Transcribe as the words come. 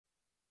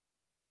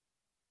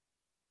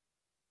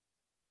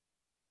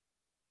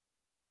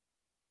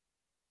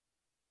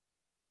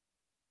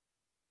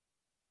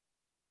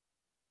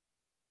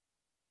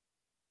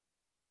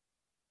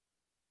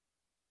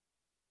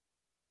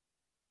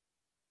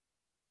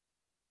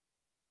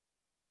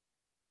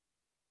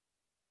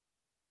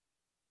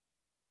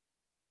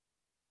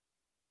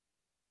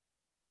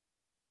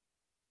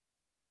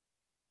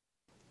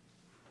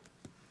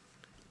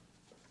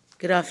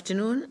Good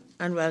afternoon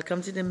and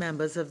welcome to the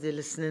members of the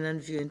listening and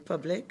viewing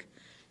public,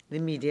 the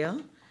media,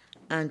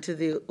 and to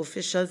the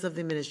officials of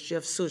the Ministry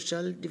of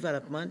Social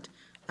Development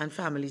and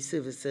Family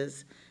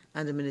Services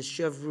and the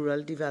Ministry of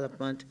Rural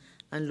Development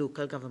and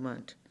Local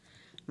Government.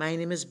 My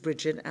name is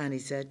Bridget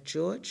Anisette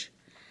George,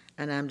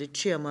 and I'm the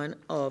chairman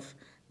of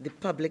the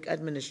Public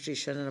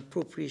Administration and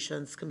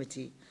Appropriations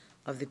Committee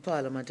of the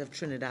Parliament of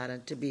Trinidad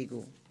and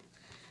Tobago.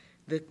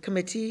 The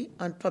Committee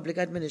on Public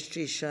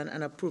Administration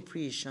and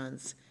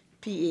Appropriations,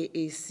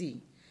 PAAC,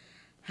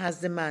 has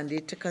the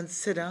mandate to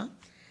consider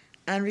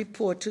and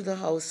report to the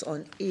House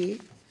on A,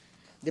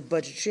 the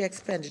budgetary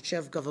expenditure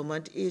of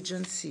government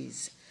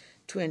agencies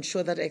to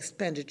ensure that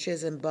expenditure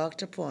is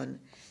embarked upon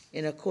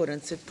in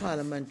accordance with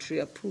parliamentary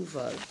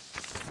approval.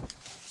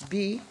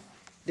 B,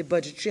 the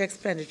budgetary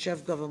expenditure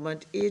of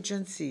government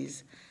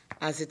agencies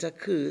as it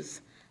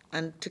occurs,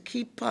 and to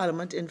keep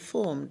Parliament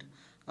informed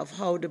of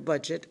how the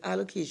budget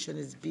allocation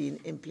is being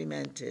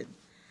implemented.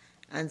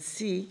 And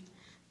C,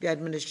 the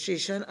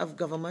administration of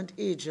government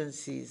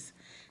agencies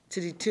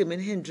to determine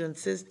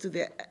hindrances to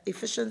their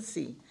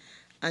efficiency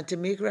and to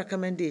make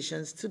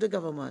recommendations to the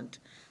government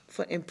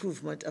for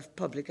improvement of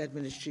public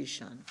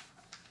administration.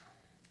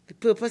 The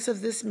purpose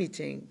of this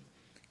meeting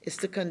is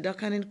to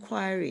conduct an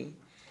inquiry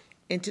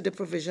into the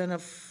provision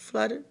of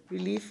flood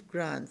relief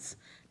grants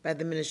by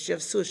the Ministry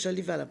of Social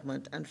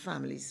Development and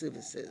Family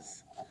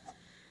Services.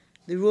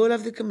 The role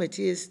of the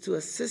committee is to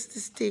assist the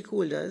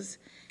stakeholders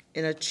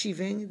in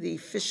achieving the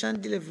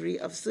efficient delivery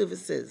of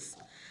services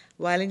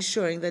while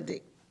ensuring that the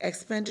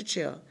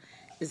expenditure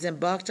is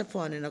embarked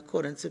upon in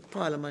accordance with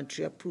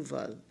parliamentary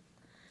approval,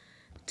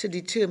 to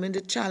determine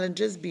the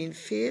challenges being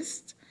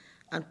faced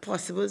and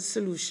possible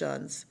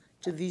solutions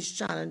to these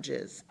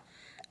challenges,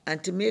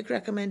 and to make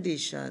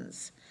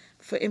recommendations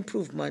for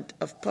improvement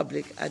of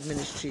public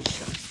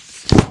administration.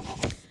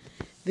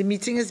 The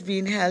meeting is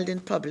being held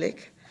in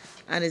public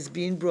and is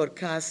being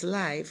broadcast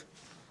live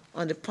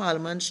on the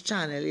Parliament's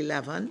Channel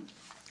 11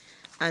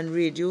 and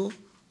Radio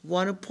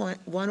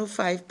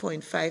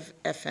 105.5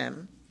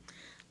 FM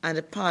and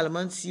the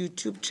Parliament's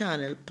YouTube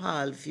channel,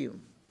 ParlView.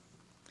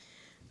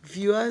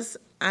 Viewers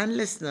and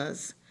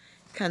listeners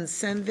can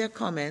send their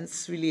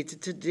comments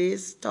related to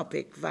today's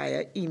topic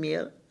via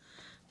email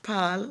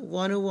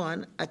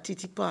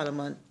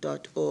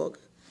parl101@ttparliament.org,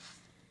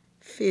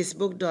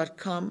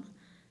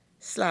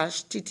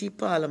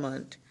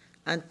 facebook.com/ttparliament,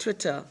 and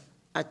Twitter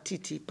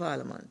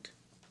 @ttparliament.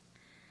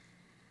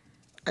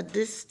 At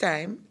this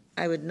time,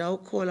 I would now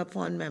call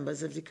upon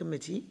members of the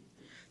committee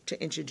to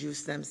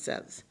introduce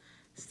themselves,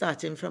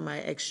 starting from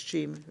my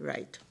extreme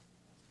right.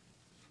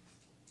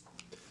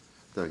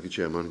 Thank you,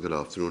 Chairman. Good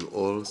afternoon,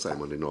 all.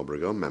 Simon de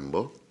Nobrega,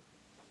 member.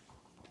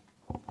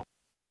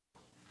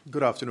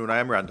 Good afternoon. I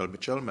am Randall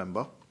Mitchell,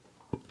 member.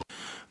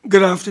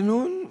 Good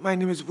afternoon. My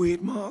name is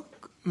Wade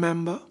Mark,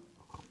 member.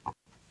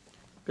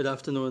 Good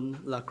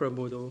afternoon. Lakra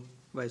Bodo,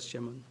 Vice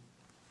Chairman.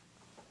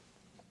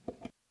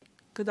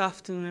 Good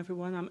afternoon,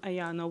 everyone. I'm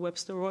Ayana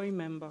Webster Roy,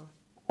 member.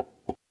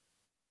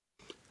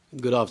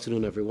 Good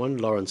afternoon, everyone.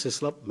 Lawrence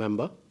Islop,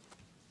 member.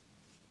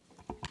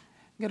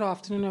 Good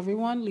afternoon,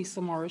 everyone.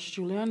 Lisa Morris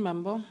Julian,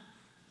 member.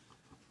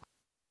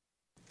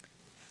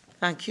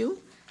 Thank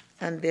you.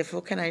 And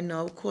therefore, can I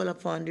now call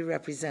upon the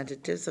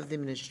representatives of the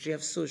Ministry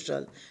of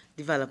Social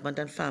Development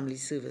and Family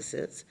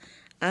Services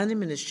and the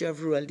Ministry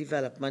of Rural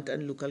Development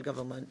and Local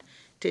Government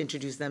to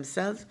introduce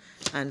themselves.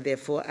 And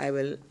therefore, I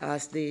will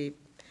ask the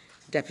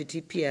Deputy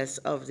PS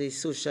of the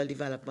Social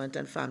Development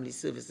and Family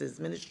Services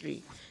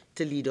Ministry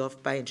to lead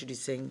off by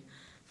introducing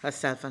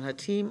herself and her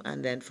team,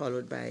 and then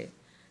followed by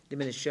the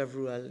Ministry of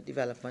Rural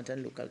Development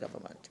and Local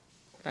Government.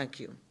 Thank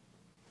you.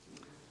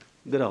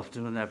 Good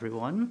afternoon,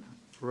 everyone.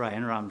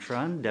 Ryan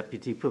Ramtran,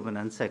 Deputy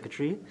Permanent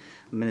Secretary,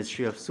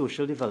 Ministry of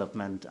Social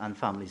Development and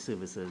Family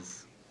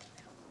Services.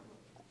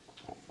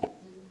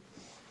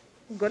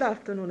 Good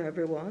afternoon,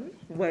 everyone.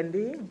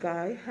 Wendy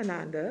Guy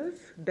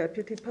Hernandez,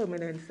 Deputy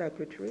Permanent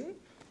Secretary,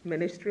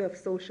 Ministry of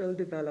Social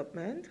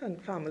Development and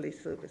Family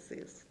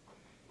Services.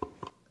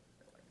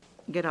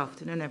 Good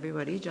afternoon,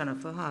 everybody.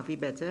 Jennifer Harvey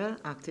Better,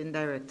 Acting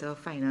Director of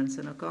Finance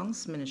and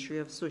Accounts, Ministry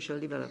of Social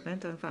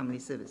Development and Family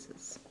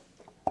Services.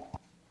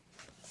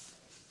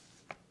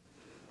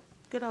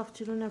 Good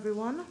afternoon,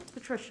 everyone.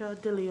 Patricia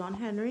De Leon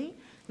Henry,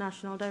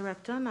 National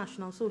Director,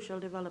 National Social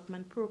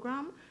Development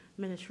Program,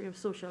 Ministry of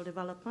Social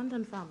Development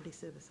and Family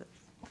Services.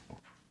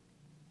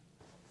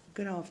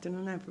 Good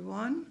afternoon,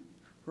 everyone.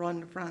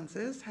 Rhonda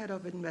Francis, Head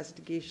of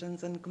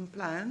Investigations and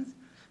Compliance,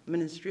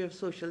 Ministry of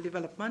Social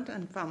Development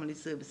and Family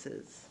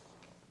Services.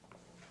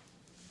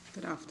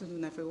 Good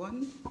afternoon,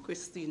 everyone.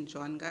 Christine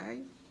John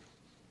Guy,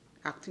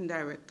 Acting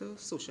Director,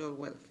 Social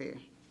Welfare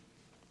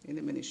in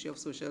the Ministry of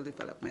Social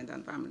Development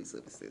and Family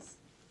Services.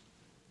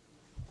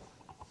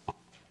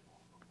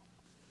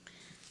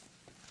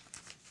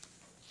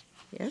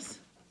 Yes?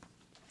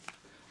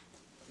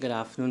 Good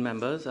afternoon,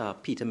 members.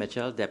 Peter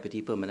Mitchell,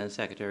 Deputy Permanent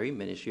Secretary,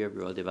 Ministry of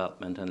Rural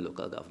Development and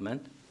Local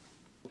Government.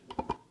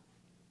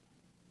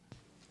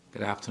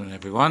 Good afternoon,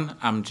 everyone.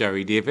 I'm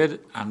Jerry David.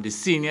 I'm the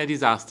Senior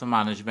Disaster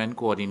Management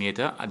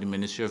Coordinator at the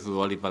Ministry of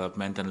Rural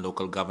Development and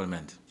Local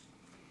Government.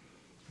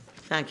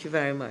 Thank you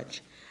very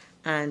much.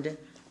 And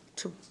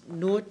to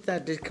note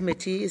that the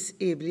committee is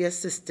ably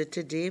assisted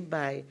today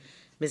by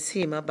Ms.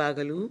 Hema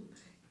Bagalu,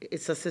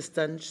 its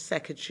Assistant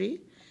Secretary,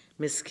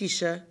 Ms.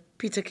 Keisha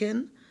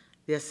Peterkin,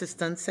 the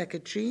Assistant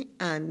Secretary,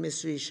 and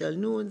Ms. Rachel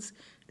Noons,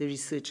 the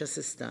Research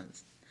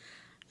Assistant.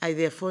 I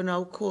therefore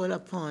now call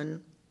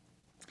upon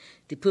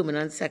the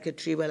Permanent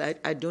Secretary. Well,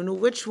 I don't know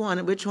which one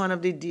of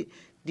the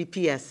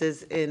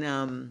DPSs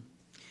in.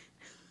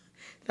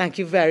 Thank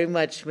you very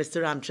much,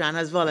 Mr. Ramchan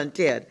has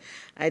volunteered.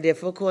 I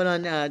therefore call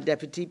on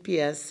Deputy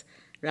PS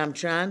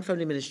Ramchan from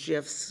the Ministry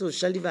of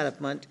Social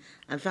Development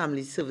and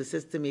Family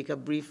Services to make a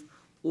brief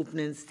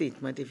opening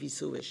statement if he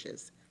so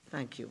wishes.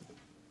 Thank you.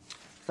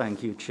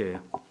 Thank you,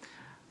 Chair.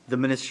 The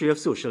Ministry of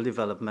Social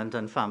Development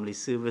and Family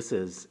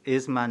Services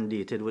is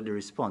mandated with the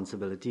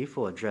responsibility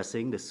for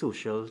addressing the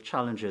social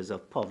challenges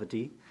of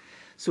poverty,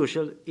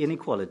 social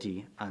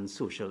inequality, and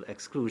social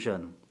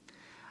exclusion.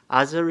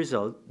 As a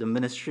result, the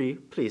Ministry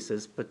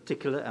places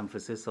particular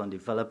emphasis on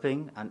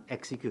developing and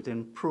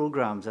executing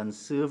programs and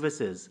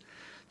services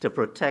to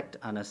protect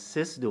and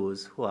assist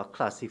those who are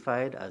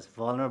classified as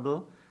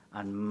vulnerable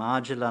and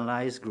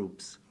marginalized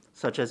groups,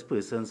 such as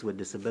persons with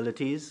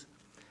disabilities,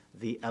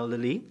 the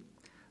elderly,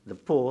 the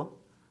poor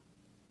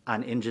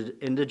and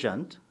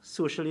indigent,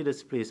 socially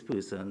displaced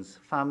persons,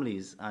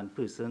 families, and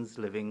persons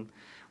living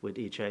with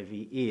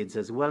HIV/AIDS,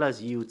 as well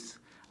as youths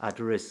at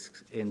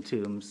risk in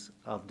terms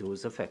of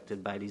those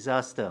affected by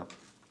disaster.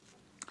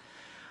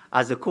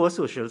 As a core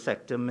social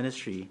sector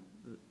ministry,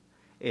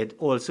 it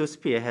also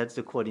spearheads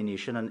the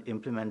coordination and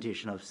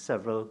implementation of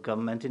several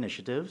government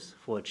initiatives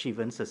for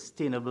achieving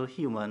sustainable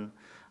human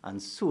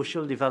and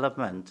social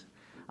development,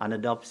 and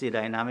adopts a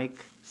dynamic,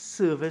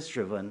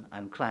 service-driven,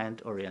 and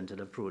client-oriented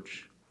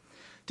approach.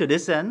 To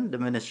this end, the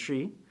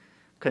Ministry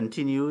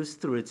continues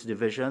through its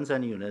divisions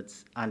and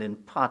units and in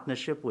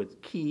partnership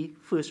with key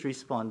first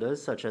responders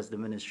such as the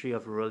Ministry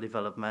of Rural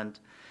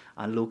Development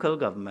and Local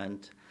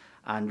Government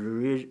and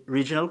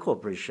regional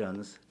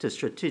corporations to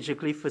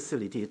strategically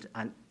facilitate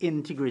an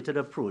integrated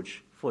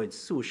approach for its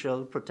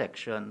social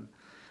protection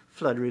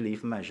flood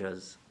relief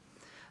measures.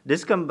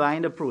 This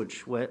combined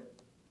approach,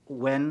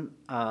 when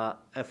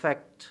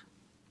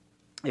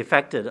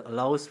effected,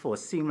 allows for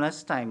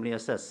seamless, timely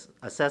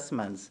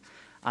assessments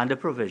and the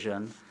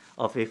provision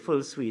of a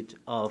full suite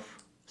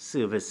of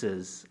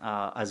services,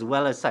 as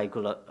well as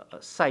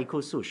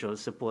psychosocial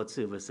support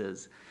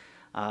services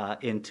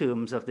in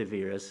terms of the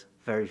various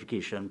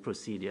verification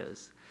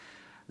procedures.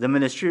 The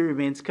Ministry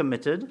remains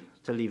committed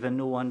to leaving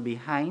no one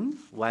behind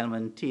while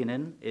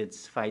maintaining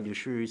its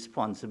fiduciary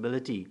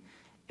responsibility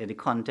in the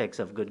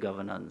context of good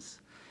governance.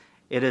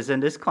 It is in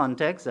this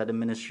context that the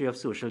Ministry of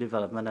Social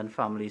Development and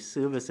Family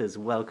Services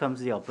welcomes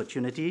the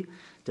opportunity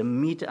to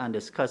meet and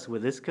discuss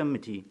with this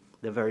committee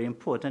the very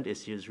important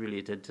issues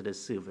related to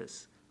this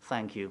service.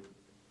 Thank you.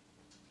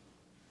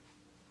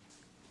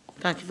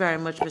 Thank you very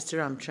much, Mr.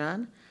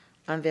 Ramchan.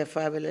 And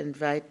therefore, I will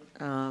invite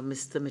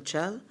Mr.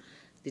 Mitchell,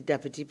 the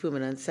Deputy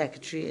Permanent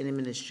Secretary in the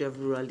Ministry of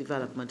Rural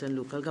Development and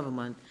Local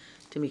Government,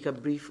 to make a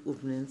brief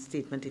opening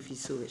statement if he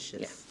so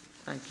wishes. Yes.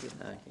 Thank you.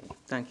 Okay.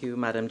 Thank you,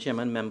 Madam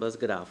Chairman. Members,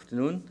 good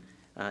afternoon.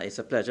 It's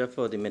a pleasure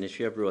for the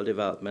Ministry of Rural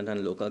Development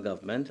and Local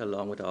Government,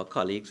 along with our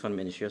colleagues from the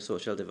Ministry of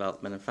Social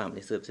Development and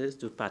Family Services,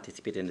 to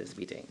participate in this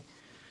meeting.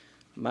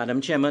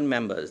 Madam Chairman,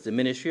 members, the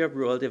Ministry of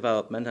Rural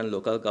Development and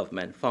Local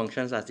Government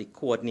functions as the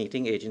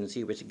coordinating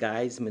agency which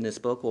guides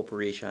municipal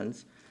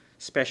corporations,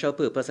 special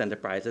purpose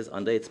enterprises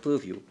under its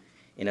purview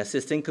in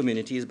assisting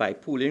communities by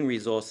pooling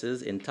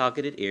resources in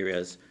targeted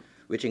areas,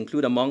 which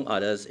include, among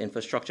others,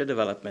 infrastructure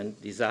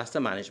development, disaster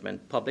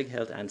management, public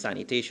health, and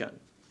sanitation.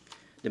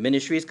 The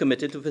Ministry is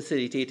committed to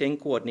facilitating,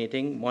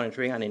 coordinating,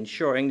 monitoring, and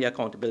ensuring the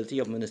accountability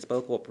of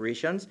municipal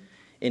corporations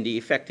in the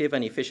effective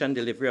and efficient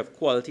delivery of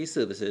quality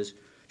services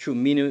through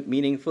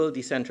meaningful,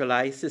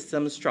 decentralized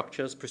systems,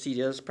 structures,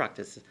 procedures,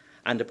 practices,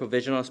 and the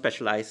provision of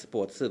specialized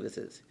support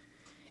services.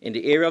 In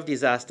the area of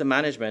disaster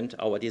management,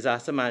 our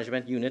disaster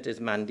management unit is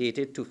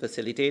mandated to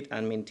facilitate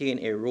and maintain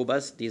a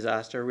robust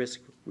disaster risk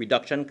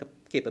reduction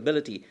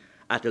capability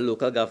at the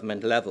local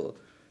government level,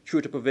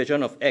 through the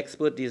provision of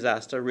expert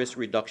disaster risk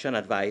reduction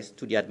advice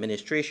to the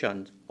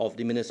administration of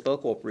the municipal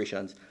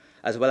corporations,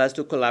 as well as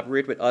to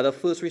collaborate with other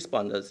first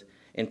responders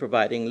in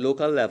providing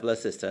local level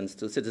assistance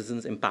to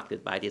citizens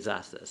impacted by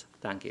disasters.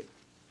 Thank you.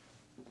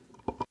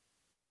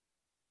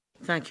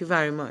 Thank you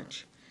very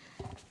much.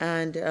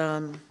 And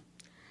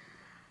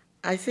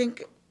I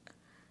think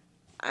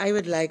I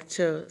would like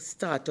to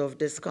start off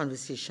this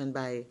conversation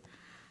by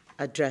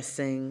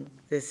addressing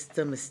this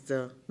to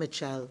Mr.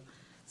 Mitchell,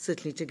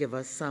 certainly to give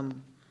us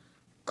some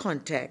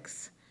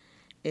context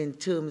in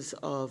terms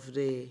of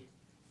the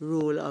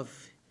role of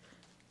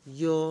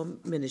your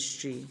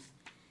ministry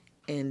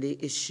in the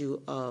issue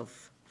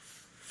of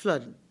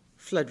flood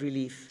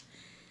relief.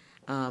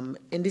 In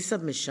the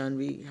submission,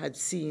 we had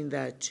seen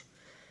that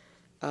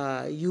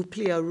you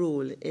play a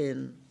role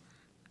in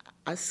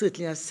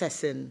certainly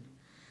assessing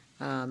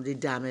the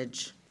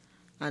damage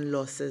and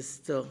losses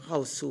to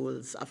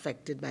households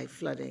affected by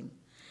flooding.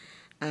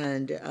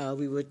 And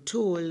we were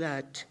told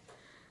that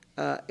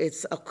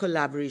it's a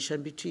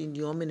collaboration between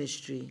your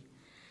ministry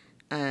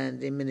and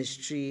the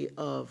Ministry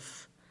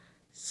of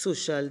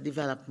Social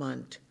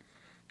Development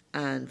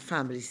and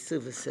Family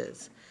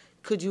Services.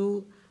 Could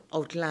you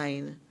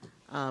outline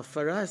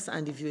for us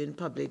and the viewing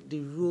public the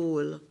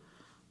role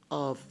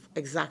of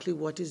exactly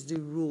what is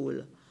the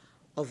role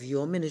of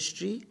your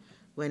ministry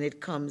when it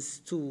comes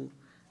to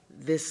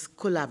this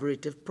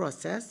collaborative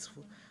process?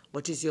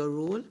 What is your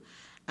role?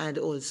 And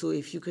also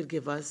if you could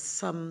give us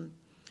some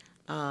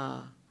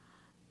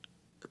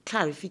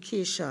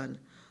clarification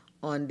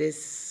on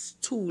this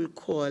tool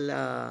called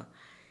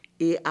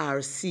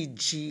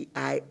ARCGIS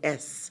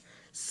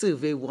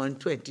Survey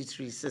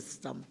 123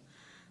 system.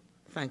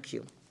 Thank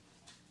you.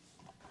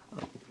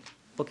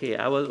 Okay,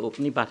 I will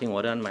open the batting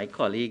order and my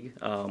colleague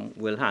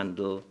will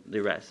handle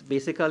the rest.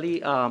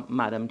 Basically,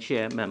 Madam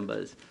Chair,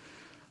 members,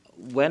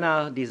 when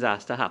a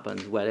disaster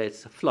happens, whether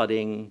it's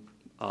flooding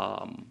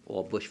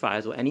or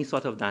bushfires or any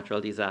sort of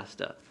natural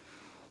disaster,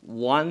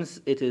 once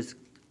it is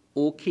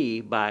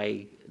okay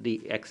by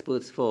the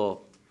experts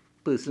for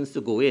persons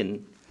to go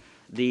in,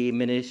 the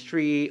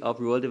Ministry of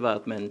Rural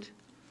Development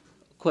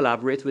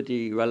collaborates with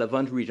the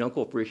relevant regional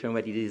corporation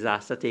where the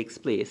disaster takes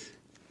place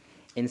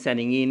in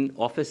sending in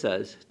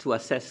officers to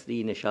assess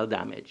the initial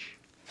damage.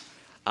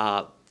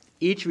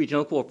 Each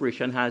regional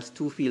corporation has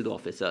 2 field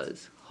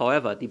officers.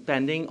 However,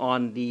 depending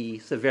on the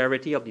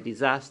severity of the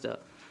disaster,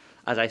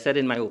 as I said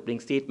in my opening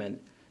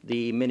statement,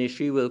 the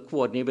ministry will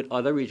coordinate with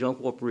other regional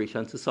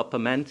corporations to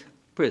supplement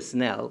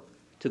personnel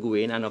to go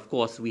in, and of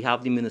course we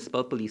have the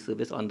municipal police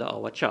service under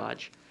our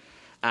charge,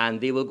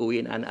 and they will go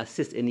in and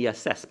assist in the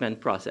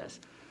assessment process.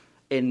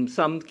 In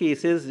some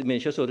cases, the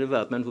Ministry of Social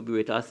Development will be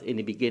with us in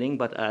the beginning,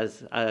 but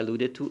as I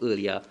alluded to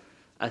earlier,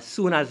 as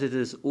soon as it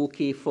is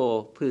okay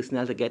for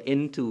personnel to get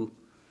into,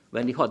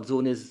 when the hot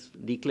zone is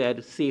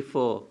declared safe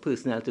for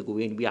personnel to go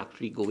in, we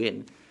actually go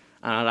in.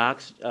 And I'll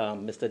ask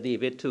Mr.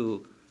 David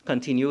to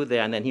continue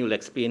there, and then he will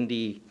explain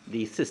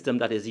the system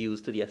that is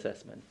used to the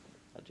assessment.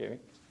 Jerry?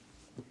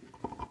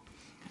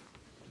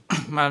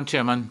 Madam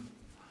Chairman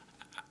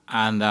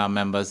and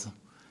members,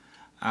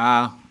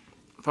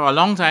 for a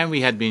long time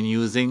we had been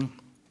using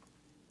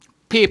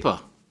paper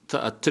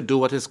to do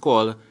what is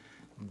called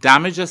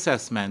damage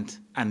assessment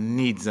and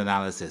needs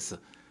analysis.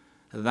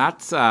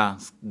 That's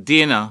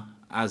DANA,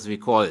 as we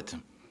call it.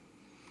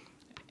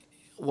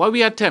 What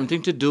we are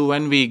attempting to do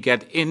when we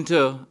get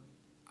into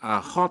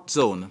a hot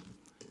zone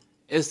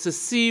is to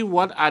see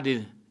what are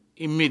the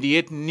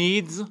immediate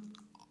needs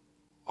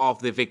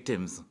of the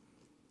victims.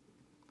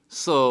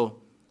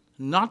 So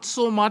not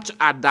so much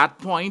at that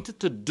point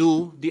to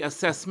do the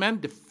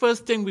assessment. The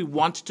first thing we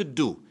want to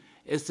do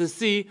is to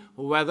see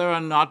whether or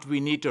not we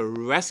need to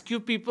rescue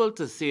people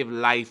to save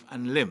life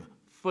and limb.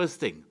 First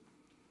thing.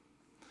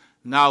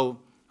 Now,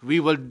 we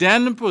will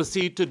then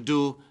proceed to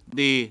do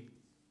the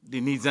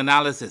needs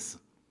analysis.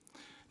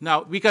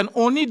 Now, we can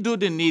only do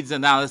the needs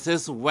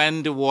analysis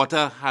when the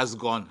water has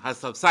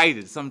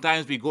subsided.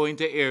 Sometimes we go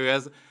into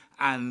areas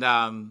and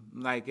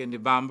like in the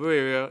Bamboo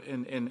area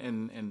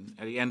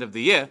at the end of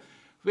the year,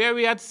 where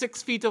we had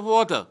 6 feet of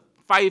water,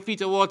 5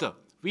 feet of water.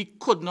 We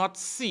could not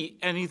see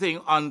anything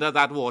under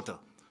that water.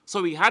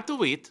 So we had to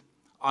wait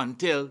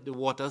until the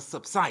water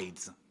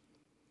subsides.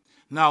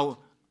 Now,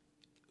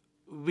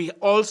 we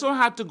also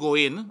had to go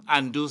in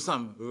and do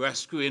some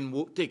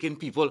rescuing, taking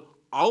people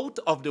out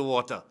of the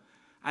water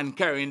and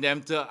carrying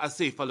them to a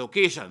safer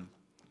location.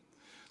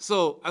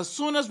 So as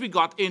soon as we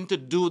got in to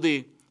do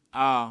the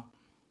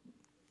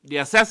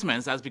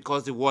assessments, as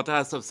because the water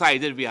has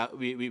subsided,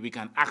 we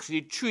can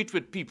actually treat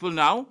with people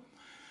now.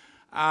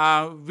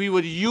 We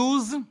would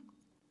use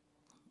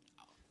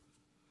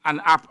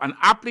an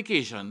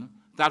application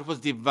that was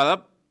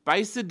developed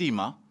by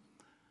SEDIMA,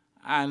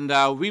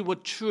 and we were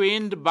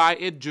trained by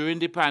it during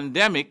the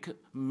pandemic.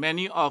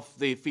 Many of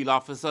the field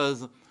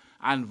officers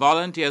and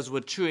volunteers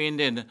were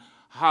trained in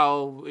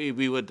how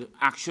we would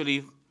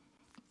actually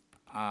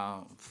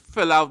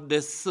fill out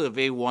this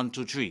survey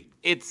 123.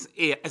 It's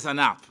an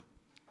app.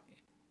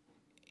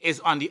 It's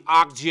on the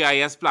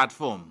ArcGIS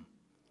platform.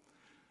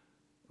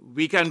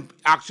 We can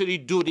actually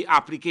do the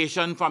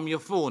application from your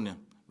phone.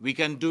 We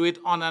can do it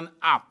on an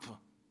app,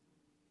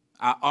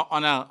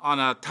 on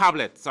a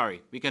tablet,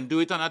 sorry. We can do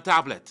it on a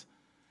tablet.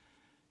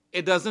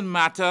 It doesn't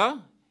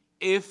matter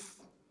if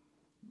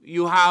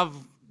you have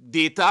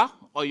data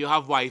or you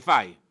have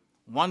Wi-Fi.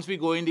 Once we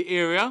go in the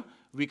area,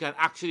 we can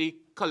actually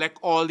collect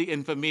all the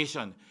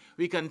information.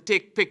 We can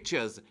take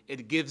pictures.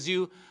 It gives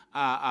you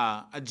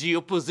a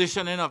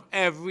geopositioning of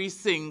every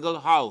single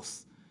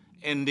house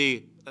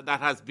that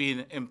has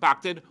been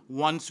impacted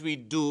once we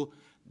do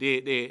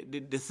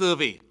the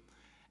survey.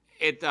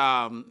 It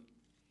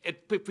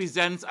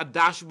presents a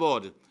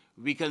dashboard.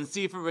 We can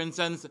see, for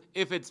instance,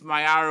 if it's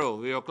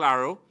Mayaro, Rio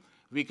Claro,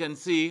 we can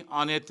see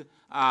on it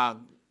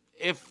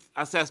if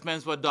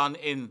assessments were done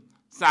in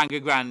Sangre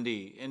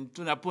Grande, in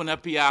Tunapuna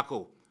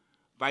Piaco.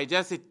 By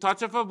just a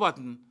touch of a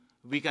button,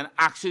 we can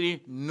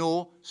actually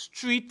know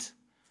street,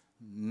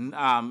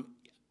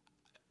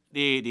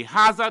 the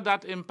hazard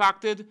that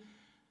impacted.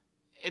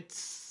 It's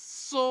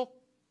so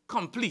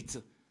complete.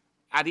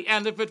 At the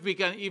end of it, we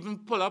can even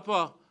pull up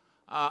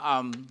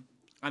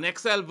an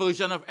Excel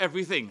version of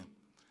everything.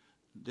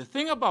 The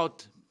thing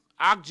about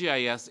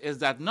ArcGIS is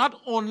that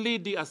not only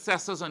the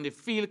assessors on the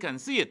field can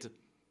see it,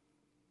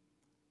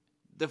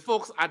 the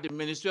folks at the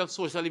Ministry of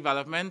Social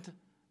Development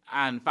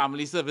and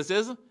Family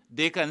Services,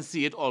 they can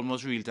see it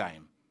almost real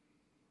time.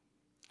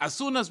 As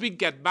soon as we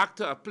get back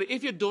to a place,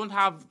 if you don't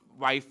have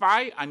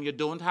Wi-Fi and you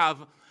don't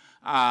have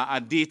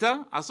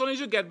data, as soon as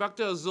you get back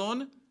to a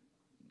zone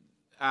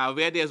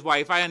where there's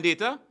Wi-Fi and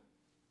data,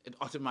 it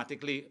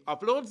automatically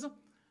uploads.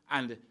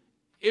 And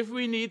if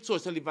we need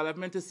social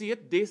development to see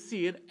it, they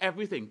see it,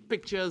 everything.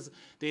 Pictures,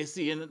 they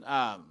see in,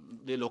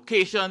 the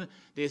location,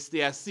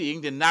 they are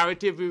seeing the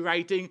narrative we're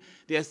writing,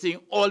 they are seeing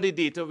all the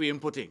data we're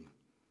inputting.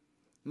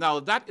 Now,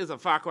 that is a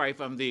far cry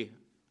from the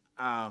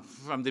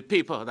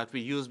paper that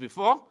we used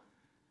before.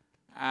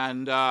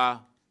 And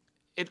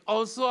it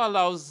also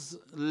allows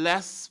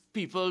less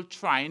people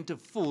trying to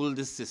fool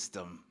the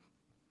system.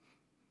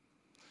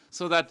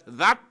 So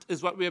that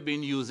is what we have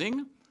been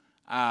using.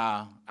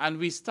 And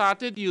we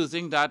started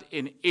using that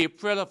in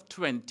April of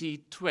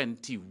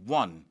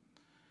 2021.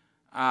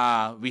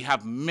 We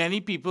have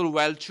many people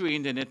well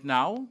trained in it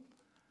now.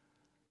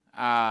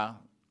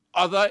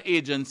 Other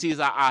agencies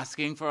are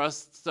asking for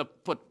us to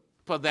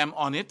put them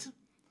on it.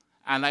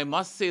 And I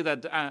must say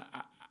that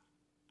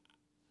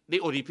the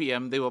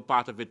ODPM, they were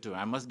part of it too.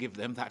 I must give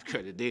them that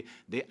credit.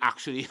 They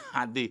actually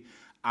had the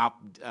app,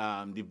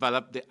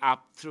 developed the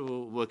app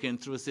through working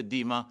through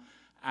SEDIMA,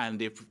 and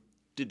they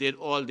did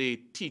all the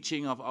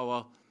teaching of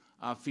our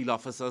field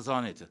officers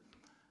on it.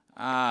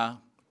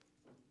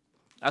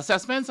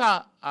 Assessments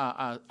are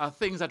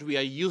things that we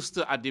are used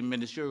to at the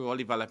Ministry of Rural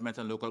Development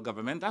and Local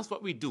Government. That's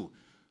what we do.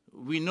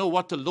 We know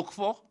what to look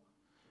for.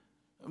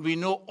 We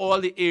know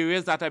all the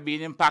areas that are being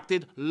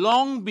impacted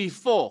long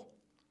before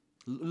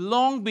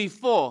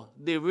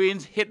the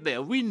rains hit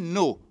there. We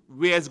know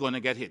where it's going to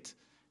get hit,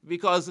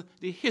 because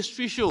the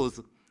history shows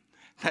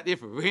that if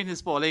rain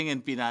is falling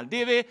in Pinal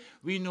Deve,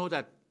 we know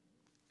that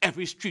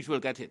every street will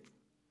get hit.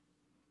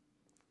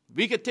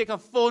 We could take a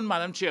phone,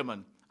 Madam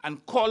Chairman,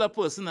 and call a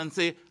person and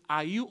say,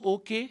 are you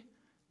okay?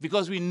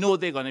 Because we know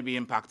they're going to be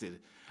impacted.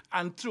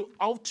 And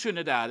throughout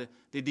Trinidad,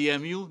 the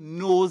DMU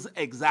knows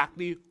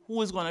exactly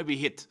who is going to be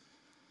hit.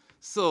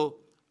 So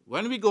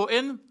when we go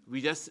in,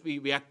 we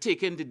are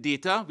taking the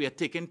data, we are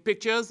taking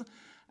pictures,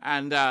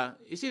 and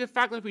you see the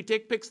fact that we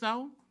take pics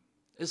now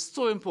is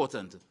so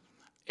important.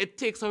 It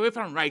takes away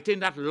from writing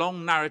that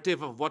long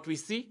narrative of what we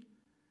see.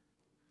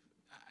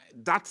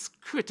 That's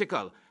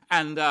critical.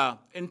 And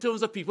in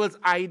terms of people's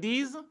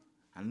IDs,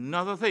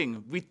 another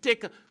thing,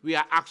 we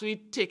are actually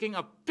taking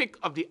a pic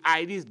of the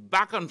IDs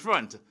back and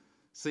front.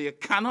 So you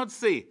cannot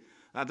say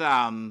that,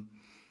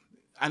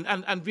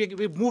 and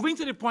we're moving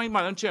to the point,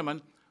 Madam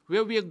Chairman,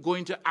 where we are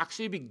going to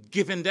actually be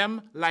giving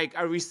them like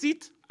a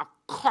receipt, a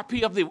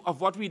copy of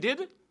what we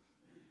did.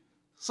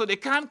 So they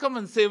can't come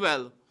and say,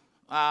 well,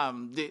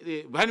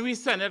 when we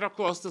send it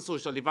across to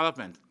social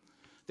development,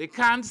 they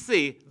can't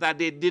say that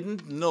they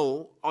didn't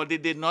know or they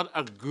did not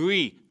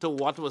agree to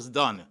what was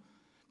done,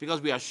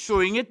 because we are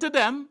showing it to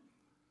them,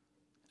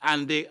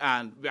 and we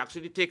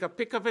actually take a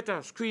pic of it, a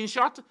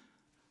screenshot,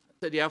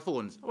 to their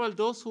phones. Well,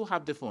 those who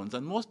have the phones,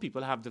 and most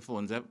people have the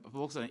phones,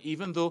 folks, and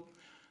even though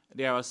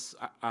there are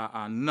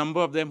a number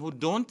of them who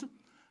don't,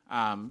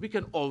 we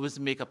can always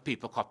make a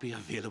paper copy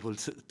available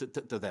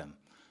to them.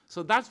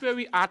 So that's where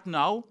we are at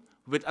now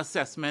with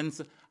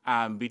assessments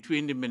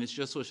between the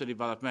Ministry of Social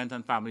Development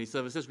and Family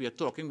Services. We are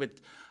talking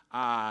with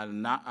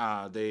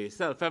the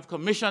Self-Help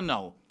Commission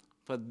now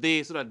so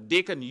that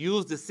they can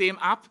use the same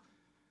app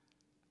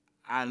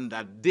and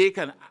that they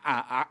can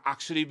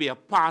actually be a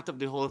part of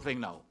the whole thing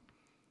now.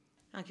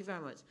 Thank you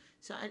very much.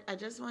 So I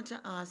just want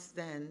to ask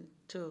then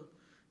to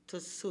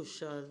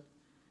social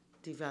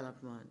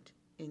development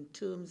in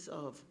terms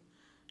of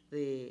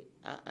the,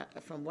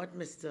 from what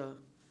Mr.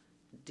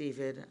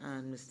 David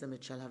and Mr.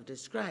 Mitchell have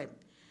described,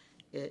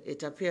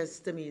 it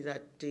appears to me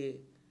that the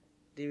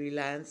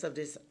reliance of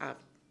this app,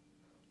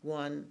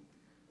 one,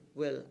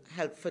 will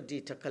help for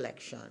data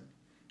collection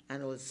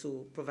and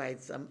also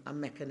provides a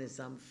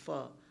mechanism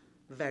for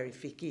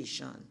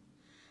verification.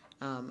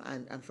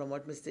 And from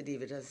what Mr.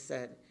 David has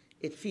said,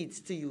 it feeds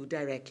to you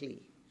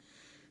directly.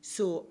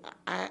 So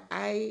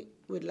I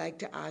would like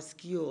to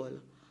ask you all,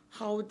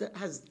 how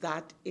has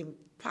that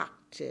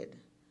impacted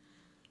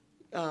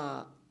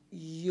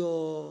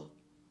your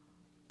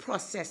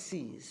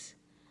processes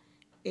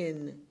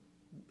in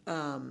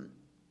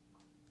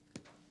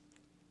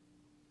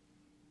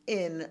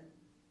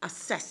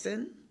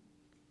assessing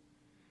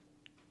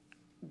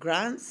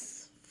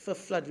grants for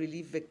flood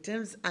relief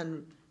victims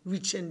and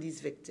reaching these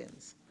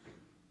victims?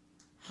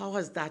 How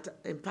has that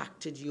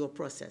impacted your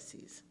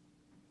processes?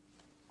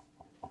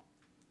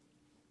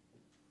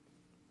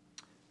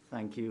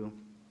 Thank you,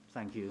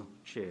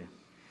 Chair.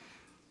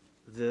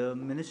 The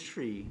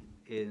ministry,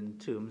 in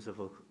terms of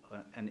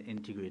an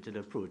integrated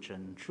approach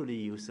and through the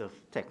use of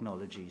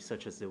technology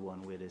such as the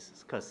one we're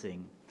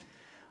discussing,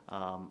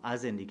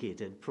 as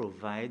indicated,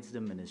 provides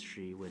the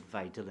ministry with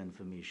vital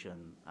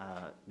information,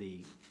 the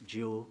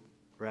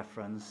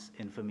geo-reference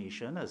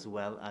information, as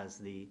well as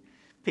the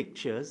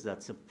pictures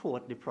that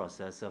support the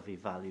process of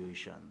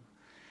evaluation.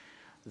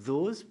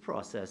 Those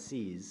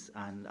processes,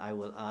 and I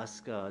will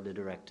ask the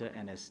Director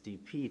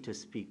NSDP to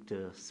speak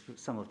to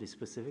some of the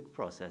specific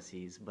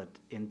processes, but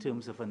in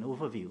terms of an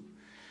overview,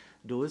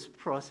 those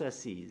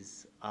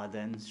processes are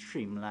then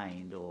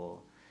streamlined or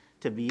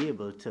to be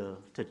able to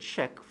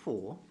check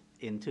for,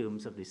 in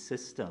terms of the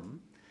system,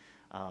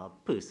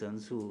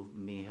 persons who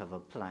may have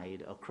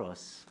applied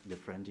across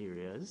different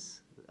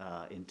areas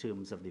in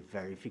terms of the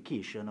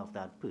verification of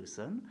that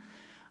person,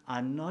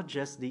 and not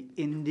just the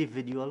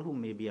individual who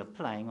may be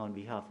applying on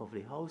behalf of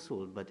the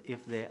household, but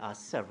if there are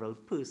several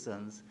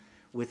persons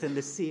within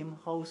the same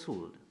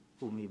household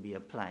who may be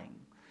applying.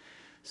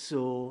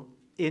 So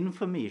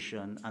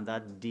information and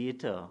that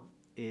data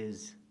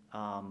is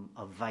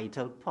a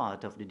vital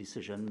part of the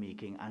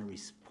decision-making and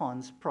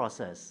response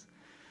process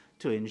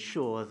to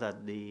ensure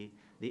that the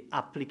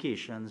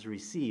applications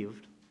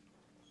received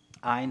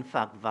are in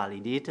fact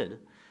validated,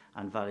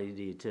 and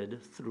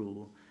validated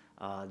through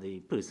the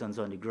persons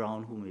on the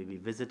ground who may be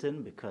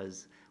visiting,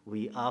 because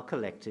we are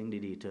collecting the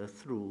data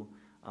through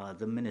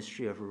the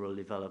Ministry of Rural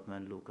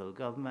Development, local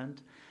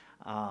government,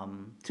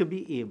 to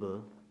be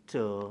able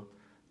to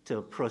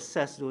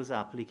process those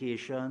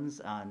applications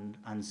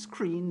and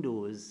screen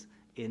those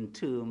in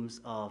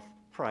terms of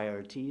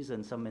priorities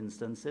in some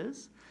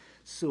instances.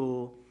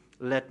 So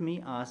let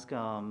me ask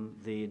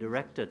the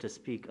Director to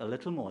speak a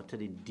little more to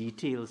the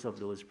details of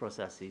those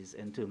processes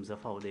in terms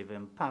of how they've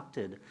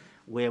impacted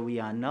where we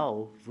are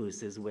now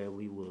versus where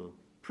we were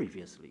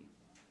previously.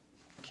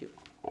 Thank you.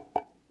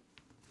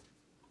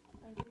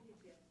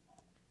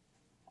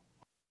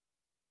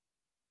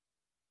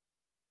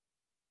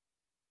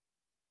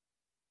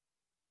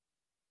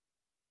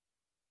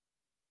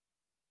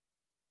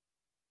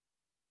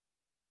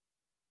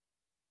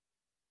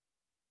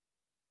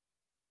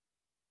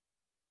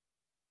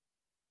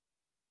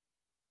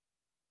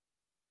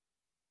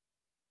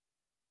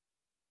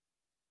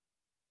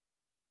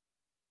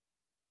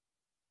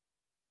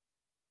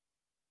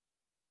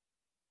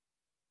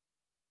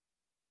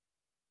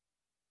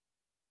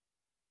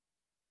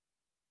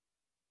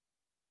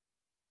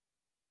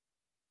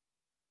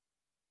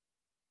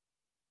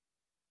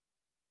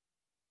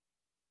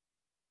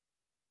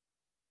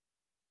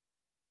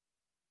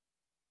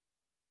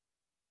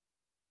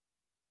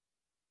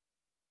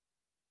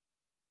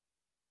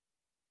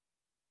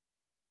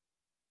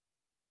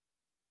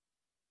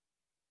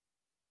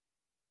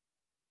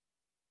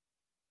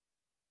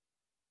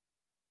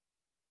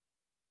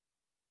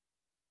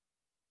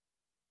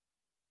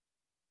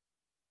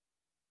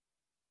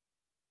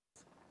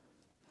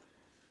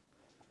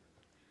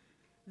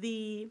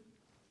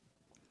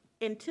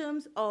 In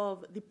terms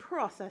of the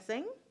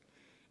processing,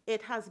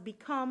 it has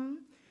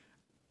become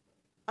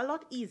a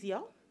lot easier,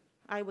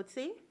 I would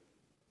say,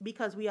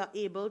 because we are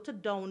able to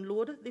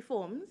download the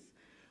forms.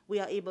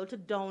 We are able to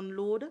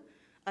download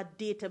a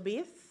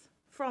database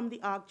from the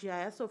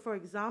ArcGIS. So, for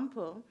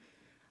example,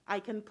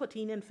 I can put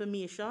in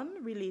information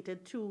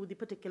related to the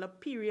particular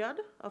period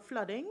of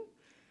flooding,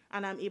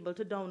 and I'm able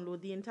to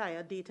download the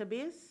entire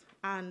database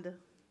and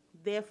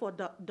therefore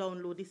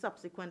download the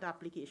subsequent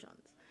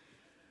applications.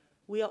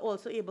 We are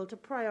also able to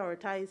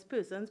prioritize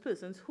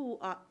persons who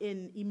are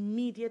in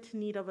immediate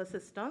need of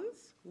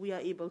assistance. We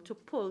are able to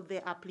pull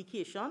their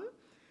application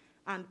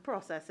and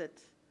process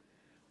it.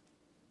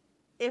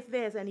 If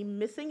there's any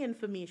missing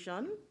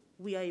information,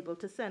 we are able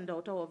to send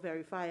out our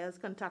verifiers,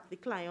 contact the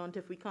client.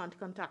 If we can't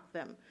contact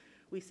them,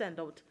 we send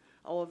out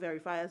our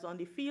verifiers on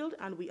the field,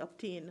 and we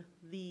obtain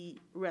the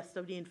rest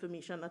of the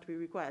information that we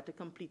require to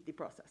complete the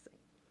processing.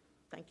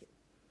 Thank you.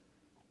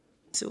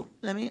 So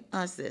let me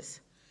ask this.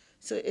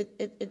 So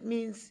it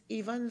means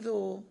even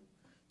though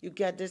you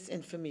get this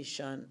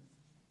information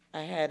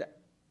ahead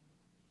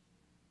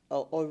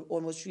or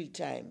almost real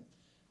time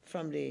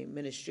from the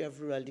Ministry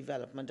of Rural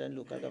Development and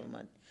Local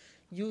Government,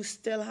 you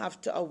still have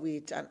to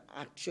await an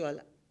actual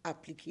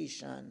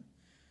application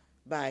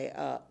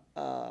by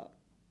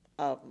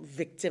a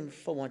victim,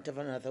 for want of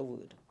another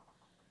word,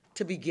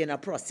 to begin a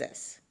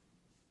process.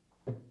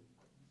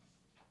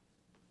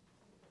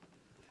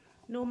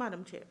 No,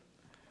 Madam Chair.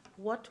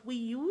 What we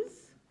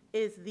use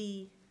is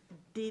the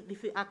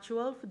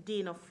actual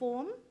DANA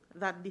form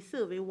that the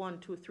Survey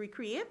 123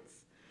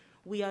 creates.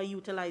 We are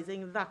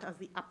utilizing that as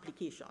the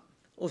application.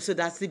 Oh, so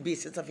that's the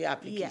basis of your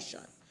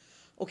application? Yes.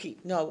 Okay,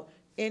 now,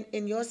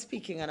 in your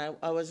speaking, and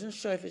I wasn't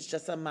sure if it's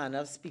just a manner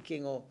of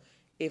speaking or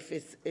if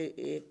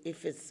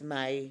it's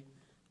my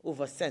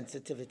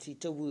oversensitivity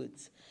to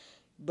words,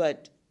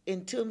 but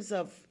in terms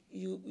of,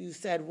 you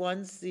said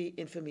once the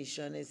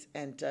information is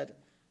entered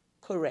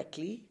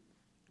correctly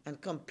and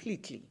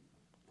completely.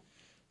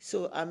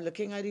 So I'm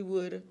looking at the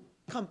word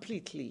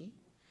completely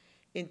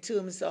in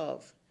terms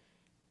of,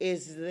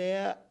 is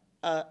there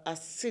a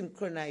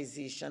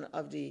synchronization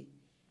of the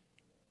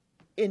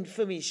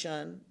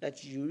information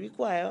that you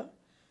require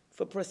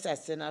for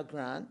processing a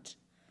grant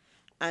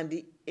and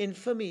the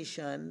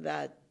information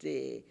that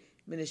the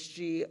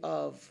Ministry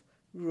of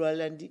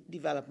Rural and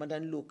Development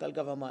and Local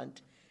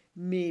Government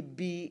may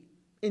be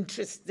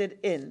interested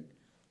in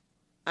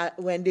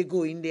when they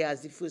go in there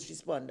as the first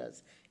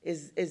responders?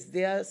 Is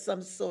there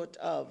some sort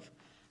of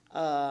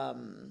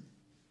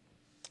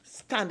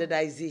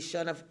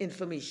standardization of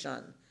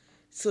information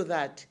so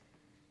that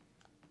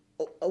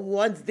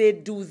once they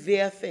do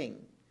their thing,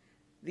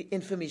 the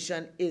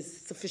information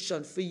is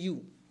sufficient for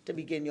you to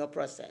begin your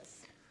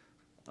process?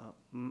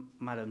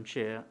 Madam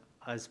Chair,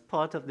 as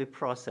part of the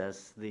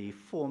process, the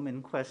form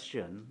in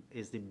question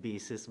is the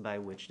basis by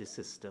which the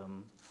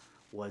system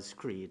was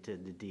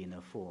created, the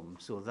DINA form.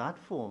 So that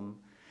form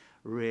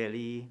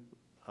really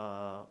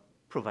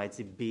provides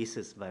the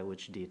basis by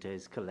which data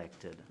is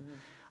collected. Mm-hmm.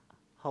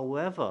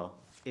 However,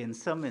 in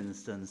some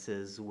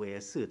instances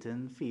where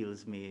certain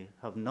fields may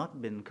have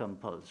not been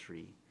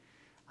compulsory,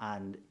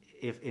 and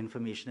if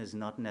information is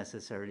not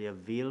necessarily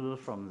available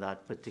from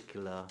that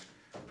particular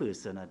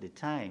person at the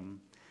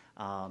time,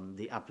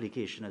 the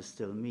application is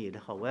still made.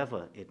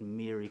 However, it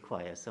may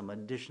require some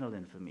additional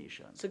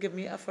information. So give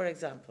me a for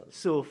example.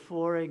 So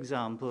for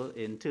example,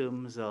 in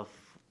terms of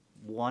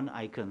one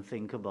I can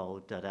think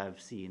about that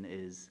I've seen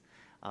is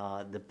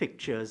the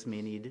pictures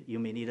you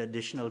may need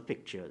additional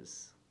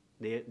pictures.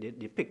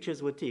 The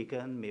pictures were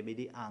taken, maybe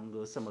the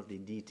angle, some of the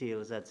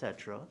details,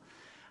 etc.,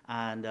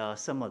 and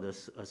some other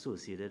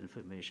associated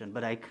information.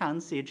 But I can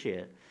say,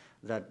 Chair,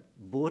 that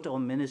both our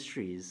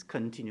ministries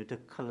continue to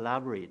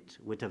collaborate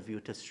with a view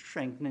to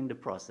strengthening the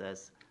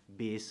process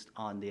based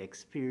on the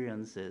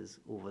experiences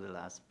over the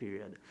last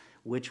period,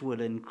 which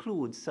would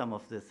include some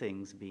of the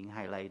things being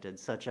highlighted,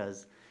 such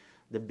as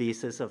the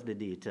basis of the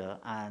data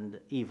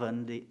and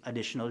even the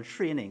additional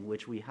training,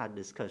 which we had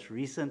discussed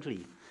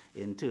recently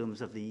in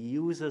terms of the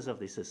users of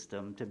the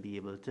system to be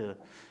able to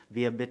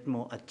be a bit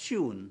more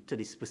attuned to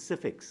the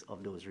specifics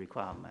of those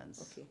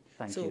requirements. Okay.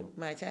 Thank you. So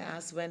might I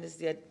ask, when is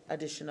the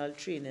additional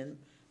training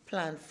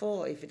planned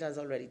for, if it has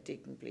already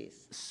taken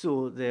place?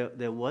 So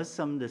there was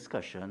some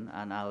discussion,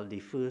 and I'll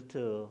defer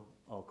to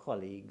our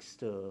colleagues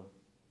to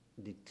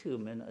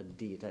determine a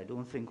date. I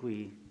don't think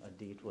a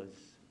date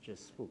was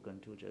just spoken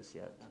to just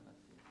yet.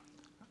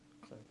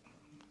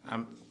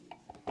 Sorry.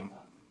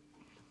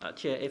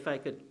 Chair, if I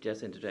could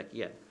just interject,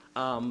 yeah.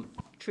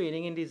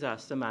 Training in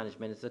disaster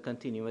management is a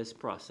continuous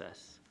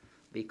process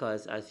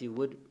because, as you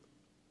would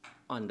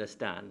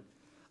understand,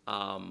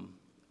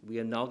 we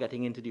are now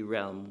getting into the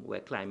realm where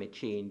climate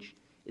change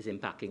is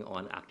impacting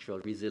on actual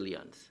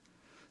resilience.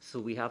 So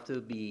we have to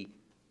be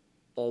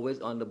always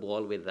on the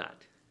ball with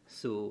that.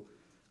 So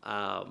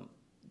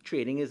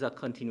training is a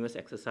continuous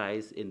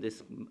exercise in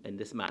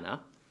this manner,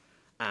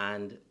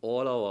 and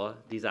all our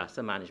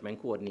disaster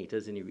management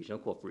coordinators in the regional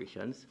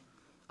corporations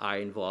are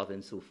involved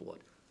and so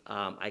forth.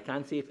 I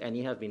can't say if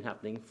any have been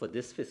happening for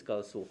this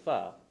fiscal so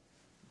far,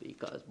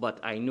 but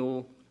I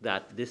know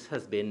that this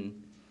has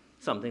been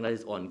something that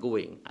is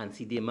ongoing, and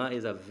CDMA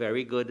is a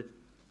very good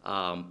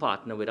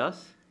partner with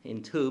us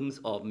in terms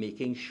of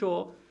making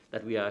sure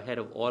that we are ahead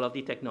of all of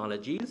the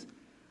technologies,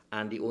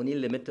 and the only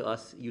limit to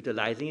us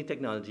utilizing the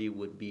technology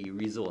would be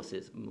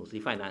resources, mostly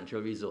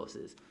financial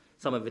resources.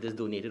 Some of it is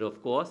donated,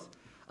 of course.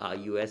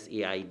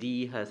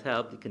 USAID has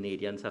helped, the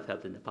Canadians have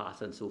helped in the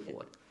past, and so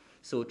forth.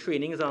 So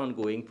training is an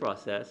ongoing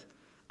process,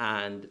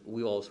 and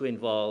we also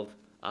involve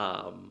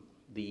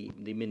the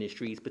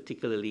ministries,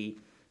 particularly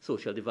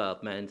social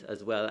development,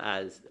 as well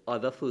as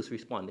other first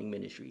responding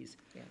ministries.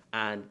 Yeah.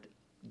 And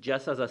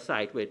just as a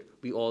side with,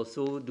 we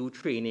also do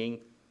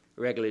training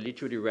regularly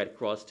through the Red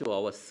Cross to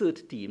our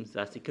CERT teams,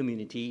 that's the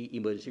Community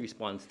Emergency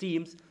Response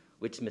Teams,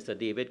 which Mr.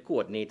 David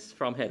coordinates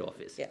from head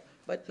office. Yeah,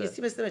 but so, you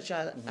see, Mr.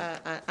 Mitchell,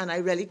 and I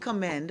really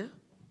commend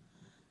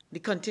the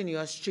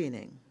continuous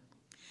training,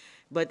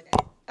 but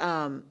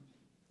I'm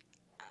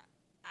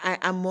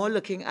more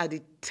looking at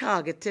the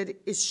targeted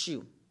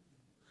issue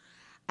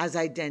as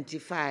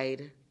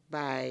identified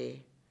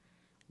by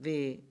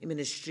the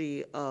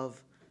Ministry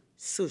of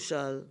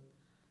Social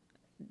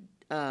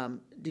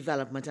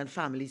Development and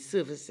Family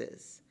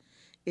Services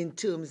in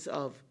terms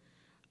of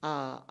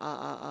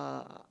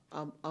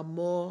a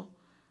more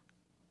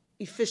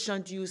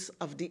efficient use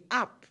of the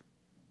app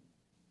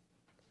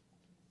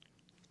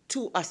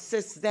to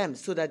assist them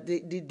so that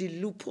the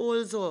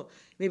loopholes or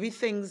maybe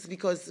things,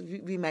 because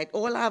we might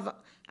all have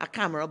a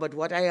camera, but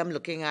what I am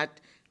looking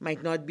at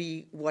might not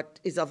be what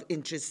is of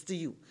interest to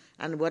you.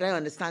 And what I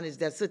understand is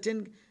there are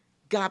certain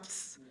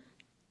gaps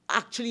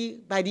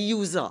actually by the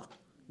user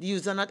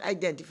not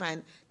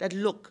identifying that,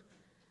 look,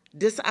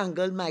 this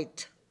angle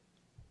might,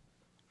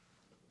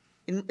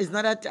 it's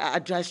not that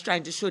I'm just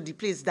trying to show the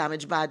place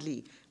damaged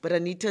badly, but I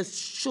need to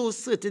show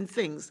certain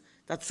things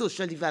that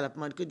social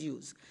development could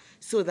use,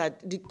 so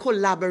that the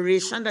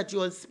collaboration that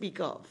you all speak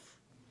of,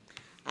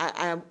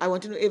 I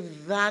want to know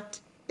if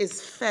that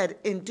is fed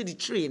into the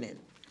training,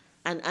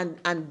 and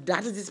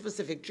that is the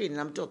specific training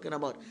I'm talking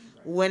about,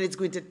 when it's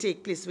going to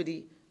take place with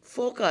the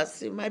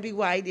focus. It might be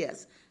wide,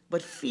 yes,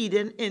 but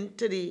feeding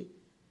into the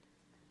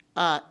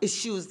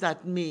issues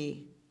that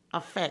may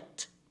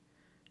affect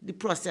the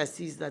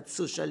processes that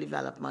social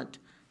development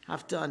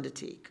have to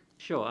undertake?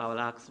 Sure, I will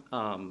ask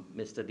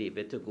Mr.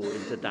 David to go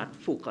into that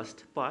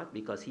focused part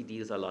because he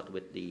deals a lot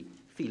with the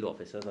field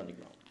officers on the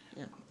ground.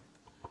 Yeah.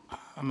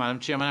 Madam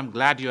Chairman, I'm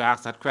glad you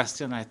asked that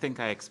question. I think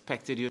I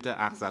expected you to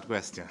ask that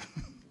question.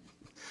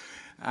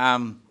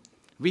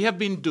 We have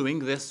been doing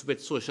this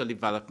with social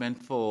development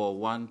for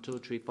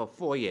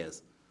 4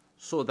 years,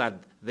 so that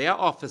their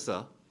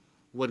officer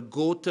would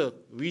go to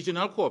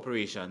regional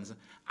corporations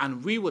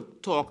and we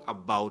would talk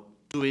about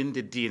doing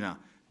the DINA,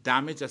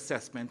 damage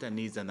assessment and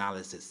needs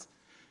analysis.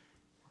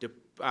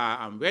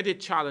 Where the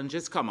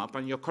challenges come up,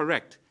 and you're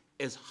correct,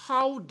 is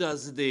how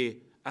does the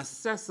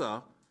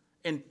assessor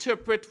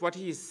interpret what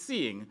he is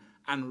seeing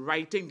and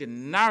writing the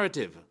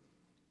narrative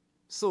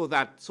so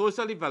that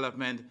social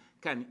development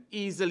can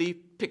easily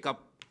pick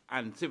up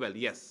and say, well,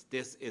 yes,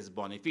 this is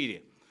bona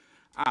fide.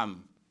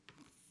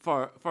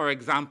 For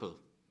example,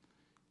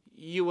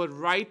 you would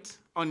write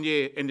in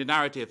the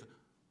narrative,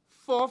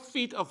 4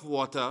 feet of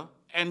water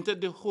entered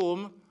the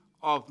home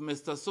of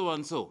Mr.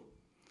 So-and-so.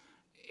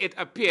 It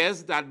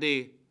appears that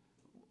the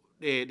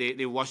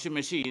washing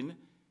machine,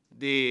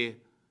 the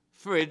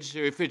fridge,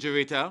 the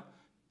refrigerator,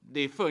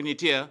 the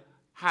furniture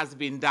has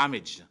been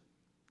damaged.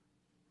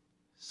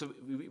 So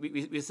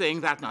we're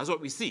saying that now. That's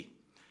what we see.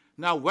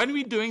 Now, when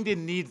we're doing the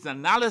needs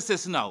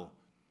analysis now,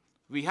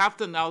 we have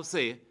to now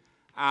say,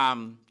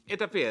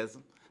 it appears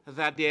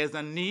that there's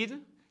a need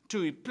to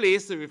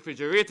replace the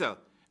refrigerator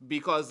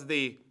because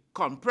the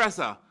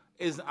compressor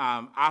is,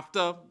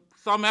 after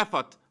some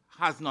effort,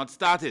 has not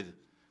started.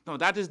 Now,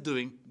 that is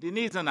doing the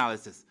needs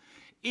analysis.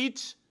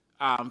 Each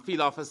field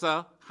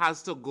officer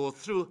has to go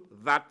through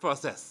that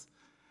process.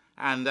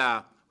 And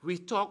we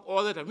talk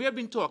all the time. We have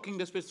been talking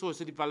this with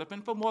social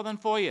development for more than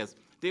 4 years.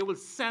 They will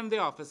send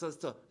their officers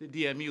to the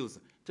DMUs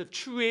to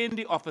train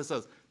the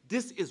officers.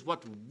 This is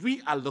what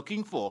we are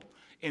looking for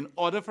in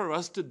order for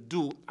us to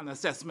do an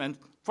assessment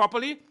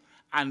properly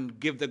and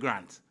give the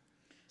grant.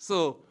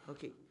 So,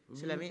 okay,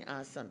 so let me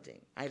ask something,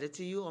 either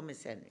to you or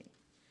Ms. Henry.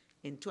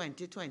 In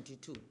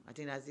 2022, I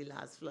think that's the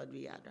last flood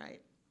we had,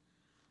 right?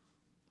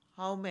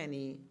 How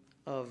many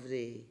of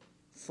the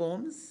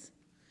forms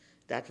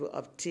that were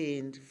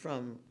obtained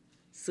from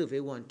Survey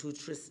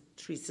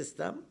 123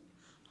 system,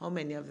 how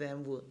many of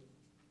them were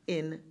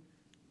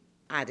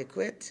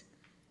inadequate,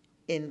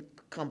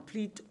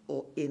 incomplete,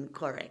 or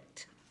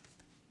incorrect?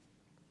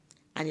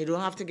 And you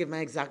don't have to give me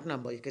an exact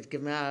number. You could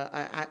give me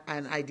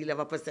an ideal of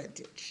a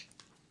percentage.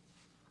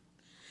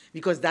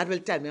 Because that will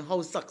tell me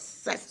how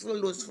successful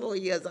those 4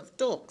 years of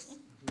talks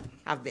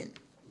have been.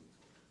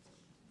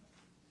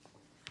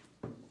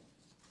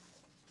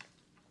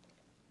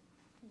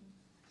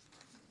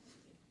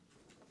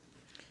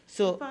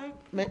 So,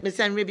 Ms.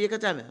 Henry, maybe you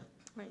could tell me.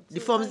 Right.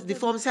 The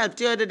forms helped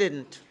you or they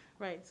didn't?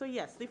 Right. So,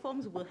 yes, the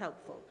forms were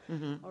helpful.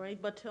 Mm-hmm. All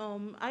right. But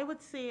I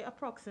would say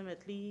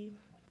approximately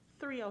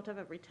 3 out of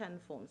every 10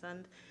 forms.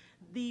 And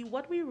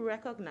what we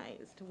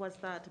recognized was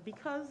that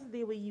because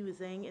they were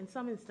using, in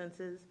some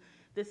instances,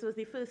 this was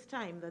the first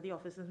time that the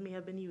officers may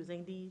have been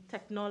using the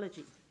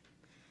technology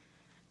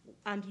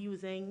and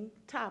using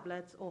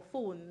tablets or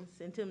phones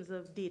in terms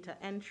of data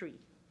entry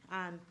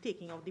and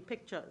taking out the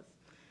pictures.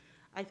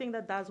 I think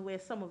that that's where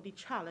some of the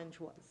challenge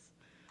was.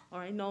 All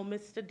right, now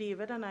Mr.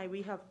 David and I,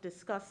 we have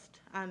discussed,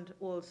 and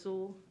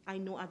also I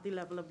know at the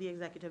level of the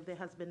executive there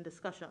has been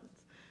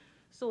discussions.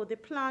 So the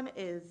plan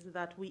is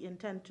that we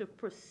intend to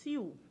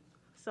pursue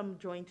some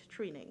joint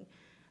training,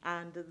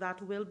 and that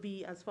will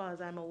be, as far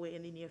as I'm aware,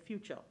 in the near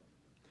future.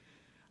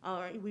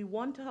 We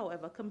want to,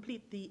 however,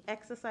 complete the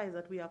exercise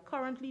that we are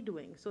currently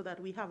doing so that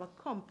we have a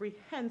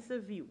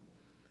comprehensive view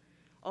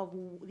of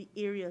the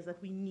areas that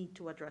we need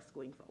to address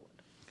going forward.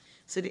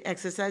 So the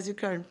exercise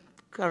you're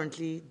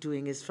currently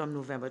doing is from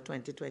November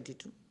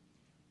 2022?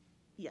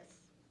 Yes.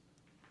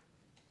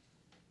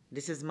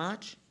 This is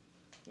March?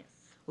 Yes.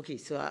 Okay,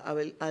 so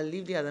I'll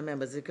leave the other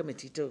members of the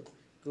committee to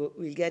go.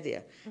 We'll get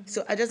there. Mm-hmm.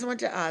 So I just want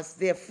to ask,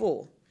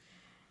 therefore,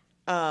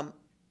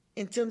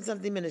 in terms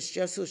of the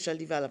Ministry of Social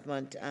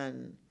Development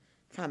and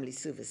Family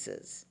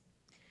Services,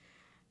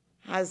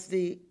 has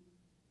the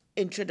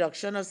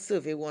introduction of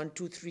Survey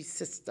 123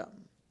 system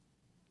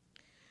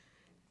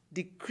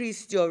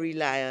decreased your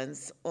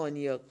reliance on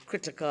your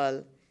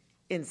critical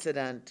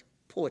incident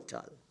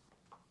portal?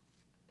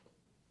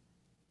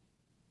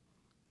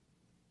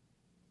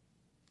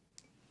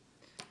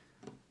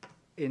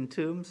 In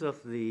terms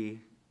of the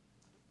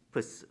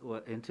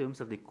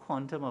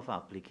quantum of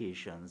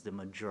applications, the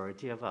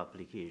majority of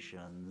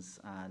applications,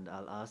 and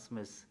I'll ask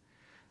Ms.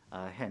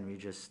 Henry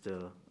just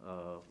to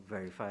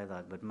verify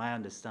that, but my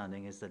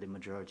understanding is that the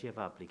majority of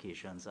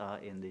applications are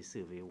in the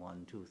Survey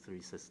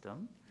 123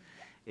 system.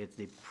 It's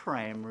the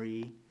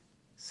primary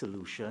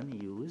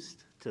solution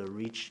used to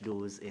reach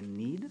those in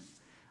need,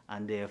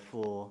 and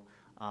therefore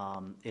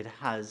it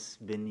has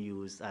been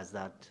used as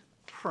that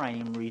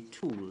primary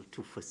tool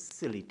to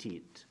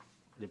facilitate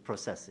the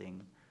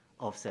processing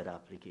of said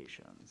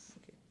applications.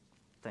 Okay.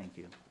 Thank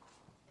you.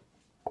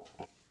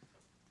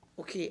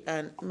 Okay,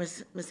 and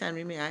Ms.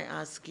 Henry, may I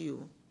ask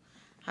you,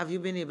 have you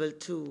been able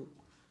to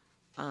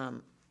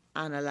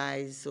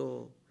analyze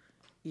or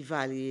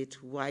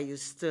evaluate why you're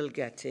still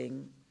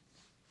getting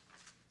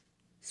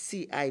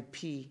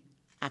CIP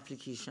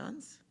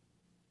applications?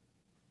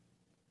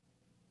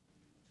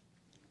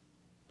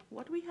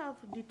 What we have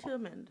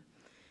determined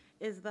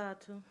is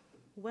that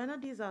when a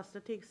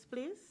disaster takes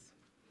place,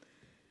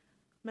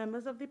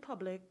 members of the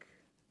public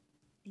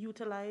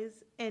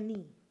utilize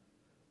any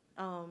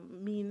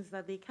means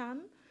that they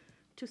can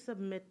to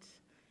submit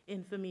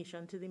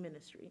information to the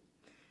ministry.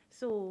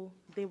 So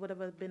they would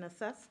have been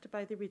assessed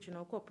by the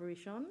regional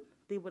corporation,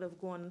 they would have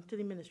gone to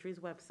the ministry's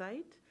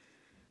website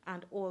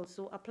and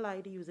also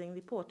applied using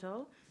the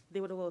portal. They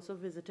would have also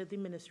visited the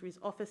ministry's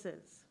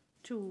offices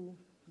to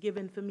give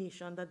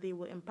information that they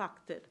were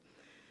impacted.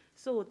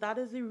 So that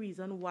is the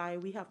reason why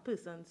we have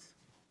persons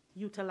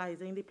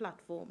utilizing the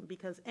platform,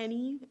 because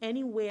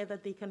anywhere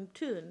that they can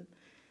turn,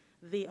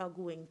 they are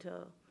going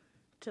to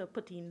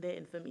put in their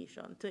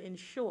information to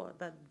ensure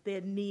that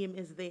their name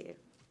is there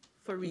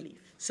for relief.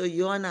 So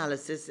your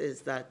analysis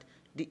is that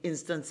the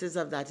instances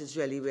of that is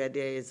really where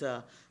there is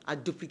a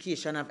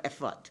duplication of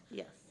effort.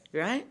 Yes.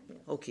 Right? Yes.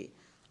 Okay.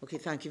 Okay,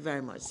 thank you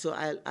very much. So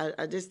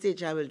at this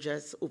stage, I will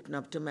just open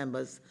up to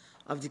members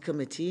of the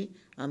committee,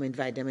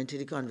 invite them into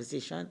the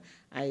conversation.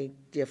 I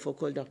therefore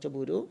call Dr.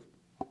 Bodo.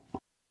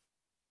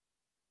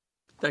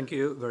 Thank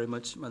you very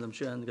much, Madam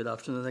Chair, and good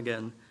afternoon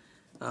again.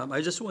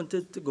 I just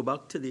wanted to go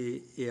back to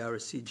the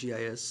ARC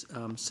GIS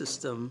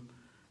system,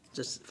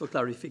 just for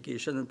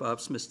clarification, and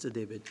perhaps Mr.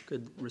 David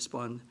could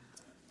respond.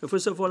 So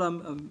first of all,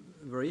 I'm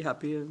very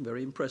happy and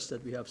very impressed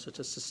that we have such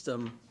a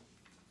system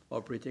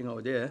operating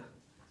out there.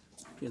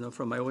 You know,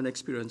 from my own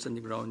experience on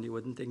the ground, you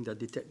wouldn't think that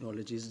the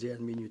technology is there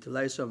and being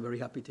utilized, so I'm very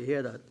happy to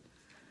hear that.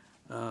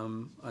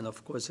 And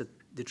of course,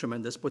 the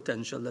tremendous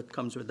potential that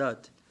comes with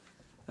that.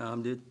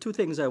 The two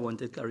things I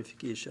wanted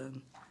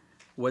clarification: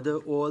 whether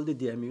all the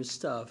DMU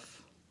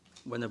staff,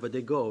 whenever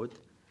they go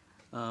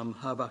out,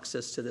 have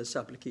access to this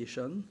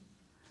application.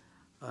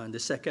 And the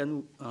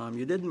second,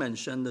 you did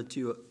mention that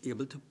you're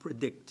able to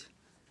predict,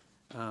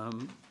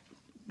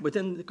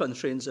 within the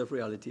constraints of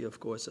reality, of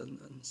course, and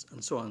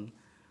so on,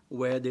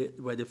 where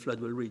the flood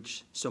will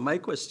reach. So my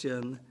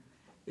question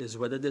is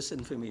whether this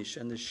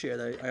information is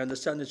shared. I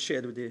understand it's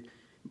shared with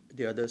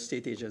the other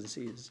state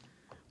agencies,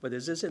 but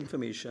is this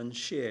information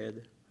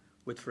shared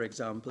with, for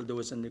example,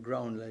 those on the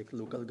ground, like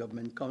local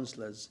government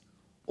councillors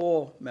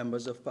or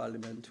members of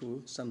parliament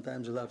who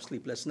sometimes will have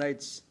sleepless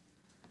nights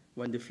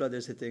when the flood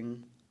is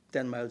hitting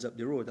 10 miles up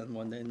the road and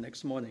wondering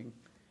next morning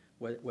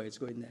where it's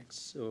going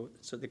next. So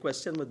the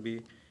question would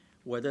be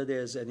whether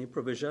there's any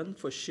provision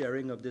for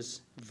sharing of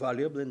this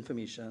valuable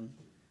information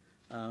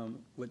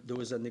with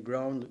those on the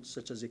ground,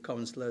 such as the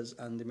councillors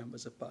and the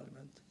members of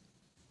parliament.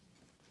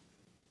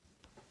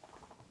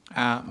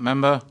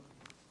 Member,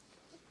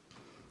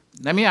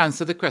 let me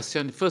answer the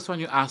question. The first one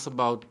you asked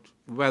about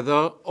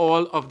whether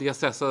all of the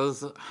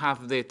assessors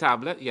have their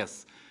tablet.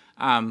 Yes.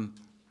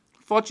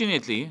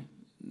 Fortunately,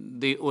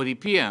 the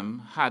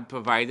ODPM had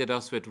provided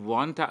us with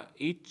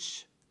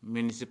each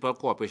municipal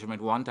corporation with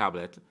one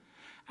tablet,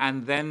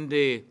 and then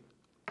the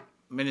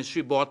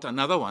ministry bought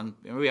another one.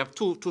 We have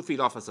two field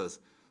officers,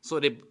 so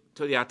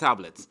they are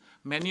tablets.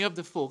 Many of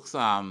the folks,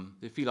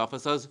 the field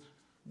officers,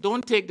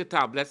 don't take the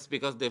tablets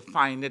because they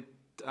find it,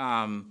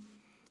 some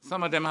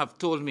of them have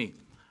told me,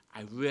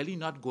 I'm really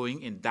not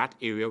going in that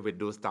area with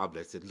those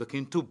tablets. It's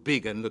looking too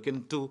big and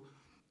looking too,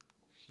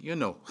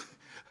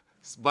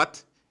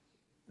 but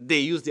they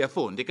use their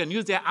phone. They can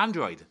use their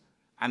Android,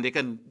 and they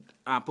can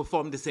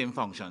perform the same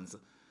functions.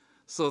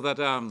 So that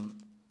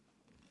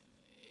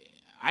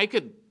I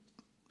could,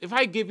 if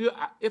I give you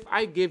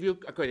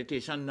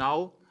accreditation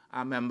now,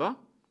 member,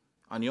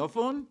 on your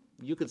phone,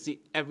 you could see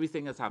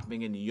everything that's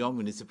happening in your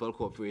municipal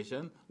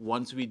corporation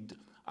once we,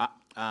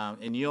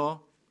 in your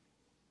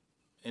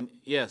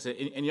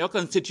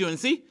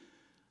constituency,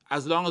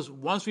 as long as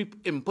once we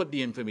input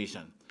the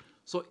information.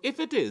 So if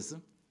it is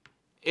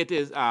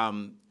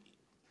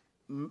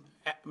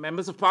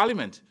members of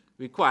parliament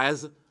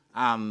requires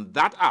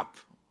that app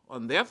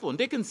on their phone,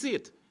 they can see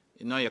it.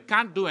 You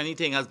can't do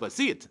anything else but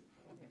see it.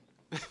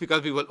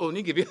 Because we will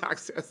only give you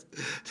access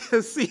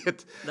to see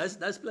it.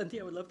 That's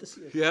plenty. I would love to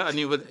see it. Yeah, and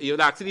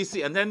you'll actually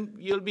see, and then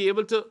you'll be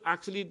able to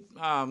actually,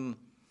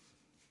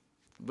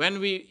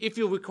 if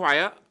you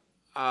require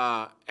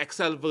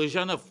Excel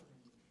version of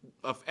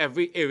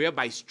every area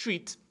by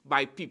street,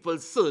 by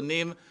people's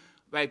surname,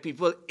 by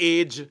people's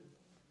age,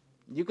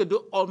 you could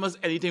do almost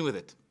anything with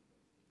it.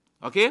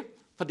 Okay?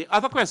 For the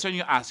other question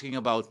you're asking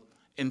about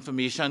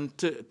information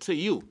to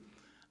you,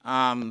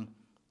 the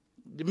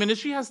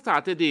ministry has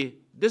started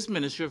this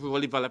Ministry of Rural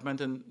Development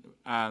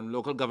and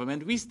Local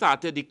Government, we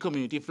started the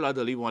Community Flood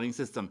Early Warning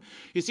System.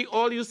 You see,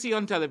 all you see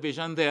on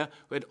television there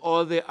with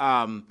all the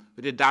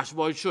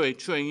dashboard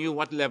showing you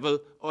what level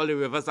all the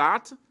rivers are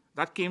at,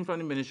 that came from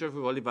the Ministry of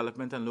Rural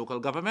Development and Local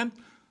Government.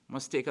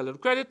 Must take a little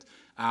credit.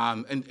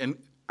 And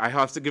I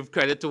have to give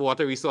credit to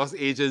Water Resource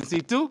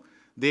Agency too.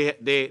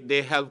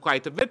 They help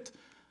quite a bit.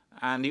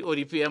 and the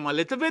ODPM a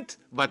little bit,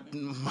 but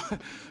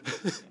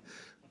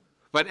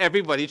but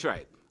everybody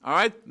tried. All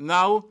right.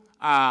 Now,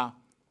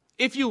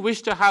 if you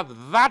wish to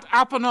have that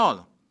app and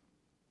all,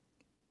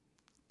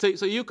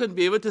 so you can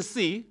be able to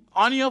see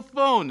on your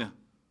phone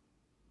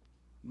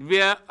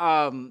where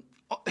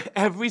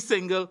every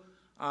single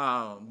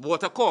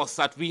water course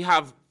that we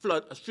have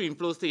stream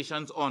flow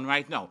stations on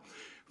right now.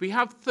 We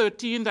have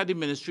 13 that the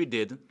ministry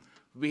did.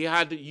 We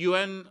had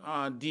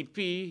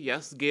UNDP,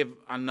 yes, gave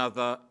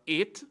another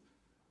 8.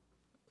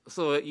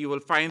 So you will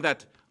find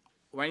that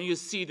when you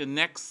see the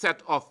next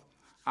set of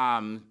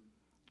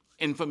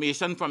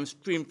information from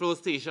stream flow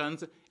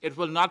stations, it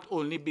will not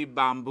only be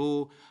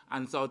Bamboo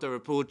and South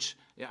Approach.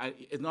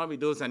 It's not be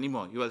those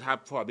anymore. You will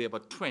have probably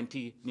about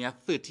 20, near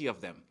 30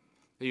 of them.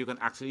 So you can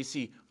actually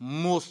see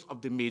most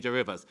of the major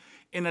rivers.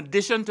 In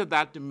addition to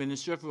that, the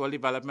Ministry of Rural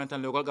Development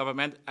and Local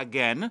Government,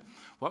 again,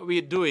 what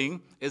we're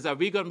doing is that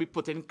we're going to be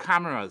putting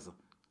cameras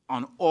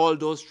on all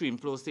those stream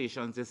flow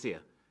stations this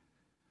year.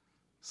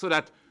 So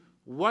that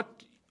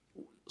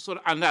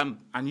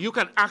and you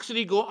can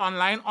actually go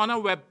online on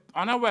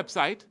our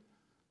website,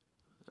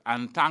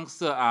 and thanks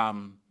to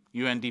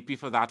UNDP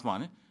for that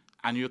one,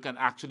 and you can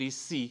actually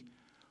see,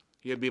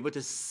 you'll be able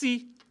to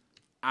see,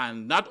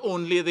 and not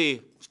only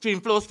the stream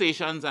flow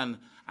stations and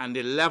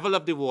the level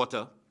of the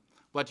water,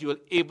 but you will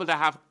be able to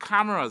have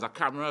cameras, a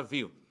camera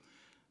view.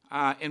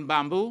 In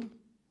Bamboo,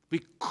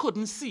 we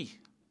couldn't see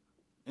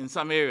in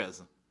some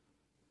areas.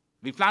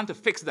 We plan to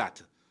fix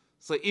that.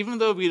 So even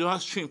though we don't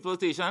have stream flow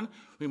station,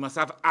 we must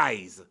have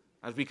eyes,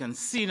 as we can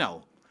see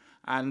now.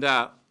 And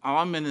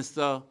our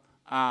minister,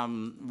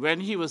 when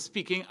he was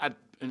speaking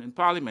in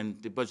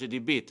Parliament, the budget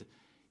debate,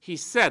 he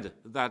said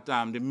that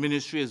the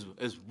ministry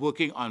is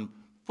working on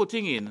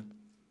putting in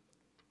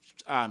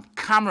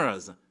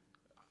cameras.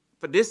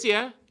 For this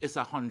year, it's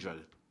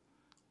 100.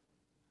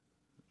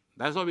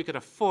 That's what we could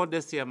afford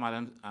this year,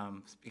 Madam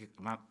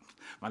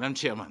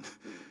Chairman.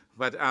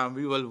 But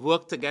we will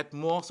work to get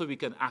more so we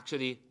can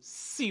actually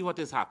see what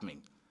is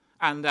happening.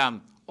 And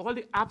all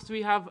the apps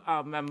we have,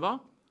 member,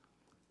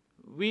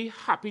 we're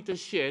happy to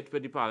share it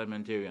with the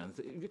parliamentarians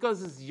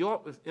because it's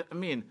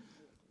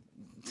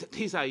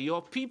these are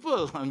your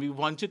people, and we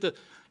want you to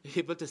be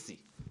able to see.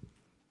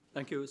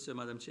 Thank you, Sir,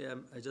 Madam Chair.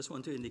 I just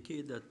want to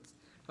indicate that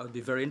I would be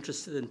very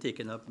interested in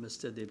taking up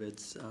Mr.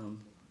 David's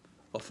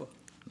offer.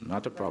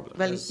 Not a problem.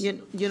 Well,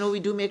 you know, we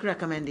do make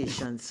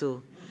recommendations,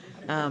 so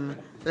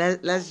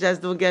let's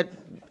just don't get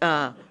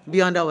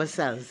beyond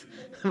ourselves.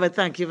 But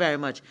thank you very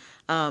much.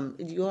 Do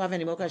you have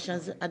any more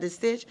questions at this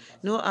stage?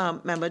 No,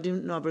 Member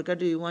Norberger,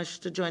 do you want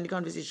to join the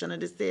conversation at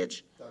this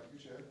stage? Thank you,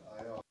 Chair.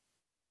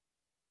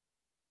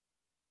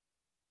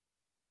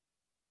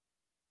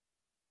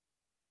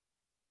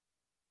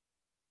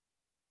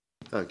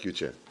 Thank you,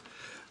 Chair.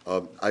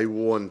 I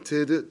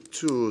wanted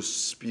to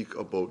speak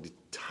about the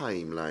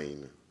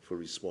timeline for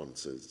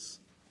responses.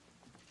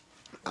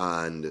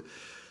 And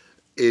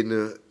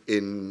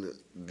in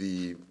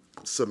the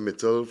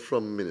submittal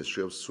from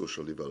Ministry of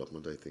Social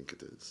Development, I think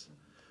it is,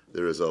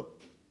 there is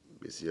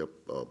basically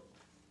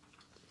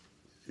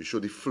you show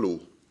the flow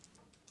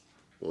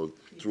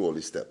through all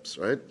the steps,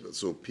 right?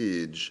 So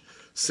page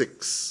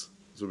 6,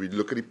 so we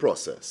look at the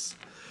process.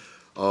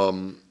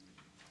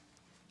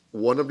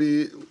 One of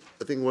the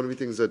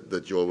things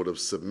that you all would have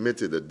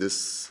submitted, that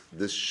this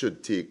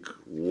should take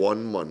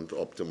 1 month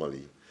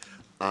optimally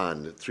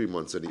and 3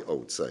 months at the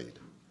outside.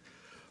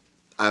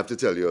 I have to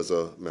tell you, as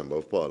a member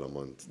of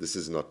Parliament, this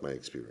is not my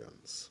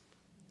experience.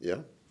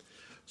 Yeah?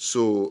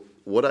 So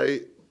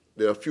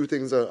there are a few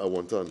things I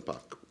want to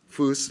unpack.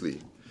 Firstly,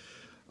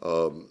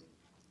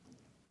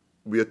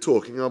 we are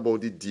talking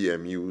about the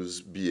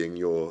DMUs being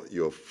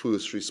your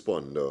first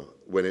responder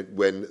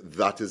when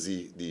that is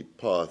the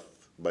path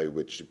by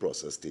which the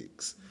process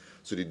takes.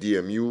 So the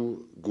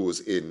DMU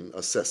goes in,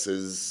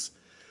 assesses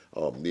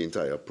the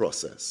entire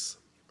process,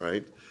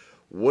 right?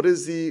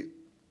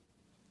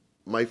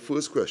 My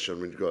first question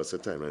with regards to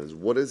timeline is,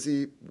 what is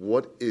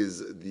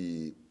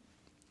the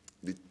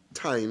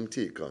time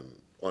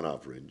taken on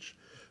average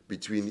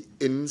between the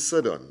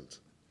incident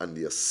and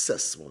the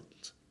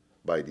assessment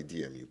by the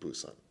DMU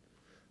person,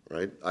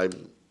 right?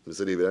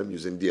 Mr. David, I'm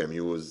using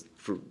DMU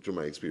through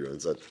my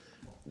experience at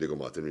Diego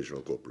Martin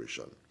Regional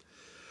Corporation.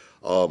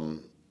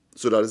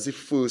 So that is the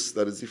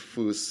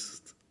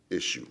first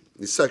issue.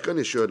 The second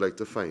issue I'd like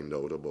to find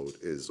out about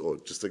is, or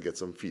just to get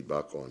some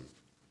feedback on,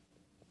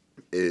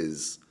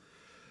 is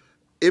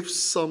if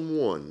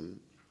someone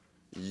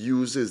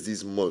uses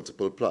these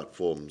multiple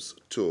platforms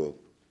to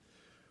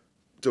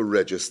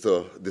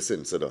register this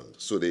incident,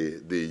 so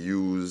they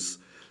use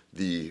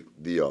the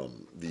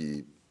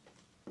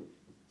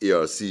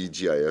ARC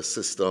GIS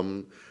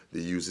system, they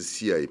use the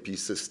CIP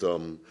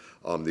system,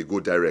 they go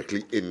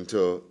directly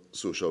into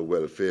social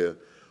welfare.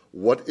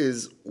 What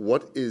is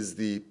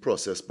the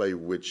process by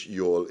which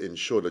you all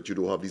ensure that you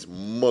don't have these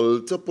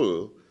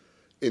multiple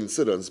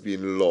incidents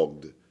being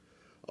logged?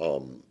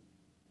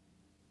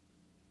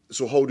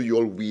 So how do you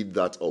all weed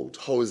that out?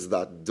 How is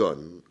that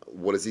done?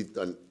 What is it?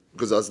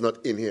 Because that's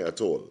not in here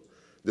at all.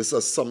 this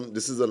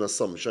is an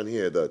assumption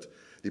here that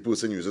the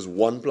person uses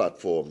one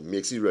platform,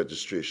 makes the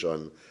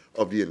registration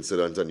of the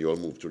incident, and you all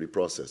move to the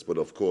process. But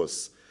of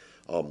course,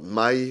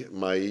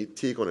 my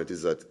take on it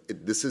is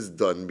that this is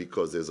done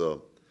because there's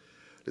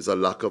a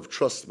lack of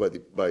trust by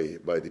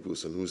the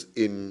person who's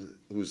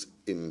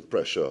in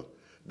pressure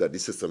that the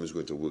system is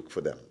going to work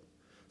for them.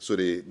 So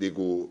they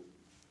go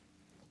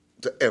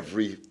to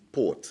every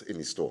port in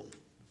the storm,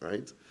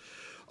 right?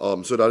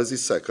 So that's the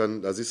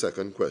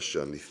second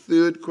question. The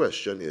third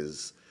question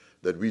is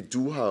that we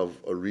do have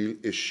a real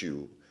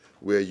issue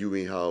where you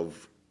may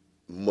have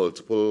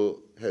multiple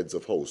heads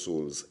of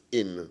households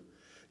in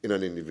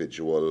an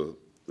individual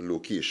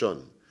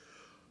location.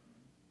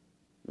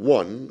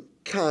 One,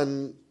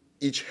 can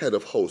each head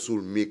of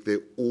household make their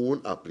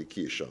own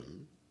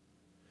application?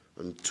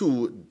 And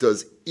two,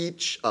 does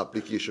each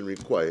application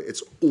require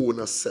its own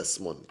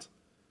assessment?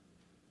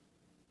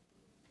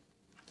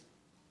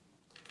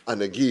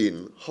 And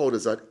again, how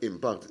does that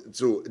impact?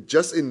 So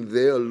just in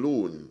there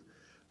alone,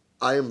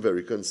 I am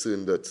very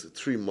concerned that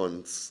 3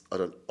 months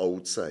at an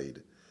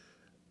outside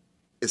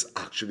is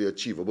actually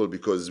achievable,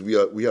 because we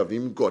haven't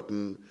even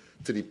gotten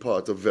to the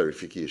part of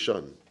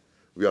verification.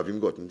 We haven't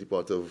gotten to the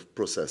part of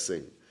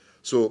processing.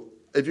 So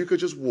if you could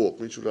just walk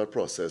me through that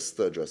process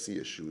to address the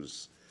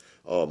issues.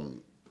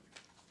 And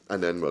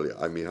then, well, yeah,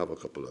 I may have a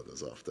couple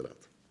others after that.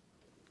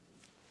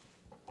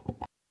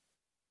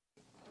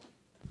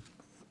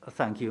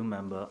 Thank you,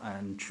 Member.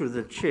 And through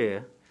the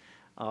Chair,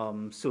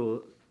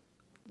 so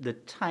the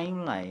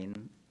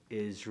timeline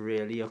is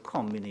really a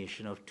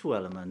combination of two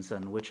elements,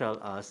 and which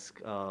I'll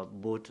ask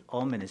both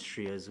our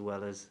ministry as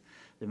well as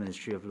the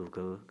Ministry of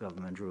Local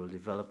Government Rural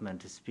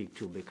Development to speak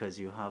to, because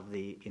you have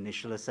the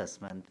initial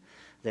assessment,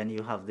 then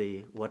you have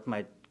the what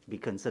might be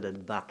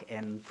considered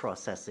back-end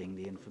processing.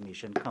 The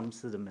information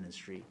comes to the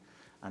ministry,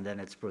 and then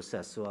it's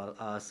processed. So I'll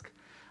ask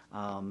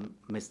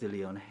Ms.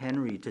 DeLeon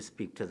Henry to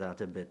speak to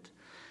that a bit.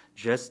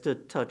 Just to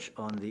touch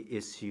on the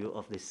issue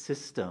of the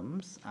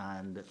systems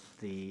and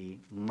the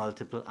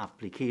multiple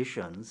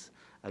applications,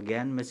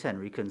 again, Ms.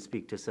 Henry can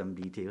speak to some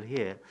detail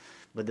here,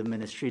 but the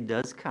ministry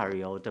does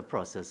carry out a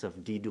process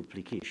of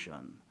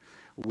deduplication,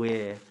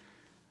 where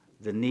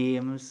the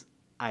names,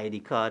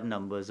 ID card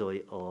numbers,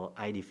 or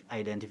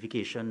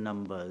identification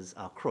numbers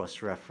are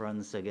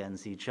cross-referenced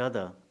against each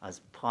other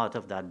as part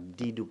of that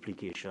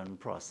deduplication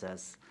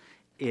process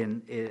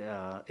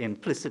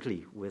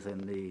implicitly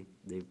within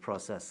the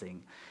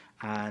processing.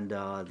 And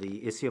the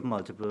issue of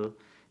multiple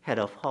head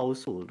of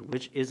household,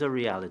 which is a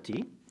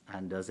reality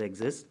and does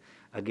exist.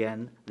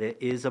 Again, there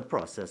is a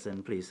process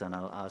in place, and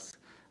I'll ask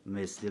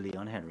Ms.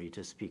 DeLeon Henry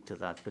to speak to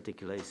that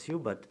particular issue,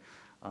 but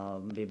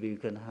maybe you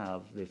can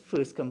have the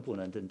first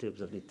component in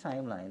terms of the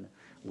timeline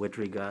with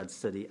regards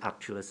to the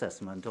actual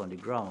assessment on the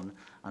ground,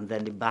 and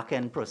then the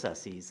back-end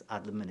processes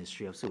at the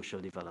Ministry of Social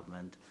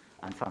Development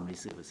and Family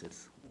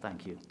Services.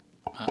 Thank you.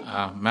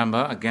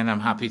 Member, again, I'm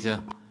happy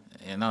to,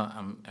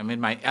 I'm in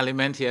my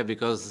element here,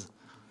 because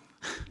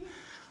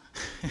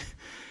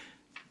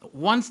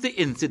once the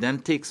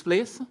incident takes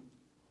place,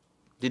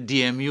 the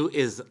DMU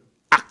is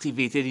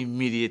activated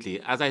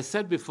immediately. As I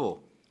said before,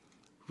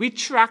 we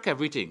track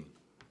everything.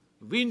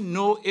 We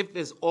know if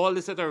there's all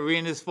this sort of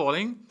rain is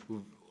falling,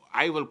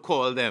 I will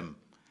call them.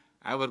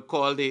 I will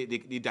call the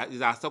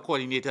disaster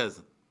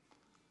coordinators.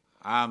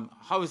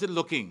 How is it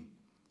looking?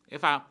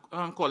 If I'm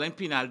calling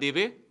Pinal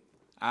Debe,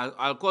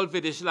 I'll call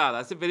Vidish Lal.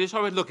 I say, Vidish,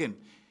 how is it looking?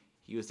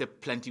 He will say,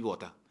 plenty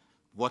water.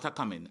 Water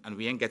coming, and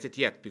we ain't get it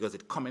yet, because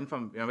it's coming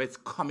from, it's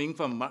coming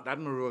from that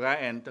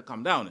Muruga end to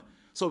come down.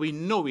 So we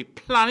know we're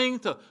planning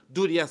to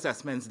do the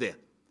assessments there.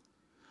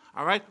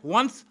 All right?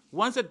 Once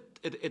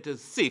it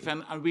is safe,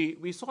 and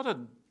we sort of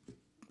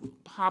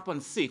harp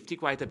on safety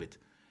quite a bit.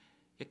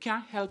 You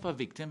can't help a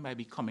victim by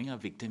becoming a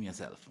victim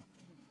yourself.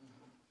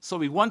 So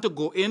we want to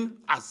go in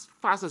as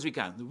fast as we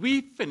can.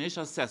 We finish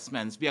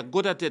assessments. We are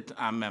good at it,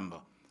 Member.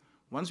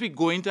 Once we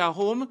go into our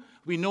home,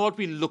 we know what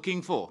we're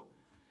looking for.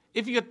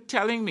 If you're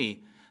telling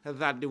me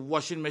that the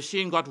washing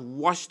machine got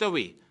washed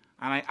away,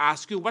 and I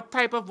ask you what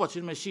type of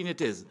washing machine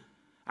it is,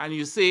 and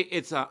you say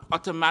it's an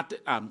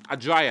automatic, a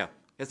dryer,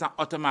 it's an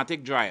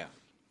automatic dryer.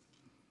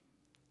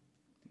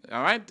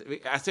 All right?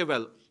 I say,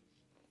 well,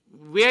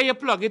 where you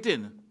plug it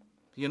in?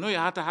 You know, you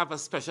have to have a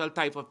special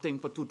type of thing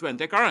for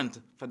 220 current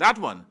for that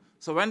one.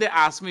 So when they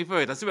ask me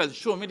for it, I say, well,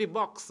 show me the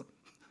box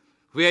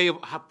where you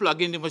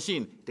plug in the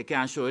machine. They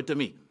can't show it to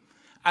me.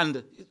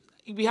 And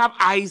we have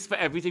eyes for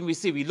everything we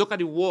see. We look at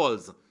the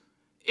walls.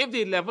 If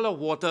the level of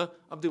water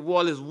of the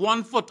wall is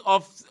 1 foot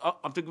off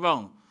the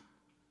ground,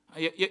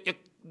 you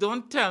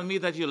don't tell me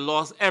that you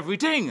lost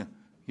everything.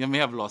 You may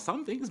have lost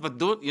some things, but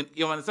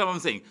you understand what I'm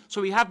saying?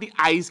 So we have the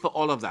eyes for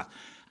all of that.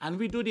 And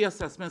we do the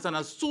assessments, and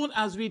as soon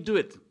as we do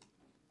it,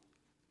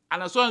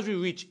 and as soon as we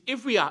reach,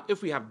 if we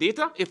have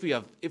data, if we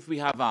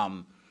have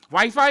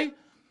Wi-Fi,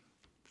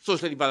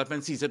 social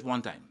development sees it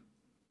one time,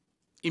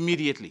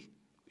 immediately.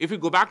 If we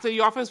go back to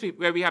the office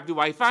where we have the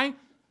Wi-Fi,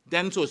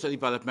 then social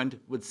development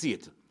would see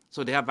it.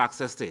 So they have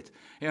access to it.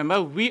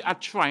 Remember, we are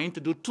trying to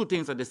do two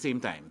things at the same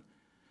time.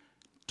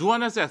 do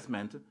an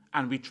assessment,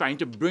 and we're trying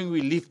to bring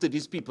relief to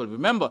these people.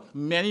 Remember,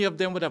 many of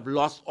them would have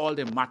lost all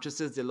their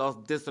mattresses, they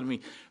lost this, and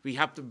we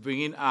have to bring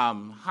in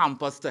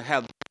hampers to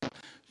help.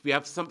 We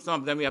have some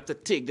of them, we have to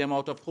take them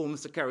out of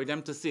homes to carry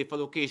them to safer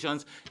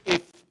locations.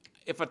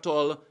 If at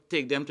all,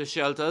 take them to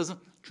shelters.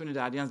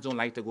 Trinidadians don't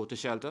like to go to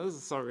shelters.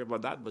 Sorry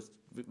about that, but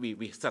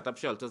we set up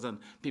shelters and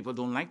people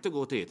don't like to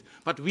go to it.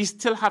 But we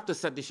still have to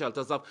set the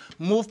shelters up,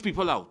 move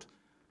people out,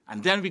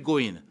 and then we go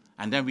in,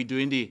 and then we're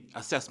doing the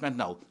assessment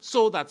now,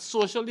 so that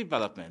social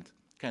development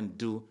can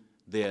do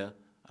their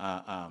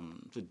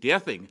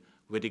thing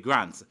with the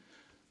grants.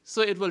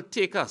 So it will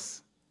take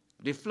us,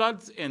 the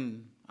floods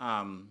in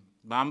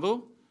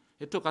Bamboo,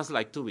 it took us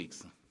like 2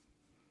 weeks.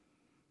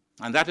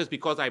 And that is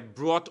because I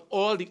brought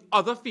all the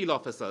other field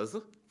officers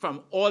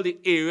from all the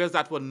areas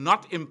that were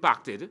not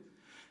impacted.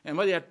 And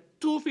there are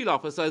 2 field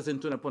officers in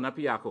Tunapuna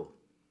Piako.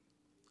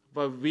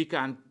 But we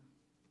can't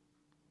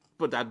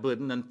put that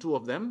burden on 2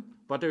 of them.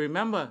 But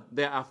remember,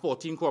 there are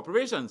 14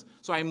 corporations.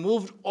 So I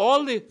moved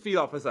all the field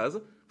officers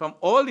from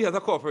all the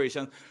other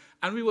corporations,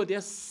 and we were there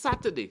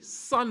Saturday,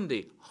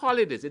 Sunday,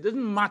 holidays. It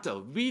doesn't matter.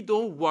 We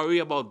don't worry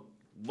about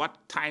what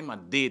time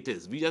of day it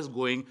is. We're just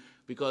going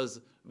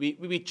because we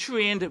are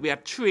trained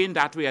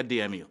that way at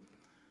DMU.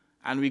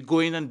 And we go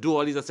in and do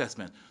all these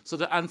assessments. So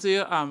to answer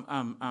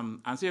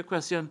your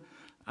question,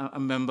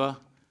 member,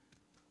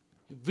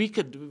 we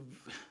could,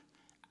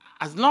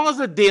 as long as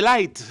the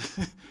daylight,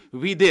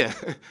 we there.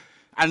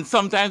 And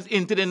sometimes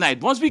into the night.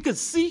 Once we could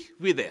see,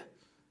 we're there.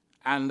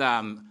 And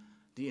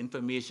the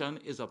information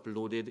is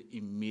uploaded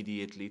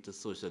immediately to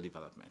social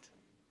development.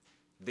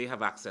 They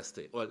have access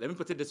to it. Well, let me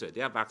put it this way.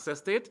 They have access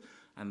to it,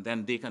 and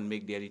then they can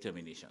make their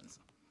determinations.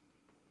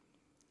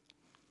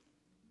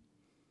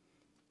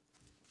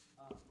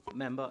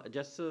 Member,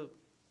 just to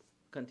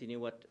continue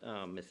what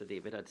Mr.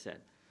 David had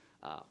said,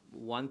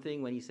 one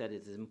thing when he said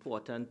it is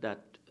important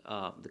that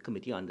the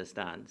committee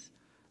understands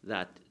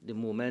that the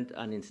moment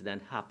an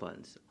incident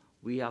happens,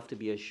 we have to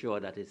be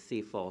assured that it's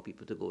safe for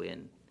people to go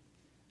in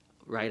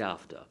right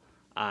after.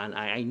 And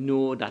I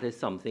know that is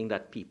something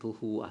that people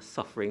who are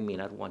suffering may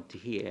not want to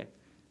hear.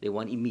 They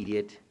want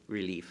immediate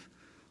relief.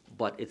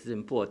 But it's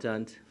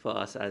important for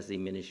us as the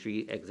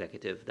ministry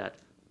executive that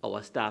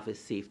our staff is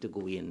safe to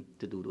go in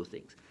to do those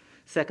things.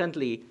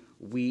 Secondly,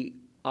 we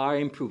are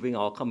improving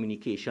our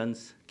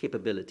communications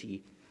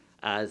capability,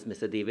 as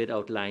Mr. David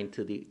outlined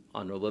to the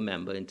honorable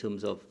member, in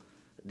terms of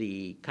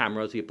the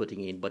cameras we're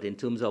putting in, but in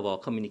terms of our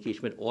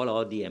communication with all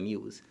our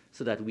DMUs,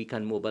 so that we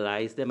can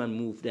mobilize them and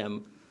move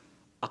them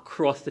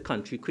across the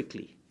country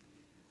quickly.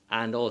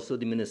 And also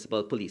the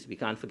municipal police. We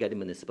can't forget the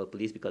municipal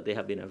police because they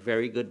have been a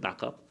very good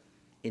backup,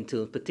 in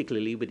terms,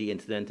 particularly with the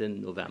incident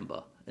in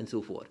November and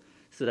so forth.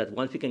 So that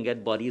once we can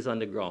get bodies on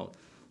the ground,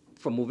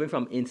 from moving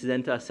from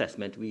incident to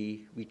assessment,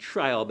 we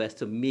try our best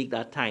to make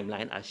that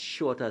timeline as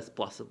short as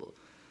possible.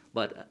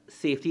 But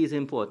safety is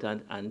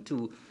important, and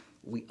 2,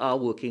 we are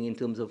working in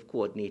terms of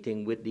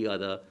coordinating with the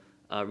other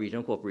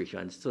regional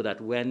corporations so that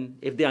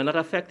if they are not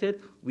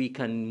affected, we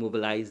can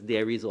mobilize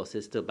their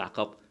resources to back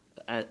up,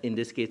 in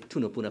this case,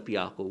 Tunapuna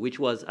Piako, which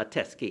was a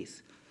test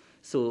case.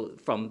 So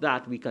from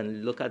that, we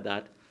can look at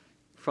that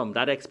from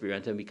that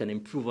experience, and we can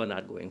improve on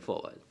that going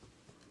forward.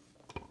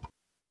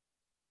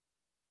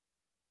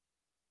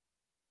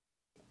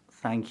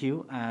 Thank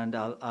you, and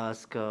I'll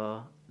ask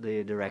the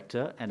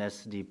Director,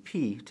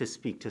 NSDP, to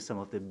speak to some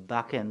of the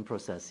back-end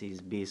processes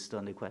based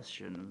on the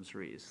questions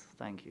raised.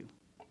 Thank you.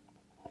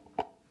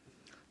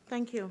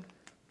 Thank you.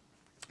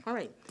 All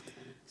right,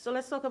 so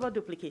let's talk about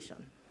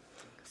duplication.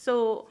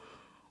 So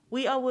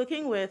we are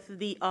working with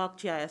the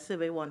ArcGIS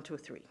Survey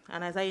 123,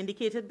 and as I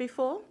indicated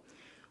before,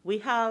 we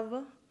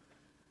have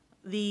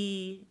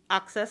the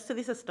access to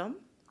the system.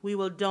 We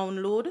will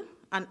download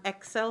an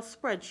Excel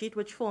spreadsheet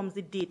which forms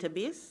the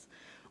database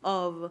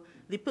of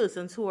the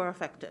persons who are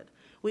affected.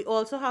 We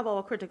also have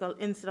our critical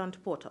incident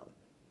portal.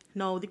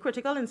 Now, the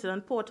critical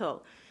incident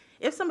portal,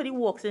 if somebody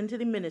walks into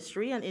the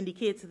ministry and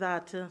indicates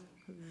that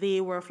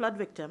they were a flood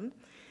victim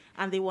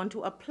and they want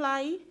to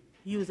apply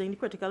using the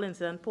critical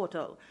incident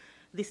portal,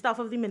 the staff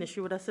of the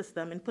ministry would assist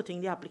them in putting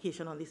the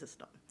application on the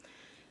system.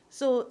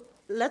 So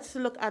let's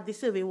look at the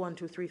Survey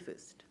 123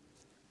 first.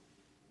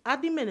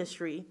 At the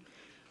ministry,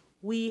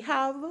 we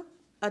have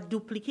a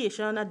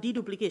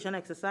deduplication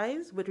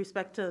exercise with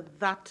respect to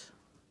that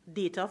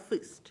data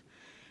first,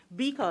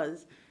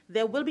 because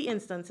there will be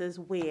instances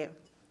where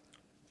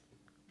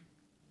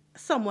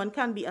someone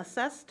can be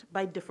assessed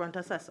by different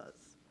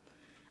assessors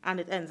and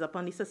it ends up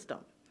on the system.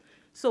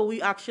 So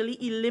we actually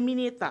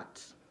eliminate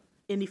that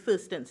in the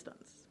first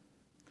instance.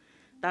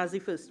 That's the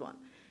first one.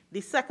 The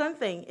second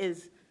thing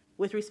is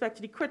with respect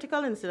to the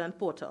critical incident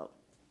portal,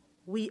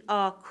 we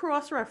are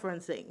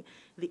cross-referencing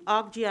the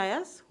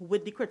ArcGIS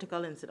with the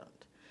critical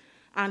incident,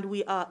 and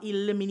we are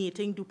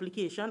eliminating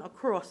duplication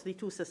across the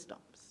 2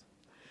 systems.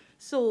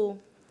 So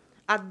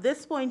at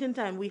this point in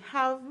time, we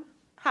have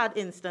had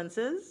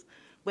instances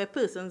where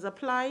persons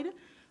applied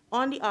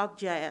on the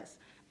ArcGIS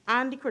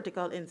and the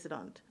critical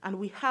incident, and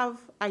we have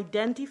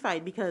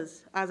identified,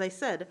 because as I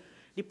said,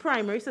 the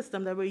primary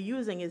system that we're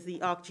using is the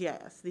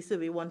ArcGIS, the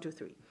Survey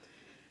 123.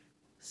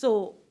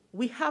 So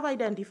we have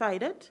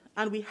identified it,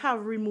 and we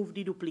have removed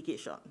the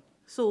duplication.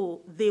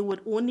 So they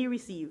would only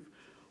receive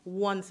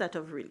one set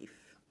of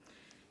relief.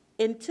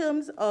 In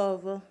terms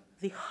of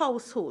the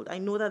household, I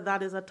know that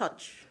that is a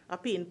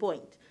pain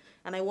point,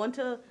 and I want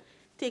to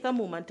take a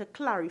moment to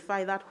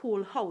clarify that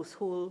whole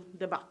household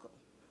debacle.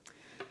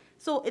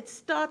 So it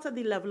starts at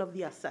the level of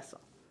the assessor,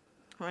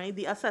 right?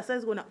 The assessor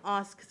is going to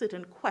ask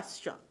certain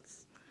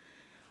questions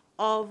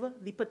of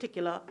the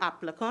particular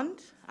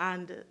applicant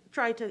and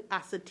try to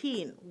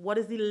ascertain what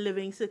is the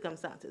living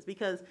circumstances,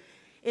 because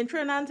in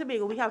Trinidad and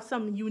Tobago, we have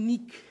some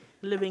unique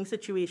living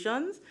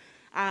situations,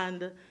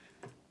 and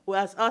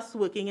as us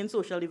working in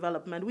social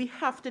development, we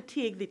have to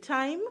take the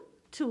time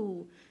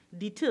to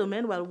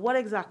determine, well, what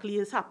exactly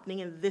is happening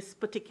in this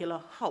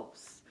particular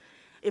house.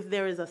 If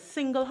there is a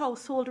single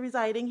household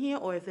residing here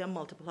or if there are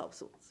multiple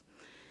households.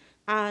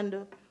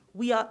 And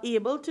we are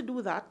able to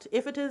do that.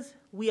 If it is,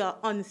 we are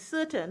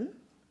uncertain,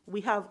 we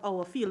have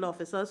our field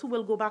officers who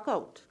will go back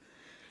out.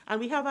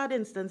 And we have had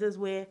instances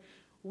where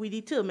we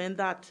determined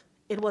that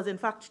it was in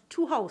fact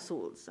 2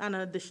 households and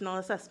an additional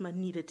assessment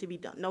needed to be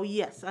done. Now,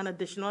 yes, an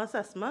additional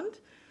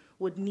assessment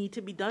would need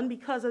to be done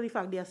because of the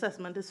fact the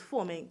assessment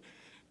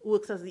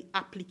works as the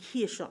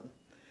application.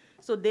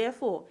 So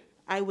therefore,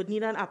 I would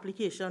need an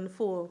application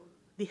for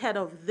the head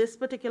of this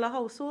particular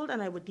household,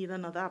 and I would need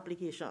another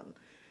application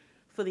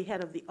for the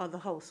head of the other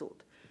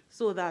household,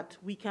 so that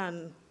we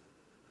can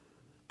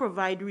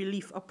provide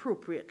relief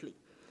appropriately.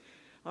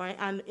 All right,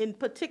 and in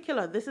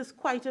particular, this is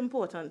quite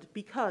important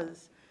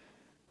because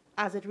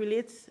as it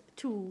relates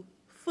to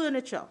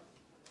furniture,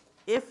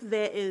 if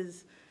there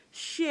is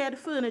shared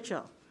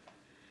furniture,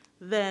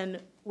 then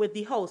with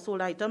the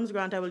household items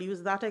grant, I will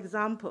use that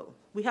example.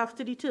 We have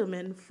to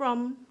determine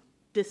from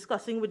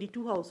discussing with the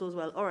 2 households,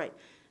 well, all right,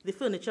 the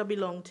furniture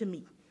belonged to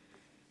me.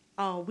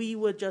 We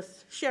were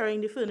just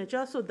sharing the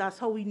furniture, so that's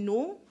how we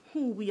know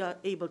who we are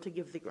able to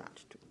give the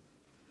grant to.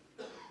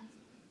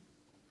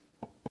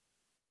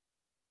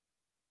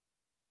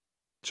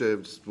 Chair,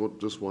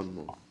 just one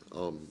more.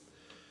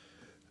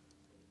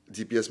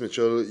 DPS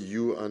Mitchell,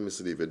 you and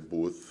Mr. David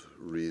both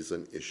raised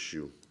an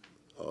issue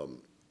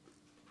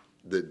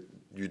that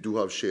you do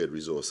have shared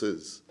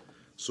resources.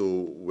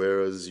 So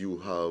whereas you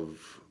have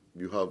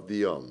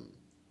the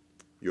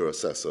your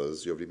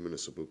assessors, you have the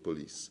municipal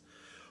police,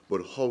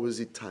 but how is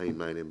the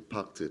timeline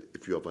impacted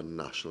if you have a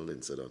national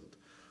incident?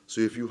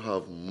 So if you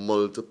have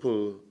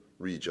multiple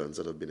regions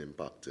that have been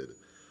impacted,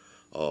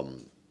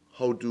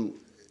 how do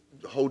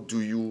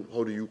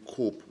you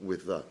cope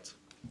with that?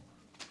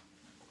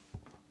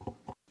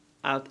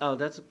 I'll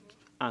just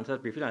answer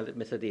briefly. I'll let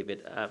Mr.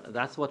 David.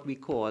 That's what we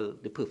call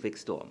the perfect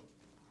storm,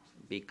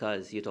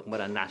 because you're talking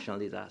about a national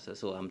disaster.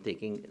 So I'm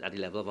taking at the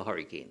level of a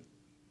hurricane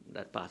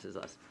that passes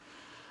us.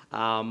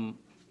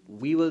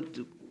 We will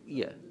do,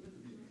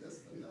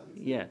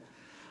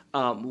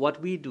 what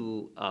we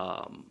do,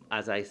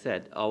 as I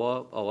said,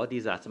 our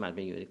disaster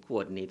management unit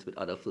coordinates with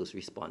other first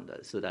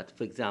responders, so that,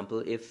 for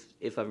example,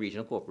 if a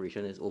regional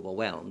corporation is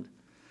overwhelmed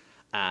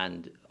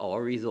and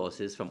our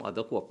resources from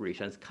other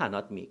corporations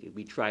cannot make it,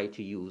 we try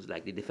to use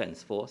like the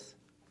Defense Force,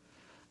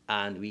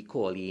 and we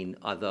call in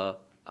other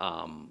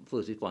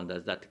first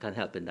responders that can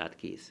help in that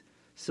case.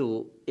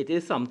 So it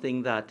is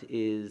something that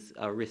is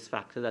a risk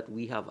factor that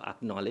we have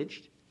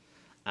acknowledged,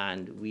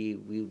 and we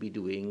will be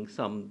doing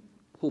some,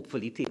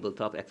 hopefully,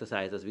 tabletop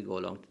exercise as we go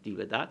along to deal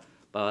with that.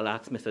 But I'll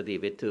ask Mr.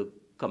 David to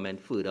comment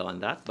further on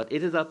that. But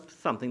it is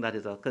something that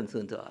is a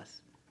concern to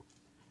us.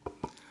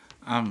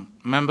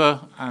 Member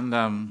and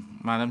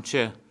Madam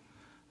Chair,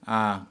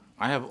 I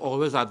have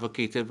always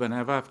advocated,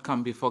 whenever I've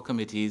come before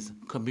committees,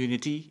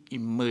 community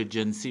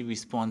emergency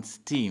response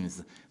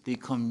teams. The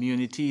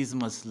communities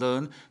must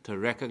learn to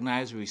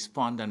recognize,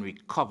 respond, and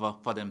recover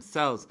for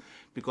themselves,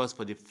 because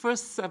for the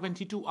first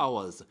 72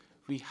 hours,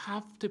 we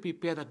have to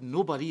prepare that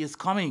nobody is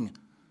coming.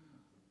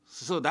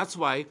 So that's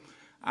why,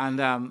 and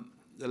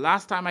the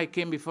last time I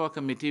came before a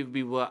committee,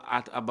 we were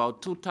at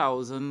about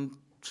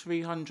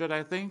 2,300,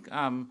 I think.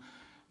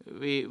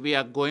 We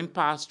are going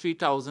past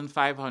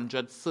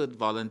 3,500 CERT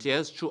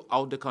volunteers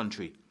throughout the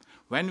country.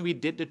 When we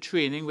did the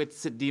training with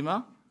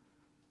SIDIMA,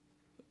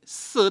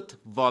 CERT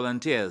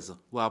volunteers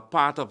were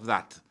part of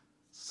that.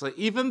 So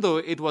even though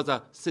it was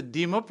a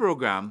SIDIMA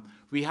program,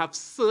 we have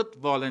CERT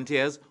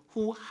volunteers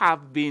who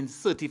have been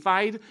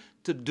certified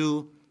to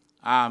do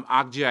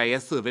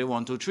ArcGIS Survey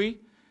 123.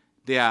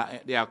 We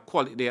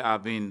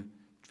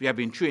have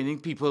been training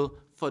people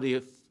for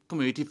the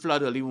community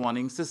flood early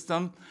warning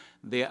system.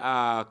 They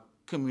are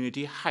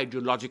community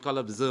hydrological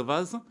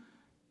observers.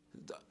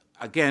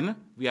 Again,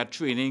 we are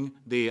training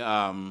the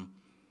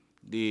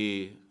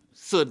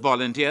CERT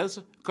volunteers.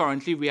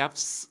 Currently, we have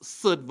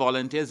CERT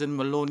volunteers in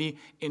Maloney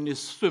in the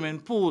swimming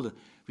pool.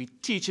 We're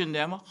teaching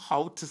them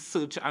how to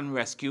search and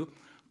rescue,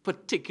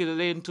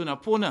 particularly in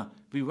Tunapuna.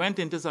 We went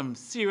into some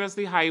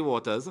seriously high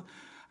waters,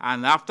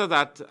 and after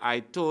that,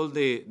 I told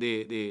the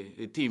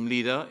team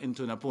leader in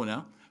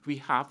Tunapuna, we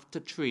have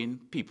to train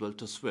people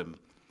to swim.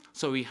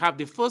 So we have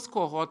the first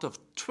cohort of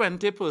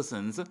 20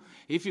 persons.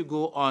 If you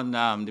go on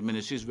the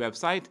ministry's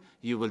website,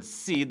 you will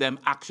see them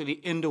actually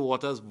in the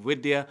waters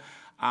with their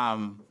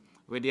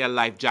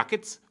life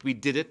jackets. We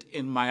did it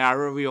in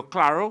Mayara, Rio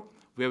Claro,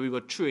 where we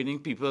were training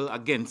people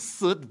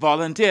against CERT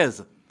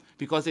volunteers,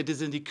 because it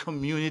is in the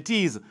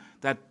communities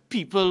that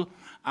people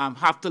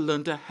have to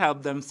learn to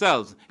help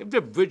themselves. If the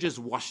bridge is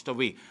washed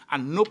away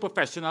and no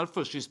professional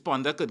first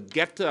responder could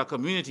get to a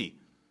community,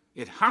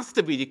 it has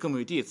to be the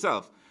community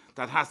itself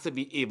that has to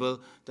be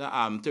able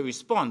to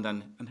respond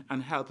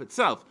and help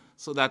itself.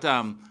 So that,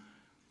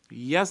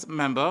 yes,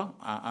 member,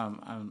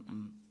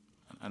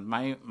 and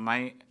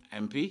my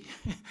MP,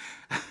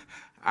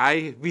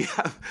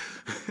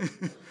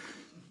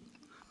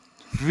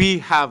 we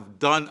have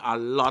done a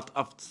lot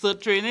of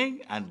CERT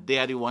training, and they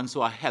are the ones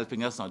who are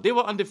helping us now. They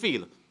were on the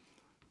field.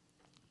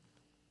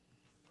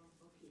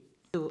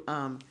 So,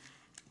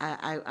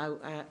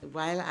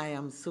 while I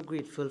am so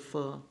grateful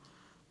for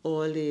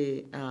all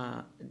the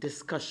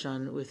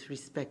discussion with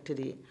respect to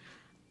the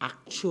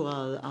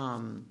actual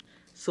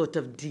sort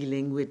of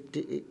dealing with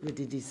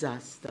the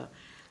disaster,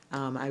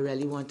 I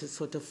really want to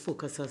sort of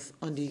focus us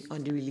on the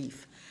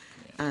relief.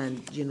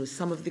 And, you know,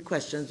 some of the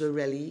questions were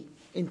really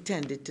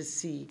intended to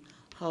see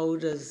how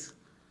does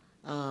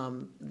what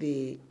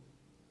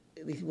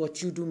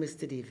you do,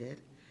 Mr.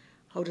 David,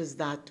 how does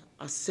that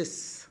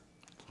assist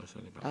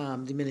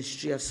the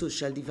Ministry of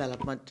Social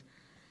Development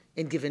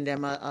in giving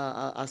them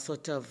a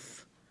sort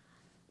of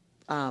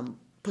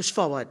push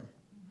forward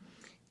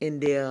in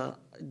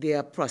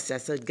their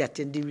process of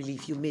getting the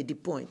relief. You made the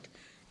point.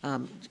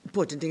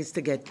 Important thing is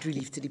to get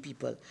relief to the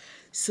people.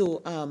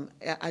 So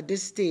at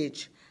this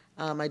stage,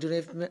 I don't know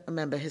if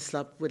Member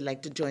Hislop would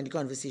like to join the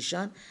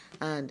conversation,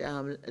 and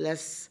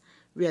let's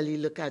really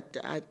look at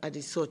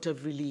the sort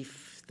of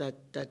relief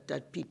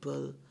that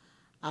people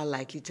are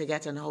likely to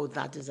get and how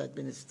that is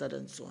administered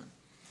and so on.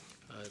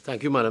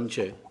 Thank you, Madam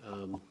Chair.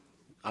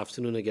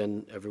 Afternoon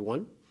again,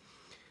 everyone.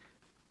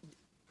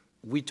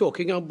 We're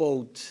talking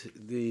about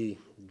the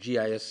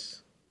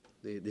GIS,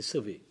 the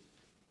survey.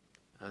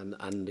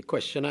 And the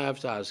question I have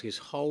to ask is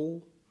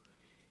how,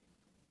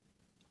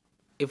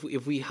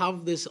 if we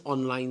have this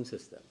online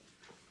system,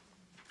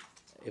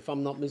 if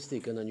I'm not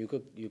mistaken, and you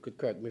could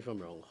correct me if I'm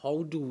wrong,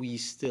 how do we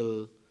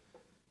still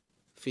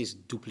face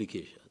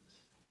duplications?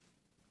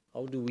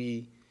 How do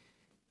we,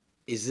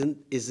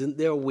 isn't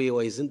there a way,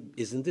 or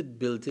isn't it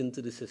built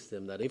into the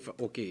system that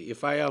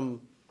if I am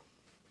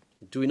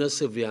doing a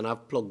survey and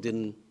I've plugged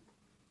in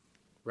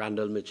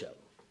Randall Mitchell,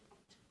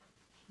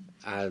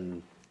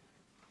 and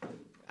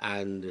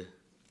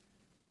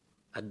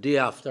a day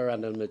after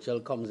Randall Mitchell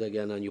comes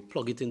again and you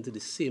plug it into the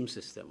same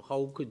system,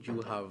 how could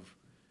you have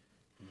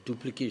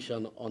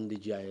duplication on the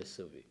GIS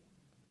survey?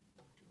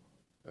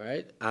 All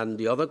right? And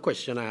the other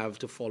question I have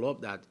to follow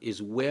up that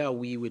is, where are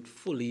we with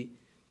fully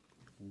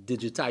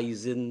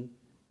digitizing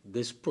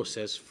this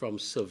process from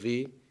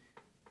survey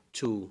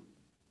to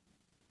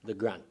the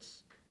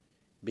grants?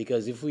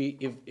 Because if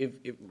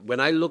when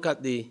I look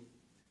at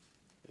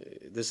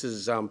this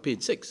is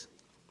page 6,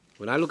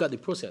 when I look at the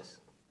process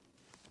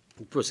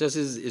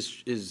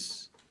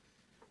is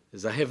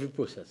a heavy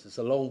process. It's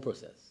a long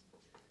process.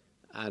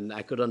 And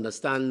I could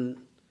understand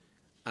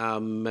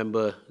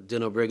Member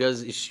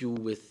Dinobrega's issue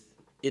with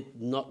it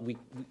not,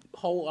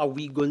 how are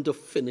we going to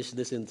finish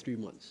this in 3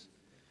 months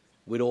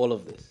with all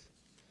of this?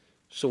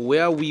 So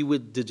where are we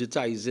with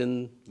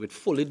digitizing, with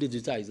fully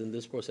digitizing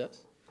this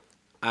process?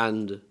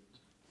 And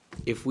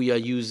if we are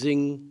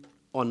using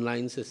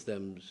online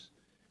systems,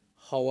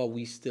 how are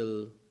we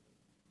still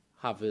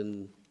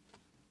having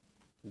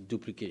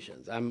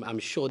duplications? I'm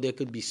sure there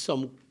could be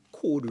some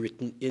code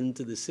written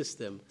into the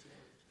system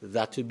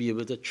that would be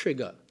able to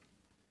trigger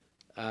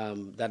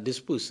that this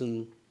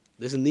person,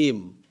 this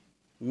name,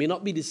 may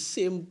not be the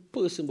same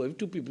person, but if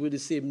two people with the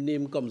same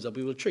name comes up,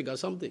 it will trigger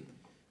something.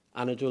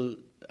 And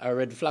a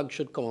red flag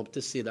should come up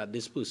to say that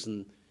this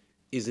person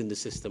is in the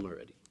system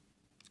already.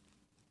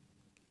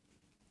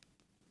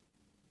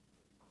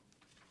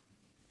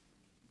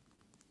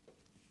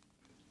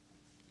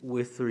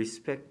 With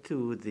respect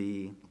to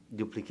the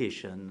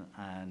duplication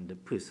and the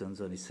persons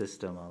on the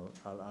system,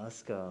 I'll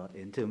ask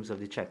in terms of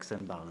the checks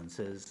and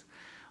balances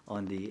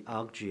on the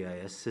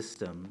ArcGIS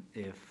system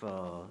if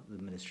the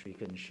ministry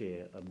can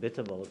share a bit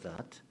about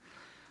that.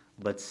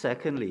 But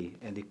secondly,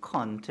 in the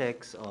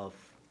context of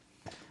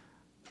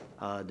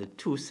the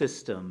two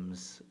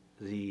systems,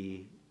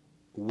 the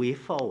way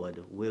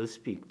forward will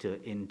speak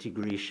to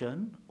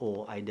integration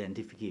or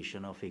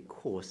identification of a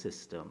core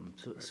system.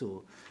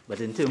 But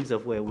in terms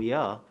of where we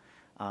are,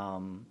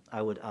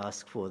 I would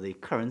ask for the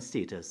current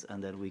status,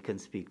 and then we can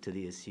speak to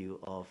the issue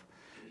of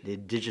the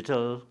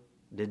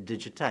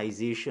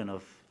digitization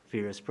of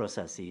various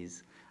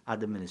processes at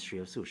the Ministry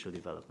of Social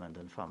Development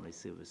and Family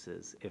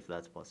Services, if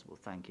that's possible.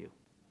 Thank you.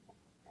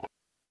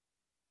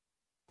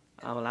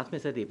 I will ask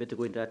Mr. David to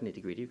go into that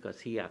nitty-gritty because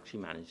he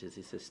actually manages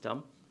the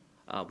system.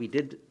 We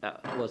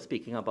was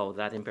speaking about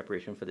that in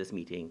preparation for this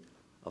meeting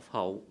of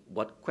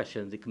what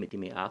questions the committee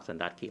may ask, and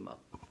that came up.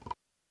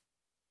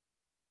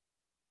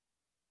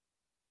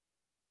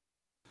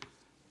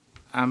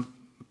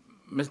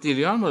 Ms. De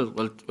Leon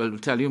will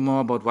tell you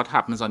more about what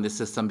happens on the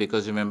system,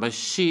 because remember,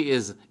 she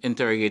is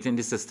interrogating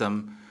the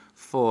system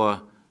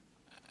for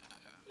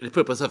the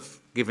purpose of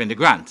giving the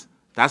grant.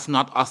 That's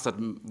not us at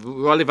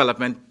Rural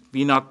Development.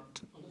 We're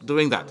not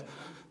doing that.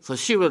 So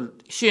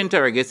she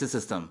interrogates the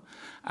system.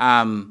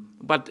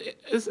 But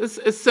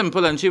it's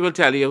simple, and she will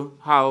tell you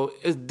how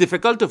it's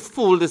difficult to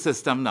fool the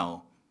system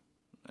now.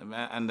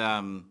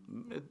 And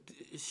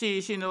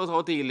she knows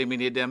how to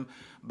eliminate them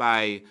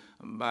by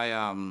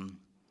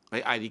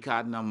ID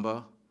card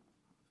number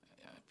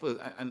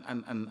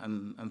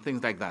and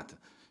things like that.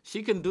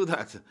 She can do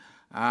that.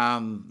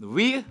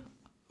 We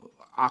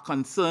are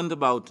concerned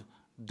about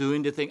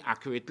doing the thing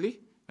accurately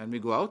when we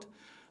go out.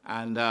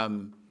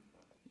 And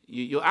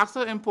you asked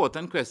an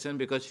important question,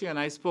 because she and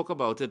I spoke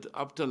about it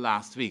up to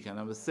last week, and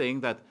I was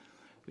saying that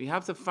we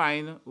have to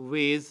find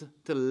ways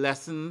to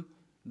lessen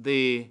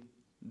the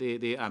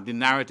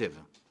narrative,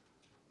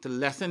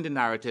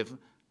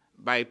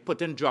 by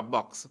putting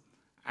Dropbox,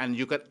 and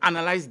you could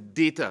analyze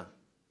data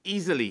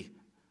easily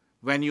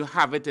when you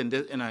have it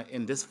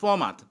in this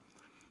format.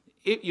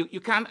 You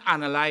can't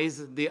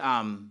analyze the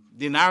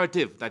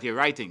narrative that you're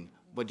writing,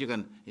 but you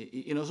can,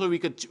 so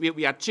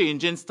we are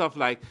changing stuff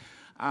like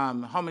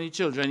how many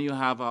children you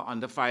have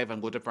under 5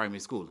 and go to primary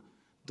school.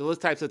 Those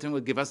types of things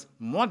will give us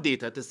more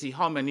data to see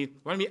how many,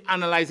 when we're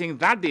analyzing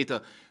that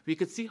data, we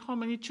could see how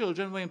many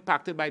children were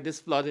impacted by this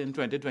flood in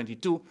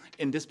 2022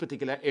 in this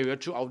particular area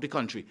throughout the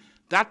country.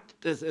 That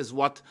is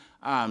what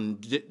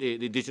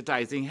the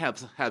digitizing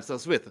helps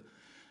us with.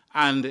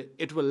 And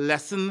it will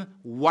lessen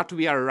what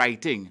we are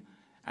writing.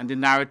 And the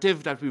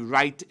narrative that we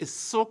write is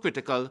so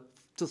critical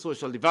to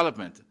social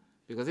development,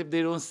 because if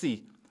they don't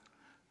see,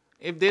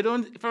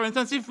 for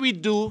instance, if we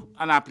do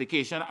an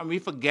application and we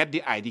forget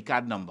the ID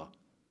card number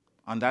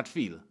on that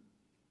field,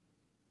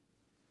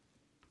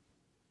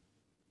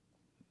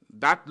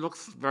 that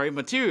looks very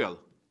material.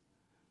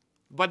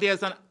 But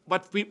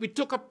we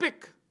took a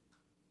pic,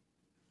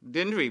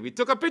 didn't we? We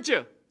took a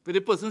picture with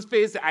the person's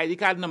face, the ID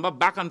card number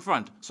back and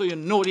front, so you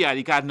know the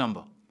ID card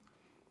number.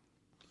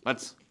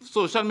 But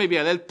social may be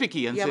a little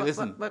picky and say,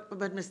 listen. But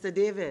Mr.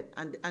 David,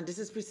 and this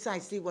is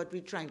precisely what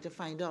we're trying to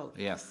find out.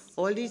 Yes.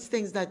 All these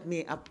things that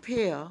may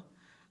appear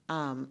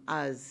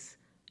as,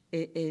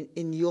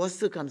 in your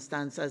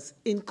circumstance, as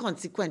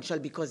inconsequential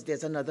because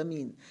there's another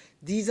mean.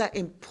 These are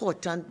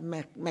important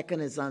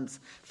mechanisms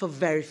for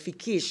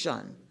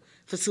verification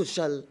for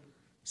social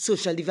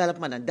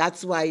development, and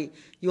that's why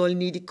you all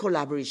need the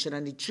collaboration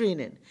and the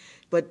training.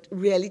 But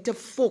really to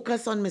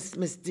focus on Miss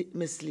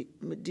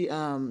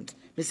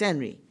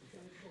Henry,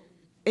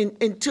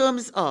 in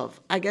terms of,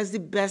 I guess the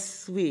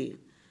best way,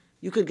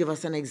 you could give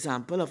us an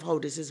example of how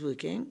this is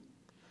working.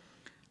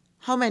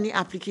 How many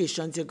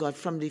applications you got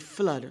from the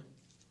flood,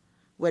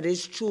 whether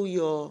it's through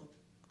your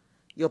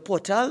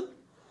portal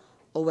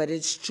or whether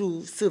it's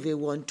through Survey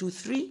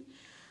 123?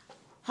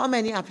 How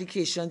many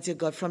applications you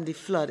got from the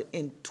flood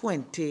in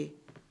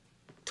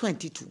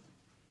 2022?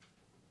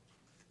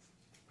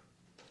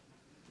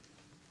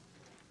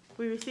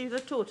 We received a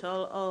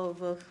total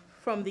of, a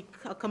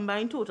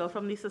combined total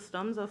from the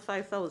systems of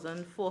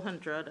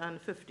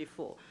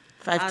 5,454.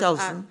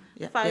 5,000?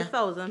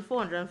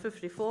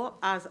 5,454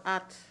 as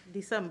at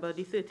December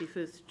the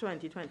 31st,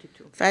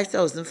 2022.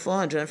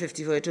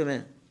 5,454, wait a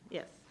minute.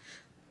 Yes.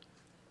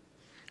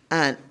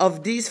 And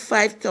of these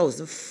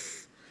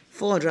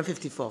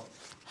 5,454,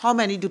 how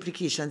many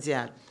duplications you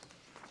had?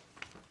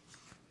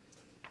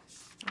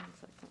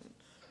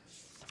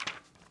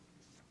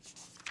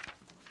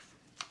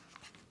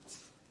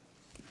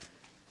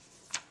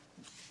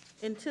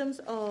 In terms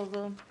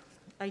of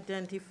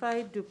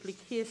identified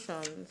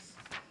duplications,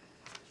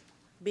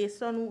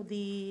 based on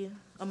the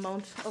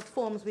amount of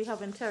forms we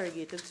have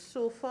interrogated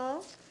so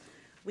far,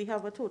 we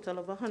have a total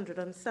of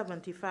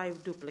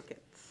 175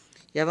 duplicates.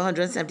 You have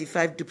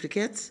 175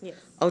 duplicates? Yes.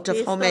 Out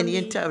of how many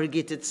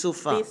interrogated so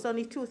far? Based on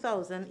the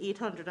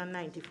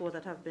 2,894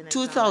 that have been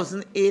examined.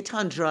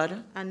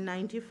 2,800? And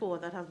 94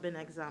 that have been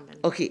examined.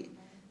 Okay.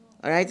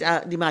 All right.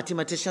 The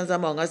mathematicians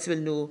among us will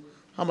know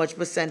how much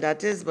percent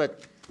that is,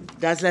 but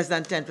that's less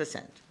than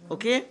 10%.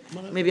 Okay?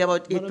 Maybe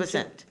about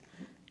 8%.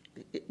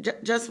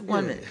 Just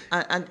 1 minute.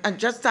 And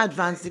just to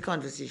advance the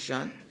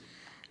conversation,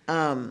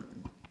 as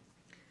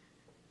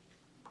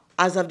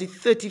of the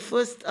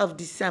 31st of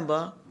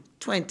December,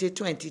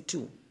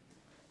 2022,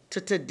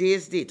 to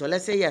today's date, or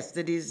let's say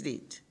yesterday's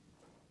date,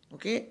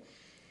 okay,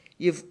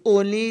 you've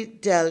only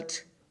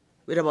dealt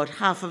with about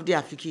half of the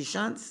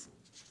applications.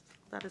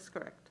 That is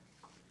correct.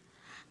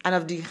 And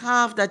of the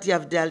half that you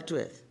have dealt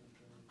with,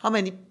 how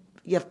many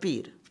you have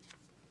paid?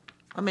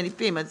 How many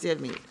payments you have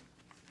made?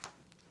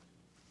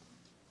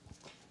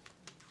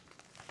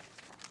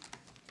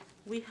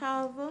 We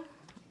have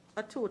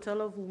a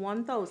total of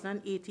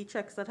 1,080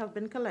 checks that have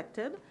been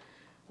collected.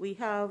 We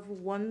have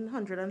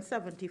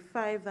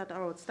 175 that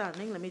are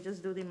outstanding. Let me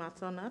just do the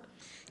maths on that.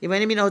 You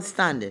mean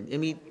outstanding? You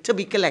mean to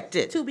be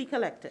collected? To be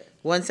collected.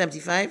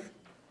 175?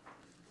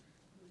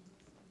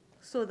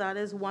 So that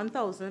is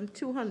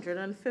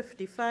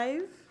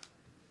 1,255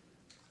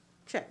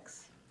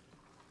 checks.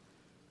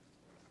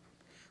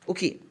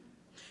 Okay,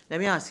 let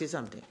me ask you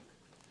something.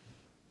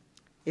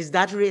 Is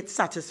that rate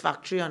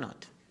satisfactory or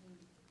not?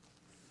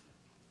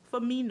 For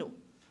me, no.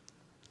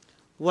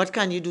 What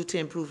can you do to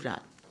improve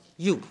that?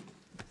 You.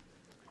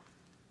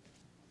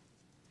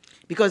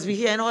 Because we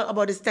hear all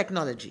about this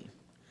technology.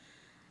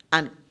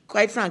 And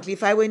quite frankly,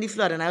 if I were in the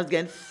flood and I was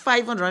getting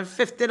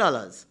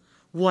 $550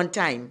 one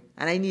time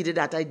and I needed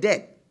that, I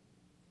did.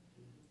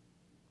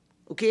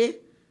 Okay?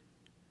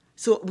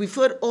 So we've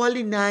heard all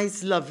the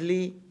nice,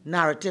 lovely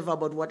narrative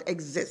about what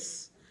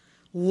exists.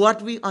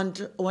 What we want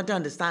to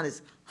understand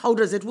is how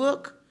does it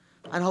work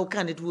and how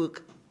can it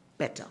work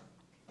better?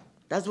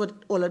 That's what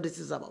all of this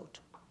is about.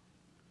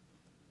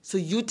 So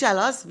you tell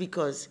us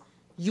because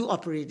you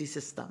operate the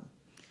system.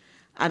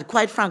 And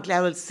quite frankly,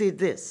 I will say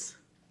this.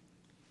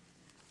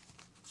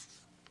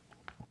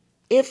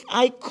 If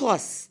I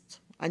cost,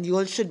 and you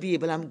all should be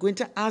able, I'm going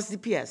to ask the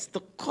PS to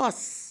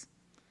cost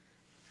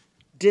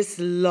this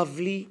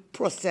lovely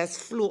process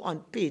flow on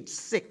page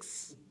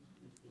 6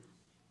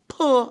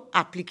 per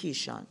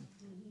application.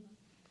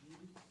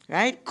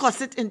 Right?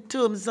 Cost it in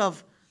terms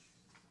of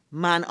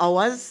man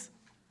hours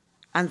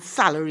and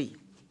salary.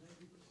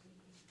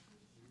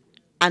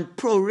 And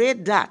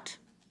prorate that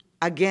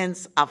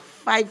against a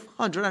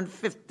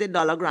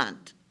 $550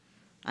 grant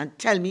and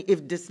tell me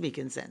if this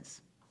making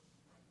sense.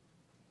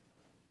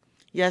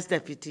 Yes,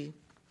 Deputy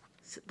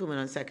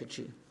Permanent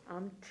Secretary.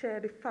 Chair,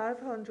 the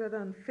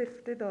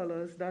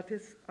 $550, that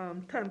is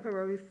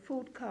temporary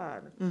food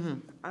card. Mm-hmm.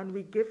 And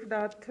we give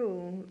that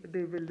to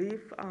the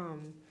relief,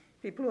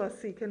 people who are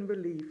seeking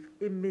relief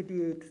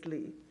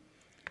immediately.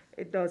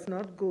 It does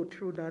not go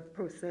through that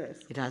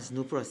process. It has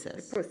no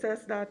process. The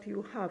process that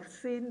you have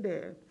seen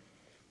there.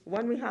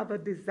 When we have a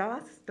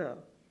disaster,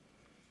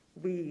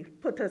 we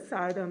put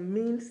aside a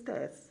means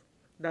test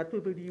that we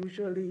would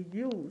usually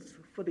use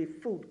for the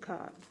food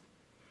card.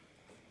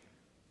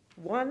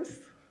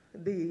 Once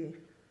the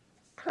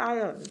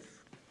clients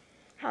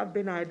have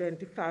been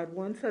identified,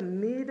 once a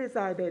need is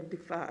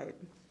identified,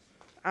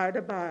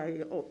 either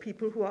by or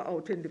people who are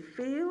out in the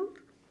field,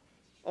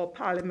 or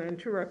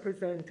parliamentary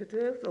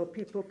representatives, or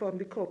people from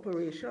the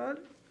corporation,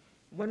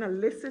 when a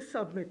list is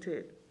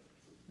submitted,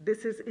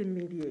 this is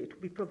immediate.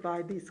 We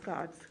provide these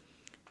cards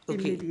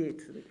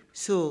immediately.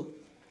 So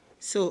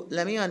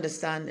let me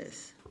understand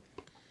this.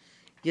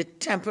 Your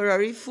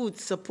temporary food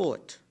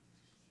support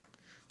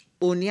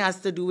only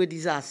has to do with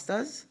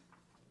disasters?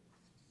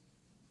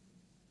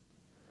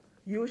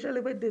 Usually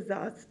with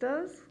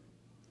disasters,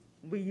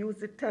 we use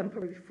the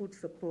temporary food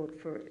support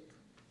for it.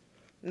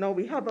 Now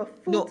we have a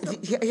food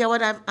support. Hear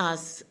what I've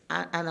asked,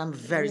 and I'm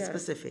very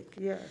specific.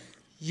 Yes.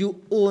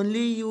 You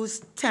only use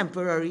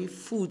temporary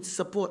food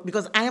support,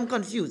 because I am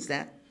confused.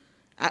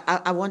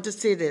 I want to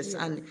say this,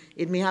 and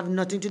it may have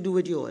nothing to do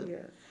with you all.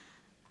 Yes.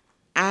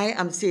 I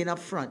am saying up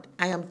front,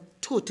 I am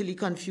totally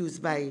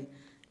confused by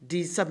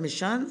these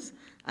submissions,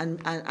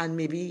 and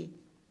maybe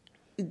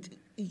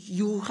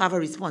you have a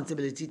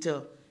responsibility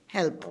to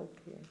help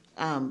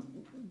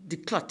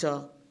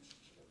declutter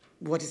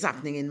what is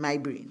happening in my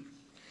brain.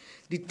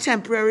 The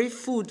temporary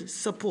food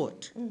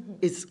support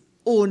is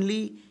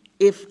only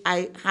if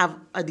I have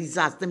a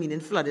disaster,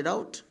 meaning flooded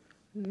out?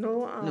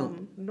 No,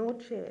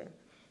 Chair.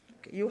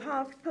 Okay. You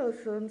have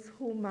persons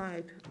who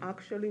might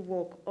actually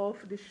walk off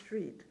the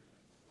street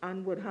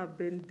and would have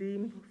been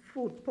deemed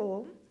food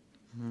poor,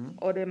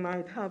 or they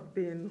might have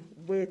been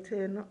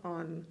waiting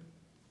on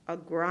a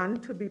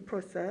grant to be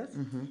processed,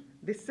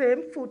 the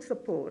same food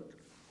support,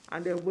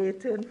 and they're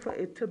waiting for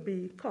it to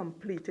be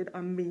completed.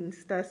 A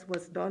means test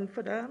was done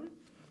for them.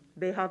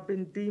 They have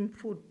been deemed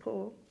food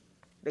poor.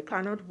 They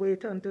cannot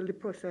wait until the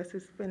process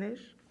is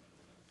finished,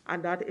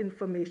 and that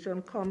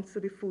information comes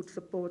to the food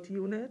support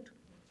unit.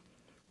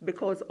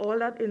 Because all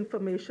that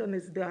information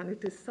is there and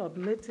it is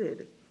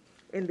submitted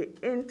in the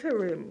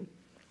interim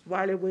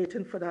while you're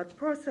waiting for that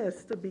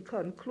process to be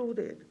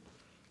concluded.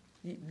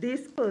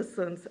 These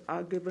persons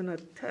are given a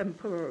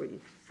temporary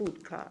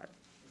food card.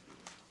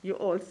 You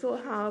also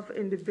have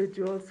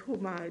individuals who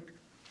might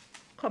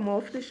come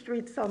off the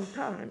street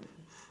sometime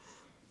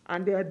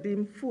and they are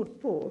deemed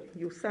food poor.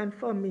 You send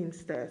for a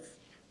means test,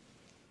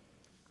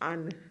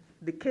 and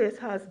the case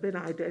has been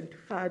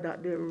identified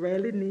that they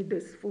really need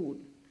this food.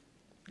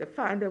 They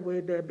find a way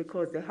there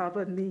because they have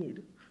a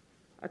need.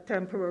 A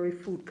temporary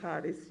food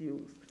card is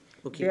used.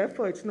 Okay.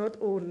 Therefore, it's not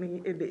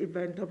only in the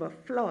event of a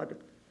flood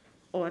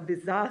or a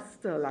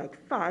disaster like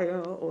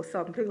fire or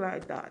something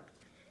like that,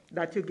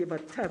 that you give a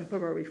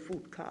temporary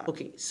food card.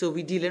 Okay, so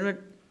we're dealing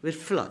with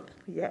flood.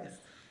 Yes.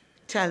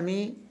 Tell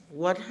me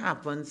what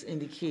happens in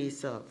the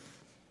case of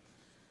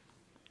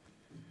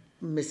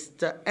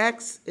Mr.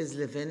 X is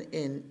living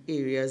in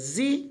area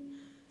Z,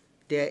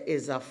 there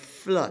is a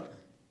flood.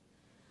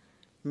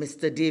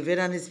 Mr. David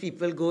and his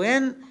people go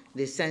in,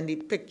 they send the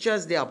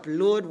pictures, they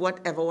upload,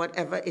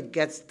 whatever, it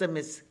gets to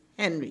Miss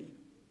Henry.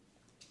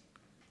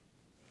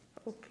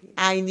 Okay.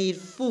 I need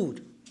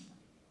food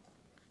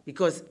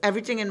because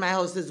everything in my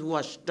house is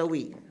washed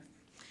away.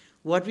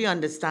 What we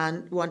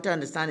want to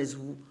understand is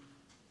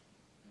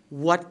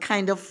what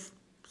kind of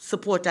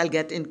support I'll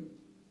get in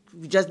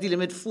we're just dealing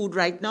with food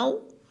right now.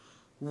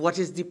 What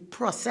is the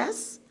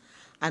process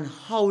and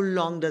how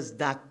long does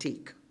that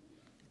take?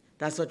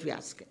 That's what we're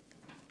asking.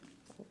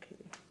 Okay.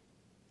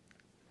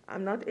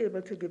 I'm not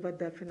able to give a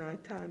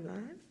definite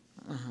timeline,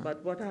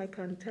 but what I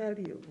can tell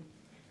you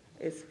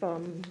is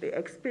from the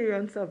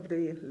experience of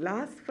the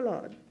last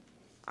flood,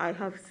 I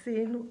have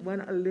seen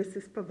when a list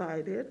is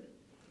provided,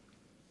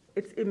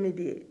 it's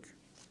immediate.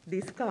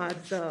 These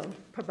cards are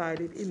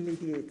provided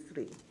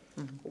immediately.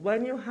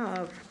 When you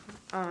have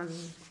an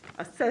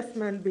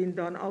assessment being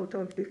done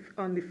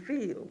on the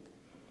field,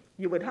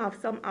 you would have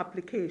some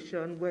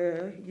application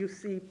where you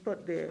see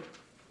put there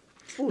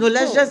food. No,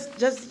 let's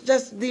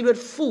just deal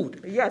with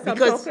food. Yes,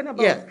 because, I'm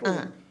talking about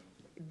food.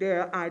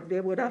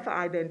 They would have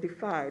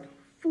identified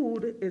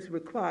food is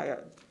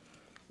required.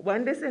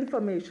 When this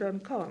information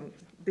comes,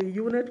 the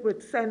unit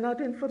would send out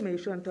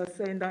information to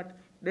saying that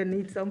they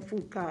need some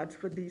food cards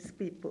for these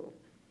people.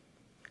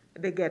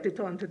 They get it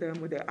onto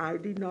them with their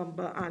ID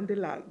number and the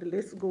like. The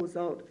list goes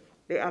out.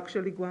 They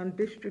actually go and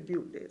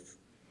distribute this.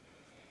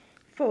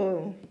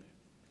 For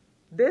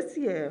this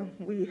year,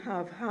 we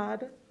have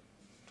had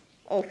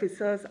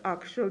officers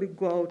actually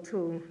go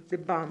to the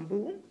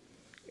bamboo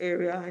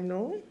area, I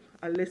know.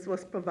 A list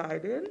was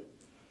provided,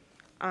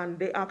 and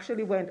they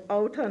actually went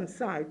out on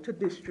site to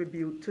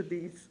distribute to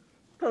these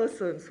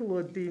persons who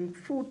were deemed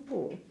food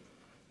poor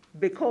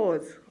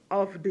because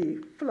of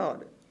the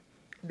flood.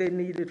 They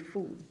needed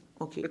food.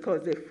 Okay.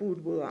 Because their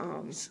food were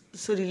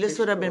So the list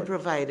would have been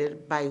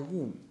provided by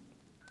whom?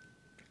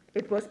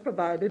 It was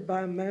provided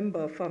by a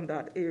member from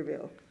that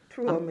area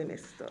through a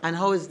minister. And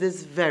how is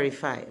this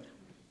verified?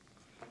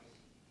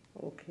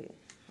 Okay.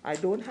 I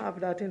don't have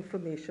that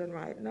information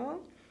right now,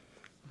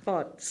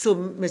 but... So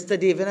Mr.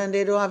 David and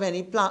they don't have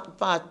any part,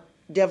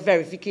 their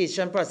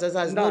verification process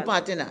has no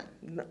part in that?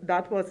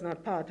 That was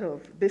not part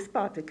of this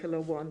particular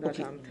one that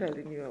I'm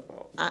telling you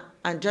about.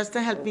 And just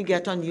to help me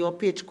get on your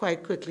page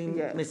quite quickly,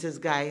 Yes.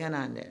 Mrs. Guy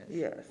Hernandez.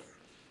 Yes.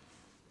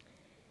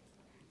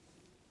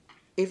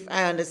 If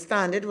I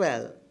understand it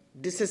well,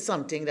 this is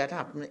something that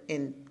happened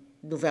in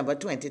November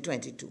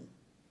 2022,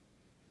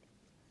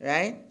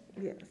 right?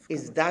 Yes.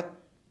 Is that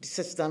the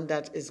system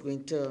that is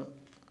going to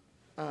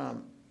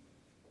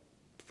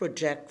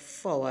project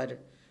forward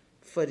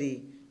for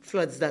the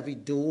floods that we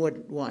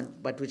don't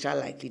want, but which are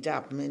likely to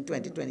happen in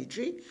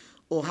 2023?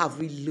 Or have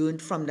we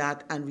learned from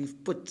that and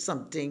we've put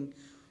something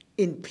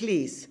in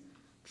place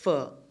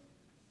for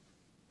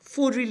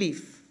food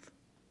relief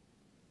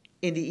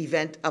in the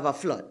event of a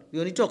flood?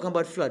 We're only talking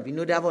about flood. We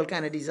know they have all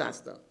kind of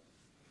disaster.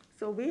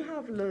 So we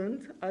have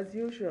learned, as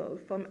usual,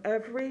 from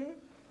every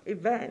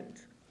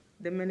event.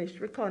 The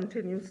ministry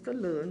continues to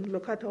learn,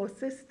 look at our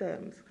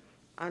systems,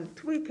 and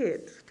tweak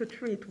it to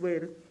treat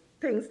with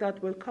things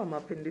that will come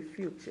up in the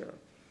future.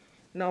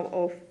 Now,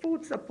 our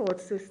food support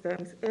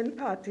systems in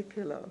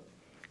particular,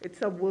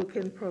 it's a work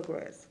in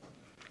progress.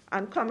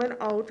 And coming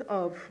out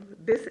of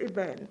this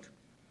event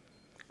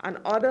and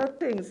other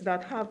things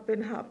that have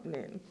been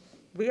happening,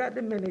 we at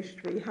the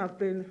ministry have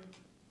been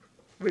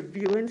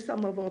reviewing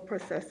some of our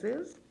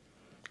processes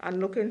and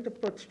looking to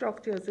put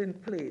structures in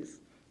place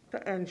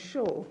to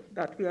ensure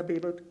that we are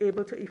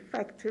able to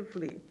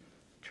effectively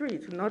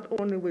treat not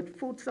only with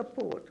food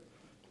support,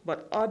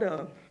 but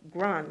other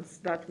grants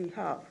that we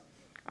have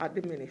at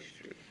the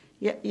ministry.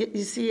 Yeah,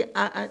 you see,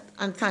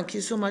 and thank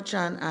you so much,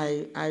 and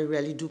I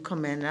really do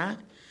commend that.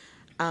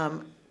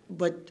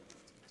 But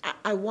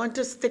I want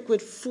to stick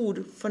with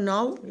food for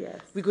now.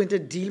 Yes. We're going to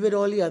deal with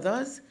all the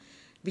others,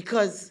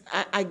 because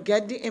I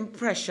get the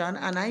impression,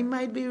 and I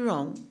might be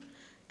wrong,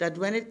 that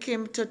when it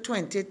came to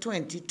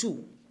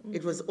 2022,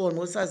 it was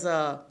almost as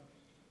a,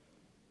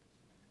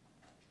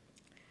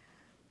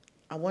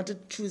 I want to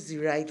choose the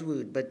right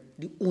word, but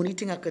the only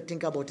thing I could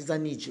think about is a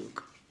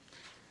knee-jerk.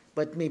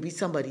 But maybe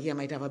somebody here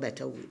might have a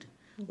better word,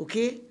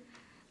 okay?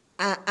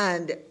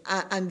 And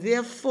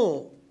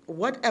therefore,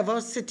 whatever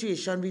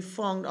situation we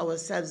found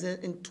ourselves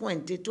in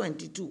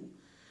 2022,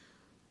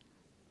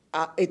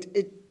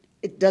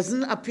 it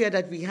doesn't appear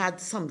that we had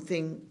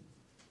something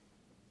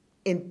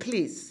in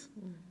place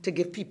to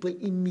give people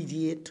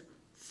immediate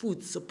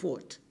food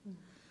support.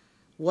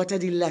 What are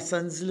the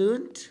lessons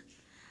learned?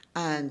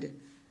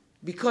 And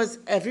because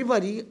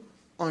everybody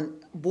on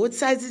both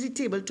sides of the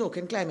table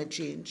talking climate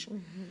change,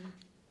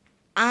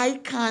 I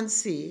can't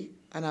say,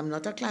 and I'm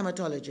not a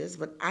climatologist,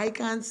 but I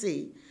can't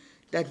say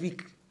that we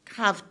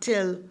have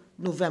till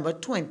November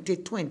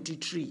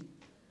 2023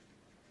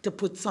 to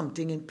put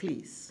something in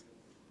place,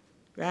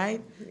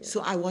 right? Yeah.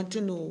 So I want to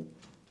know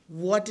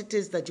what it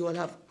is that you all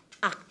have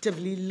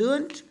actively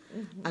learned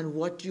and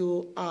what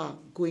you are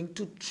going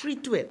to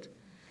treat with,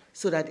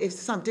 so that if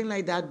something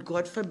like that,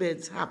 God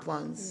forbids,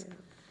 happens,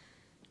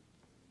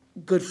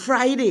 Good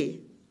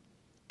Friday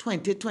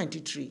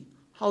 2023,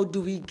 how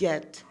do we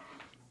get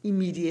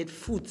immediate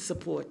food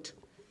support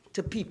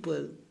to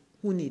people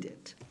who need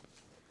it?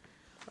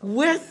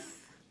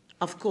 With,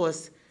 of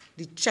course,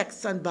 the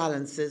checks and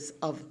balances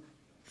of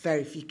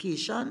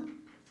verification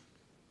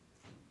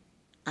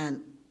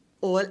and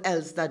all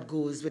else that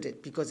goes with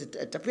it, because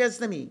it appears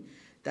to me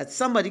that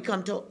somebody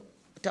come to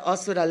to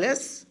us with a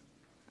list,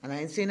 and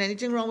I ain't saying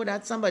anything wrong with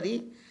that,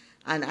 somebody,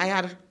 and I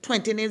had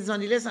 20 names on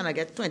the list, and I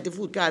get 20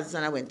 food cards,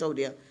 and I went out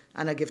there,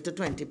 and I give to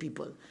 20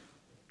 people.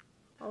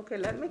 Okay,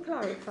 let me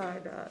clarify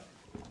that.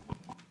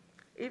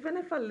 Even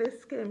if a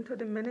list came to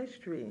the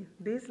ministry,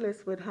 these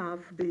lists would have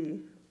the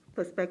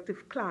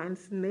prospective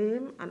client's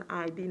name and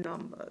ID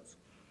numbers.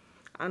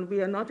 And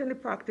we are not in the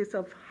practice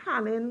of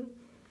handing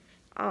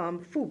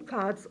food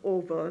cards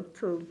over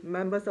to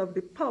members of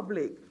the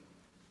public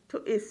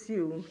to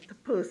issue to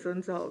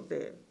persons out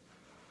there.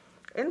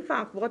 In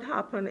fact, what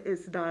happened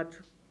is that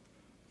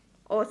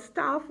our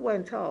staff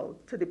went out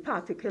to the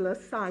particular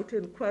site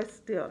in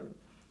question.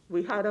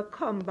 We had a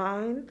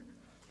combined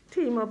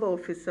team of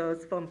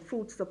officers from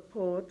food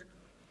support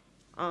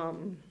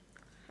and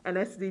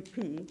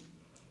SDP.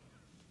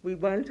 We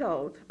went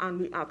out and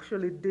we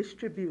actually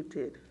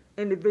distributed.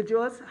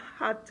 Individuals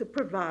had to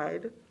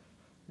provide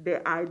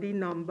their ID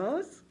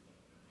numbers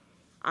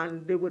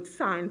and they would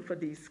sign for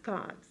these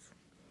cards.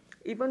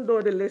 Even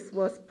though the list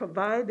was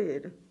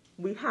provided,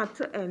 we had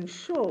to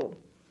ensure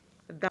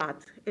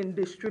that in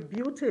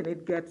distributing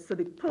it gets to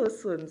the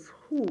persons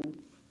who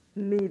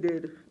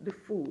needed the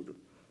food.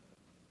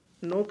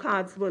 No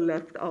cards were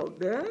left out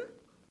there.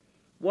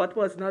 What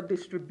was not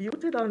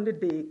distributed on the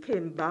day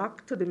came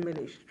back to the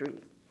ministry.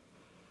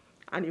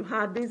 And you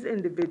had these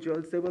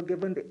individuals, they were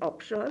given the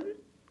option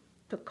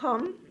to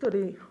come to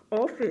the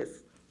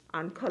office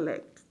and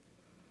collect.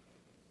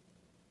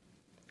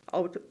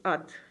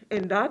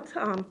 In that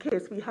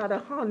case, we had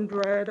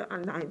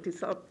 190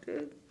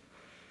 something,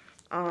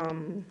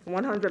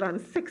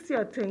 160,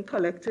 I think,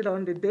 collected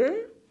on the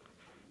day,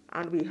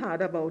 and we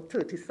had about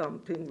 30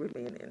 something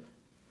remaining.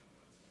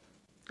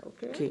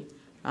 Okay.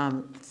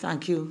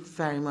 Thank you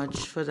very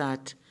much for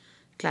that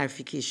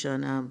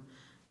clarification,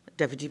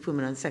 Deputy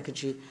Permanent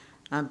Secretary.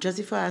 Just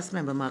before I ask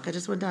Member Mark, I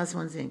just want to ask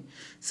one thing.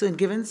 So in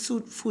giving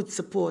food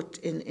support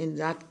in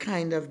that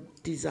kind of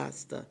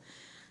disaster,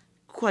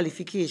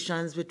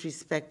 qualifications with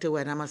respect to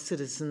whether I'm a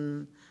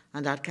citizen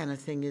and that kind of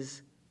thing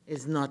is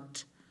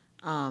not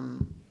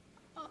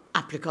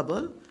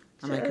applicable?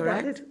 Am I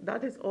correct?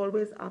 That is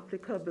always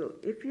applicable.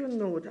 If you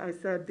note, I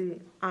said the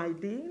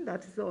ID,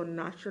 that is our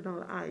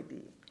national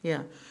ID.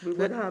 Yeah. We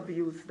would have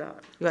used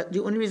that. But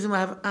the only reason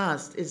why I've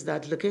asked is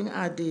that looking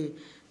at the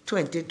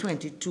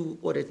 2022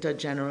 Auditor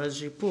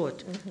General's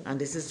report, and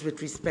this is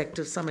with respect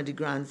to some of the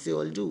grants they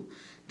all do,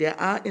 there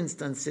are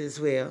instances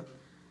where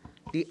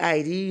the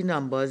ID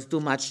numbers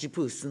do match the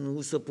person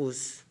who's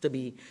supposed to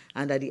be,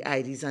 and that the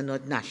IDs are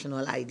not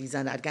national IDs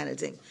and that kind of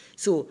thing.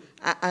 So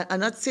I'm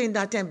not saying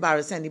that to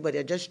embarrass anybody.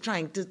 I'm just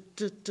trying to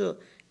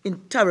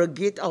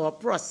interrogate our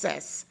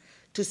process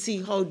to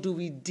see how do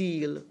we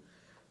deal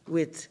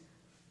with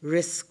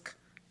risk,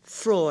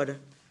 fraud,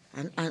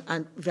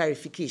 and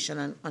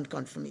verification and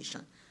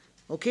confirmation.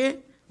 Okay?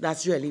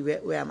 That's really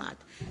where I'm at.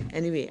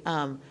 Anyway,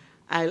 I'll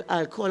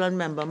call on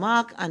Member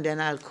Mark, and then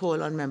I'll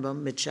call on Member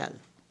Mitchell,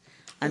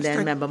 and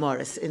then Member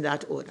Morris, in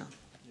that order.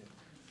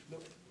 No. I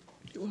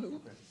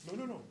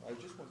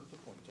just wanted to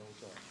point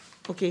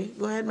out. Okay,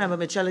 go ahead, Member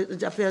Mitchell.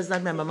 It appears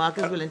that Member Mark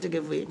is willing to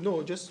give way.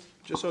 No, just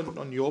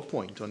on your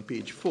point, on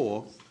page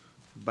 4,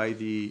 by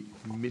the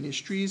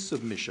ministry's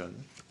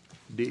submission,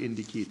 they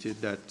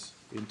indicated that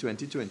in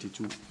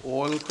 2022,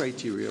 all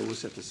criteria were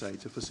set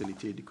aside to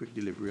facilitate the quick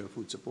delivery of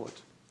food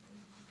support.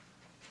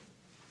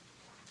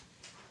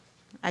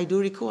 I do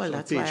recall. So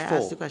that's why I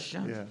asked the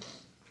question.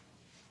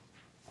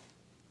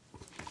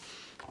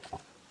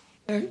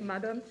 Yeah.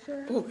 Madam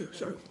Chair? Okay,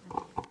 sorry.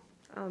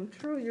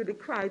 Through you, the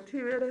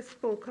criteria they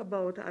spoke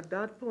about at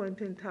that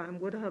point in time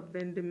would have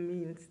been the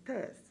means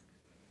test.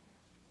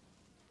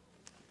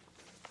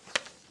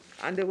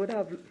 And they would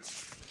have,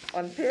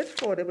 on page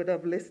 4, they would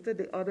have listed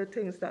the other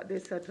things that they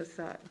set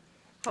aside.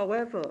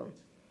 However,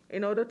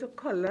 in order to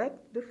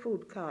collect the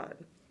food card,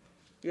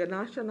 your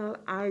national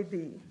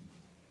ID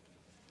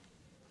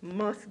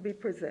must be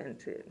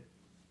presented,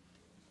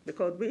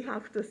 because we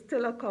have to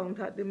still account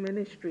at the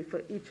ministry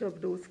for each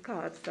of those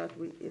cards that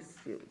we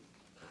issue.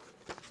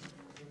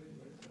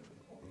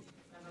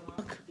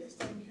 Yes,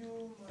 thank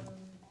you,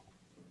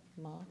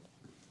 Mark.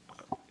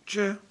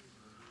 Chair,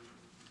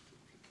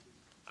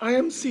 I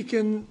am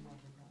seeking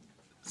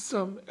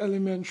some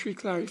elementary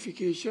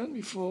clarification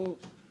before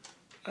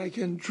I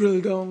can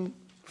drill down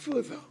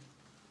further.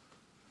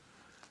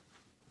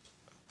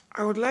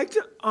 I would like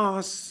to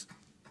ask,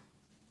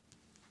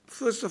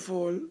 first of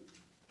all,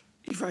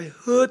 if I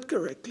heard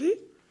correctly,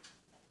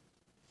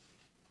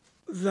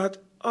 that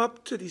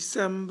up to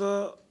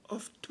December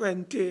of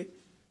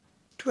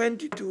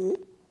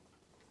 2022,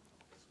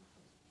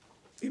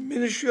 the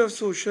Ministry of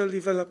Social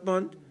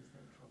Development,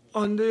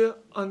 under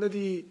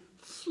the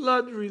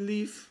flood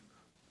relief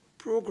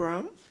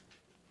program,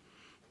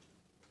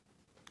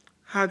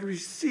 had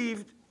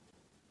received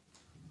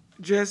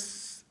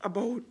just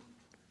about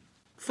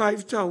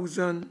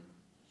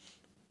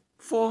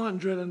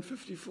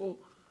 5,454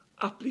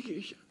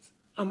 applications.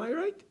 Am I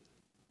right?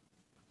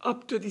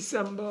 Up to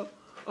December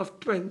of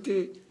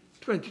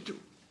 2022.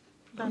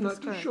 I'm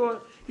not too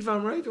sure if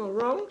I'm right or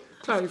wrong.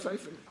 Clarify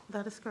for me.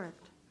 That is correct.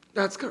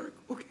 That's correct.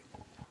 Okay.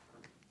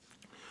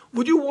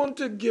 Would you want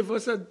to give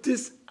us a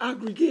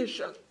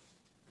disaggregation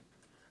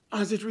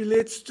as it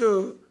relates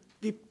to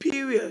the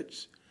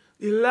periods?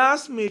 The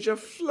last major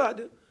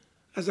flood,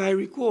 as I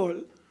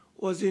recall,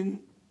 was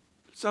in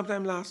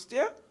sometime last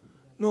year,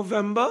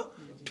 November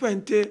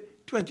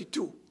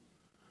 2022.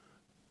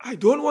 I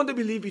don't want to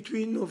believe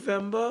between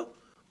November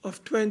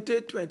of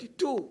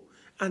 2022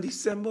 and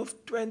December of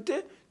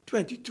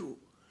 2022,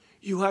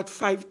 you had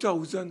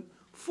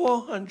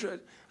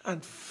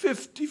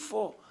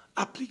 5,454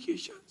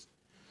 applications.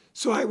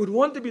 So I would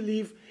want to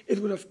believe it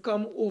would have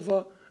come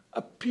over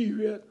a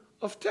period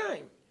of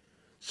time.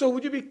 So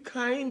would you be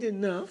kind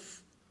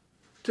enough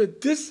to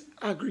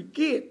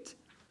disaggregate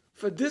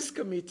for this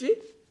committee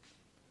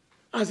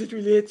as it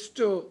relates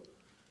to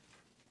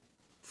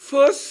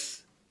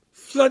first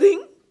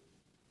flooding,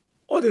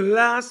 or the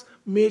last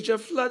major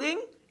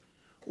flooding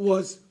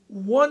was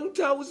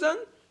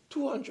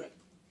 1,200.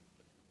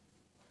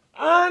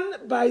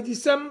 And by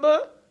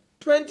December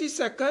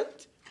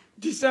 22nd,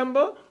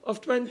 December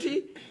of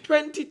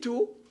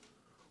 2022,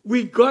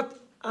 we got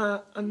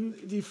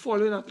the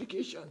following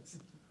applications,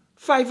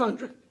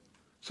 500.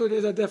 So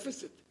there's a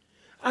deficit.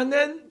 And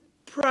then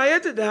prior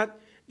to that,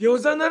 there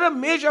was another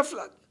major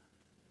flood.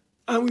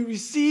 And we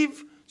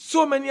received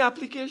so many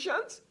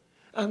applications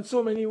and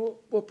so many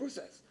were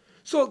processed.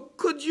 So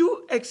could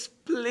you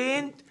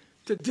explain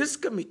to this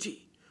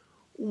committee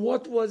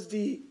what was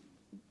the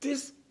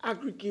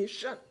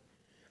disaggregation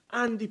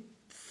and the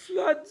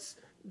floods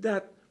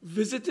that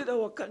visited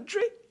our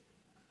country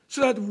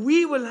so that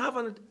we will have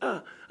an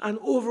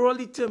overall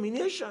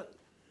determination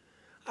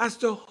as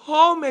to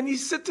how many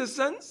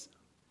citizens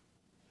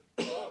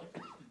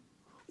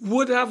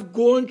would have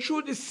gone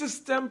through the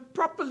system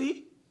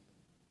properly,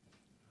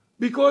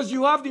 because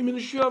you have the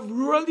Ministry of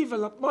Rural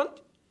Development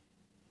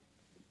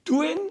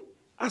doing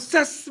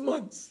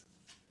assessments,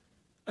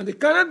 and they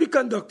cannot be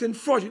conducting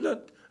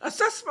fraudulent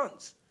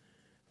assessments.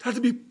 It has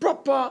to be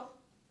proper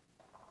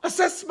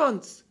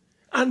assessments,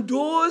 and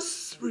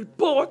those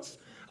reports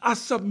are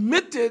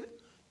submitted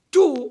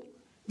to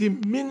the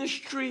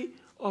Ministry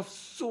of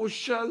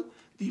Social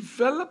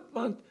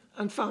Development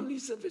and Family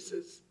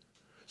Services.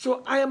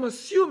 So I am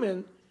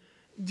assuming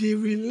the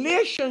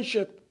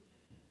relationship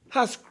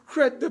has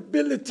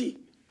credibility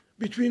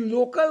between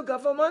local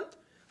government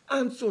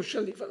and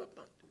social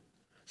development.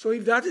 So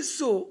if that is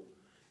so,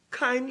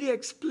 kindly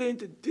explain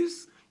to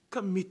this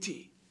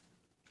committee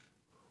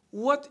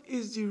what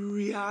is the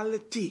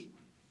reality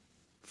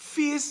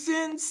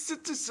facing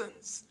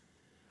citizens.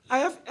 I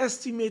have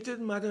estimated,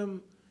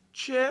 Madam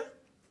Chair,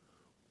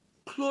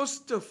 close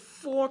to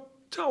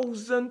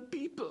 4,000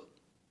 people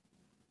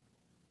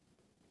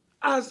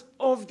as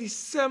of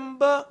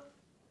December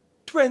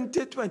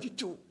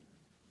 2022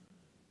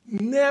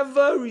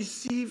 never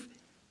received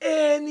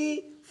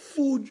any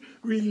food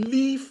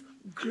relief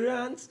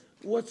grants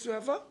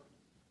whatsoever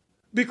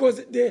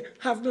because they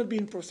have not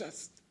been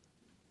processed.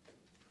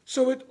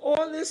 So with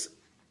all these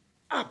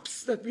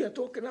apps that we are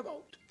talking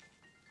about,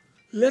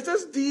 let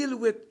us deal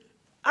with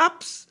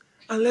apps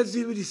and let's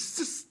deal with the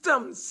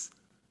systems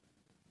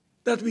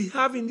that we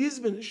have in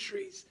these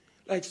ministries,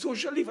 like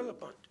social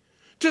development,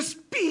 to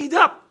speed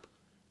up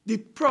the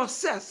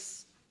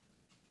process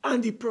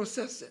and the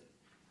processing.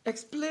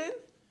 Explain,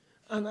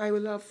 and I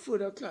will have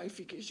further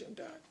clarification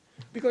to that,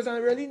 because I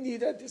really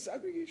need a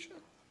disaggregation.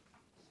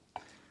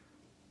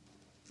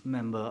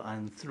 Member,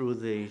 and through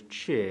the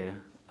chair,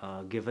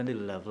 given the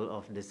level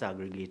of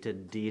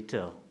disaggregated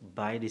data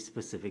by the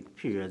specific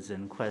periods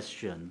in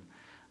question,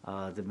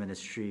 the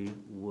ministry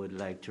would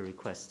like to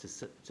request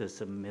to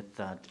submit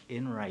that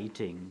in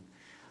writing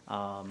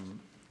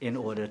in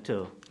order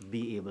to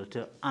be able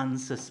to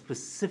answer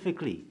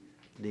specifically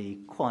the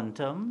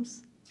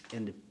quantums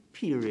in the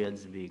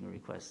periods being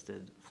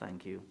requested.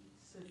 Thank you.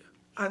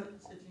 And,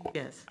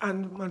 yes.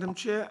 And Madam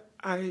Chair,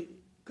 I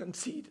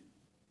concede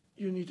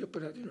you need to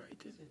put that in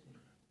writing.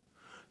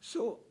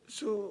 So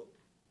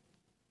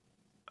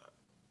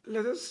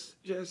let us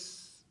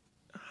just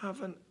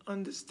have an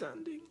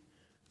understanding.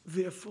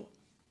 Therefore,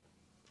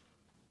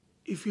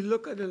 if you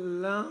look at the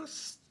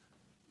last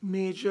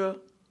major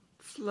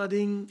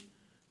flooding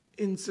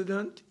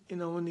incident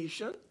in our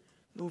nation,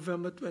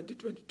 November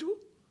 2022,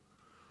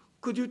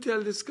 could you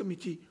tell this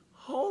committee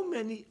how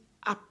many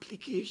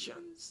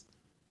applications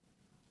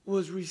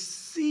was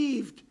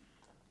received,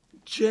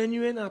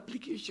 genuine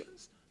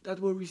applications that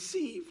were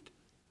received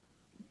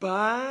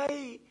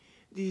by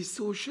the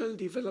Social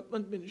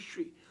Development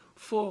Ministry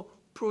for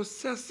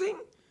processing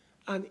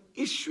and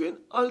issuing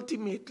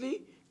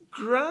ultimately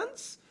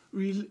grants,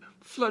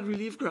 flood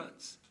relief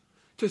grants,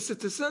 to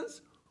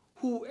citizens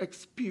who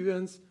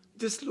experience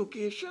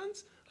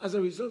dislocations as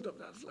a result of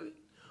that flooding?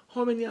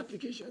 How many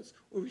applications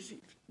were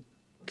received?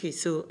 Okay,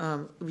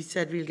 so we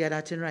said we'll get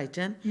that in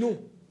writing. No.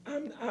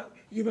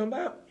 You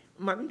remember,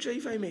 Madam Chair,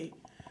 if I may,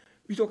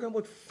 we're talking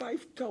about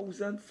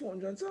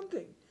 5,400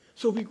 something.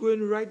 So we're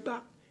going right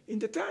back in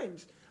the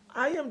times.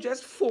 I am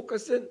just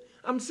focusing,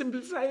 I'm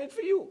simplifying it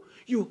for you.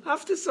 You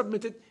have to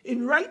submit it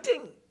in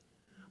writing.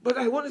 but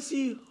I want to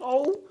see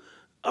how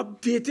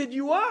updated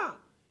you are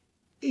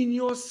in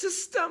your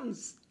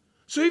systems.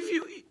 So if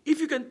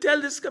you can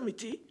tell this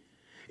committee,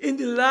 in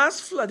the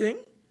last flooding,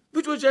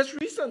 which was just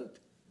recent,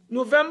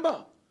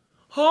 November,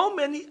 how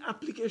many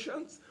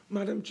applications,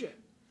 Madam Chair,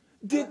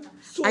 did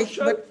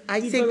social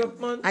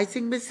development? I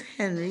think Ms.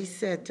 Henry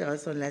said to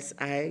us, unless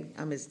I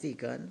am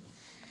mistaken,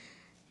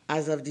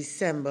 as of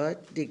December,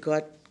 they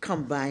got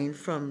combined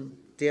from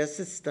their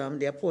system,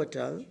 their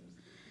portal,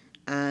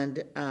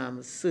 and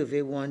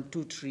survey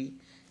 123,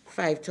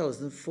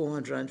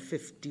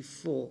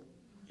 5,454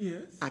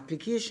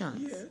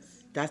 applications. Yes.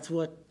 That's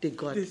what they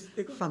got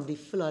from the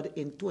flood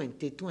in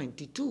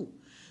 2022,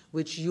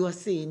 which you are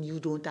saying you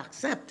don't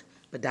accept,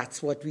 but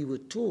that's what we were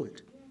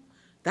told.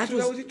 That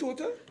was the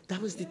total?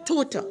 That was the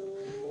total.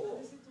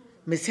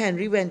 Ms.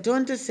 Henry went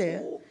on to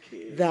say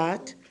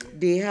that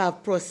they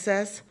have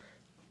processed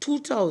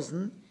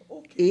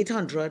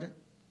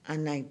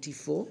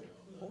 2,894.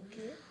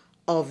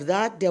 Of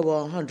that, there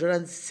were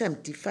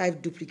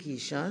 175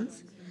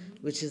 duplications,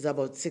 which is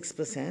about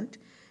 6%.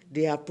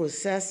 They have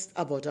processed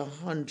about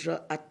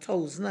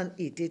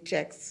 1,080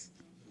 checks.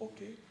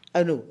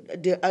 No,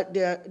 they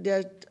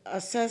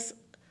processed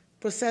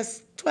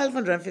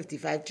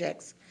 1,255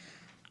 checks.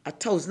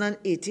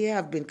 1,080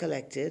 have been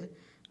collected,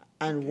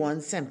 and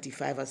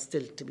 175 are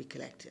still to be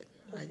collected.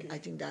 I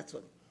think that's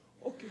what.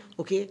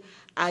 Okay.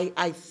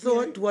 I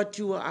thought what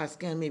you were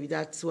asking, and maybe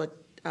that's what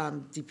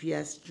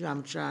DPS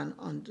Jamtran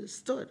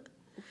understood.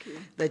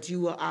 That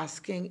you were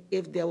asking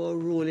if there were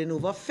rolling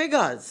over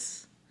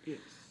figures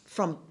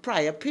from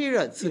prior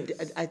periods. So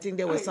I think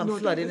there was some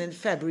flooding in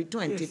February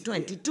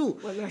 2022.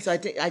 So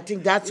I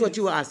think that's what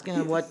you were asking,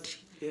 and what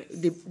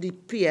the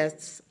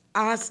PS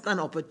asked an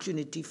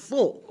opportunity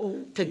for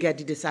to get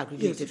the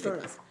disaggregated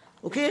figures.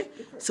 Okay?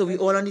 So we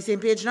all on the same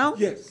page now?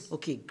 Yes.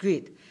 Okay,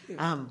 great.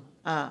 I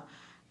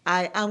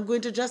am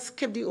going to just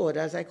skip the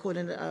orders. I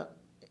couldn't,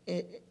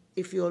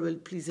 if you all will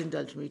please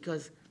indulge me,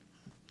 because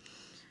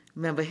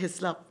remember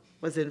Hislop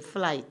was in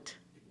flight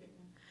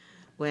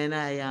when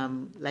I,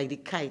 like the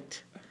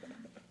kite,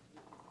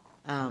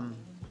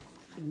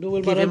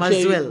 No, gave him Madam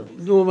as Chair, well.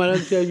 no,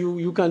 Madam Chair,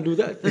 you can't do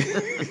that.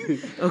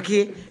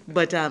 Okay,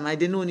 but I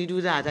didn't only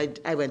do that.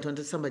 I went on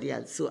to somebody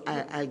else. So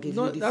I'll give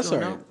you the that's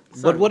floor all right. now.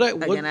 But Sorry.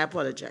 Again, I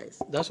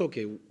apologize. That's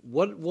okay.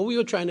 What we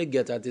were trying to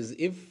get at is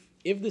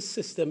if the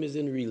system is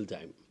in real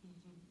time,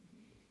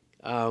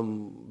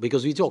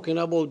 because we're talking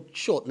about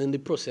shortening the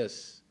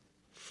process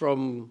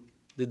from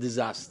the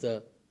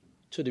disaster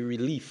to the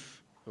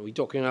relief. And we're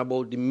talking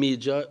about the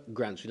major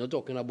grants. We're not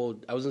talking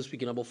about, I wasn't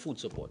speaking about food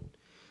support.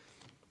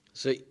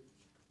 So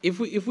if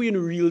we're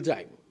in real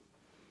time,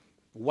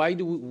 why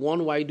do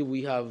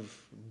we have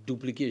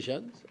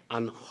duplications,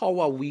 and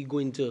how are we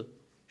going to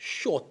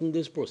shorten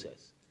this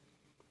process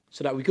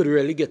so that we could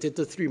really get it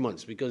to 3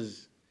 months?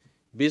 Because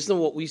based on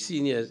what we've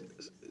seen here,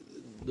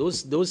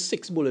 those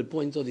 6 bullet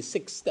points or the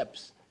 6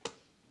 steps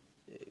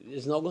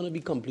is not going to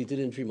be completed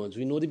in 3 months.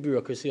 We know the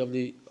bureaucracy of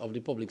the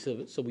public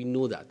service, so we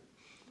know that.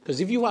 Because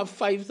if you have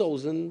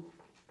 5,000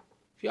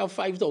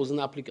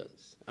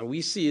 applicants, and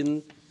we're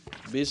seeing,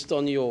 based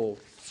on your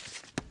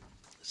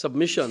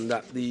submission,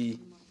 that the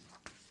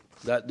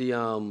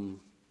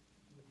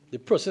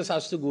process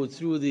has to go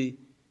through the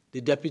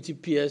deputy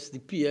PS, the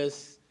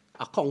PS,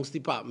 accounts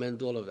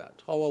department, all of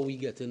that. How are we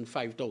getting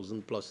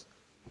 5,000 plus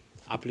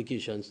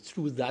applications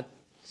through that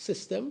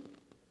system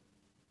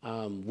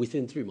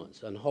within 3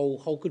 months? And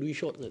how could we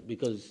shorten it?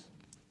 Because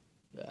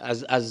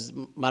as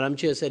Madam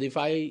Chair said, if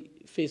I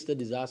faced a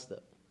disaster,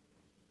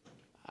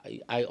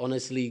 I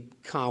honestly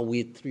can't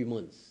wait 3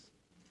 months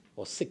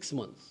or 6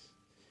 months,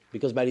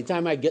 because by the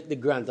time I get the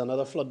grant,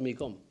 another flood may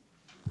come.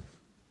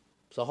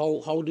 So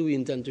how do we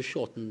intend to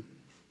shorten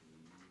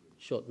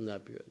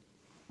that period?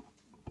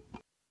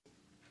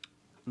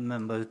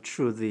 Member,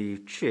 through the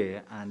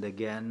chair, and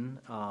again,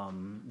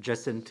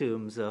 just in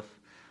terms of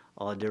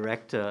our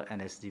director,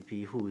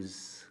 NSDP,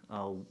 who's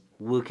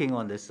working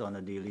on this on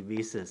a daily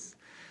basis,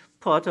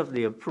 part of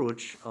the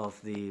approach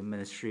of the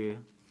ministry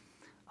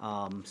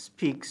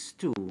speaks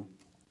to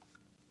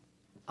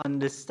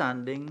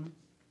understanding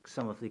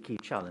some of the key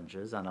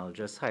challenges, and I'll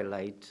just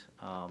highlight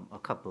a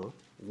couple.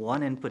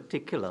 One in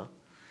particular,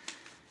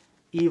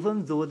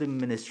 even though the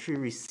ministry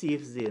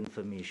receives the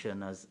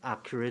information as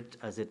accurate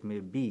as it may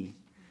be,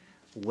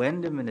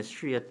 when the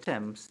ministry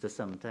attempts to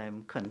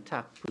sometimes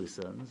contact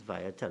persons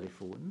via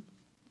telephone,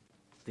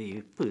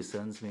 the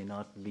persons may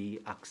not be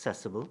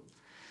accessible.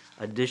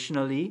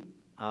 Additionally,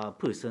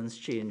 persons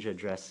change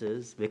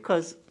addresses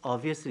because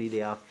obviously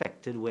they are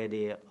affected where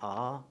they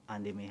are,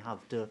 and they may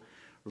have to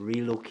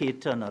relocate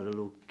to another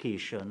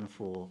location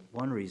for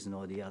one reason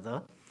or the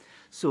other.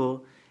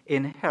 So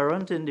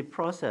inherent in the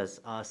process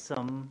are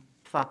some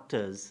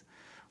factors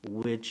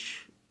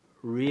which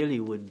really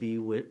would be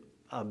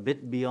a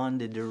bit beyond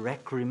the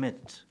direct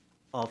remit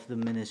of the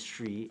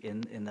ministry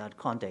in that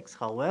context.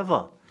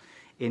 However,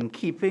 in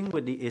keeping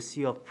with the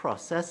issue of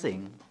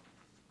processing,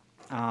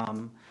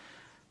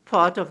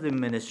 part of the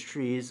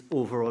ministry's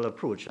overall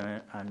approach,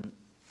 and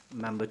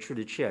Member through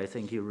the chair, I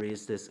think you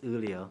raised this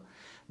earlier,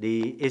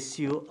 the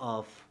issue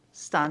of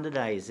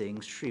standardizing,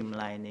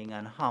 streamlining,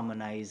 and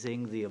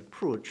harmonizing the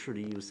approach through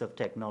the use of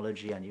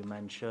technology. And you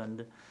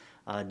mentioned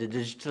the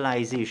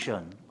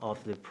digitalization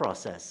of the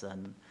process.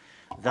 And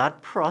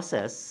that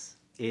process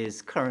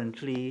is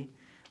currently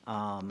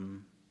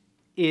and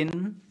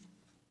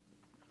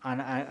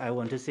I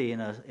want to say in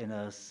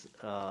a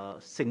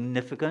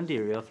significant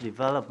area of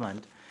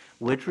development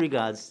with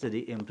regards to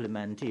the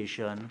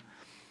implementation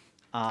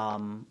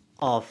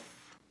of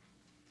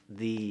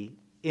the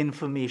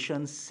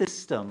information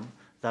system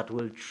that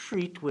will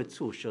treat with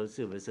social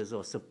services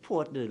or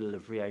support the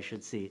delivery, I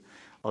should say,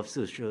 of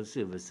social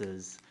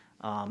services,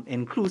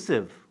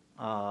 inclusive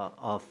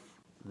of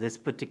this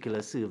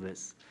particular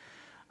service.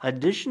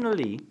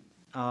 Additionally,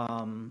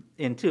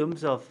 in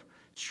terms of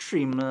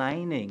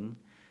streamlining,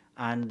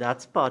 and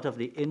that's part of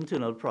the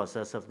internal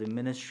process of the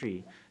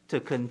ministry, to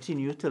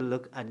continue to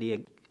look at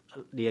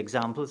the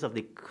examples of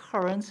the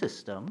current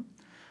system.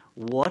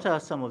 What are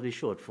some of the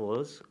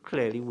shortfalls,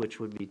 clearly, which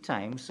would be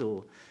time?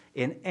 So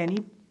in any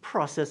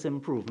process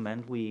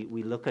improvement, we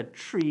look at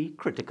three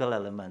critical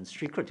elements,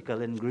 three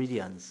critical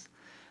ingredients.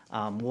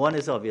 One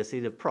is obviously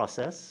the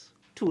process,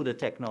 two, the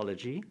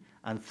technology,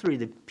 and three,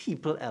 the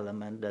people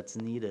element that's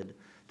needed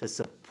to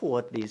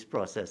support these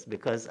processes.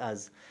 Because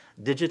as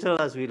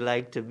digital as we'd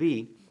like to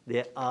be,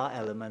 there are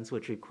elements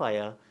which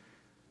require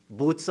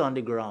boots on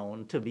the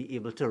ground to be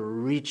able to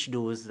reach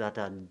those that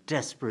are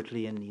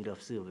desperately in need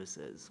of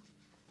services.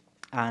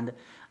 And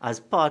as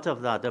part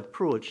of that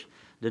approach,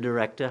 the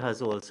director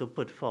has also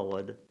put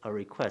forward a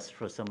request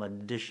for some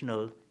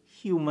additional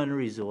human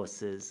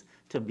resources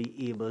to be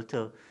able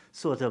to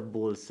sort of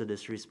bolster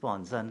this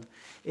response. And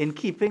in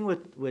keeping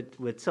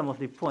with some of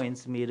the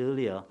points made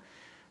earlier,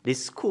 the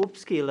scope,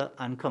 scale,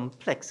 and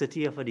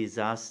complexity of a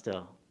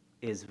disaster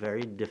is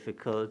very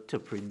difficult to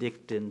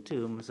predict in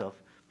terms of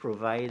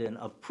providing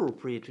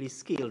appropriately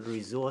scaled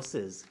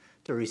resources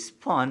to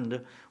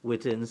respond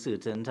within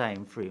certain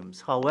time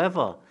frames.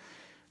 However,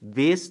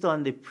 based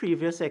on the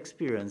previous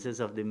experiences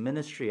of the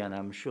ministry, and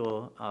I'm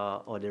sure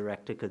our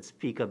director could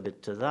speak a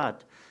bit to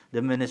that,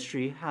 the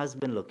ministry has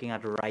been looking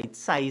at right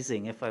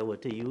sizing, if I were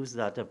to use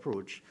that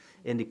approach,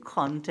 in the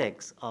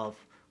context of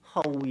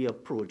how we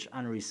approach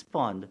and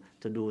respond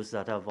to those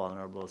that are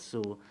vulnerable.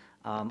 So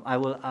I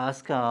will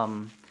ask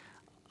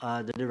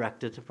the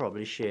director to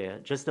probably share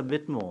just a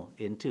bit more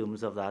in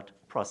terms of that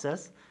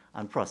process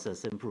and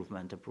process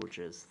improvement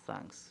approaches.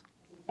 Thanks.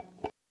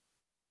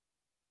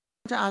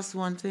 To ask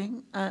one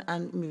thing,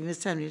 and maybe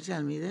Ms. Henry will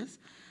tell me this.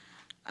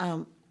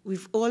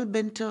 We've all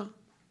been to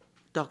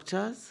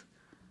doctors.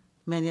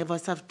 Many of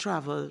us have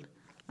traveled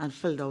and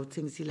filled out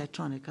things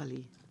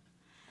electronically.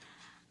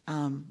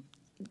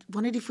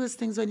 One of the first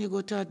things when you go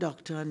to a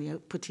doctor and you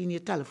put in your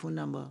telephone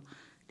number,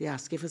 they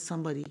ask you for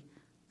somebody,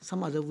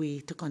 some other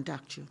way to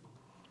contact you.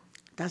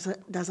 That's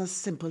a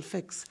simple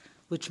fix,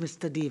 which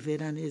Mr.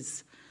 David and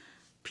his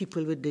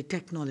people with the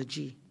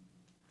technology,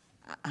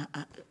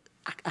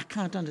 I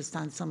can't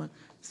understand some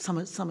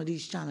of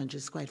these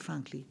challenges, quite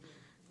frankly.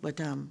 But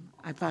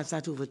I pass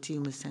that over to you,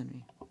 Ms.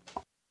 Henry.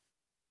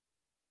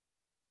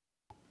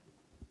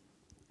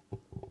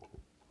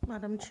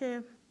 Madam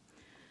Chair,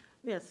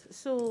 yes,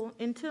 so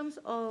in terms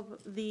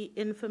of the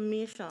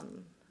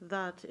information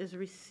that is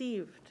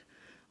received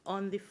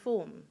on the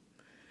form,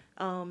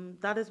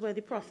 that is where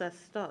the process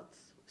starts.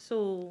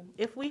 So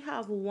if we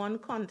have one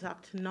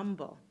contact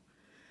number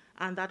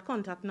and that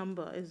contact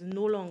number is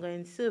no longer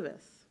in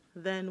service,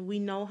 then we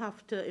now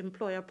have to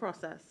employ a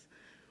process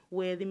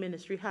where the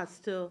ministry has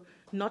to,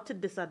 not to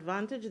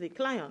disadvantage the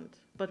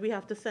client, but we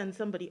have to send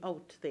somebody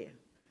out there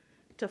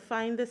to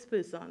find this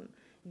person,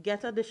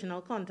 get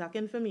additional contact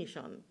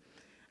information,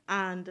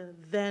 and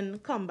then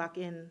come back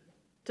in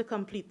to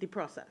complete the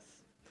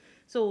process.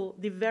 So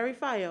the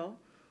verifier,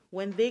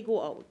 when they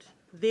go out,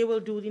 they will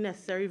do the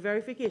necessary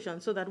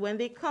verification so that when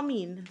they come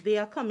in, they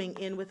are coming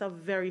in with a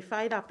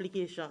verified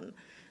application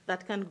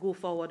that can go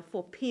forward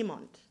for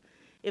payment.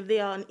 If they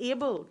are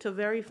unable to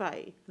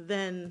verify,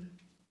 then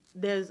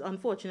there's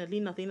unfortunately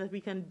nothing that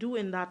we can do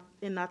in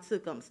that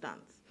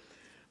circumstance.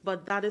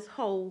 But that is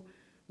how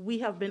we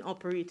have been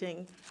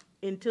operating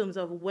in terms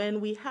of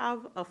when we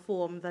have a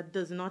form that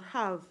does not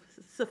have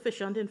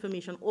sufficient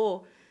information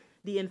or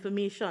the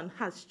information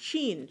has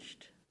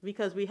changed,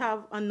 because we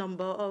have a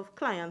number of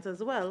clients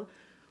as well.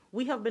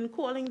 We have been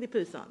calling the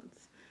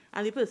persons,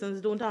 and the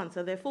persons don't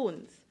answer their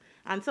phones.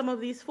 And some of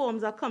these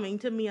forms are coming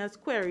to me as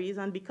queries,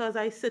 and because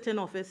I sit in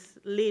office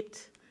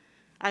late,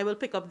 I will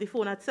pick up the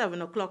phone at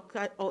 7 o'clock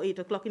or 8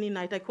 o'clock in the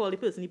night. I call the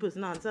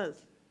person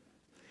answers.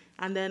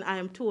 And then I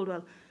am told,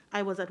 well,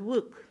 I was at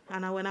work,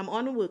 and when I'm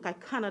on work, I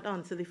cannot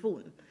answer the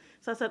phone.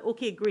 So I said,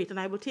 okay, great, and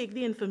I will take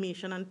the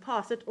information and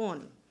pass it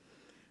on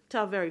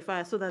to a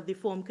verifier so that the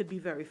form could be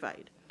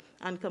verified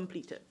and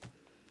completed.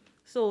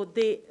 So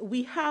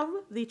we have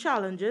the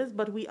challenges,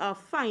 but we are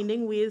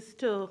finding ways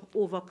to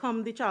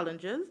overcome the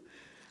challenges.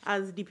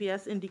 As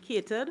DPS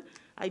indicated,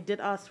 I did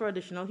ask for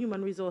additional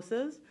human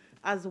resources,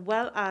 as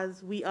well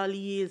as we are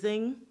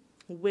liaising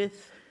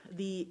with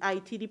the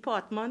IT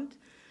department,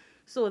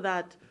 so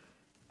that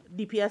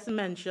DPS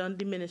mentioned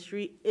the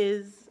ministry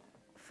is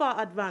for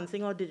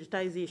advancing our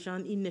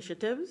digitization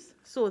initiatives,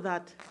 so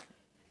that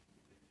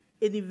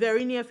in the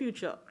very near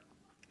future,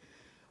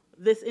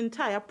 this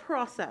entire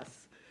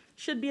process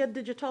should be a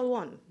digital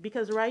one,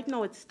 because right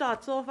now it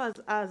starts off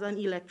as an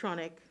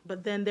electronic,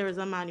 but then there is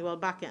a manual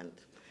backend.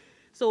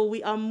 So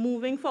we are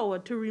moving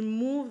forward to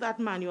remove that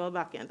manual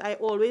backend. I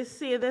always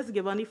say this,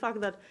 given the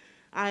fact that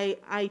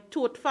I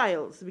tote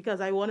files,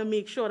 because I want to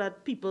make sure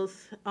that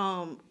people's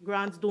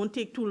grants don't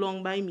take too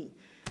long by me.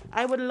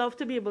 I would love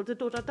to be able to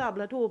tote a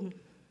tablet home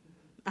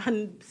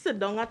and sit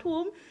down at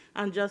home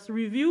and just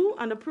review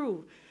and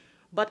approve.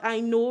 But I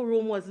know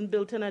Rome wasn't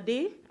built in a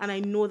day, and I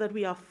know that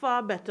we are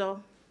far better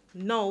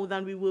now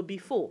than we were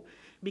before.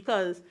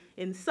 Because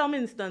in some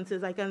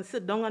instances, I can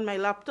sit down on my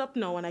laptop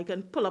now and I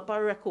can pull up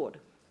a record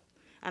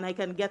and I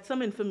can get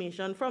some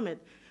information from it.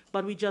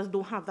 But we just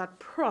don't have that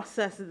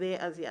process there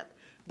as yet.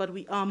 But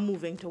we are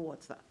moving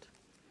towards that.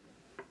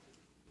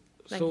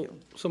 Thank you.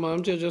 So,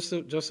 Madam Chair, just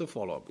a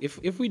follow-up.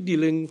 If we're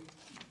dealing,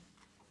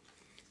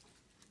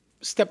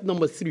 step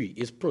number 3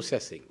 is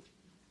processing.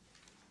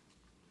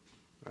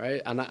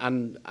 Right,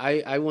 and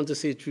I want to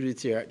say through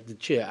the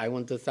chair, I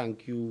want to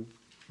thank you,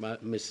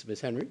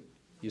 Miss Henry.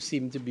 You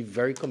seem to be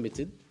very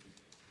committed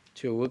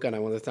to your work, and I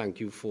want to thank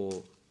you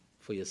for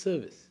your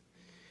service.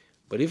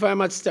 But if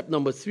I'm at step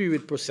number 3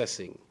 with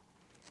processing,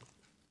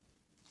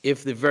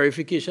 if the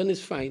verification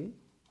is fine,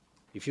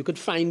 if you could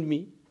find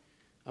me,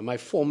 and my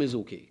form is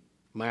okay,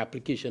 my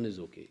application is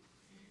okay,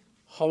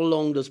 how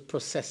long does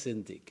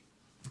processing take?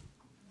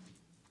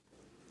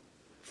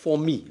 For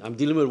me, I'm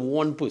dealing with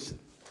one person.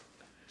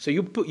 So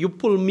you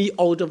pull me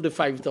out of the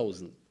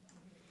 5,000,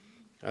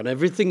 and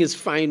everything is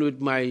fine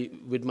with my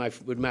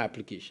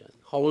application.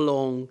 How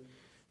long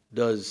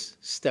does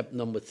step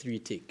number 3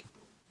 take?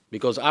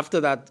 Because after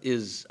that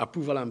is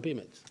approval and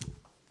payment.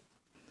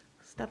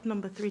 Step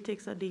number 3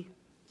 takes a day.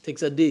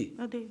 Takes a day.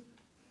 A day.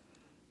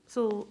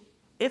 So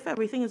if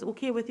everything is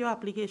okay with your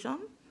application,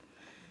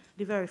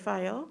 the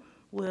verifier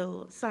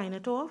will sign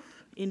it off,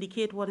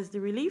 indicate what is the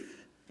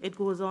relief. It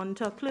goes on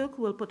to a clerk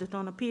who will put it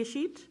on a pay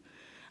sheet,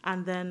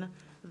 and then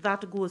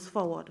that goes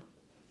forward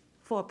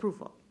for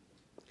approval.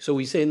 So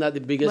we're saying that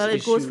the biggest issue... Well,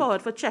 it goes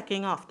forward for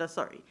checking after,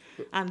 sorry,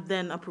 and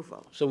then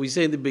approval. So we're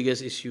saying the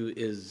biggest issue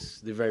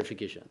is the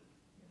verification?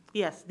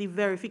 Yes, the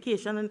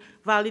verification and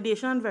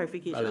validation and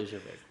verification.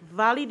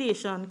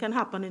 Validation can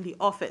happen in the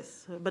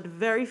office, but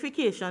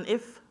verification,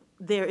 if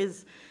there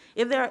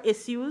are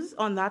issues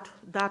on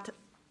that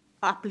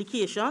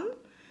application,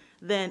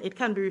 then it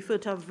can be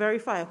referred to a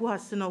verifier who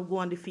has to now go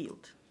on the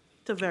field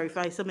to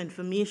verify some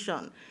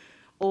information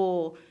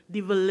or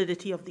the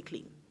validity of the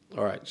claim.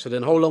 All right. So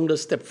then how long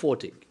does step 4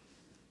 take?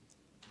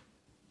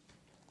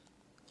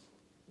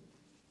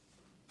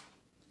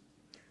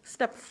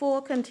 Step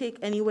 4 can take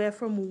anywhere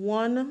from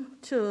 1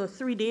 to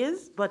 3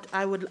 days, but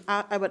I would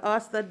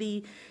ask that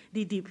the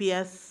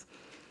DPS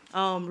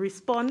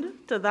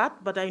respond to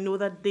that, but I know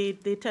that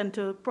they tend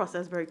to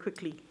process very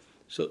quickly.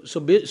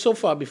 So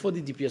far, before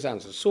the DPS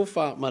answers, so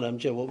far, Madam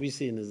Chair, what we're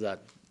seeing is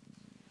that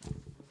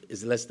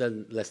it's less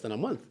than a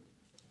month.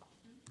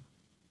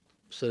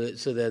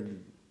 So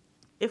then...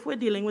 If we're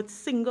dealing with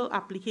single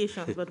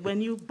applications, but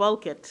when you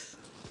bulk it,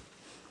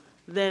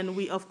 then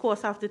we, of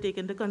course, have to take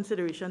into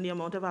consideration the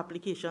amount of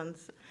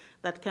applications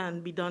that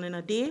can be done in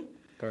a day.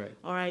 Correct.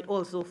 All right.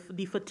 Also,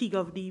 the fatigue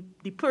of the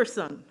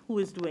person who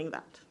is doing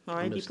that. All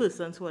right. Understood. The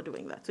persons who are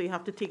doing that. So you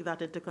have to take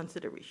that into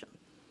consideration.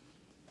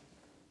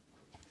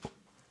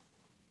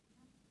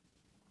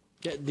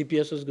 Yeah,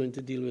 DPS was going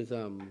to deal with...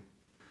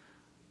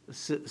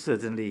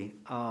 Certainly.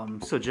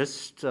 So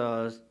just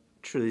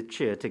through the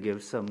chair to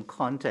give some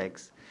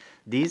context,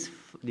 these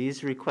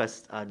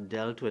requests are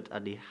dealt with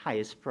at the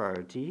highest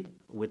priority.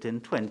 Within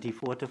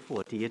 24 to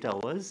 48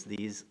 hours,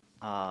 these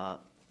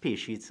pay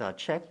sheets are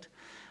checked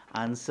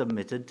and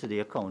submitted to the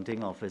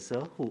accounting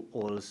officer, who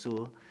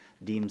also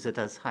deems it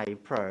as high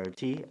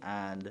priority.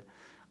 And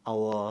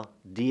our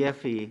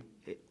DFA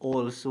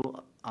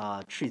also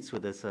treats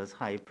with this as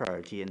high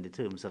priority in the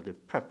terms of the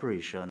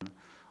preparation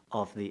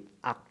of the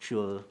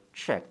actual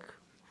check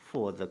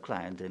for the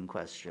client in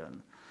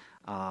question.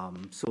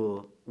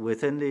 So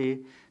within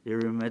the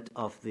remit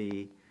of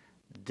the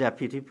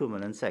deputy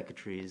permanent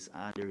secretaries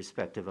and the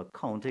respective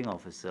accounting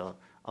officer,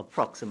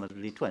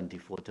 approximately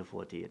 24 to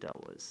 48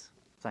 hours.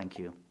 Thank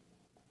you.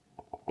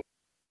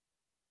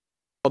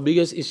 Our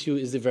biggest issue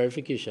is the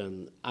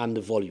verification and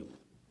the volume.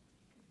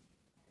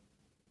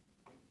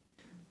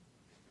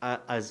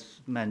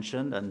 As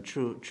mentioned, and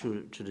through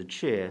the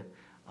chair,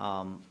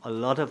 a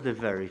lot of the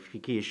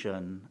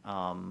verification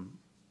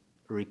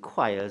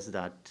requires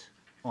that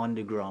on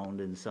the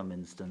ground in some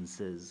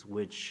instances,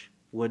 which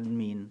would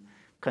mean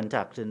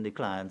contacting the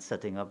client,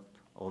 setting up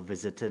or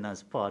visiting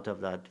as part of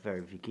that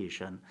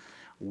verification,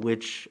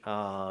 which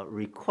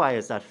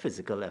requires that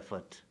physical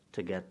effort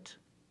to get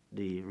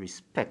the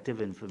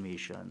respective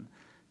information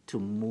to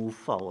move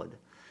forward.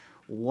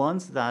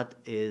 Once that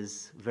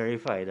is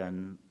verified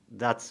and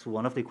that's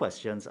one of the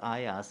questions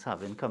I asked,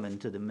 having come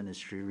into the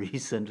ministry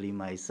recently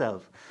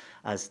myself,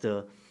 as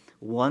to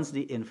once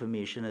the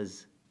information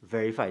is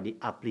verified, the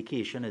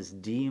application is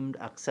deemed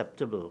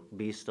acceptable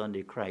based on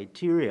the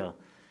criteria,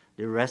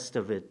 the rest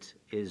of it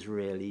is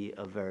really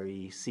a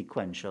very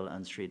sequential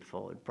and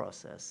straightforward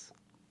process.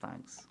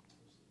 Thanks.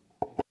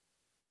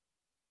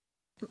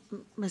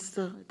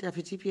 Mr.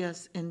 Deputy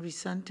PS, in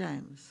recent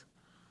times,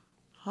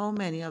 how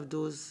many of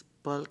those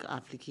bulk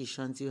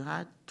applications you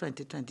had,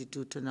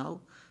 2022 to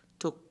now,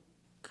 took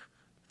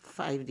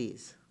 5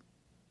 days?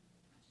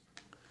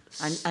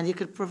 And you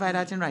could provide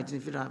that in writing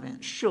if you don't have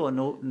it. Sure,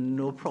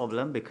 no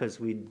problem, because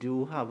we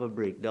do have a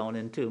breakdown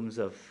in terms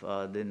of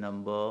the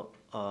number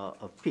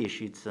of pay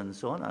sheets and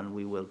so on, and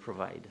we will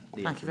provide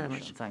the Thank you very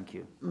information. much. Thank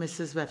you.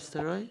 Mrs.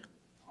 Webster-Roy?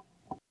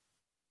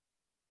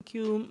 Thank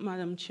you,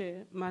 Madam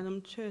Chair.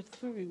 Madam Chair,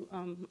 through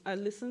you, I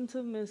listened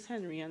to Ms.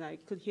 Henry and I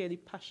could hear the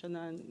passion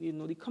and,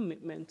 the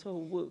commitment to her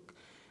work.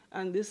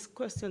 And this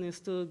question is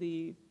to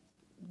the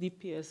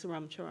DPS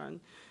Ramcharan.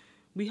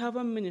 We have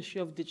a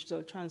Ministry of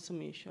Digital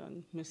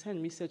Transformation. Ms.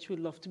 Henry said she would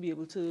love to be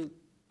able to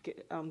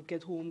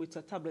get home with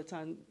a tablet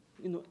and,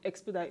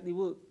 expedite the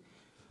work.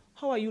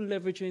 How are you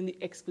leveraging the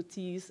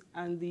expertise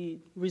and the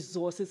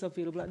resources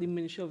available at the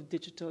Ministry of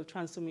Digital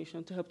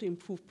Transformation to help to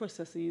improve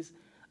processes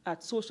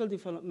at social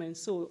development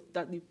so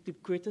that the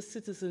greater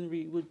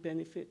citizenry would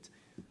benefit?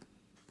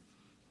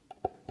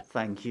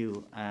 Thank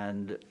you.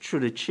 And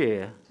through the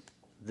chair,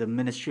 the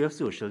Ministry of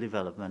Social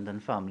Development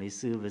and Family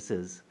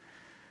Services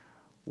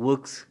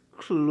works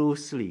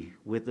closely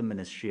with the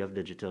Ministry of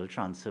Digital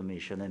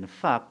Transformation. In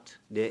fact,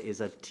 there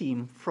is a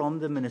team from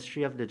the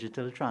Ministry of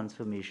Digital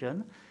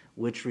Transformation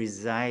which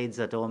resides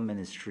at our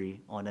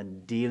ministry on a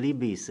daily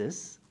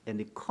basis in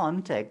the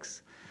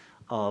context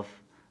of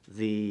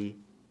the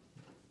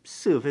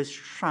service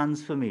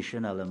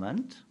transformation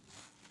element,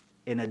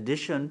 in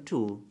addition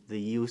to the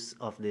use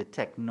of the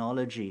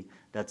technology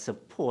that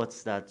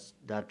supports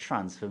that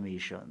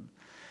transformation.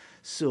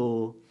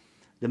 So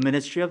the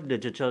Ministry of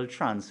Digital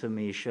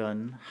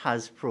Transformation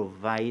has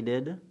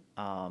provided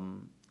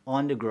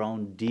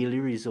on-the-ground daily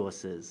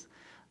resources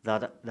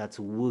that's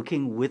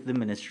working with the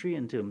ministry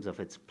in terms of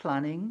its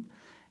planning,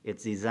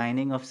 its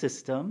designing of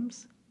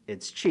systems,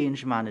 its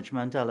change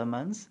management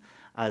elements,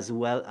 as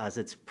well as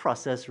its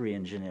process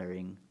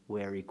reengineering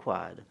where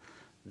required.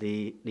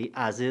 The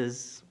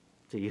as-is,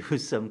 to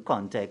use some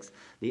context,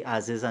 the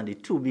as-is and the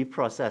to-be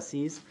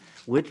processes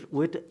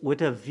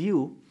with a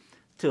view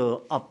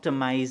to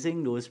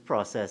optimizing those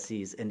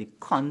processes in the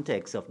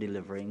context of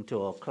delivering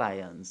to our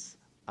clients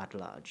at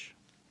large.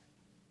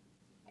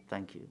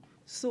 Thank you.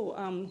 So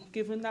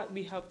given that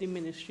we have the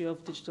Ministry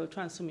of Digital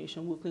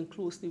Transformation working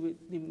closely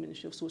with the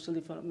Ministry of Social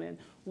Development,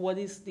 what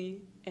is the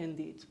end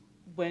date?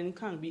 When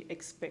can we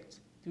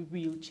expect the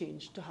real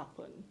change to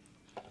happen?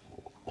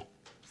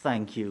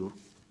 Thank you.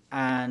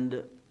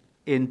 And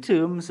in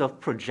terms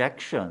of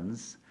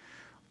projections,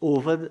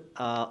 over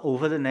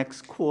the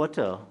next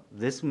quarter,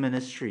 this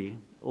ministry,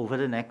 over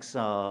the next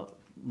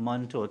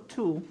month or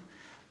two,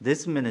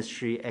 this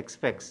ministry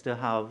expects to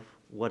have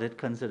what it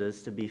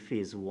considers to be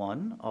phase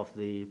 1 of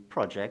the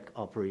project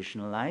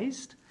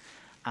operationalized,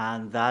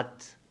 and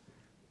that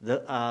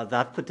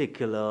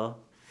particular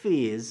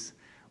phase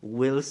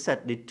will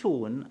set the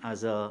tone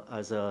as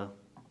a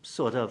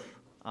sort of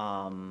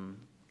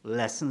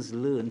lessons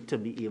learned to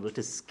be able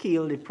to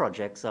scale the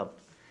projects up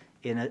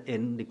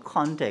in the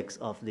context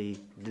of the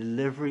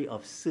delivery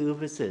of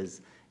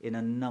services in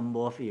a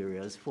number of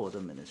areas for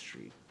the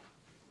ministry.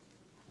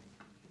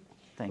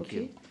 Thank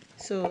you.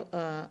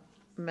 So,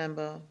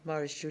 Member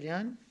Morris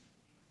Julian.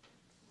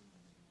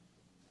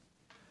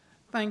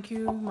 Thank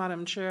you,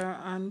 Madam Chair.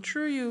 And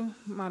through you,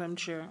 Madam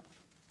Chair,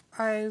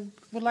 I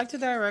would like to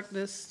direct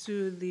this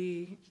to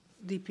the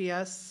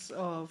DPS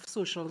of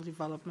Social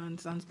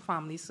Development and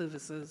Family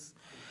Services.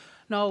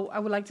 Now, I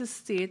would like to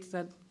state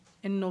that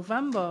in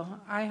November,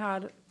 I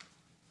had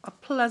a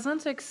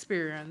pleasant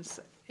experience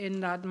in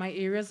that my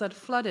areas had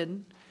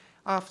flooded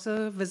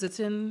after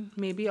visiting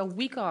maybe a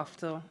week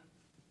after.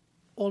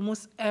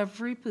 Almost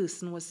every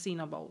person was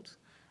seen about.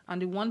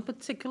 And the one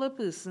particular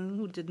person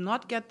who did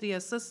not get the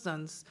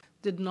assistance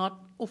did not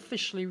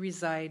officially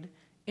reside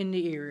in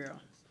the area.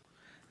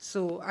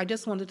 So I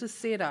just wanted to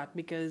say that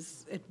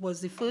because it was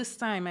the first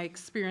time I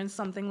experienced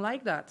something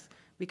like that,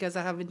 because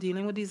I have been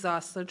dealing with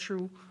disaster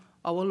through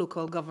our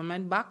local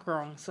government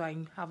background. So I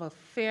have a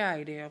fair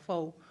idea of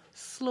how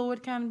slow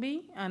it can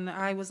be, and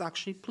I was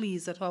actually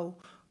pleased at how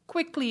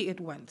quickly it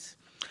went.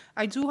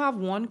 I do have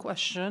one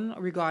question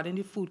regarding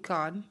the food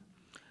card.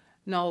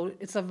 Now,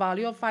 it's a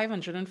value of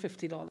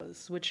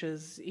 $550, which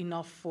is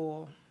enough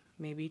for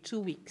maybe 2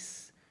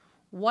 weeks.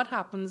 What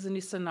happens in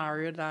the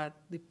scenario that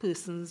the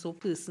persons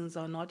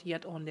are not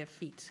yet on their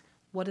feet?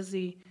 What is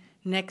the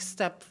next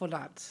step for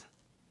that?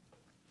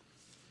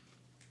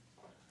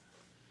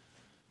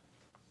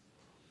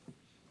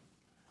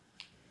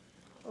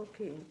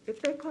 Okay,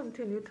 if they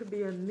continue to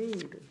be a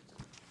need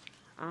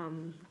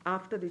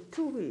after the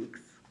 2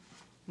 weeks,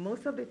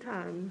 most of the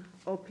time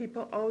our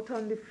people out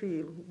on the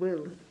field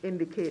will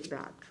indicate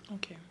that.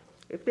 Okay.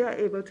 If they are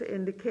able to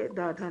indicate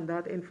that and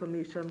that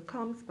information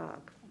comes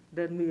back,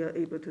 then we are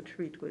able to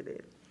treat with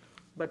it.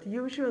 But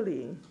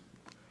usually,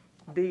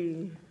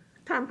 the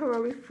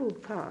temporary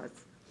food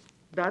cards,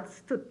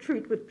 that's to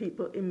treat with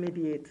people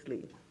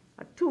immediately.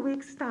 A 2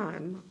 weeks'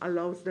 time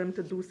allows them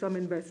to do some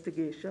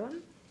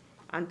investigation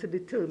and to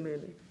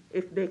determine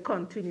if they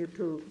continue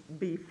to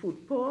be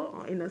food poor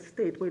or in a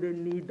state where they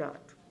need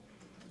that.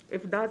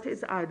 If that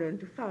is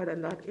identified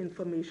and that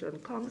information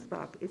comes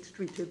back, it's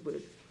treated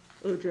with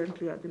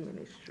urgently at the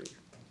ministry.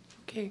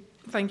 Okay,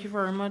 thank you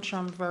very much.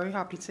 I'm very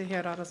happy to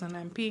hear that as an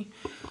MP.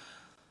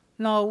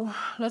 Now,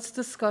 let's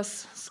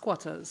discuss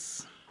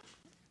squatters.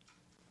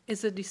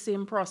 Is it the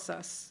same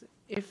process?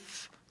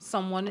 If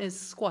someone is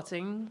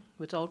squatting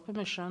without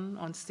permission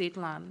on state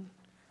land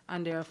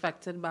and they're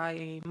affected by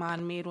a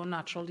man-made or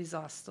natural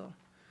disaster,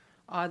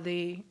 are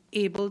they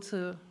able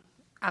to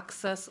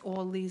access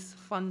all these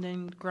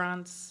funding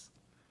grants?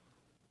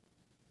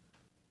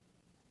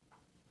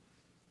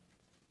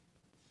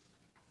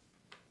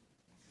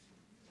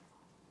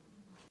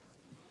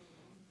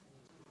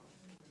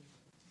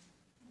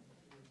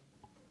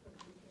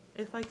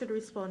 If I could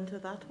respond to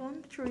that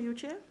one, through you,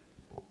 Chair.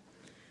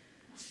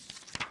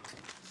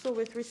 So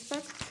with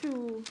respect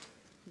to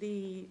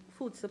the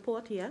food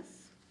support,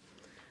 yes.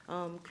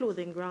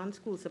 Clothing grant,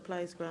 school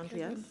supplies grant,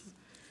 yes.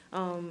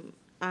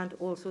 And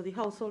also the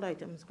household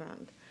items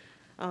grant.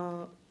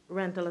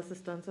 Rental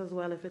assistance as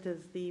well if it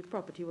is the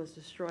property was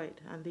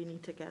destroyed and they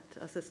need to get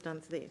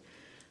assistance there.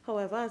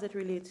 However, as it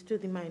relates to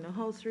the minor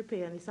house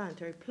repair and the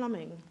sanitary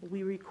plumbing,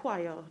 we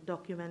require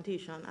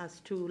documentation as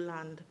to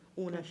land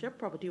ownership,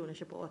 property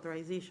ownership or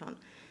authorization.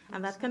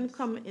 And that can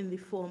come in the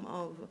form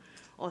of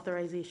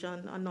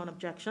authorization, a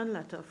non-objection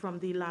letter from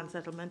the Land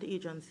Settlement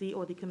Agency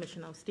or the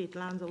Commissioner of State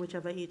Lands or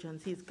whichever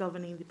agency is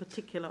governing the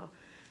particular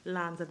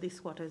lands that the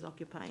squatter is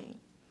occupying.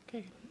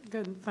 Okay,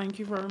 good. Thank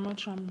you very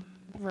much. I'm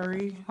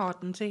very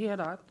heartened to hear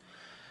that.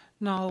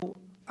 Now,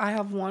 I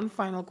have one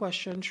final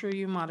question through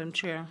you, Madam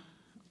Chair.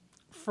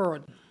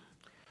 Fraud.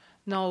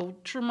 Now,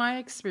 through my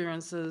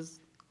experiences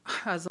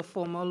as a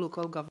former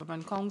local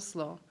government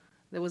councillor,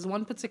 there was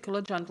one particular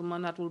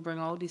gentleman that will bring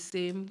out the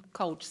same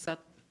couch set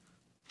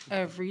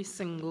every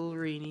single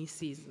rainy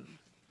season.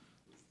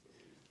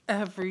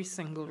 Every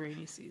single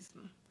rainy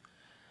season.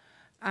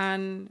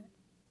 And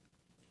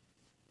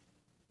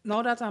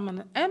now that I'm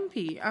an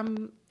MP,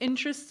 I'm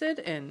interested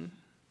in,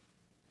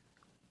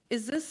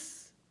 is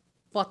this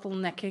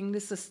bottlenecking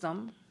the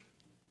system?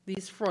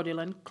 These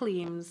fraudulent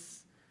claims?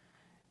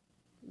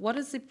 What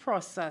is the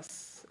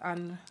process?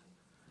 And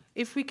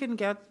if we can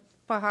get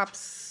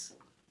perhaps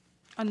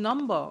a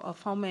number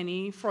of how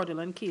many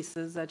fraudulent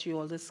cases that you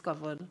all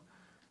discovered.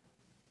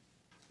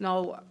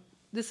 Now,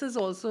 this is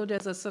also,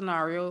 there's a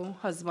scenario,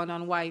 husband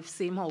and wife,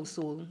 same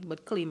household,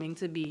 but claiming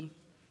to be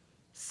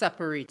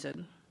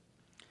separated.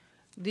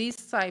 These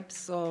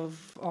types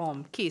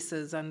of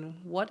cases and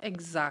what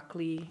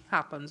exactly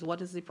happens?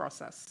 What is the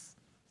process?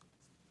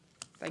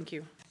 Thank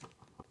you.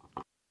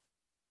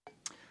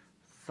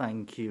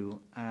 Thank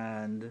you.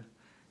 And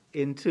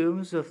in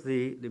terms of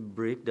the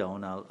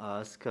breakdown, I'll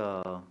ask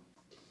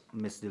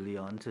Ms. De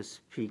Leon to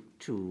speak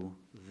to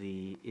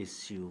the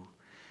issue.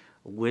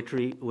 With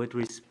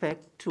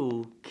respect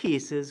to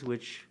cases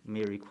which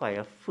may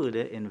require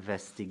further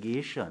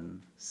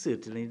investigation,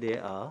 certainly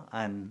there are,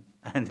 and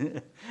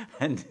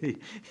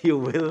you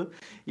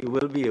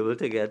will be able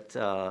to get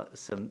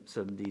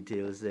some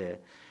details there.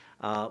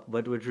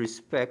 But with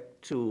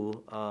respect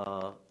to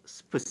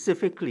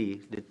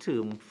specifically the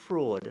term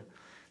fraud,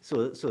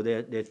 so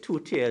there are two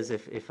tiers,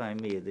 if I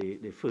may.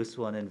 The first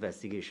one,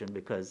 investigation,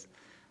 because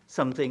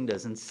something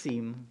doesn't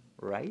seem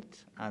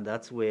right, and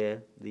that's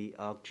where the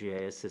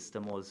ArcGIS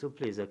system also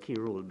plays a key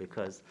role,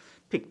 because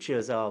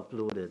pictures are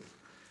uploaded.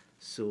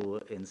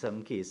 So in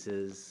some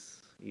cases,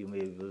 you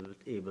may be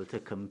able to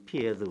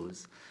compare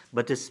those.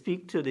 But to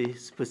speak to the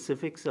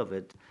specifics of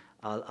it,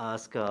 I'll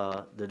ask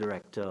the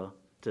director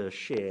to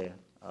share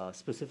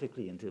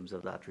specifically in terms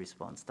of that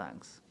response.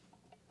 Thanks.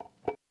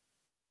 Thank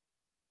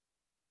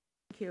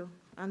you.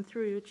 And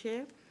through you,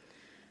 Chair.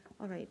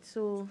 All right,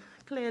 so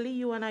clearly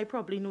you and I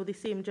probably know the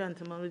same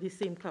gentleman with the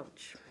same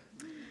couch.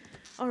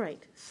 All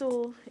right,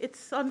 so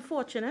it's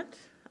unfortunate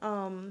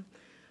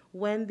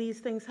when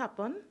these things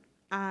happen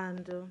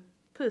and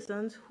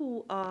persons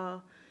who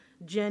are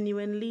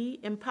genuinely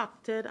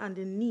impacted and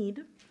in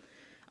need,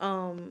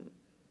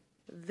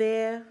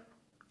 their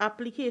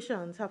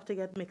applications have to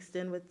get mixed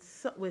in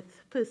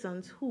with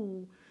persons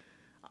who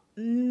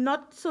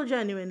not so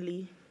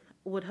genuinely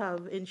would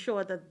have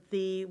ensured that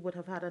they would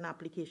have had an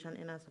application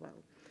in as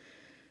well.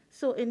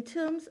 So in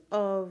terms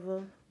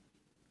of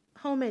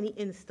how many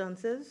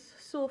instances,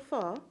 so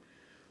far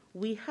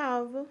we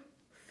have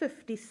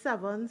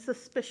 57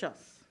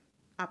 suspicious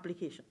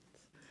applications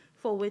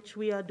for which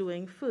we are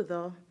doing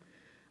further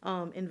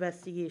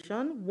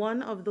investigation.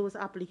 One of those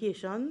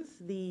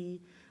applications, a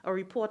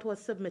report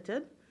was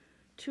submitted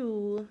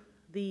to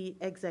the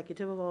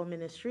executive of our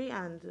ministry,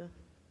 and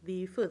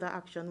the further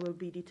action will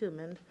be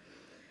determined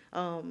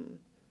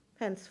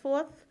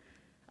henceforth.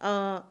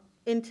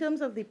 In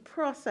terms of the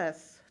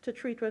process to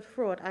treat with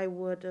fraud, I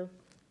would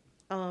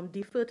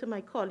defer to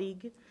my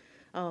colleague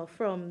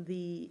from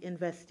the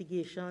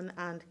Investigation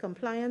and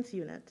Compliance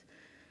Unit.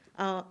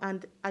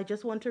 And I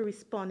just want to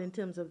respond in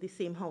terms of the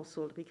same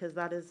household, because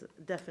that is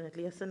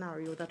definitely a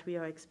scenario that we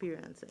are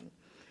experiencing.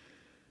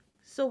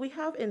 So we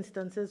have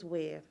instances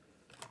where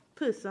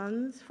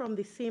persons from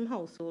the same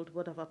household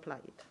would have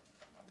applied.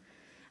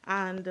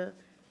 And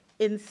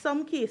in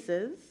some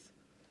cases,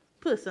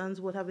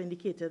 persons would have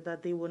indicated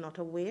that they were not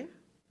aware,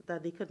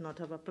 that they could not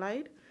have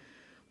applied.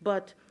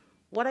 But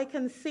what I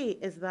can say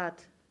is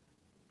that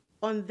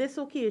on this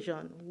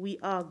occasion, we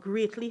are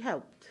greatly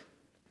helped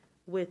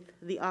with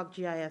the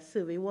ArcGIS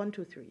Survey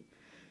 123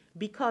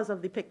 because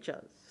of the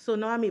pictures. So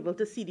now I'm able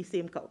to see the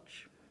same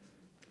couch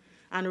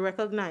and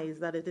recognize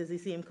that it is the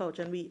same couch.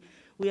 And we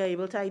are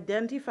able to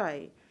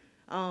identify,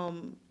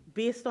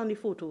 based on the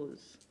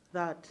photos,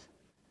 that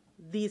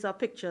these are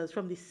pictures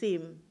from the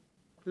same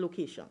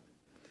location.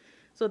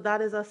 So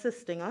that is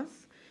assisting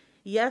us.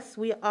 Yes,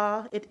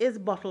 it is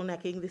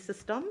bottlenecking the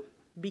system,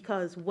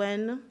 because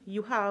when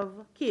you have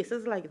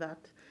cases like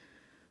that,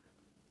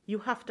 you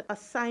have to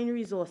assign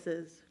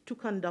resources to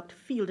conduct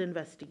field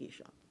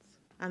investigations.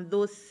 And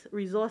those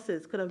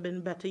resources could have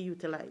been better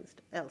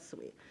utilized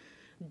elsewhere,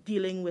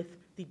 dealing with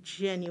the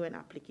genuine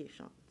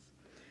applications.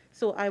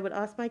 So I would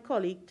ask my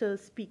colleague to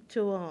speak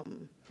to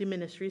the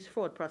ministry's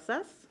fraud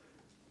process.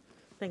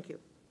 Thank you.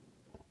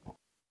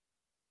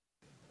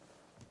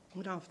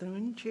 Good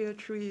afternoon, Chair,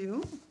 through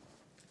you.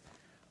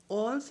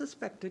 All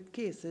suspected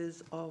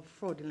cases of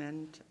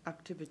fraudulent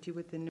activity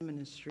within the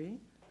ministry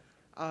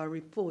are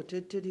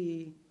reported to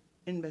the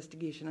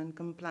Investigation and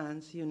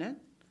Compliance Unit,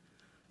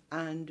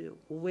 and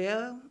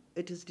where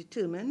it is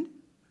determined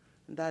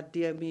that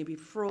there may be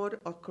fraud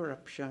or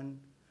corruption,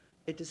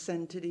 it is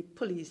sent to the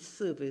police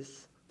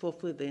service for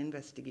further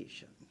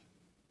investigation.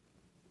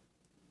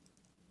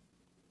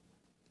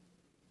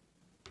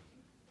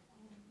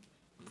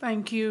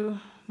 Thank you,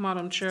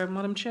 Madam Chair.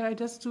 Madam Chair,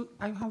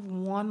 I have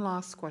one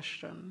last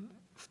question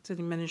to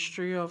the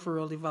Ministry of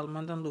Rural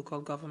Development and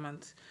Local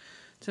Government,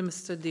 to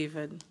Mr.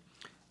 David.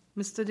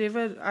 Mr.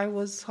 David, I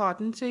was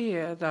heartened to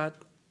hear that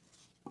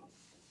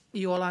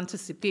you all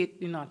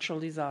anticipate the natural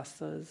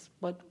disasters,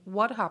 but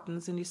what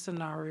happens in this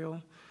scenario?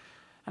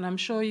 And I'm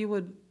sure you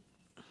would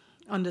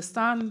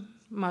understand,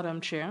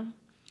 Madam Chair,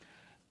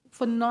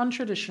 for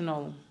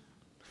non-traditional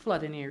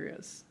flooding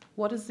areas,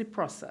 what is the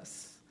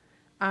process?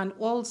 And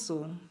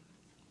also,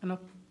 on a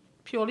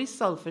purely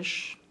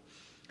selfish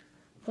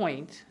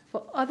point,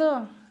 for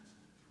other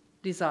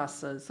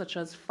disasters such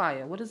as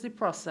fire, what is the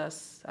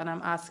process? And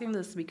I'm asking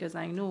this because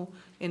I know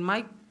in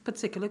my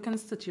particular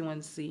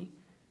constituency,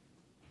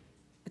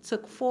 it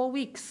took 4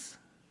 weeks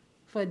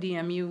for a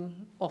DMU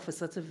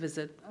officer to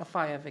visit a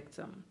fire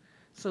victim.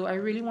 So I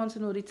really want to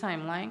know the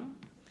timeline,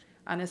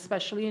 and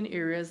especially in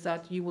areas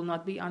that you will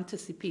not be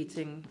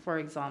anticipating, for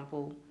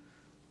example,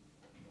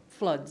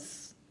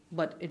 floods.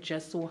 But it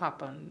just so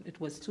happened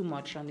it was too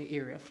much and the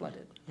area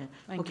flooded. Yeah.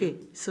 Thank okay,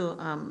 you. So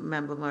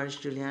Member Morris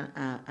Julian,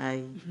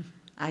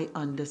 I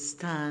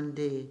understand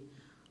the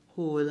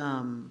whole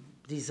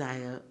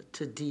desire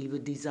to deal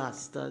with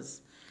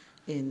disasters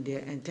in their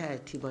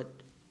entirety, but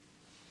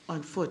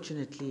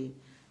unfortunately,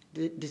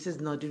 this is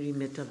not the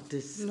remit of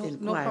this inquiry.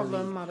 No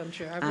problem, Madam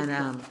Chair.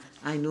 And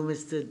I know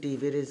Mr.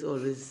 David is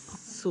always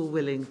so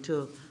willing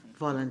to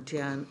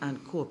volunteer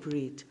and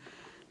cooperate.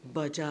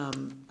 But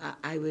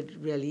I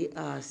would really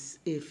ask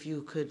if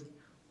you could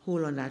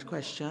hold on that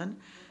question.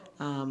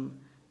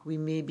 We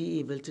may be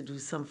able to do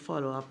some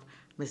follow-up.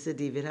 Mr.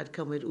 David had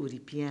come with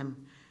ODPM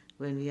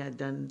when we had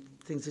done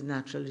things with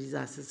natural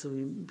disasters, so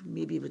we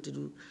may be able to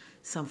do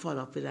some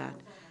follow-up with that.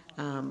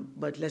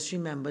 But let's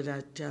remember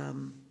that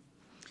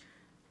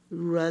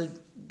rural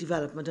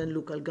development and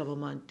local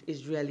government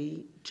is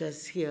really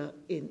just here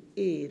in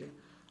aid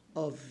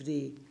of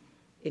the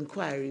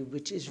inquiry,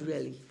 which is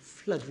really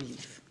flood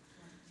relief.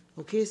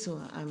 Okay, so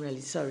I'm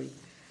really sorry.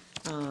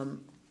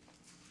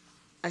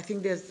 I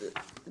think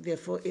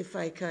therefore, if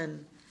I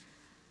can,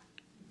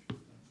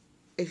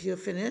 if you're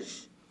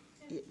finished,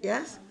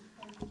 yes?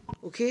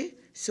 Okay,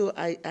 so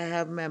I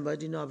have Member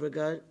de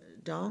Nobrega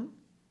down.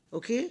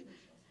 Okay?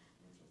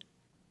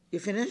 You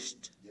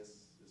finished? Yes.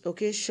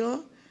 Okay,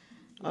 sure.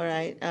 All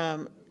right.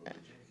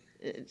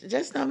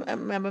 Just now,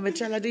 Member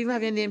Mitchell, I don't even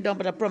have your name down,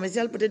 but I promise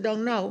you I'll put it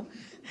down now.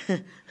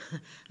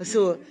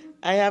 So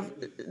I have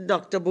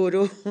Dr.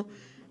 Bodo.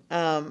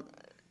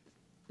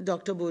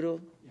 Dr. Bodo,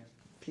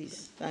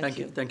 please. Thank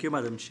you. Thank you,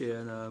 Madam Chair.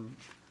 And,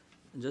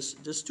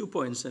 just 2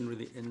 points,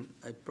 and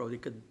I probably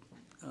could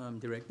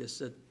direct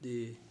this at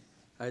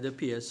either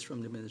PS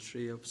from the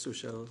Ministry of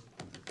Social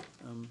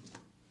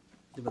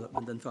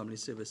Development and Family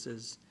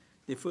Services.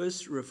 The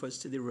first refers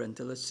to the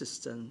rental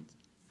assistance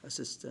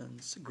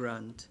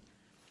grant,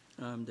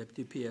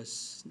 Deputy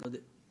PS. Now,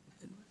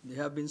 there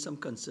have been some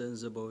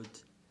concerns about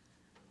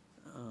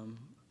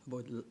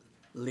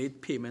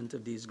late payment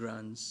of these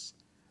grants,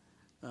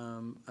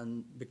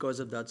 and because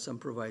of that, some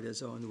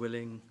providers are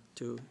unwilling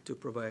to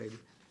provide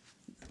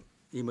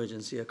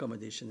emergency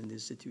accommodation in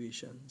these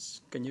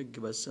situations. Can you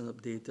give us an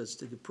update as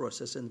to the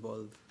process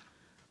involved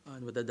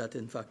and whether that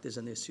in fact is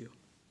an issue?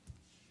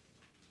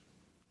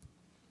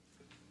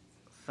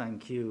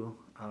 Thank you,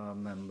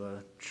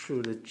 Member.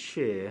 Through the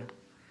chair,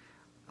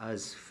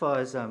 as far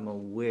as I'm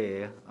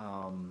aware,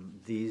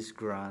 these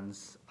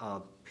grants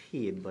are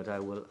paid, but I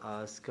will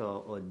ask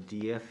our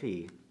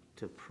DFA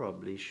to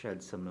probably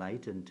shed some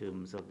light in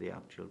terms of the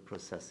actual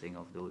processing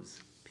of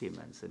those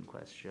payments in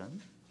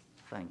question.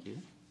 Thank you.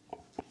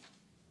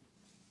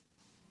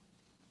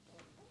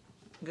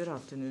 Good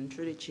afternoon,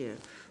 through the chair.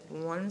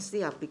 Once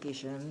the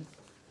application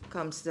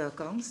comes to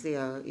accounts, they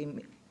are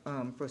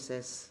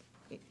processed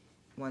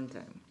one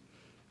time.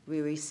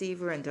 We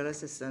receive rental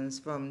assistance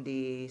from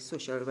the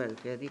Social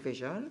Welfare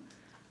Division,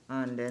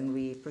 and then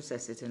we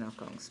process it in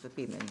accounts for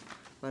payment.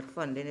 But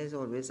funding is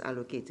always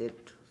allocated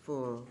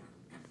for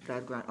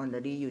that grant under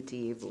the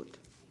UTA vote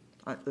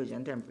on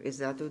urgent temporary. Is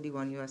that the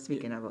one you are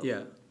speaking about?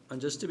 Yeah,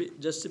 and just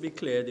to be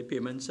clear, the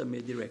payments are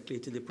made directly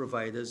to the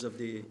providers of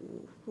the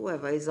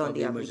whoever is on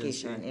the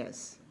emergency. application.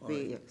 Yes,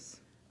 yes.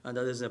 And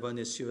that is never an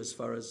issue as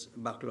far as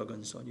backlog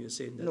and so on. You're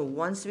saying that? No,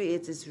 once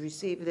it is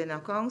received in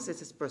accounts,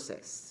 it is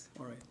processed.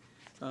 All right.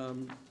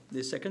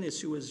 The second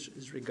issue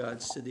is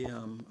regards to the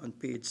on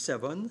page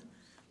 7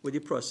 with the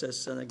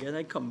process, and again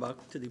I come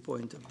back to the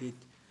point of the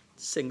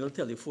single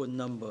telephone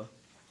number,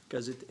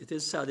 because it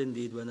is sad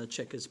indeed when a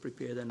check is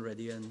prepared and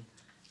ready and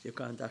you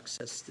can't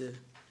access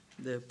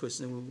the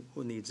person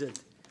who needs it.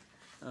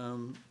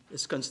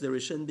 Is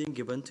consideration being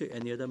given to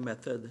any other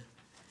method,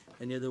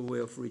 any other way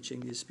of reaching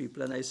these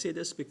people? And I say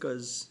this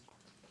because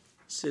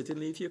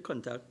certainly if you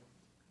contact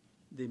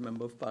the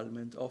Member of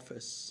Parliament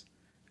office,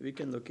 we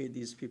can locate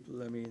these people,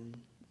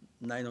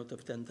 9 out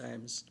of 10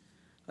 times.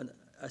 And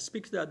I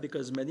speak to that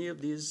because many of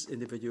these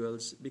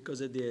individuals,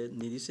 because of their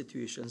needy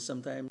situations,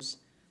 sometimes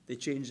they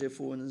change their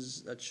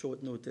phones at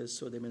short notice,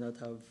 so they may not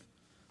have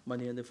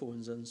money on the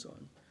phones and so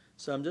on.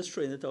 So I'm just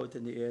throwing it out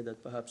in the air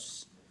that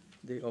perhaps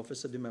the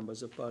Office of the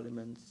Members of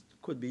Parliament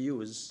could be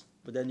used,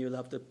 but then you'll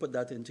have to put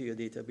that into your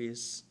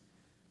database.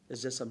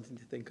 It's just something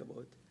to think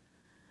about.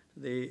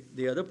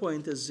 The other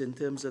point is in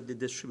terms of the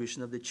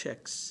distribution of the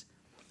checks.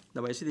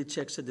 Now, I see the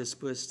checks are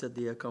dispersed at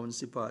the Accounts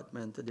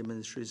Department, at the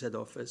Ministry's head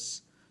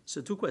office. So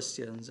 2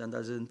 questions, and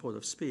that's in Port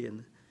of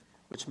Spain,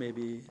 which may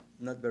be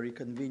not very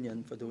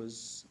convenient for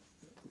those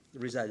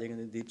residing in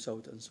the Deep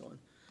South and so on.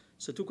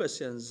 So 2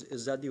 questions.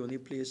 Is that the only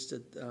place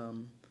that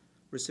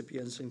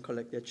recipients can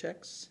collect their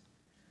checks?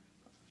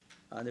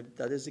 And if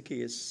that is the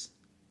case,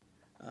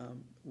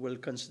 where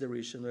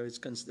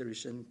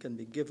consideration can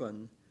be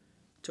given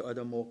to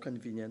other more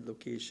convenient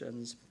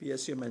locations?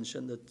 P.S., you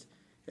mentioned that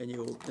in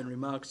your opening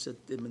remarks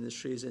that the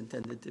ministry is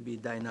intended to be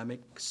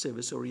dynamic,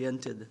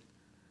 service-oriented,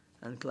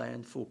 and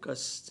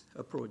client-focused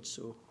approach.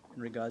 So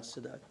in regards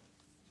to that.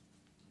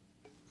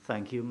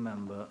 Thank you,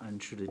 Member,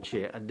 and through the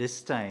chair. At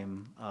this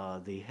time,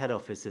 the head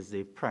office is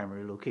the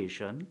primary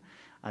location,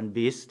 and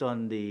based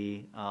on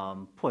the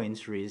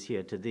points raised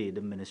here today,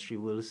 the ministry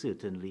will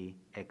certainly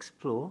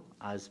explore,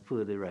 as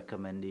per the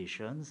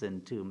recommendations,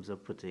 in terms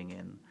of putting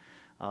in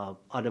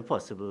other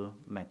possible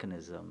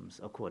mechanisms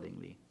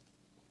accordingly.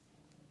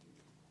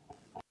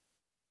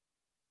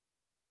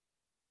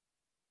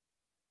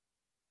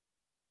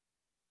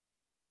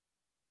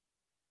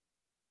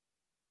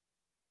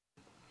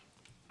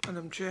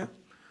 Madam Chair,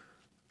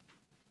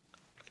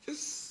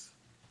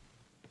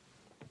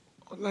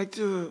 I'd like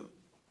to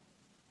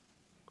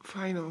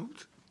find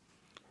out,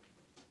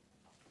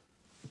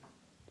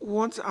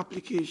 once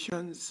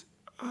applications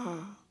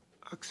are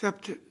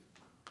accepted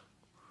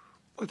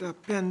but are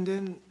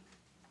pending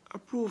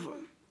approval,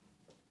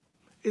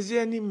 is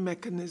there any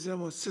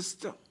mechanism or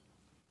system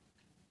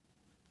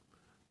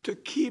to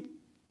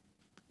keep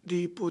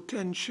the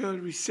potential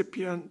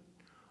recipient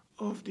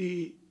of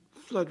the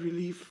flood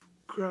relief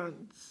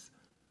grants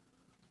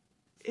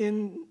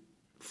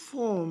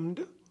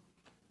informed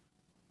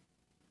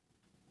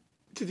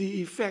to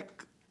the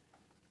effect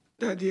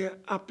that their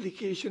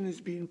application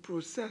is being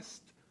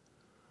processed,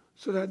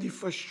 so that the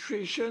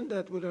frustration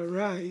that would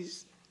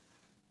arise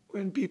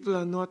when people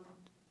are not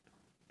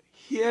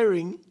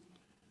hearing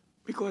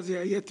because they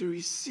are yet to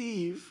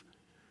receive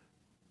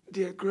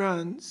their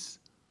grants,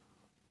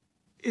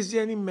 is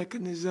there any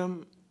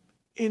mechanism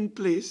in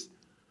place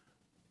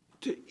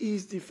to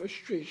ease the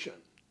frustration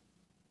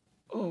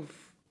of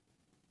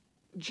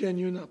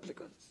genuine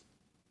applicants?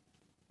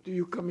 Do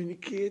you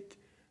communicate?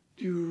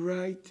 Do you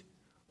write?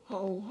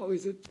 How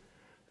is it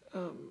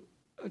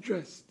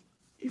addressed,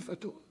 if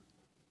at all?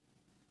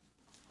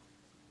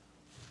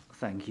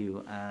 Thank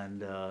you.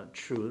 And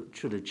through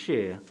the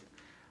chair,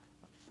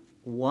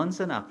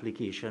 once an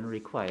application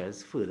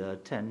requires further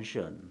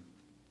attention,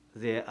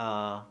 there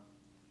are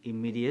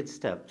immediate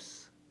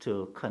steps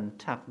to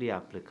contact the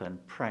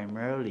applicant,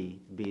 primarily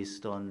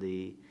based on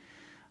the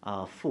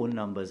phone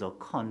numbers or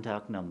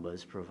contact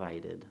numbers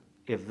provided.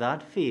 If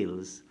that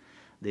fails,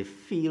 the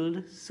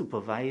field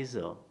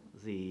supervisor,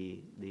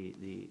 the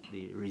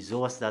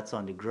resource that's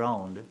on the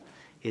ground,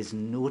 is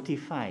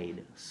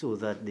notified so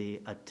that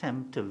the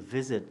attempt to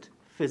visit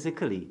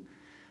physically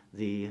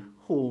the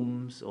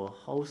homes or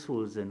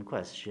households in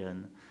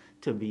question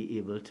to be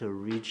able to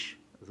reach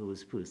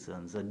those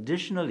persons.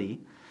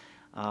 Additionally,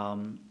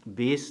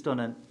 based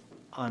on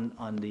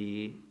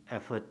the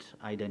effort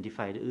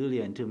identified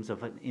earlier in terms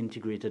of an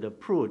integrated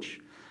approach,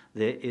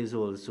 there is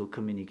also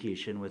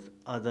communication with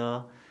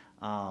other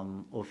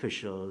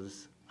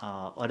officials,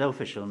 other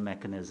official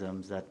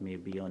mechanisms that may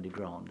be on the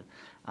ground.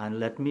 And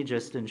let me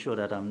just ensure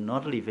that I'm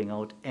not leaving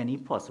out any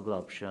possible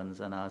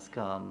options and ask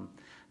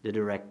the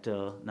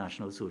Director,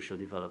 National Social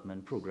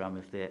Development Program,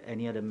 if there are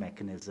any other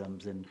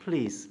mechanisms in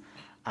place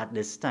at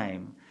this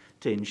time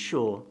to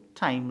ensure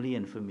timely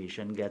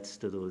information gets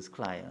to those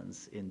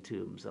clients in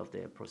terms of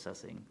their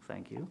processing.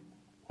 Thank you.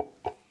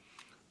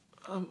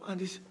 And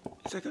this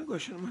second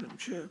question, Madam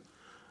Chair,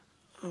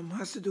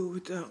 has to do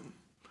with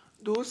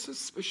those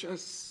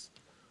suspicious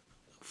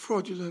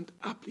fraudulent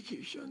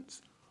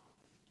applications.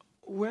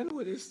 When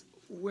were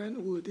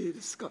they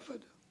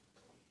discovered?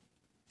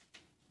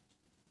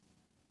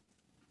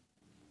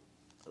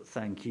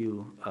 Thank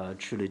you,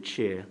 through the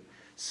chair.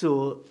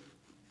 So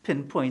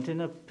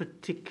pinpointing a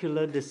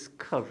particular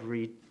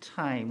discovery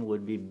time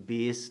would be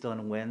based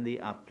on when the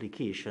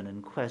application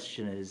in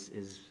question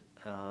is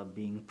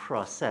being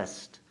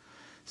processed.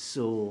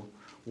 So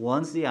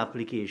once the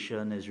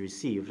application is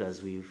received,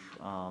 as we've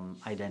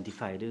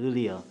identified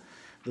earlier,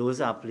 those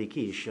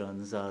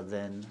applications are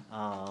then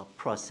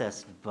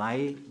processed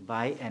by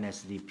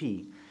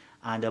NSDP.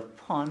 And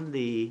upon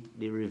the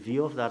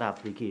review of that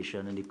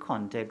application in the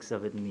context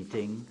of it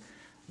meeting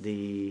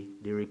the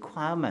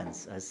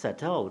requirements as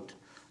set out,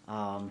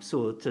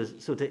 so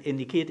to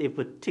indicate a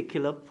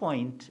particular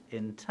point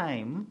in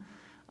time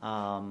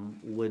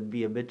would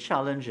be a bit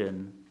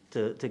challenging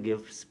to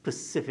give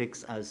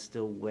specifics as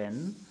to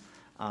when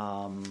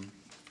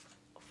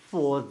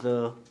for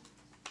the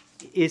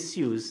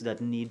issues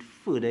that need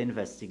further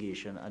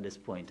investigation at this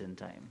point in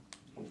time.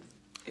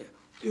 Yeah.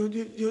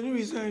 The only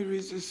reason I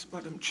raise this,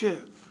 Madam Chair,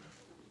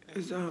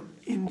 is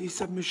in the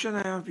submission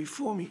I have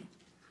before me,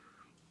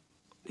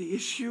 the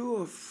issue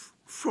of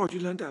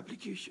fraudulent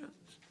applications.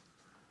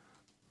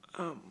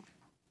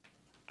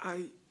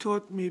 I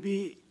thought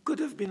maybe could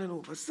have been an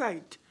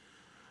oversight.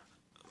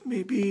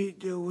 Maybe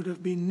there would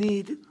have been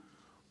need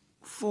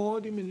for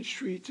the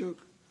ministry to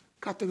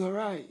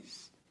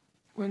categorize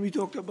when we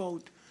talked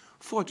about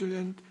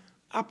fraudulent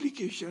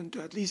application,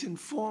 to at least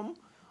inform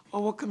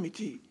our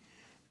committee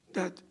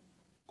that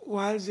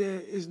while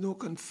there is no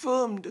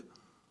confirmed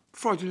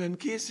fraudulent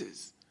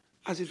cases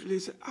as it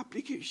relates to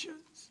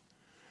applications,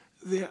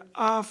 there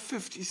are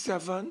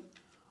 57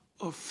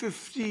 or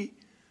 50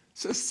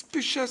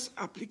 suspicious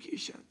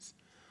applications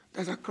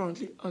that are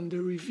currently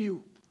under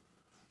review,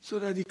 so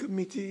that the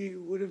committee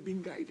would have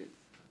been guided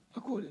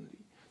accordingly.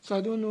 So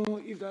I don't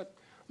know if that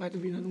might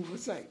have been an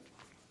oversight.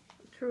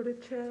 Through the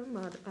chair,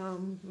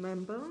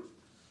 member,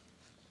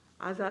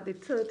 as at the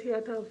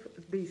 30th of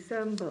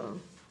December,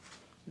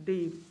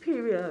 the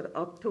period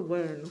up to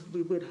when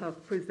we would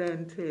have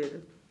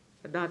presented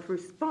that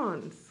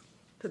response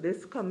to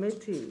this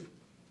committee,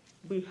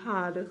 we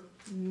had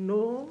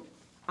no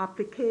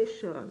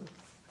application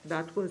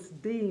that was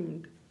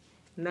deemed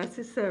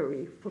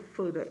necessary for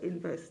further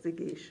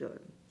investigation.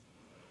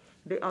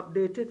 The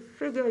updated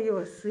figure you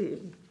are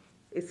seeing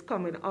is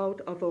coming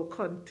out of our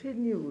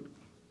continued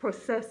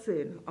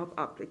processing of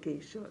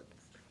applications.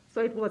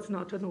 So it was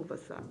not an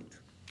oversight.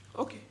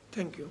 Okay,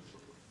 thank you.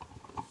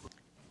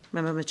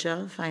 Member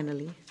Mitchell,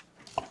 finally.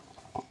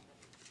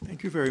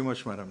 Thank you very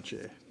much, Madam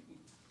Chair.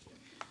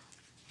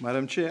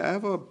 Madam Chair, I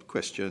have a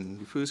question.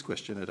 The first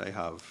question that I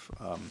have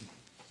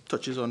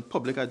touches on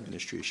public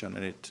administration,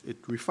 and it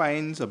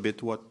refines a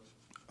bit what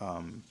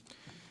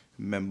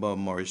Member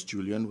Morris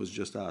Julian was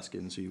just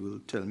asking, so you will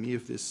tell me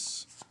if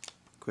this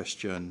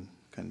question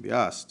can be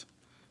asked.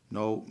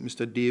 Now,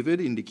 Mr.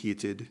 David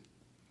indicated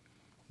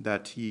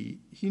that he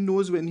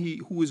knows when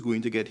who is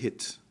going to get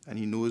hit, and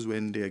he knows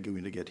when they are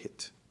going to get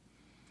hit.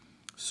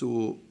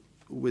 So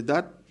with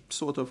that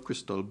sort of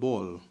crystal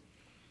ball,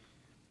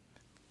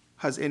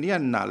 has any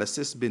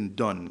analysis been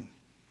done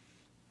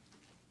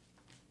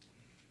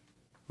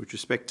with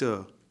respect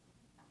to,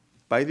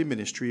 by the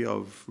Ministry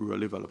of Rural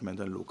Development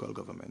and Local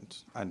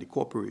Government and the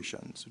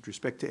corporations, with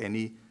respect to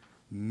any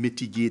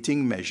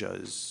mitigating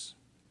measures?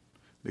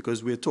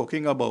 Because we're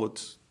talking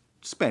about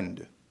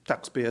spend,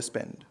 taxpayer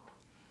spend.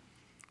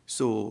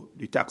 So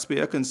the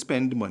taxpayer can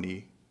spend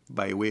money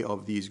by way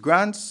of these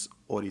grants,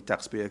 or the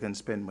taxpayer can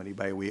spend money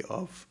by way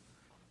of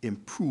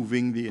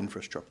improving the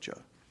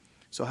infrastructure.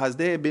 So has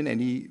there been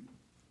any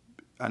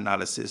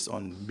analysis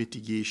on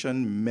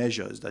mitigation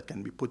measures that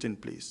can be put in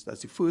place?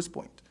 That's the first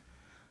point.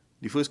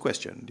 The first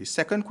question. The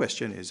second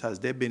question is, has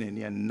there been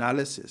any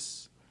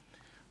analysis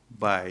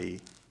by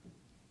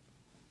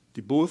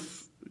the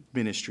both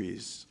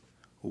ministries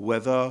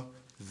whether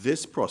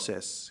this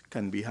process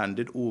can be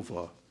handed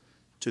over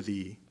to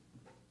the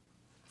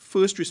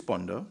first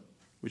responder,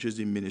 which is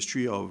the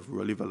Ministry of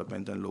Rural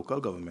Development and Local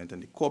Government,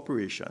 and the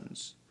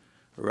corporations,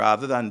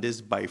 rather than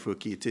this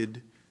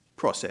bifurcated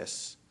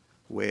process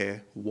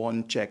where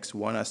one checks,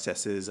 one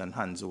assesses, and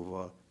hands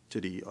over to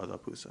the other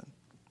person?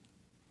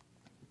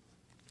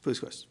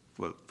 First question.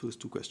 Well, first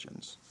two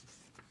questions.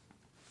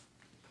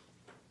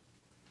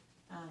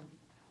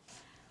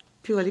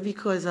 Purely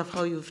because of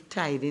how you've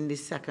tied in the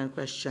second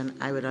question,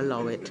 I would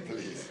allow it.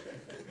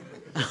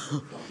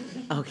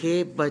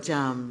 Okay, but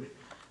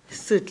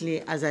certainly,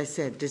 as I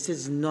said, this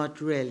is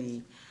not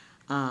really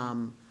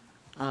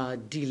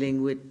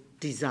dealing with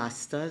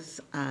disasters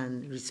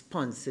and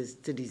responses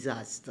to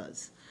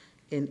disasters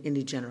in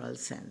the general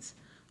sense.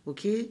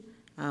 Okay,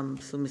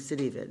 so Mr.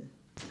 David.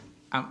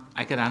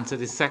 I can answer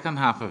the second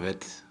half of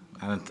it.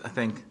 And I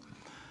think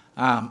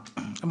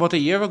about a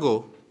year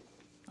ago,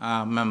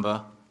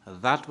 member,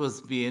 that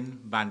was being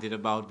bandied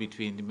about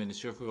between the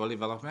Ministry of Rural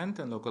Development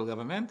and Local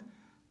Government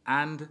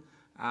and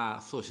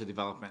Social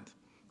Development.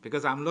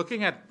 Because I'm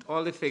looking at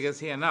all the figures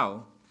here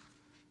now,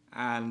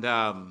 and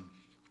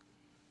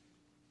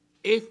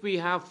if we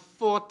have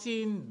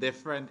 14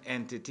 different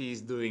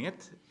entities doing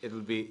it,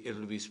 it'll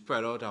be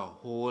spread out a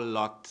whole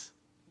lot.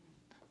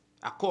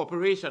 A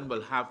corporation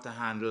will have to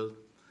handle,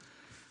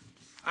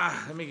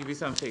 let me give you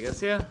some figures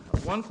here.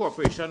 One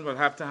corporation will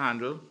have to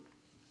handle,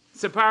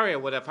 Siparia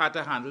would have had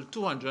to handle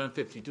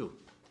 252.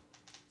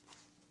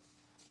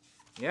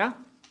 Yeah?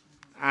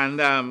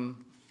 And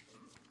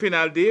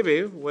Pinal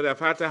Devi would have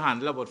had to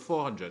handle about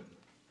 400.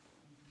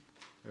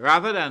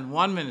 Rather than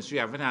one ministry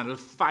having to handle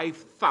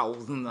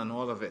 5,000 and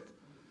all of it.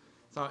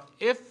 So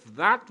if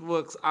that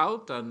works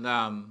out, and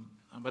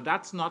but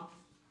that's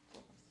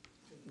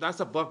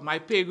above my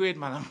pay grade,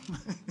 madam,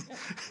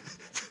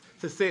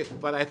 to say,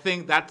 but I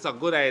think that's a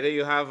good idea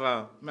you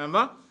have,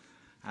 member,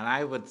 and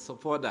I would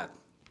support that.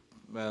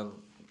 Well,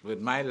 with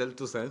my little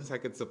 2 cents, I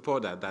could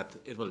support that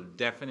it will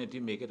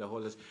definitely make it a whole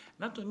list.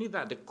 Not only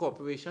that, the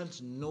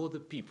corporations know the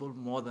people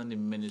more than the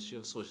Ministry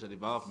of Social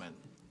Development.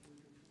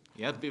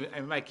 Yeah,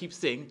 I keep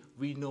saying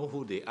we know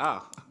who they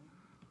are.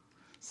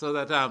 So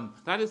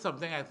that is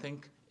something I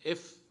think,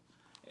 if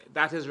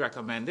that is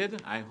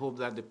recommended, I hope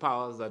that the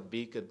powers that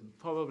be could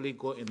probably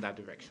go in that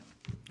direction.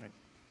 Right.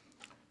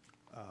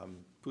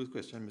 First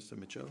question, Mr.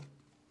 Mitchell.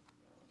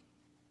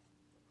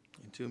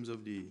 In terms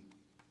of the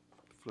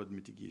flood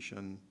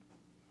mitigation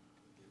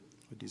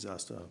or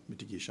disaster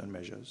mitigation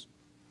measures.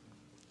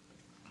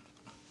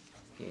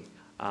 Okay.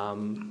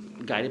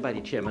 Guided by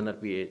the chairman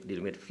that we're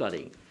dealing with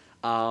flooding.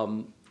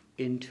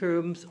 In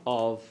terms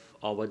of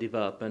our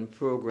development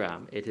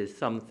program, it is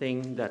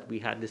something that we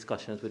had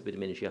discussions with the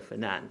Ministry of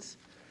Finance,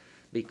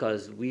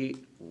 because when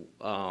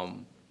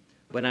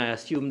I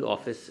assumed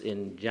office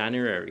in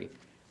January,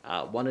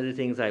 one of the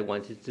things I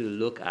wanted to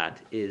look at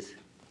is,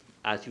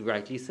 as you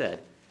rightly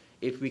said,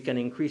 if we can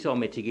increase our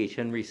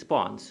mitigation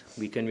response,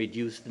 we can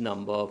reduce the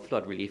number of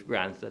flood relief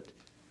grants that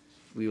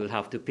we will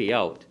have to pay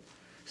out.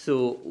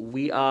 So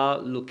we are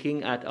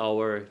looking at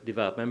our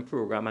development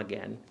program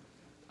again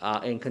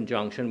in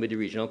conjunction with the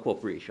regional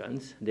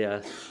corporations.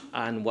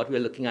 And what we're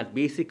looking at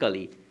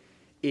basically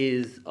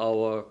is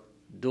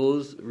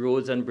those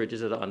roads and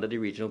bridges that are under the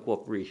regional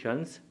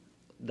corporations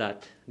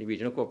that the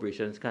regional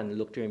corporations can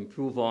look to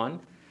improve on,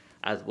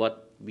 as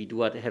what we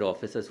do at head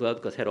office as well,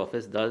 because head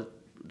office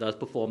does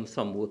perform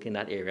some work in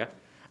that area.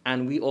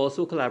 And we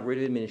also collaborate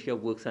with the Ministry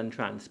of Works and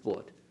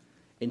Transport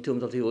in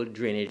terms of the whole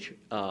drainage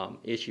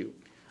issue.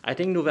 I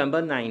think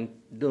November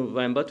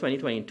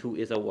 2022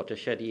 is a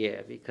watershed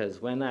year, because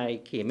when I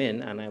came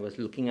in and I was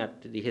looking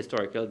at the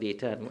historical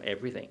data and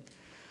everything,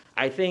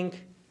 I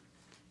think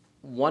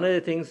one of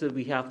the things that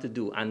we have to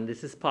do, and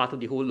this is part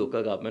of the whole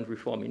local government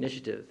reform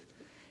initiative,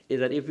 is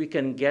that if we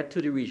can get to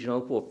the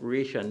regional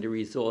corporation the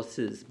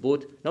resources,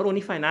 both not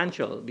only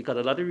financial, because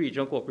a lot of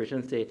regional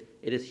corporations say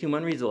it is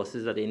human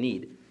resources that they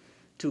need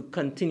to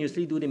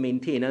continuously do the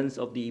maintenance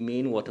of the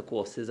main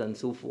watercourses and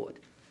so forth.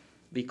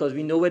 Because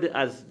we know where,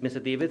 as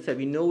Mr. David said,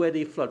 we know where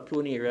the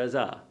flood-prone areas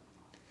are.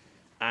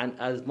 And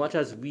as much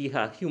as we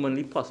have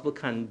humanly possible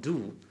can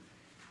do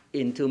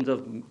in terms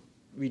of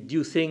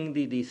reducing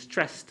the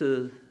stress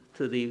to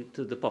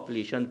the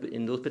population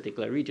in those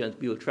particular regions,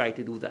 we will try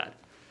to do that.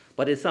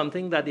 But it's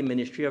something that the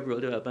Ministry of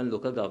Rural Development and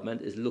Local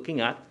Government is looking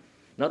at,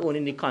 not only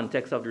in the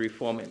context of the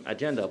reform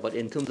agenda, but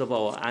in terms of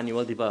our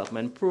annual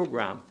development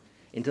program,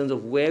 in terms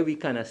of where we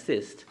can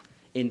assist,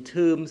 in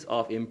terms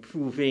of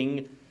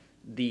improving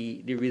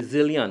the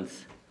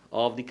resilience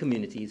of the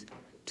communities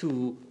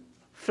to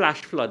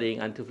flash flooding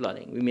and to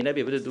flooding. We may not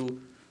be able to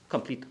do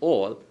complete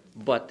all,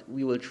 but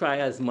we will try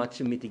as much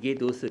to mitigate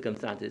those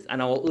circumstances.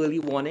 And our early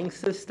warning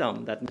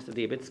system that Mr.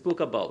 David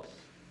spoke about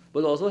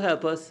will also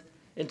help us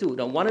in two.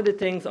 Now, one of the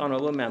things,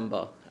 honorable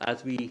member,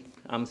 as we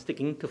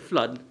sticking to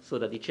flood so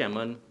that the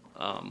chairman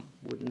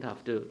wouldn't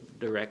have to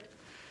direct,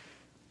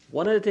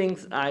 one of the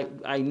things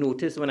I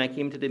noticed when I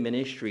came to the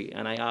ministry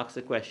and I asked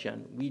the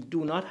question, we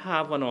do not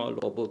have on our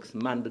law books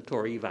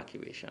mandatory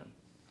evacuation.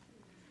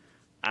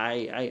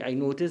 I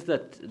noticed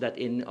that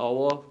in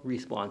our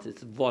response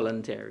it's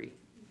voluntary.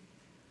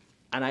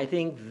 And I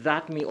think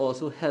that may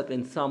also help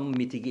in some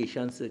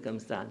mitigation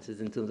circumstances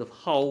in terms of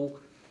how,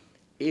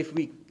 if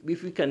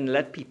we can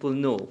let people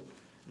know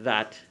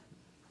that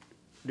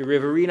the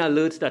riverine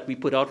alerts that we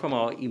put out from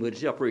our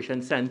Emergency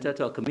Operations Center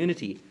to our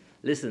community.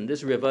 Listen,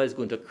 this river is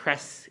going to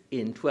crest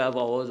in 12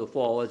 hours or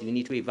 4 hours, you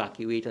need to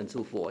evacuate and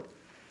so forth.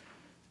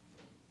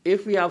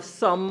 If we have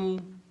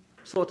some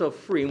sort of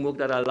framework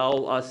that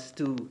allow us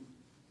to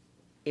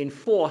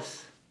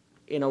enforce,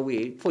 in a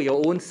way, for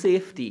your own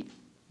safety,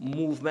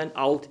 movement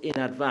out in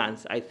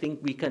advance, I think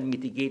we can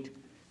mitigate,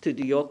 to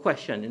your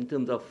question, in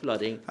terms of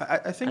flooding.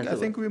 I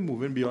think we're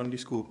moving beyond the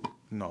scope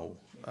now.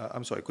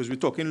 I'm sorry, because we're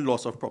talking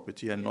loss of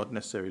property and not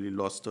necessarily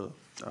loss to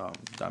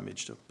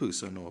damage to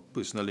person or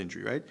personal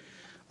injury, right?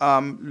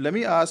 Let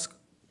me ask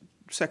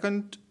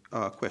second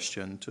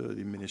question to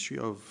the Ministry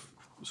of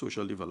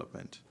Social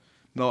Development.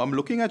 Now, I'm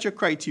looking at your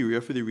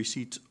criteria for the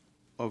receipt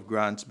of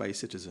grants by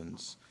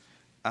citizens,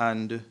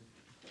 and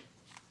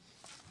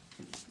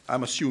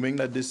I'm assuming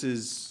that this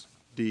is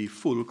the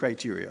full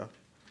criteria,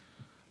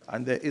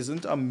 and there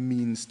isn't a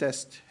means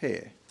test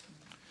here.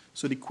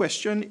 So the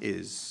question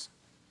is,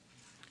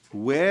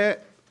 where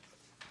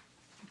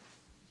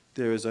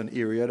there is an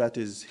area that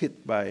is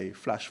hit by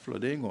flash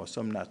flooding or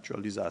some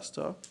natural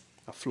disaster,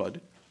 a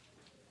flood,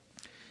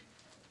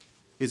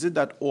 is it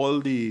that all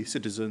the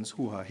citizens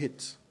who are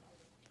hit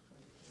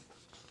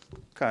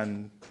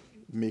can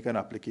make an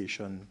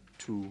application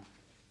to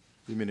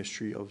the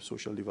Ministry of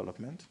Social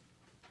Development?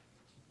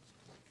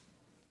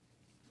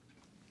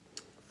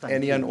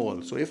 Any and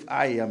all. So if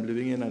I am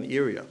living in an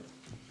area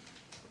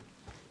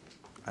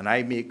and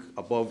I make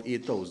above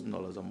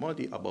 $8,000 a month,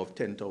 above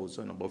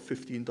 $10,000, above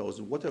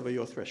 $15,000, whatever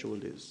your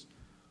threshold is,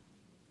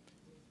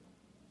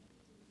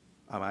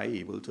 am I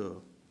able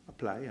to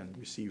apply and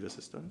receive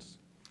assistance?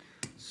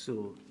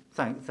 So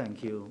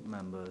thank you,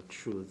 Member,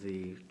 through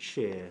the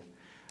chair.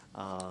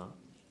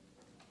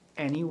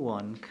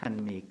 Anyone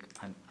can make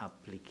an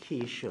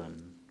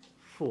application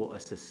for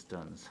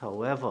assistance.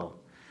 However,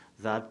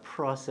 that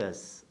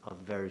process of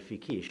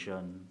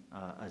verification,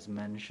 as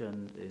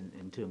mentioned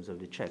in terms of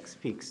the check,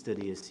 speaks to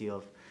the issue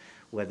of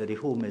whether the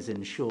home is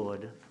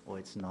insured or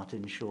it's not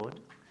insured.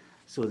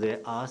 So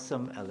there are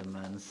some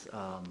elements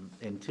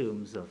in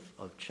terms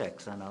of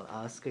checks, and I'll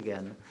ask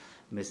again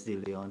Ms. De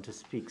Leon to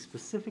speak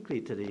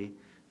specifically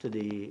to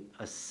the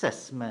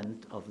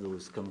assessment of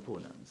those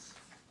components.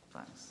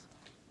 Thanks.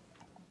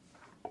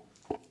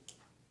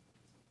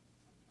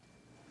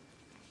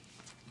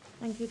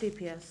 Thank you,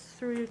 DPS.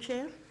 Through you,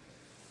 Chair.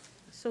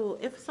 So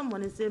if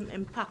someone is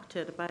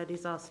impacted by a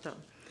disaster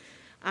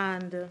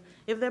and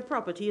if their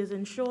property is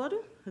insured,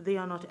 they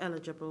are not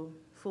eligible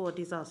for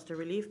disaster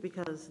relief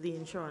because the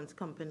insurance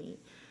company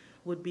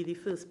would be the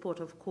first port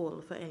of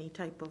call for any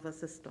type of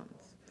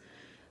assistance.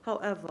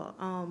 However,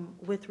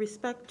 with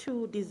respect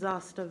to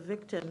disaster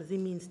victims, the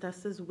means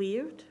test is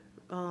waived,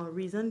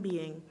 reason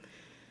being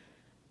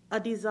a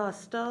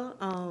disaster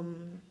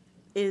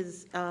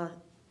is a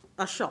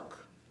shock.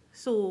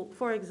 So,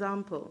 for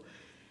example,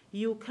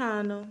 you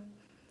can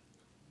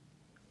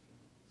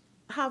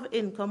have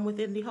income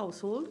within the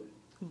household,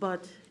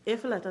 but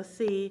if, let us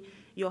say,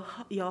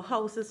 your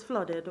house is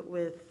flooded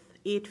with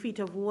 8 feet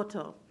of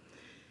water,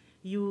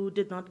 you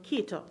did not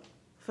cater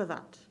for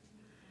that.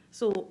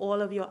 So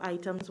all of your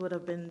items would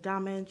have been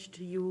damaged.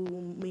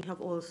 You may have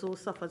also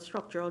suffered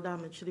structural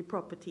damage to the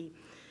property.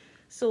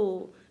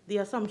 So the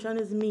assumption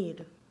is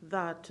made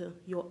that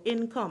your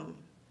income,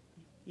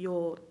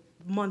 your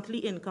monthly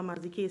income, as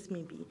the case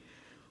may be,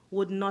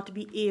 would not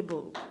be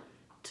able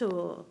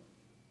to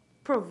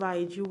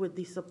provide you with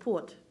the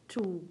support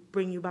to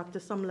bring you back to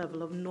some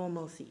level of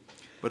normalcy.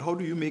 But how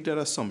do you make that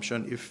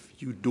assumption if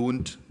you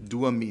don't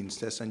do a means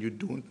test and you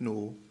don't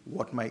know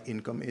what my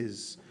income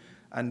is?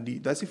 And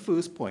that's the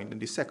first point. And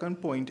the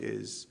second point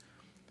is,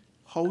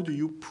 how do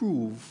you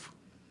prove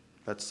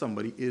that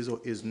somebody is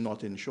or is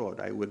not insured?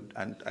 I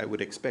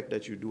would expect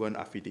that you do an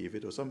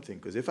affidavit or something,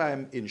 because if I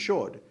am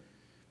insured,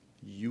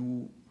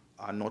 you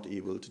are not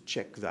able to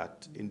check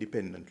that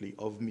independently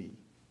of me.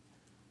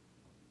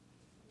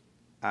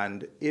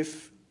 And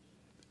if,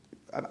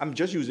 I'm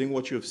just using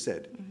what you've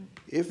said,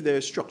 if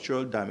there's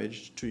structural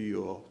damage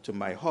to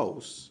my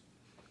house,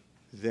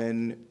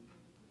 then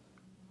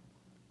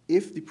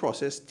if the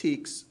process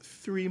takes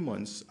 3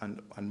 months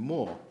and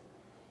more,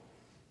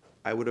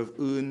 I would have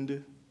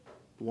earned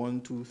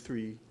 1, 2,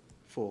 3,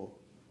 4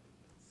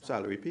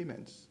 salary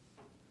payments.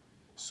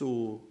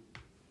 So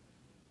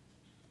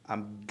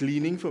I'm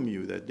gleaning from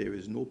you that there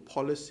is no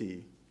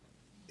policy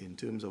in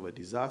terms of a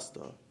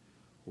disaster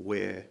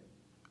where,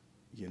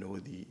 you know,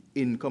 the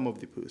income of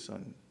the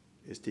person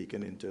is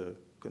taken into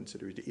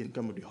consideration, the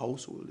income of the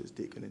household is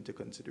taken into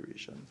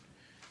consideration.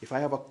 If I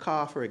have a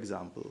car, for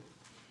example,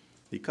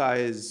 the car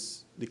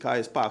is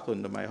parked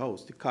under my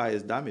house, the car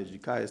is damaged, the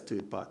car is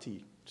third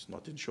party, it's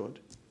not insured.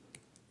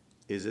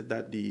 Is it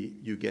that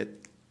you get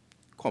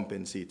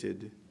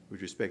compensated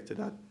with respect to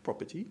that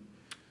property?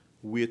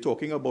 We're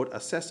talking about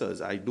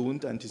assessors. I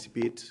don't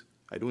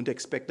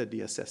expect that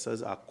the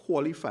assessors are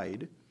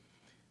qualified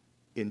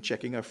in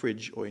checking a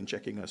fridge or in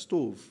checking a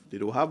stove. They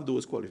don't have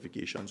those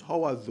qualifications.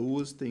 How are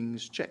those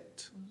things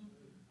checked?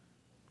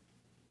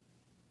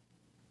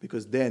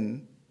 Because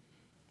then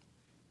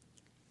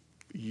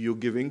you're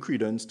giving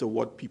credence to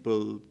what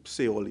people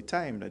say all the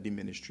time, that the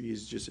ministry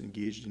is just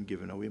engaged in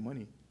giving away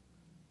money.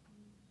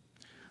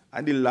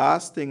 And the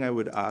last thing I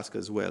would ask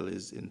as well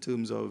is in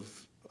terms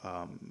of,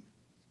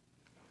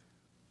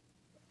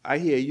 I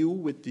hear you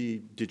with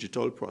the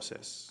digital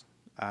process,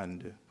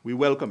 and we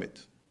welcome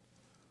it.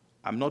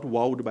 I'm not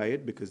wowed by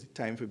it because the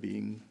time for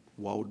being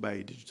wowed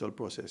by digital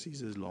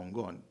processes is long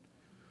gone.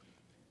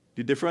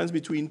 The difference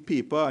between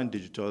paper and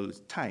digital is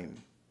time.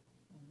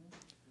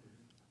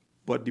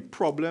 But the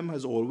problem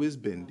has always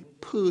been the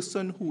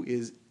person who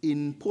is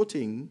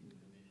inputting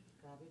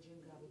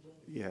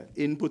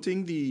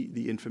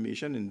the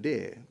information in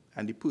there,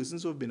 and the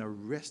persons who have been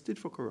arrested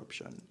for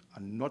corruption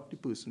are not the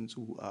persons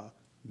who are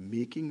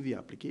making the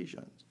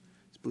applications.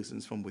 It's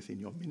persons from within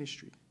your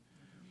ministry.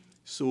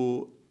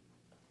 So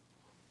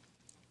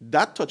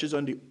that touches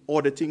on the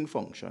auditing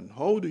function.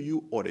 How do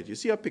you audit? You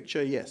see a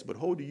picture, yes, but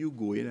how do you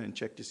go in and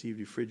check to see if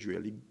the fridge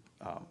really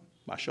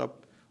mash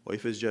up, or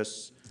if it's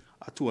just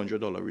a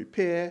 $200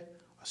 repair,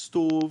 a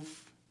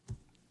stove?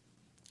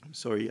 I'm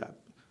sorry,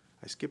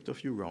 I skipped a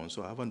few rounds,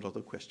 so I have a lot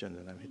of questions,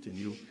 and I'm hitting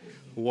you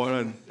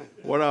one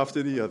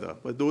after the other.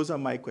 But those are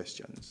my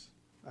questions.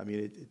 I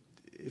mean,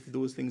 if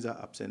those things are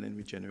absent, then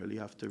we generally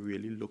have to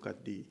really look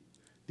at the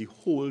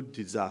whole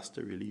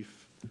disaster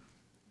relief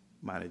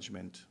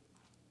management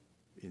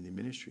in the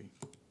ministry.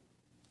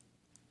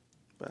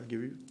 But I'll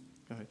give you,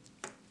 go ahead.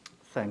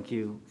 Thank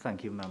you,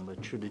 Member.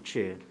 Through the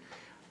chair.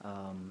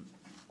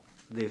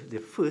 The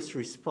first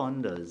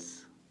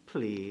responders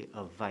play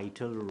a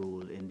vital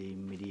role in the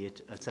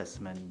immediate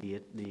assessment, be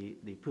it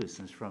the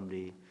persons from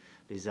the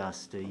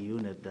disaster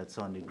unit that's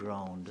on the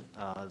ground.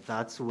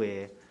 That's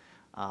where,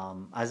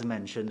 as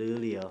mentioned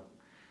earlier,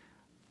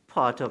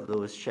 part of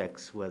those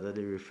checks, whether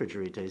the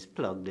refrigerator is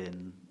plugged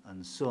in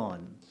and so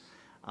on.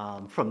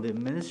 From the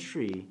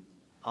ministry,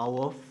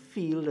 our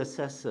field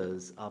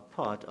assessors are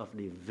part of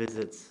the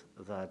visits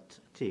that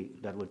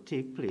would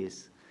take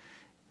place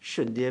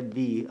should there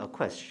be a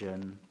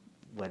question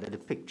whether the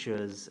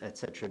pictures,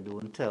 etc.,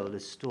 don't tell the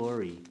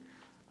story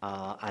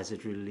as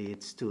it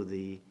relates to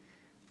the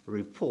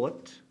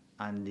report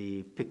and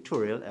the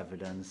pictorial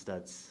evidence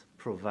that's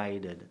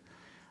provided.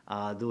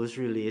 Those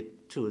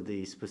relate to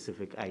the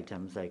specific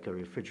items like a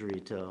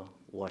refrigerator,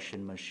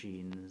 washing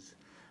machines,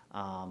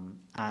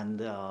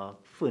 and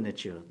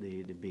furniture,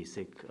 the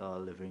basic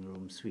living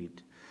room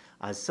suite,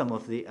 as some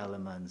of the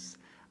elements.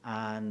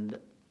 And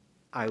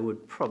I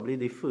would probably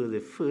defer the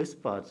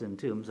first part in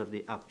terms of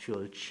the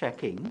actual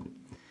checking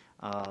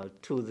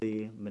to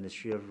the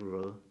Ministry of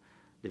Rural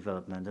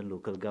Development and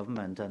Local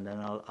Government, and then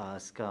I'll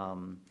ask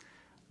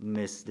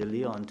Ms. De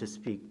Leon to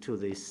speak to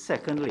the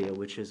second layer,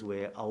 which is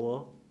where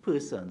our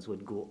persons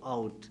would go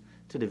out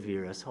to the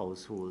various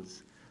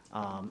households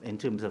in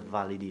terms of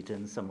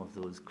validating some of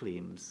those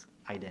claims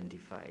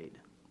identified.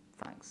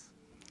 Thanks.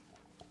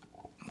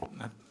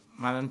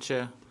 Madam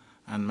Chair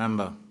and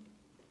Member,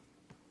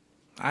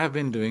 I have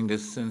been doing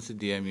this since the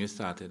DMU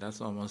started.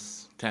 That's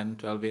almost 10,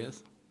 12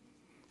 years.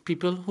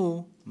 People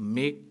who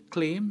make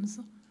claims,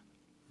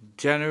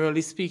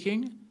 generally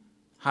speaking,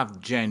 have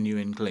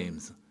genuine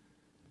claims.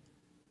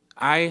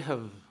 I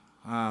have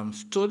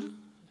stood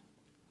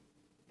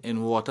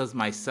in waters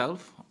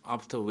myself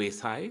up to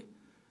waist high.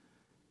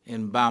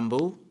 In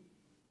Bamboo,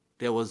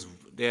 there was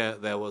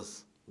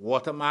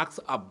watermarks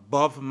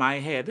above my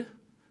head.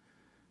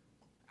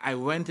 I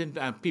went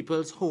into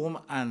people's home,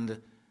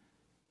 and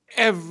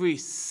every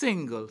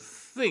single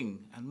thing,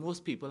 and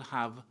most people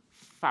have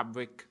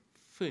fabric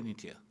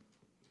furniture.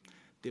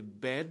 The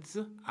beds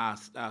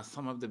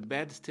some of the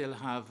beds still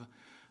have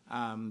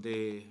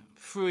the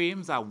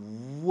frames are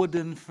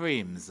wooden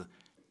frames,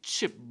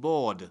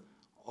 chipboard,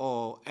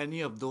 or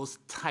any of those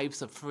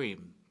types of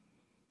frame.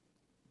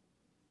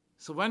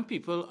 So when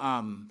people,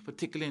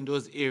 particularly in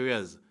those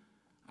areas,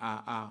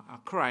 are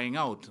crying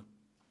out,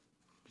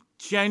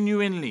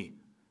 genuinely,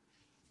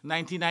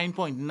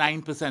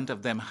 99.9%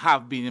 of them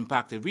have been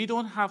impacted. We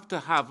don't have to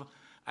have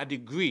a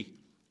degree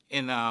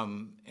in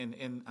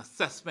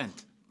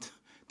assessment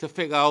to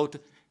figure out,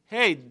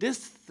 hey, this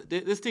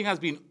thing has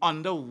been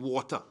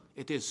underwater.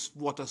 It is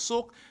water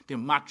soaked. The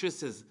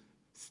mattress is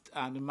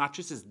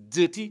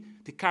dirty.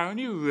 The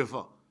Caroni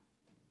River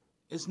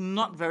is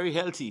not very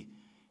healthy.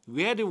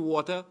 Where the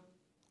water,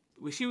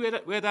 we see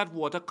where that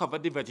water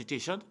covered the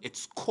vegetation, it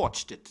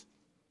scorched it.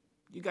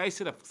 You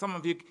guys some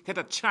of you get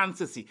a chance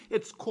to see.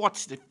 It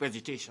scorched the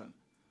vegetation.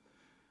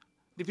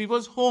 The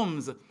people's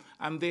homes,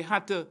 they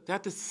had to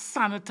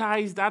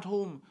sanitize that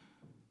home.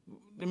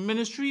 The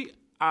ministry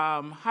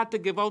had to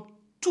give out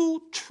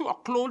 2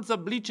 truckloads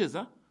of bleachers.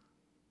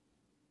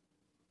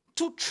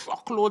 2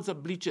 truckloads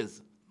of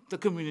bleachers to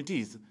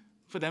communities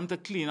for them to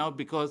clean out,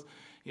 because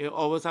you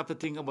always have to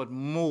think about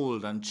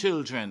mold and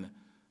children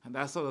and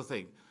that sort of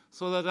thing.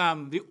 So that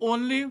the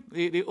only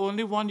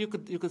one you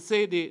could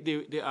say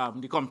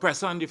the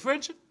compressor in the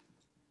fridge,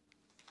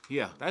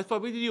 yeah, that's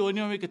probably the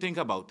only one we could think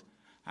about.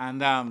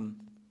 And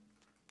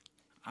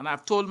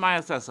I've told my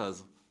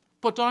assessors,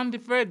 put on the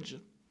fridge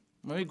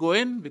when we go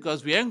in,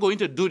 because we ain't going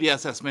to do the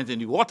assessment in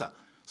the water.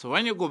 So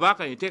when you go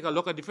back and you take a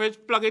look at the fridge,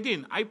 plug it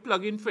in. I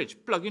plug in fridge,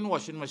 plug in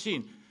washing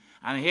machine,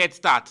 and here it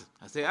started.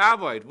 I say,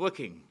 boy, it's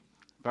working.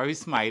 Very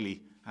smiley,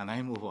 and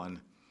I move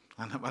on.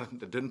 And I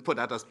didn't put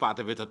that as part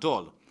of it at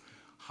all.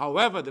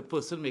 However, the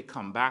person may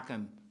come back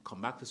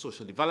to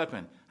social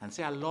development and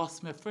say, I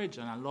lost my fridge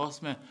and I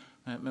lost my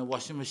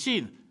washing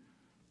machine.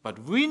 But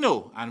we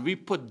know, and we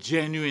put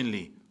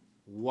genuinely,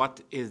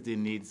 what is the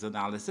needs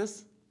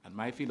analysis. And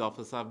my field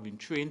officers have been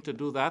trained to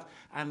do that,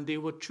 and they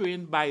were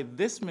trained by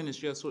this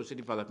Ministry of Social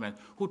Development,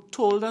 who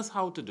told us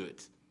how to do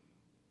it.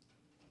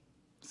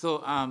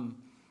 So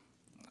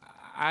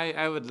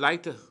I would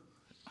like to,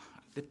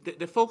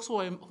 the folks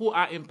who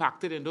are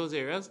impacted in those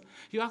areas,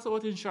 you asked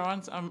about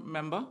insurance,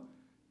 member.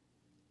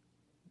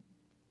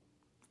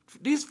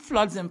 These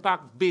floods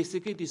impact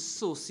basically the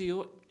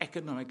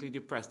socio-economically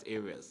depressed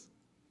areas.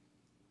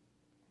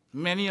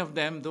 Many of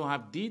them don't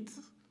have deeds.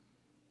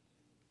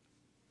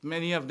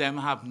 Many of them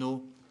have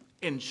no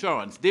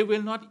insurance. They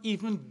will not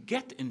even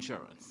get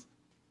insurance.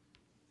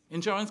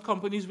 Insurance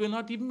companies will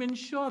not even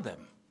insure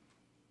them.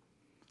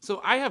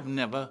 So I have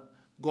never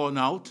gone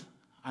out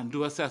and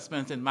do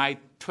assessments in my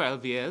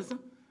 12 years,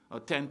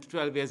 or 10 to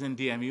 12 years in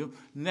DMU.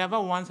 Never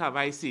once have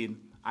I seen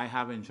I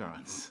have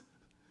insurance.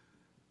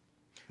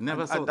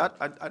 Never saw that.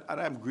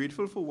 And I'm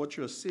grateful for what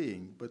you're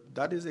saying, but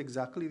that is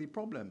exactly the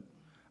problem.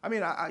 I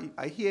mean,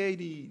 I hear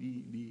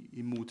the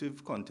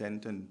emotive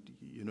content and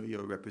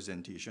your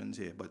representations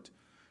here, but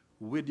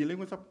we're dealing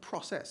with a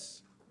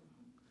process,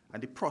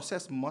 and the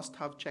process must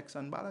have checks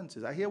and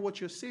balances. I hear what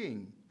you're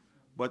saying,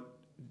 but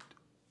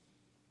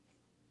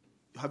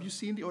have you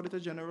seen the Auditor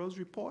General's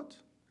report?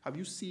 Have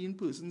you seen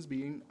persons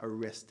being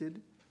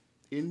arrested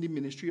in the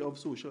Ministry of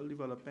Social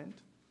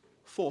Development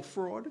for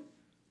fraud?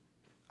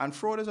 And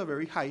fraud is a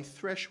very high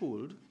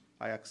threshold,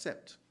 I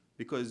accept.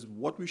 Because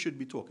what we should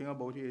be talking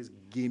about here is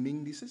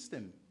gaming the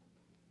system.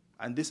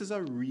 And this is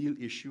a real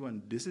issue,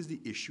 and this is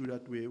the issue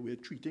that we're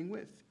treating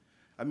with.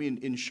 I mean,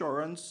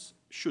 insurance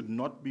should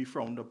not be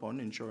frowned upon.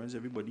 Insurance,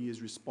 everybody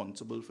is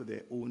responsible for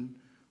their own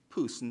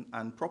person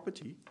and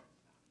property.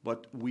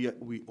 But we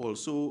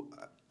also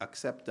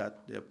accept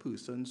that there are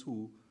persons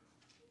who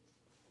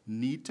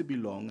need to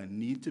belong and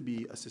need to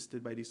be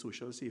assisted by the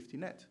social safety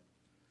net.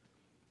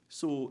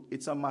 So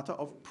it's a matter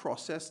of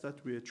process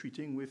that we're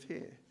treating with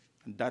here.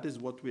 And that is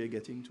what we're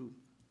getting to.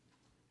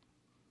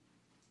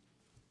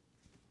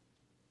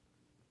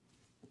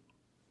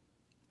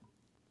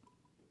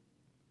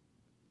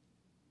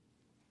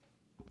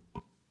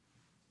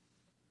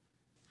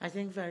 I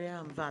think very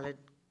valid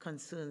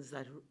concerns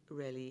that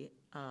really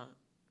are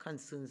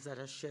concerns that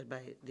are shared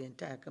by the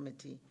entire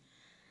committee.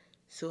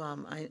 So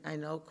I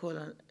now call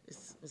on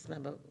this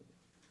member.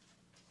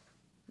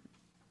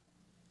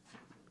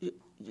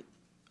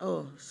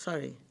 Oh,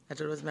 sorry. I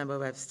thought it was Member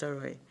Webster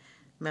Roy.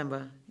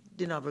 Member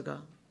Dinobrega.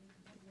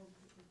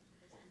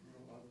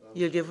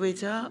 You'll give way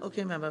to her?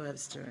 Okay, Member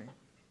Webster Roy.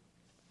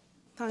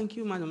 Thank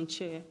you, Madam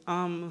Chair.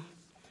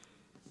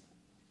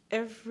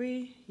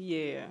 Every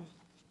year,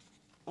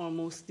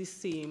 almost the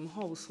same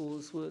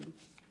households would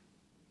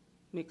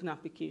make an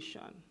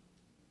application,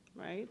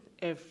 right?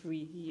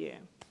 Every year.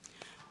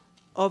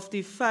 Of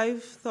the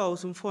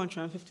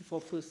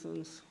 5,454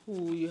 persons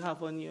who you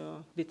have on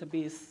your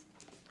database,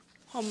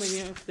 how many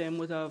of them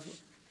would have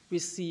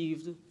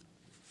received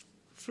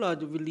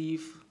flood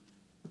relief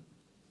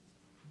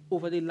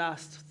over the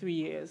last 3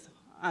 years?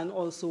 And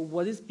also,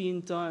 what is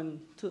being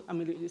done to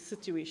ameliorate the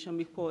situation?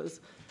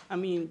 Because, I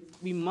mean,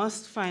 we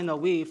must find a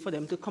way for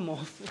them to come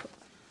off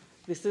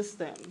the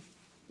system,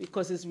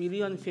 because it's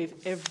really unfair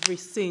if every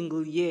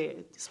single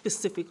year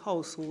specific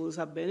households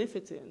are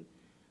benefiting,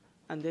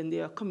 and then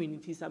there are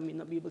communities that may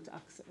not be able to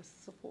access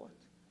support.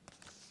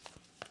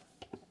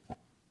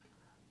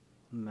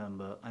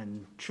 Member,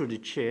 and through the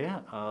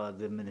chair,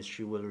 the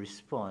ministry will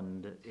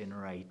respond in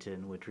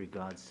writing with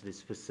regards to the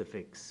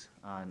specifics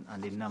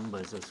and the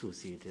numbers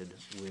associated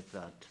with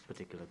that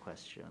particular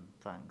question.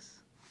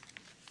 Thanks.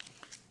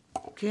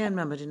 Okay, and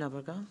Member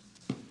Dinobrega.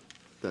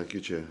 Thank you,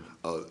 Chair.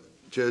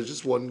 Chair,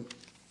 just one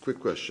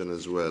quick question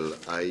as well.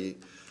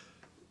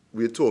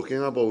 We're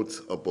talking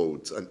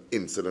about an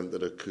incident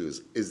that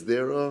occurs. Is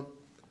there a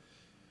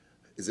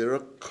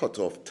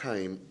cut-off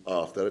time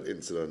after that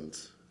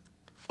incident,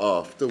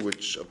 after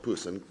which a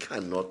person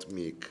cannot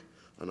make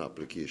an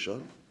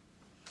application?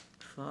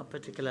 For a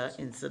particular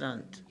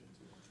incident.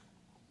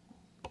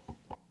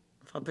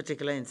 For a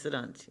particular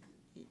incident,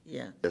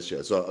 yeah. Yes,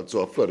 Chair. So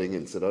a flooding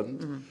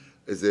incident. Mm-hmm.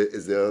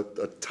 Is there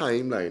a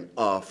timeline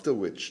after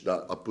which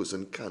that a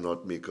person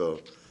cannot make a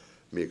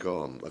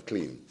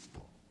claim?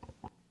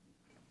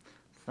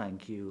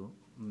 Thank you,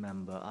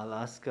 Member. I'll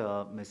ask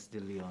Ms.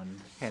 DeLeon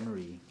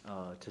Henry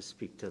to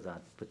speak to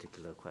that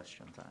particular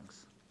question.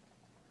 Thanks.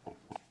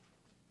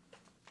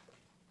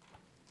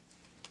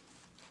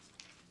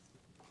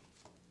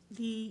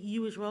 The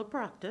usual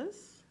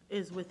practice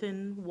is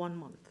within 1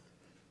 month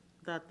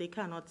that they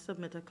cannot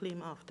submit a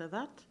claim after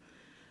that.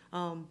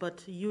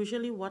 But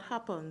usually what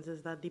happens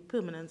is that the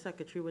permanent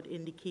secretary would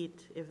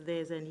indicate if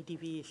there's any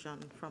deviation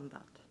from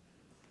that.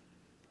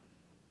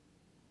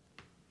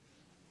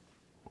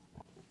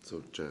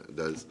 So, Chair,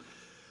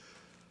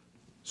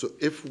 so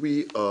if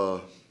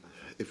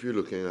you're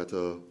looking at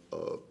a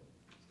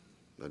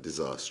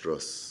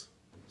disastrous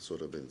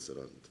sort of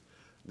incident,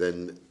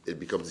 then it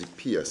becomes the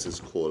PS's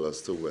call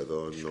as to whether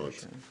or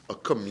not a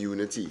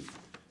community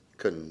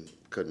can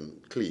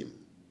claim.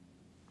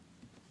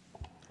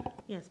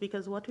 Yes,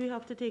 because what we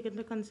have to take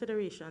into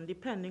consideration,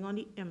 depending on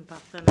the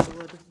impact, and I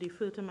would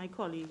defer to my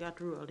colleague at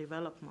Rural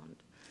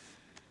Development,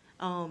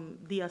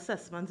 the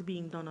assessments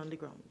being done on the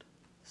ground.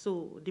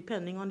 So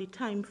depending on the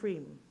time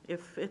frame,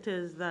 if it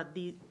is that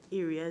the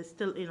area is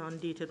still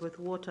inundated with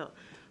water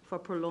for a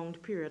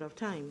prolonged period of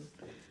time,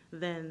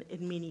 then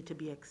it may need to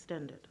be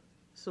extended.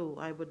 So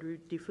I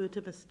would defer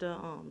to Mr.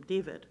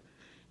 David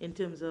in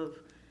terms of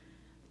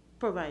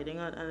providing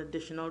an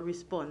additional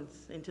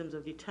response in terms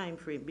of the time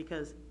frame,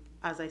 because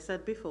as I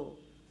said before,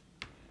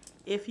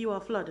 if you are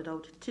flooded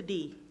out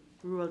today,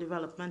 rural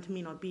development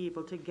may not be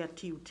able to get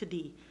to you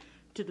today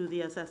to do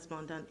the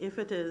assessment. And if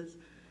it is,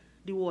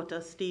 the water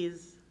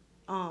stays,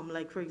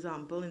 like for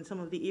example, in some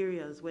of the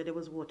areas where there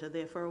was water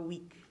there for a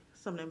week,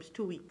 sometimes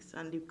 2 weeks,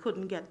 and you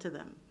couldn't get to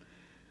them.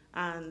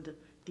 And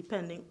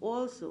depending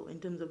also in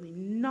terms of the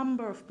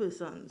number of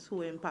persons who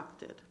were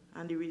impacted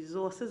and the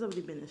resources of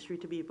the ministry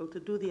to be able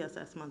to do the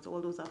assessments, all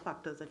those are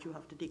factors that you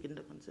have to take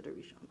into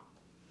consideration.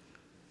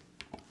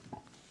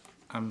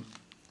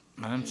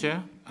 Madam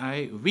Chair,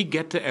 we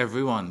get to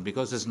everyone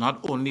because it's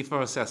not only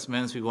for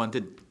assessments we want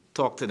to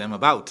talk to them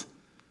about.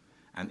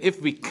 And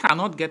if we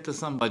cannot get to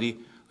somebody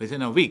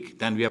within a week,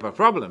 then we have a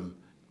problem.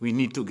 We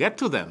need to get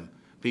to them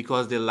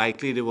because they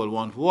will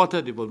want water,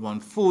 they will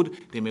want food,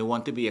 they may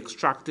want to be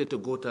extracted to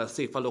go to a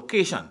safer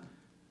location.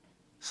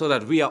 So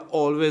that we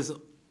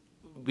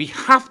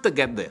have to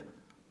get there.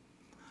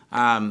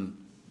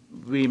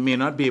 We may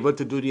not be able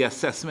to do the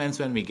assessments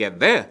when we get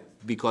there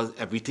because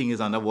everything is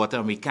underwater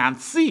and we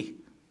can't see.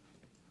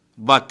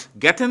 But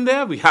getting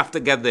there, we have to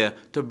get there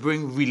to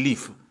bring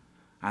relief.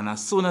 And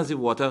as soon as the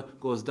water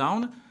goes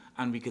down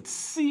and we could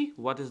see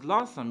what is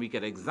lost and we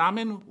could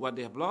examine what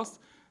they have lost,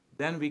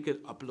 then we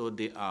could upload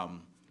the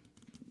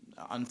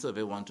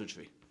unsurvey 1, 2,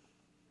 3.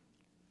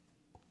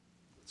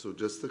 So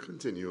just to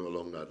continue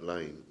along that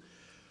line,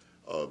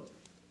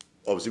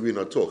 obviously we're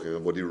not talking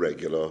about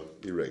irregular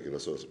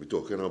sources. We're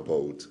talking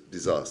about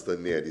disaster,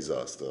 near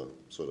disaster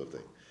sort of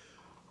thing.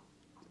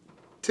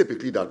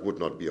 Typically, that would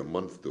not be a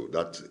month, though.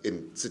 That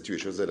in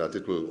situations like that,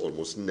 it will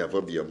almost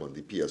never be a month.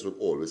 The PS would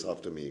always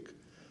have to make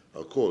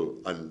a call.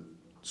 And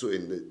so,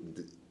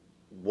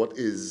 what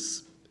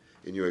is,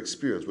 in your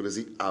experience, what is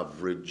the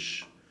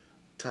average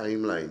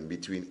timeline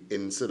between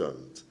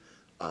incident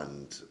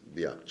and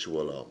the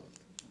actual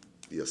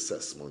the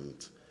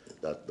assessment,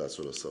 that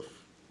sort of stuff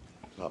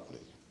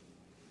happening?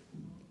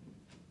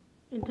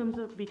 In terms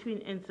of between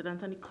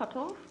incident and the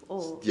cutoff,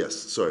 or? Yes,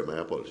 sorry, my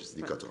apologies,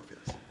 the cutoff,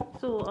 yes.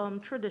 So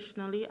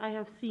traditionally, I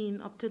have seen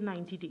up to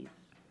 90 days.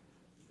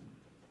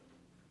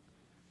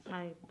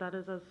 That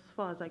is as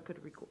far as I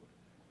could recall.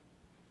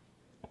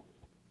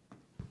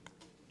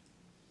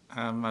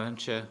 Madam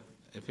Chair,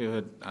 if you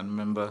would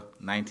remember,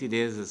 90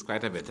 days is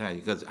quite a bit,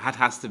 because that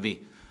has to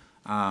be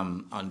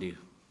on the,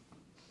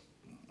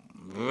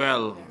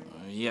 on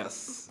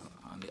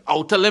the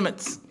outer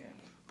limits.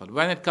 But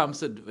when it comes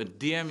to with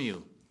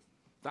DMU,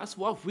 that's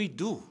what we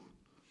do.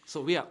 So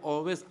we are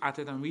always at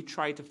it, and we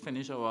try to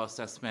finish our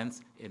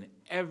assessments in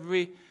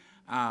every,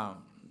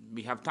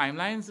 we have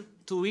timelines,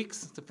 2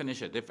 weeks to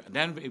finish it.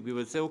 Then we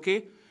will say,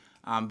 okay,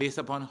 based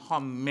upon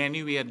how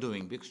many we are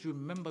doing. Because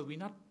remember, we're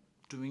not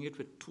doing it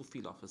with 2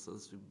 field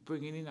officers. We're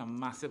bringing in a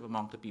massive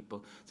amount of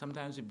people.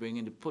 Sometimes we bring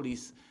in the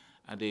police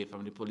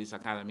from the police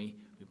academy,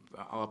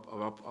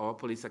 our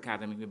police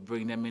academy, we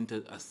bring them in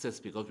to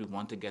assist because we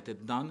want to get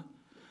it done.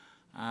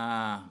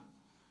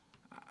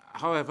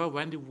 However,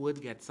 when the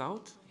word gets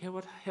out,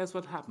 here's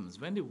what happens.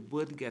 When the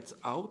word gets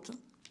out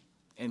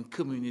in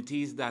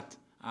communities that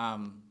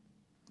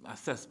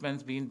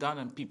assessments being done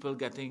and people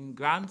getting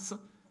grants,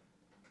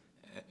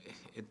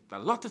 a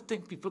lot of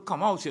things, people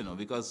come out,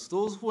 because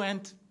those who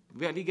ain't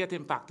really get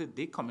impacted,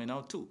 they coming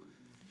out too.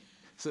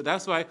 So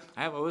that's why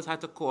I have always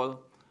had to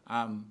call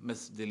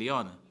Ms. De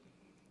Leon.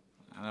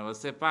 And I will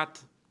say,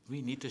 Pat,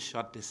 we need to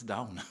shut this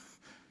down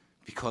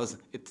because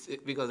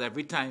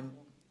every time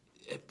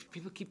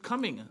people keep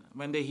coming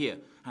when they're here.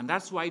 And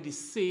that's why the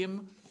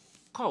same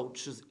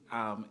couch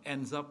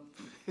ends up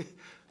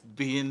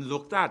being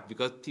looked at,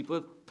 because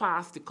people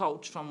pass the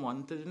couch from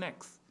one to the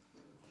next.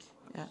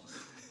 Yeah.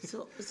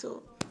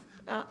 So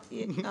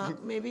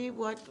maybe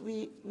what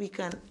we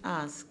can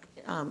ask,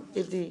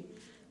 if the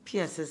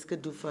PSS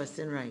could do first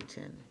in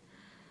writing.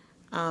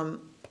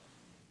 I'm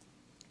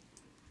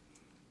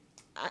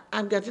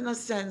getting a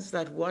sense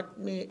that what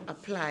may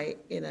apply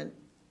in an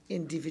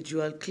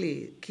individual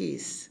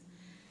case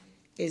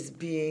is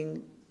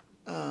being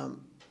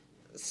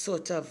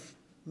sort of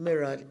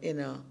mirrored in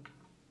a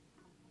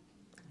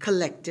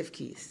collective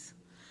case,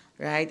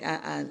 right?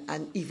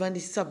 And even the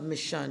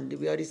submission, the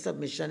way the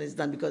submission is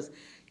done, because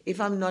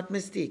if I'm not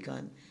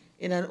mistaken,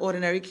 in an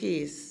ordinary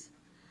case,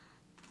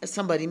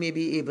 somebody may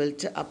be able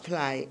to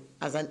apply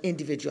as an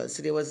individual.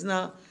 So there was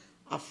no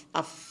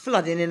a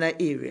flooding in an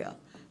area,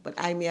 but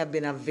I may have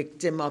been a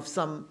victim of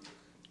some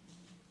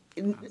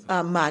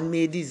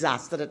man-made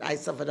disaster that I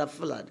suffered a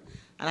flood,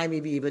 and I may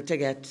be able to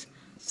get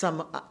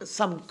some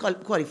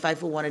qualify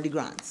for one of the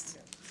grants.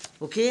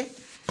 Okay,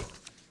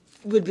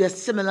 would be a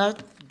similar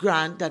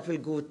grant that will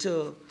go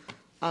to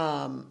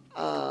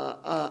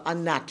a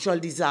natural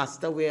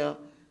disaster where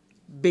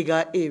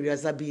bigger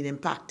areas are being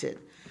impacted.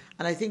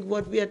 And I think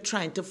what we are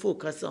trying to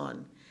focus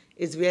on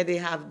is where they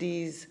have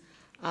these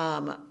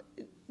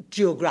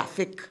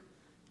geographic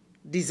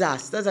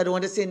disasters. I don't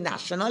want to say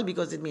national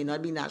because it may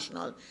not be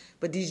national,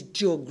 but these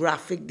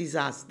geographic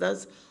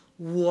disasters,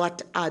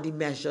 what are the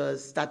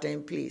measures that are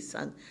in place?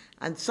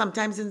 And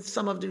sometimes in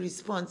some of the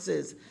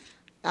responses,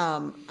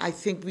 I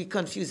think we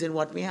confuse in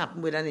what may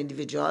happen with an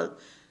individual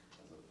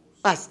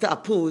as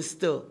opposed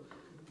to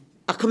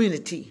a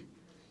community,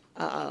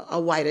 a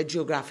wider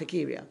geographic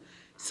area.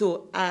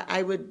 So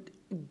I would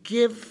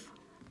give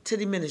to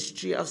the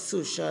Ministry of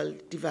Social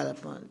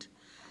Development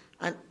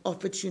an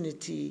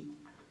opportunity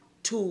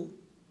to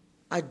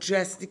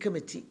address the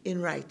committee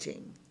in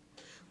writing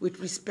with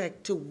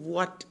respect to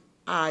what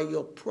are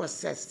your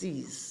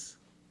processes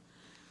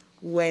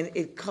when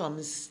it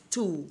comes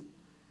to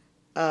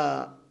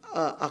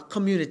a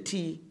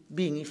community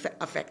being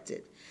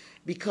affected.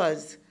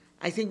 Because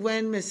I think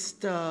when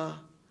Mr.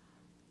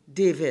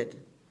 David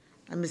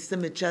and Mr.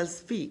 Mitchell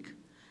speak,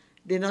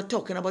 they're not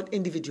talking about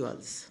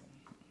individuals.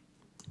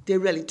 They're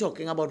really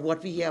talking about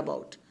what we hear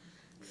about.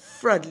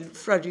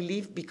 Flood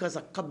relief because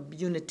a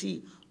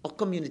community or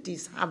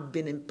communities have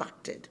been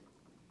impacted.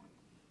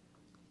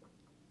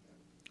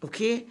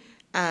 Okay?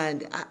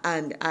 And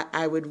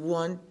I would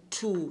want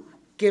to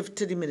give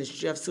to the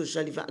Ministry of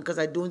Social Development, because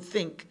I don't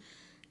think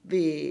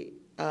they,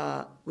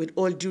 with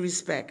all due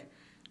respect,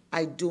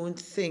 I don't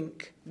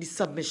think the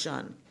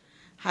submission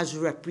has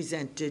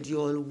represented you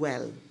all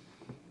well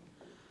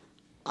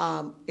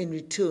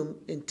in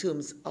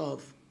terms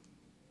of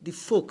the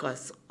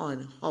focus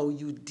on how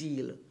you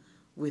deal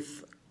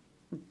with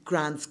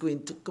grants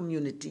going to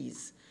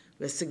communities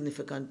where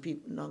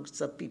significant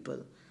numbers of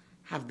people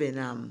have been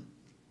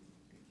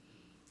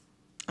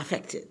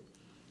affected.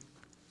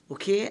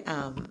 Okay?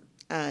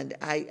 And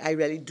I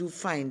really do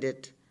find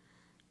it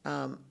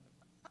a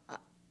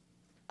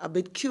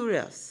bit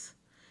curious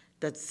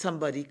that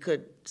somebody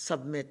could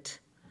submit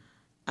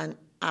an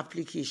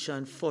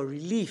application for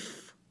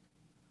relief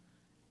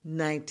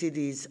 90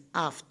 days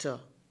after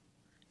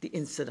the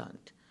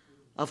incident.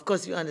 Of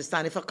course, you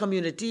understand if a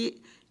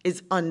community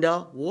is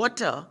under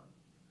water,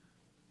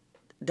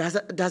 that's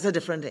a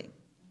different thing,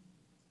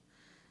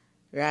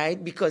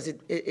 right? Because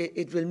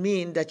it will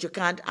mean that you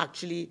can't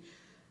actually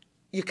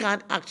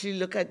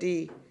look at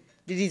the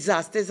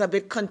disaster as a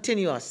bit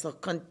continuous or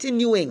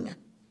continuing,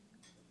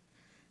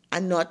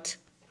 and not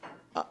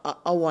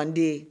a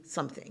one-day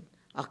something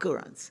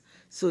occurrence.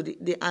 So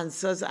the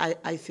answers,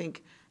 I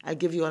think, I'll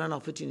give you all an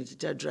opportunity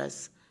to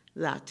address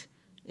that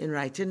in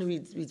writing.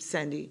 We'd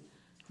send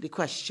the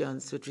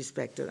questions with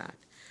respect to that.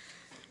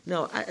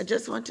 Now, I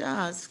just want to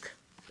ask,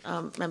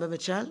 Member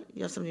Mitchell,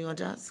 you have something you want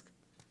to ask?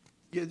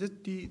 Yeah, the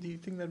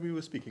thing that we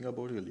were speaking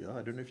about earlier,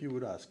 I don't know if you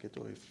would ask it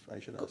or if I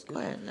should ask it. Go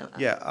ahead. No,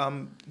 yeah,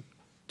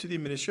 to the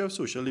Ministry of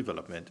Social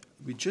Development,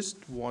 we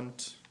just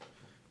want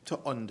to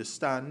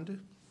understand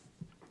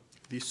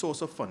the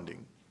source of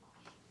funding.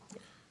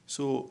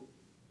 So,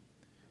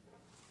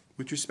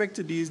 with respect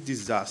to these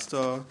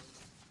disaster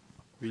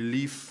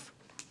relief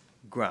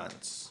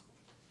grants,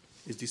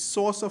 is the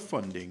source of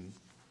funding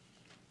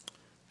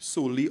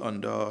solely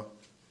under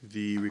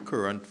the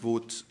recurrent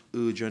vote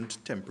urgent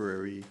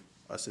temporary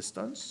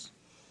assistance?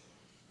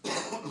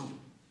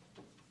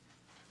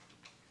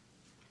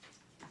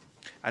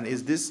 And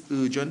is this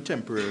urgent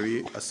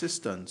temporary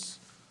assistance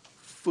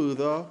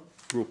further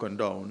broken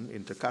down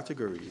into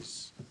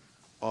categories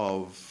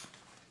of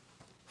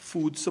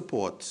food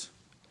support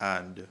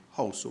and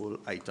household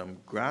item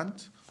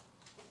grant?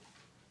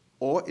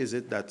 Or is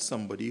it that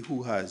somebody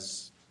who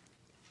has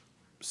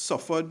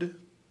suffered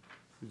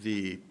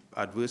the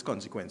adverse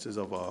consequences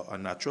of a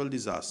natural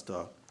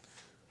disaster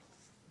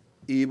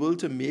able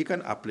to make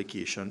an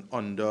application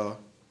under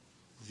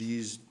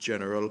these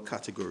general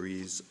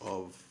categories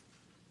of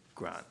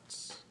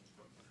grants,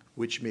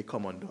 which may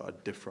come under a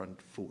different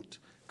vote?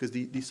 Because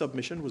the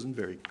submission wasn't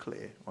very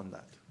clear on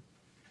that.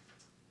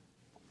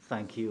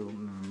 Thank you,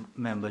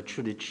 Member.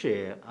 Through the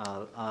chair,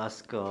 I'll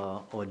ask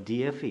our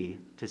DFA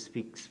to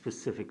speak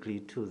specifically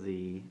to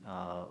the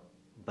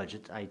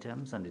budget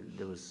items and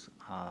those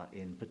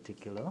in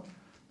particular.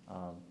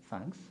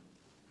 Thanks.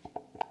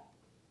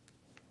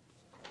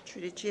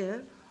 Through the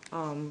chair,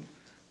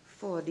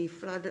 for the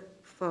flood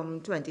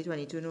from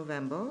 2022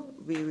 November,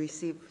 we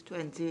received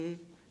 20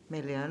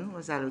 million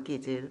was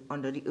allocated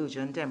under the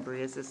urgent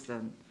temporary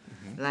assistance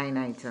line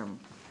item.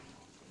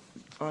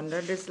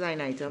 Under this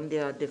line item,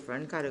 there are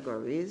different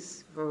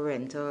categories for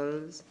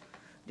rentals,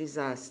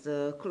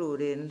 disaster,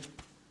 clothing,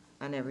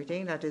 and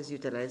everything that is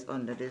utilized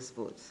under this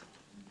vote.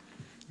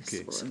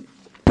 Okay. So,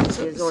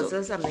 There's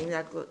also something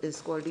that is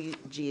called the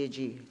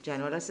GAG,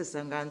 General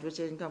Assistance Grant, which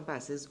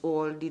encompasses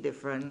all the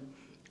different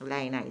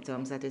line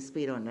items that is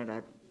paid under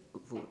that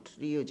vote,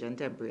 the urgent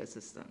temporary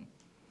assistance.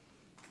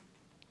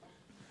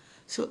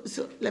 So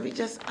let me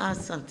just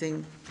ask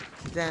something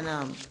then,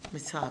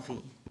 Ms.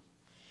 Harvey.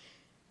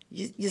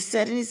 You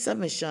said in your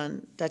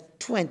submission that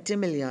 20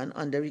 million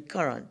under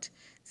recurrent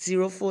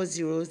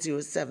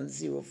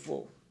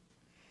 040704,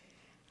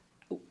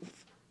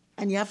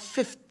 and you have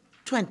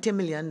 $20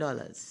 million.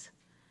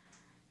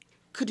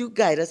 Could you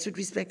guide us with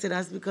respect to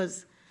that?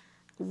 Because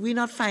we're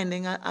not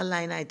finding a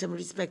line item with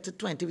respect to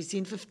 20, we've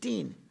seen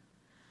 15.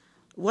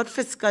 What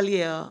fiscal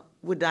year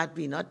would that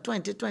be? Not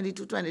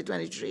 2022,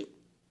 2023?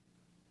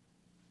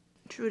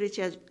 Through the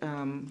chair,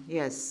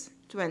 yes,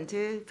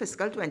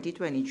 fiscal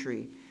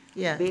 2023.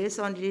 Yeah. Based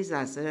on the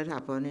disaster that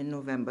happened in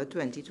November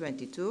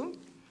 2022,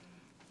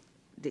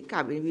 the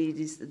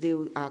cabinet, they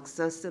asked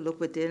us to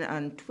look within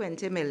and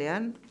 20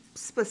 million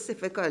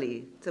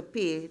specifically to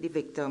pay the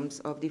victims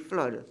of the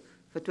flood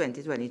for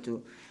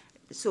 2022.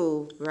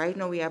 So right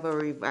now we have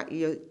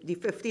the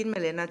 15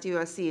 million that you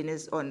are seeing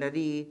is in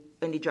the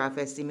draft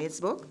estimates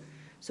book.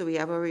 So we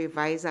have a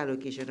revised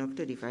allocation of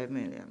 35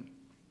 million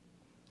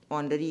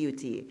under the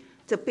UTA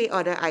to pay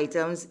other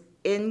items,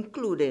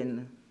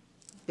 including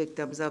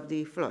victims of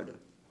the flood.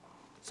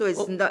 So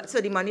it's not.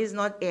 So the money is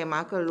not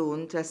earmarked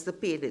alone just to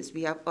pay this.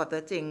 We have other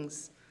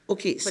things.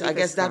 Okay, so I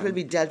guess that will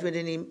be dealt with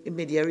in a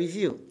media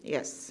review.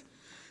 Yes.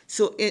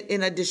 So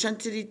in addition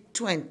to the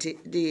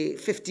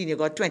 15, you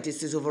got 20,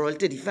 so it's overall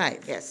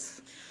 35.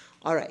 Yes.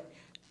 All right.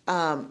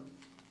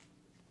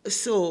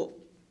 So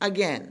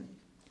again,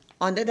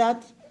 under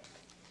that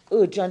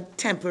urgent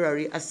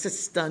temporary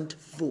assistant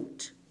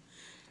vote,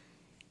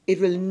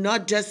 it will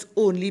not just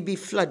only be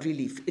flood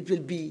relief. It will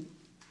be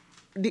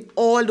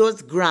all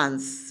those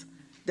grants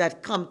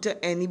that come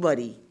to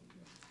anybody.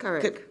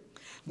 Correct.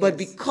 But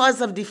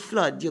because of the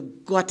flood, you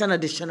got an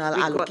additional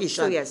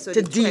allocation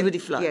to deal with the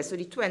flood. Yes, so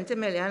the 20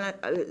 million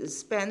is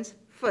spent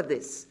for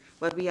this,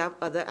 but we have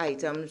other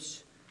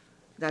items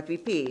that we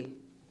pay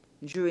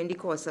during the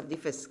course of the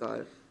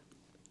fiscal.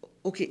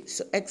 Okay,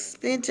 so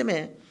explain to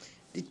me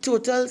the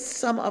total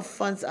sum of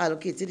funds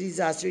allocated to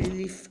disaster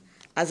relief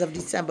as of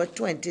December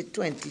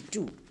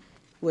 2022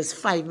 was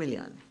 5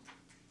 million.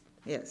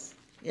 Yes.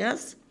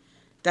 Yes?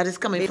 That is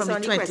coming from the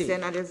 20. Based on the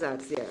question that is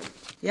asked, yeah.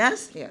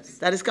 Yes? Yes.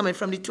 That is coming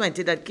from the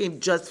 20 that came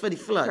just for the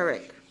flood.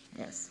 Correct.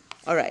 Yes.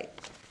 All right.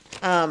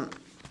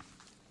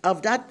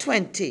 Of that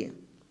 20,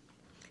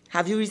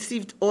 have you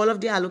received all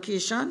of the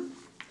allocation?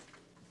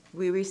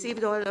 We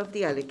received all of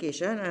the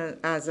allocation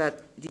as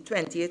at the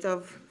 20th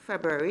of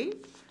February.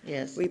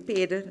 Yes. We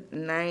paid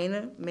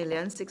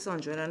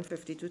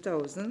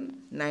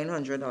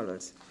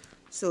 $9,652,900.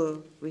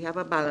 So we have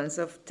a balance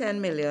of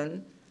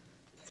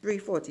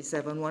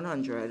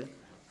 $10,347,100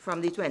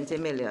 from the 20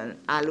 million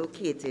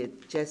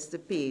allocated just to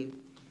pay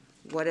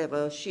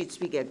whatever sheets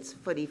we get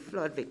for the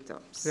flood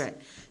victims. Right.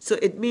 So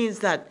it means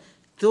that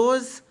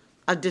those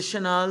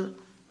additional,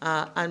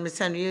 and Ms.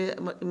 Henry,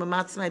 my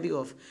maths might be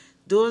off,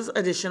 those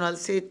additional,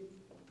 say,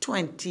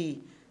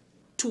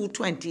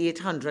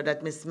 2,800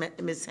 that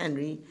Ms.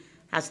 Henry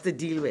has to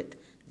deal with,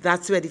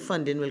 that's where the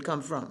funding will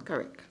come from.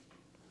 Correct.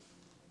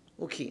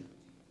 Okay.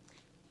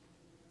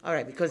 All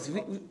right, because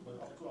we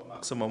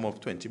maximum of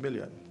 20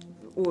 million.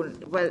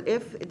 Well,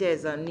 if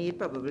there's a need,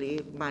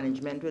 probably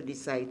management will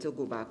decide to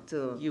go back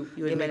to you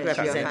the make Ministry of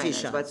Finance.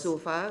 representation. But so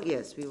far,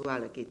 yes, we were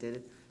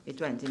allocated the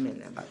 20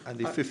 million. And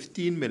the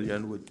 15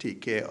 million would take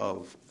care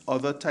of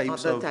other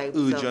types of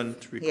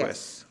urgent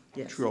requests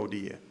throughout the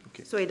year.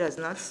 Okay. So it does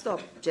not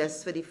stop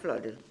just for the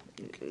flood.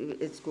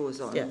 It goes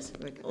on. Yes.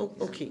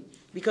 Okay.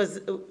 Because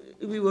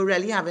we were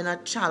really having a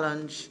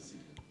challenge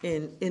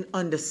in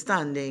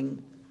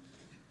understanding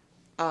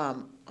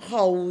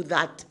how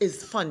that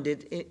is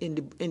funded in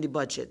the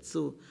budget.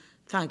 So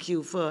thank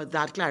you for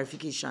that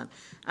clarification.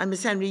 And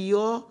Ms. Henry,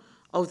 your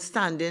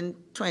outstanding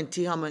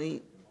 20, how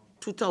many,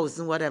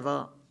 2,000,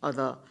 whatever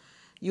other,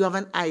 you have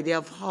an idea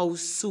of how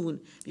soon,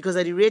 because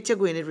at the rate you're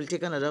going, it will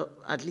take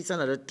at least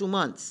another 2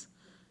 months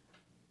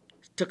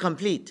to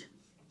complete.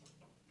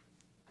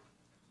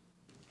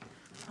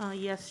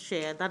 Yes,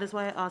 Chair. That is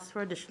why I asked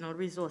for additional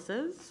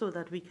resources so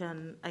that we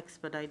can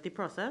expedite the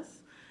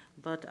process.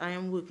 But I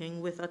am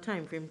working with a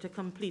time frame to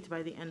complete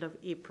by the end of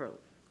April.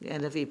 The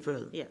end of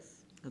April?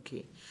 Yes.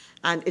 Okay.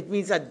 And it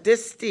means at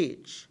this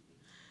stage,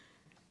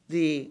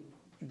 the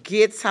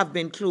gates have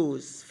been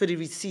closed for the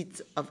receipt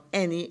of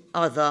any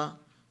other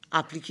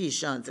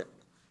applications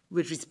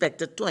with respect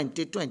to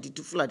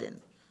 2022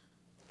 flooding.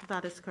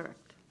 That is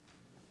correct.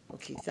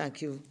 Okay,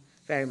 thank you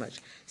very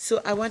much. So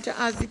I want to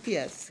ask the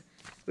PS,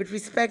 with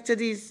respect to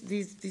these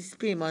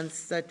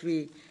payments that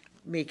we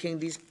making,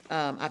 these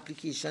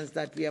applications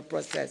that we are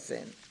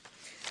processing,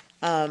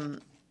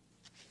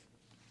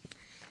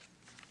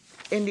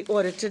 in the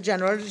Auditor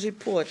General's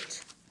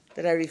report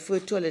that I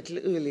referred to a little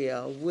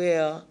earlier,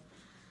 where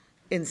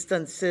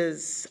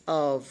instances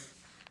of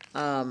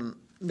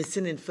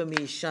missing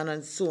information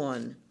and so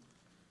on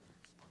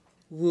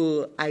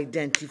were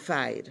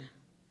identified,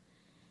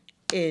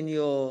 in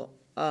your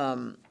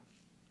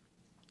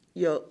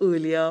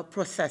earlier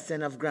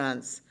processing of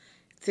grants.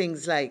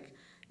 Things like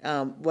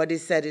what they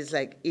said is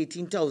like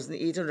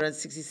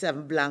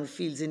 18,867 blank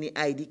fields in the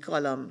ID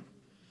column,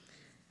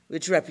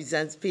 which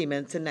represents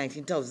payments to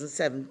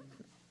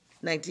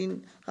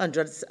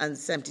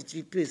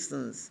 1,973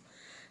 persons,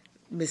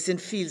 missing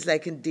fields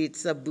like in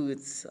dates of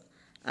births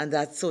and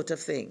that sort of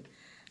thing.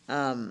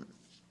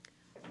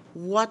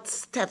 What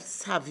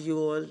steps have you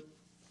all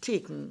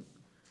taken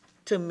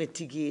to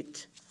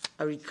mitigate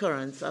a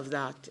recurrence of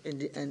that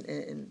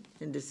in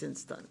this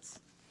instance?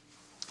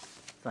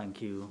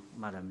 Thank you,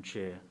 Madam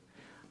Chair.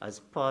 As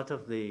part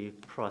of the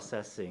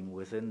processing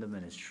within the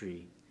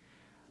ministry,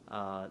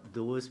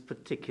 those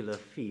particular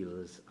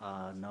fields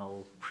are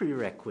now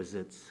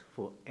prerequisites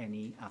for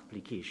any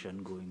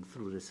application going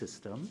through the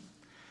system.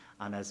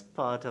 And as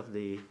part of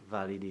the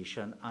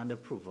validation and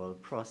approval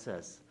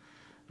process,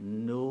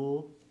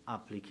 no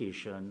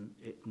application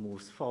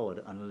moves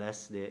forward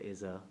unless there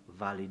is a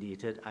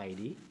validated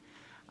ID.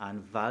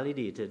 And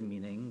validated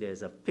meaning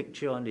there's a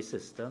picture on the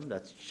system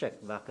that's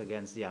checked back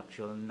against the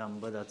actual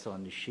number that's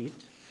on the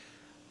sheet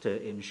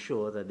to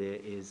ensure that there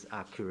is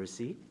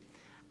accuracy.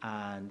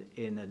 And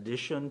in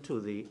addition to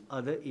the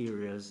other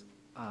areas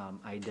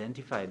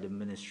identified, the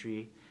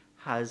ministry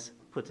has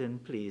put in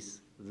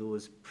place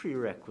those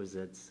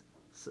prerequisites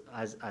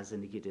as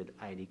indicated,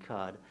 ID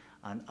card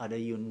and other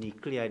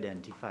uniquely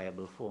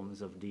identifiable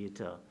forms of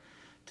data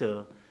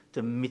to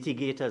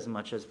mitigate as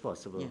much as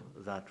possible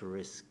that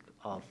risk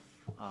of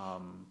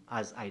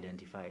as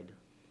identified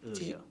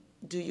earlier.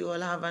 Do you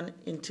all have an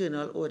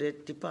internal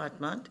audit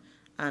department,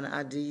 and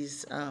are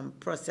these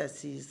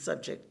processes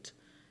subject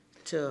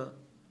to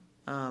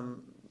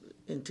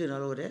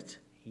internal audit?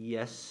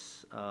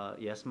 Yes,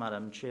 yes,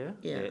 Madam Chair.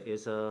 Yeah. There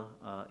is a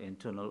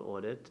internal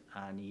audit,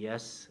 and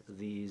yes,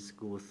 these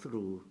go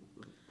through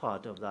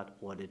part of that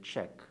audit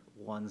check.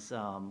 Once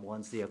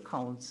the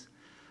accounts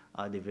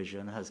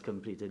division has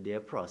completed their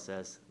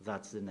process,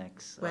 that's the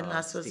next When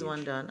last was stage.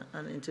 one done,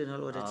 an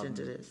internal audit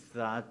into this?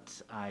 That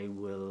I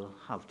will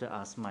have to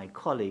ask my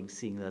colleagues,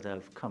 seeing that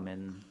I've come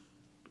in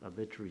a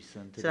bit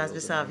recent to So the that's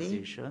Ms. Harvey?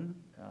 organization.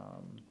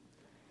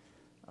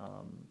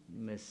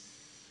 Ms.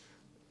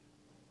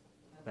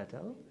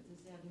 Bettel?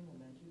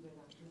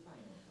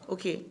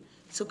 Okay,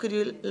 so could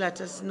you let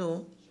us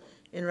know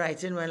in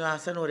writing when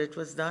last an audit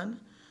was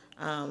done,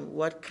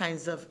 what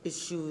kinds of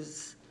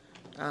issues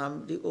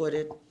the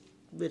audit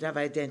would have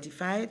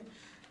identified,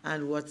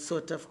 and what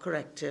sort of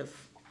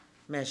corrective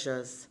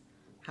measures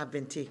have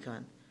been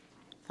taken?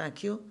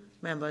 Thank you.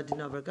 Member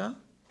Dinoberger.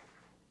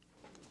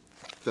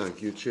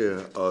 Thank you,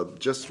 Chair.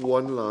 Just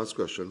one last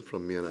question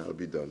from me, and I'll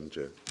be done,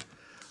 Chair.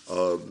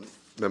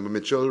 Member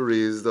Mitchell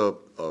raised a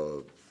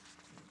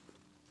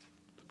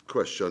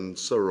question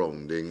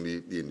surrounding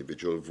the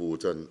individual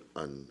vote and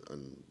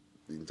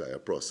the entire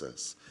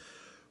process.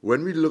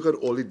 When we look at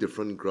all the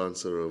different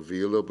grants that are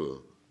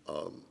available,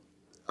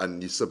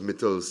 and the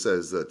submittal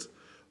says that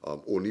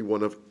only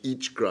one of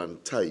each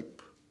grant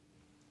type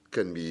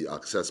can be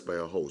accessed by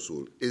a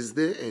household, is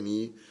there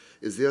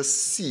a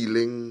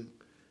ceiling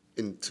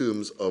in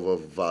terms of a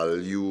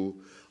value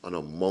and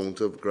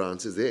amount of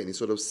grants? Is there any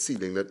sort of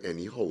ceiling that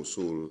any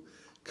household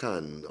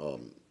can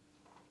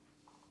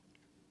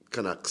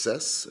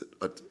access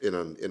in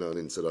an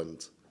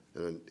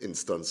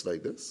instance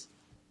like this?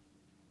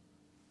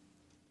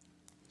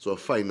 So a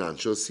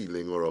financial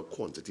ceiling or a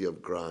quantity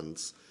of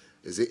grants,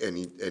 is there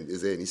any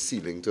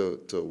ceiling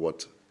to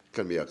what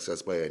can be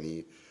accessed by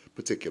any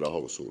particular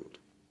household?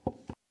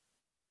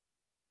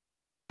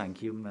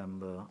 Thank you,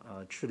 Member.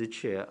 Through the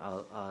Chair,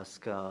 I'll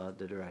ask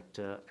the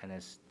Director,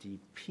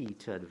 NSDP,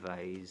 to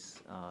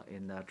advise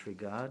in that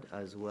regard,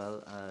 as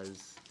well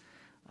as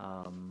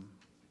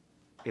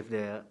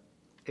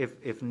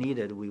if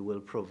needed, we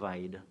will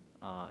provide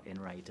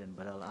in writing.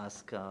 But I'll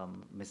ask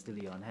Mr.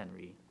 Leon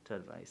Henry to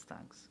advise.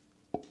 Thanks.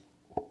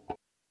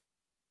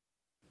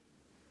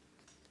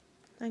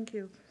 Thank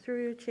you.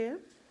 Through your Chair,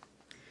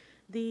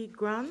 the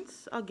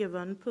grants are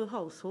given per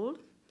household.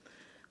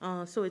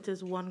 So it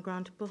is one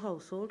grant per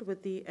household,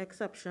 with the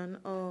exception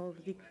of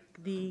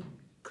the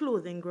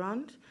clothing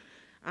grant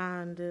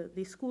and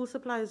the school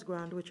supplies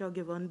grant, which are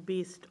given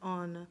based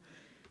on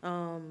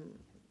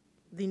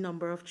the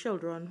number of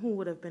children who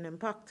would have been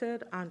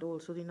impacted and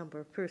also the number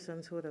of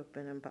persons who would have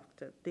been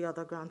impacted. The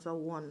other grants are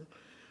one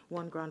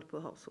grant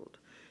per household.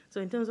 So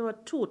in terms of a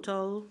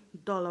total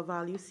dollar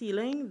value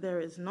ceiling,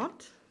 there is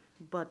not,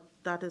 but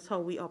that is how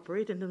we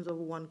operate in terms of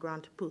one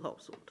grant per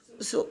household.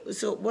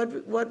 So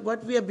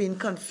what we are being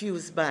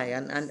confused by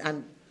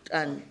and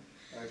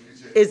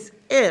is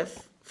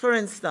if, for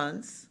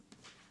instance,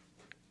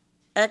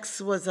 X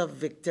was a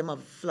victim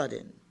of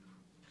flooding,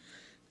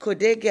 could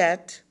they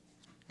get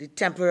the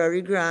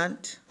temporary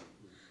grant,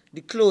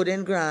 the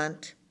clothing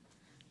grant,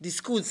 the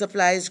school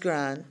supplies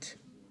grant,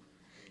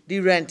 the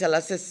rental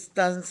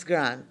assistance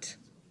grant,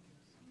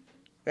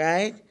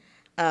 right?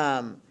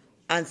 And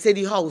say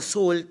the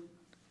household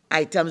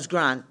items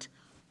grant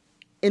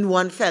in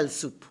one fell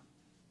swoop?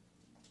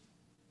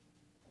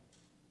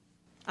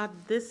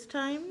 At this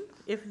time,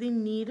 If the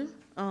need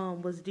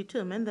was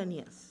determined, then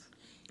yes.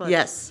 But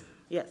yes.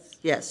 Yes.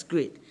 Yes,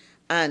 great.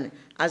 And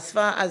as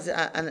far as,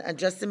 and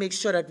just to make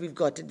sure that we've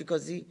got it,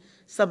 because the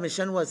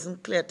submission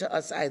wasn't clear to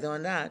us either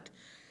on that,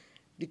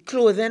 the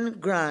clothing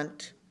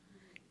grant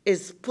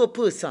is per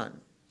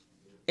person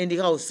in the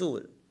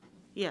household.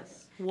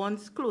 Yes.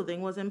 Once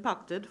clothing was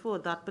impacted for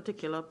that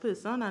particular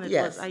person and it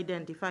Yes. was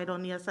identified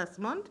on the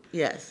assessment,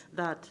 Yes.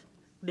 that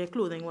their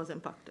clothing was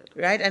impacted.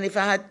 Right? And if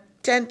I had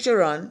 10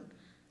 children,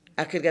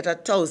 I could get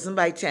 1,000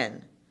 by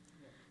 10.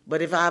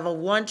 But if I have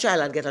one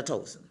child, I'd get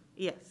 1,000.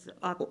 Yes,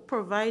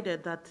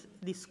 provided that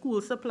the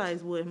school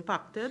supplies were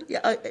impacted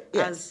Yes.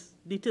 as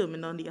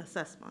determined on the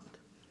assessment.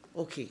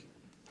 Okay,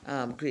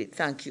 great,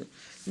 thank you.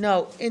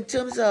 Now, in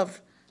terms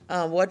of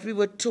what we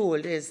were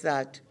told is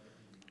that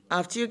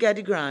after you get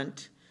the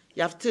grant,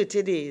 you have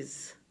 30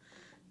 days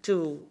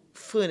to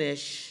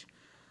furnish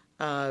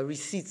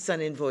receipts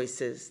and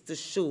invoices to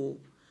show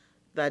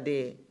that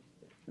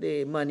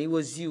the money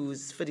was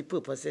used for the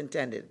purpose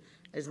intended.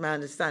 Is my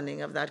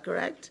understanding of that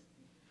correct?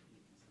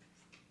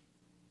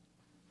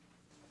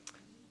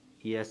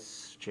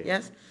 Yes, Chair.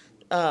 Yes.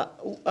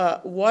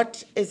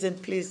 What is in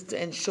place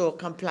to ensure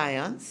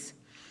compliance,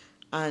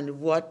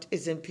 and what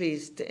is in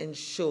place to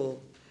ensure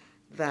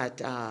that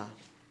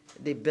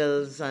the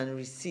bills and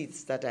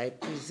receipts that I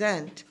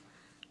present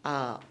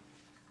are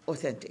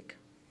authentic?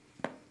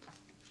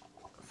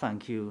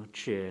 Thank you,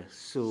 Chair.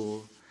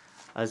 So,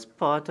 as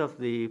part of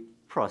the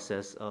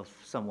process of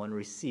someone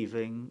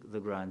receiving the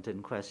grant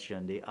in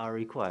question, they are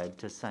required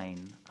to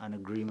sign an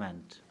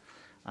agreement,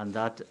 and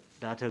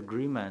that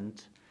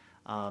agreement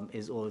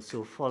is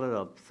also followed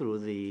up through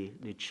the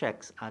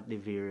checks at the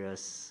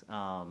various,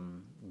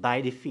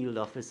 by the field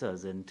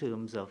officers in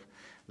terms of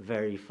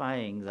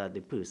verifying that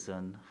the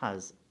person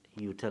has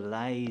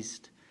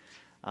utilized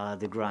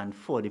the grant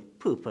for the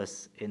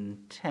purpose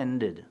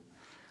intended.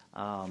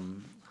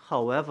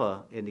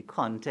 However, in the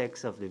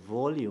context of the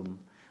volume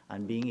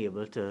and being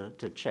able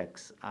to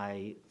checks,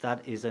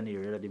 that is an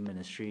area that the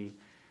ministry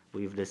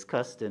we've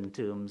discussed in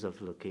terms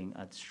of looking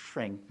at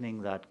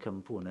strengthening that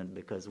component,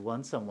 because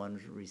once someone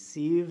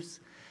receives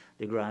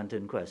the grant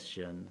in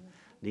question,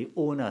 the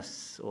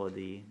onus, or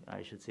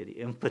I should say the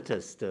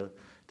impetus to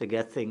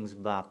get things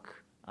back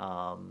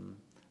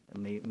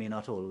may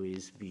not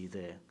always be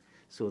there.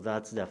 So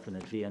that's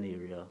definitely an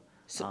area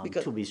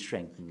to be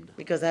strengthened.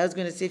 Because I was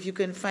going to say, if you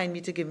can find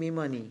me to give me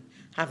money,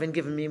 haven't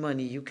given me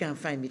money, you can't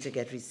find me to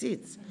get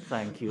receipts.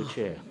 Thank you,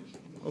 Chair.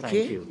 Okay?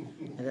 Thank you.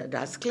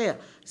 That's clear.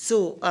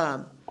 So,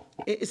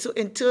 so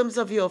in terms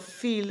of your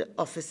field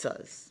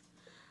officers,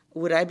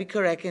 would I be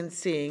correct in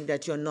saying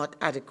that you're not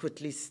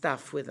adequately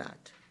staffed with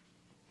that?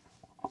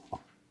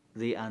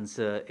 The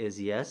answer is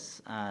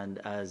yes, and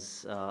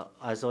as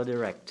our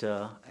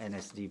director,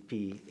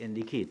 NSDP,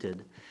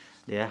 indicated,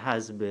 there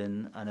has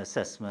been an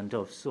assessment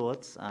of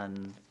sorts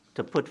and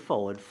to put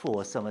forward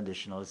for some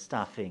additional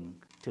staffing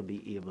to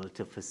be able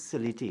to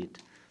facilitate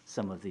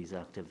some of these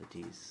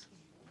activities.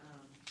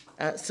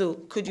 So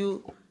could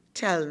you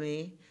tell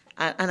me,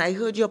 and I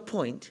heard your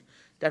point,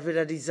 that with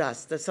a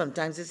disaster,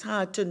 sometimes it's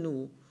hard to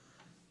know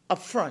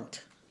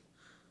upfront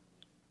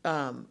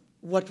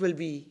what will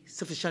be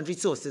sufficient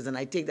resources, and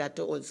I take that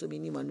to also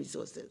mean human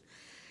resources.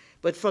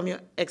 But from your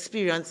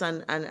experience,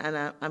 and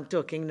I'm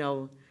talking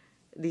now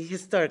the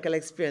historical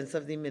experience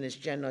of the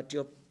ministry and not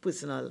your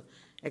personal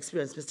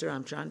experience, Mr.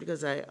 Ramchan,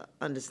 because I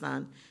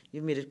understand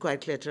you've made it quite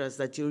clear to us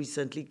that you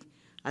recently,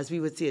 as we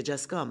would say,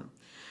 just come,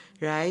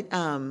 right?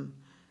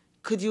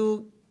 Could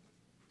you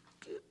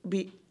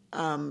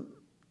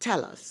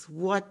tell us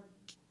what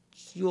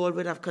you all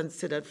would have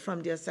considered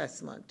from the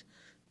assessment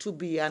to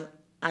be a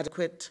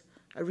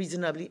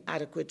reasonably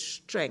adequate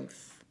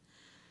strength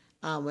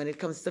when it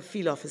comes to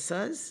field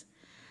officers,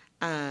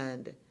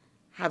 and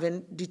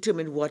having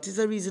determined what is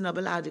a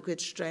reasonable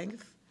adequate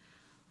strength,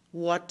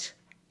 what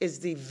is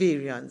the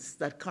variance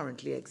that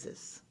currently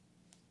exists?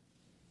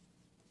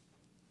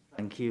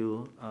 Thank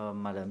you,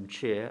 Madam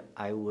Chair.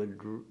 I would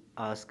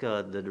ask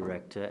the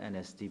Director,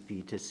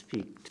 NSDP, to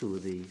speak to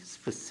the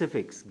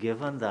specifics,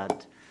 given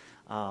that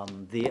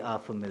they are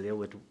familiar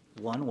with,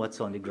 one,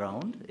 what's on the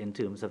ground in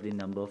terms of the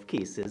number of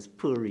cases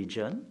per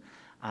region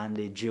and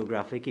the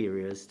geographic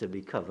areas to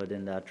be covered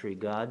in that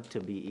regard, to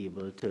be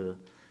able to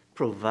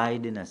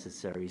provide the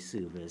necessary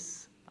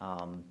service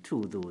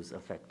to those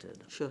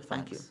affected. Sure,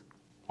 thank you.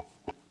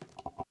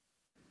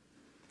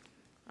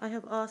 I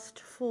have asked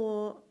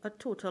for a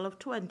total of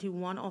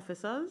 21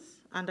 officers,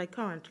 and I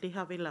currently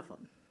have 11.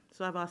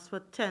 So I've asked for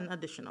 10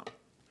 additional.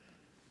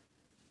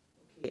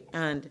 Okay.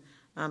 And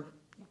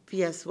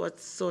P.S., what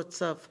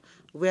sorts of,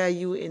 where are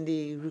you in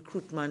the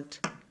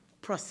recruitment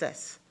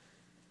process?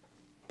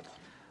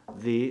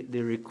 The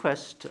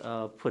request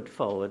put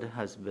forward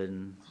has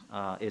been,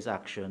 is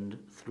actioned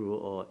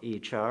through our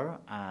HR,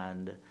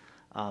 and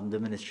the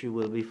ministry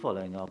will be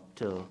following up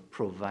to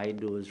provide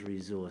those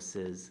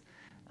resources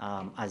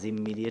as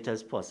immediate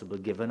as possible,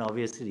 given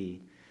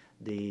obviously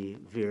the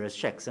various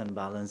checks and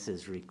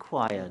balances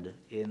required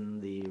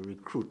in the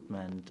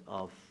recruitment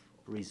of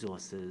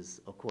resources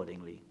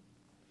accordingly.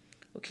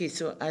 Okay,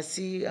 so I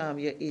see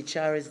your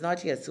HR is not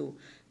here, so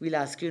we'll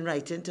ask you in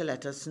writing to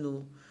let us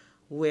know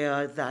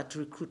where that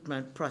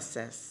recruitment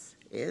process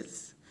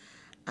is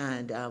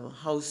and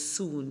how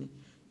soon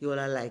you all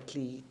are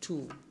likely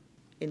to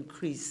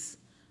increase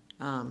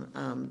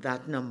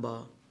that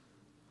number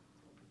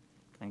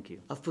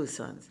of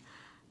persons.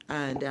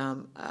 And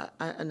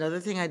another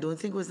thing I don't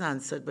think was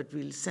answered, but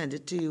we'll send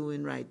it to you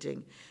in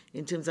writing,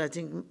 in terms, I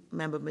think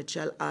Member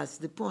Mitchell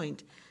asked the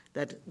point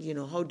that, you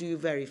know, how do you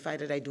verify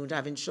that I don't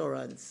have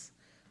insurance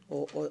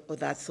or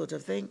that sort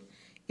of thing?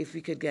 If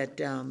we could get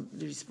the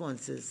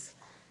responses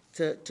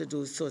to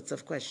those sorts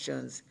of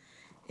questions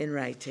in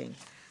writing.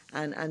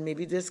 And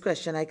maybe this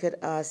question I could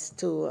ask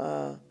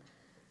to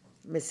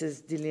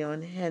Mrs.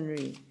 DeLeon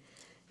Henry,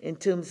 in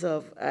terms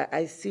of,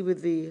 I see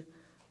with the,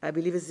 I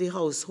believe it's the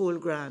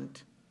household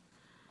grant,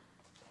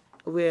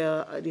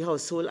 where the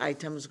household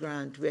items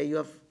grant, where you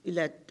have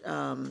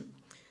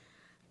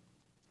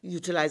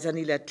utilize an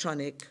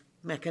electronic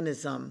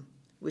mechanism,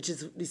 which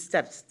is the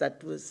steps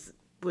that was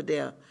put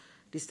there,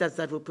 the steps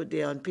that were put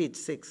there on page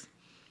 6.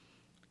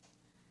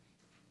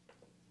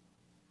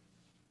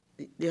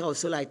 The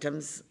household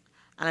items,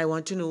 and I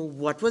want to know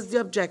what was the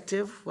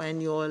objective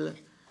when you all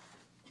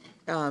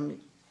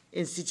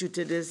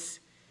instituted this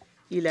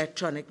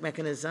electronic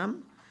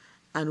mechanism,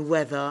 and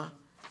whether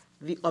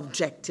the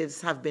objectives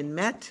have been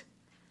met.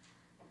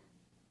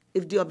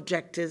 If the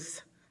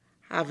objectives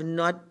have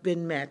not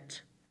been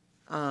met,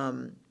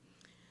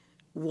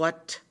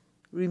 what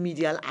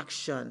remedial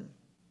action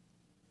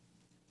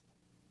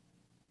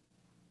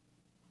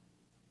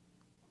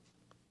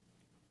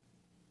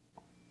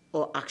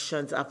or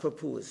actions are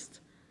proposed?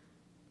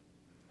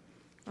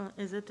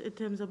 Is it in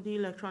terms of the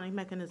electronic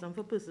mechanism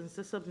for persons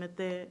to submit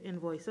their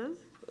invoices?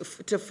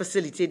 To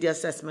facilitate the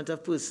assessment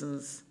of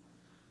persons.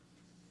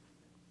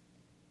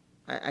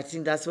 I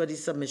think that's what the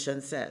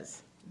submission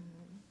says.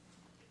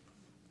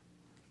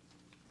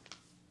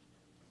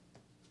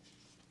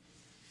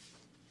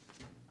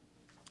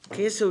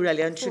 Okay, so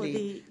really and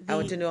truly, I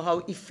want to know how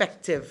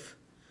effective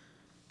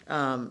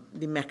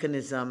the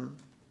mechanism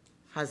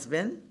has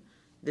been,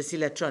 this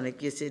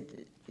electronic, you said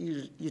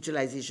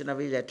utilization of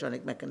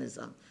electronic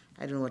mechanism.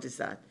 I don't know what is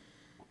that,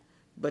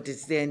 but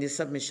it's there in the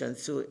submission.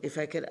 So if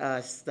I could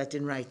ask that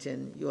in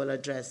writing, you all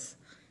address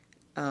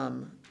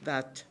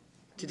that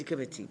to the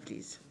committee,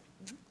 please.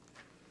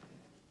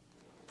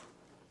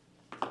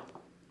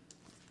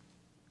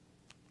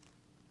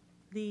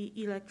 The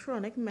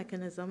electronic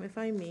mechanism, if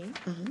I may,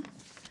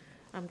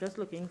 I'm just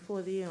looking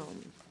for the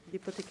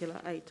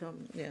particular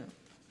item. Yeah.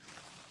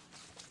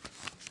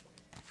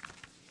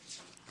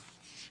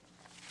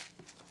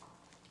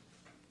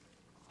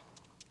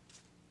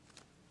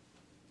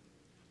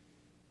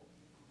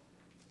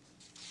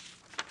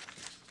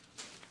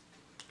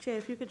 Chair,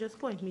 if you could just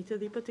point me to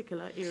the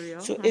particular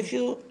area. So if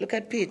you look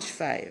at page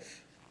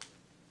 5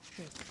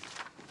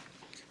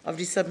 of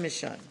the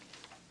submission.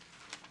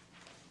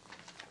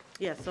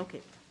 Yes,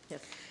 okay,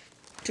 yes.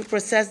 To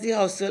process the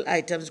household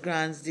items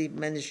grants, the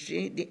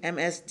ministry, the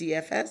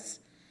MSDFS,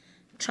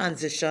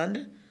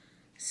 transitioned.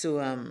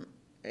 So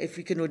if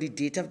we can know the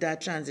date of that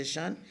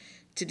transition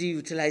to the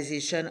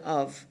utilization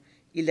of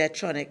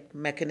electronic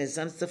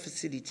mechanisms to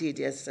facilitate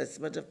the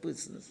assessment of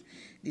persons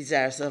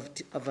desirous of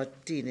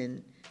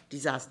obtaining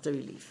disaster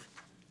relief.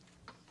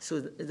 So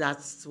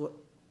that's what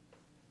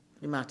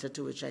the matter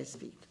to which I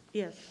speak.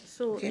 Yes,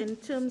 so in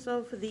terms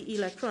of the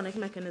electronic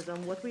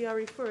mechanism, what we are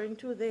referring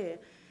to there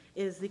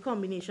is the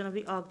combination of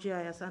the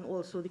ArcGIS and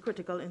also the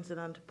critical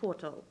incident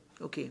portal.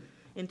 Okay.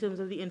 In terms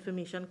of the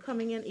information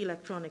coming in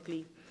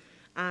electronically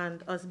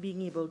and us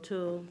being able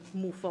to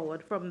move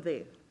forward from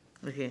there.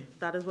 Okay.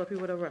 That is what we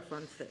would have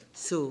referenced there.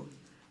 So,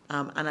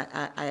 and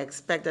I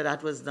expect that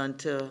that was done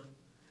to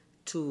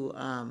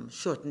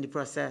shorten the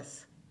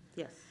process.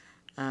 Yes.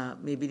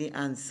 Maybe the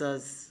answer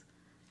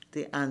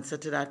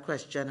to that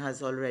question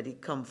has already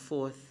come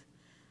forth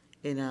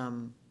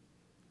in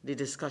the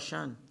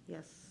discussion.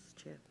 Yes,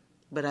 Chair.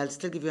 But I'll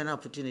still give you an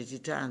opportunity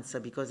to answer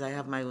because I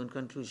have my own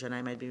conclusion.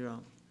 I might be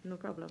wrong. No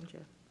problem,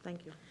 Chair.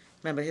 Thank you.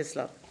 Member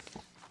Hislop.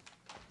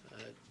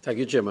 Thank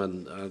you,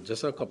 Chairman.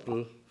 Just a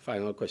couple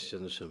final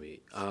questions for me.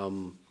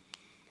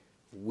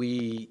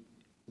 We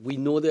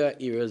know there are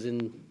areas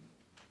in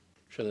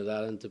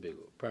Trinidad and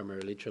Tobago,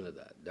 primarily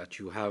Trinidad, that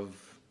you have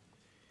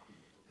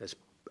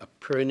a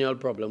perennial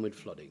problem with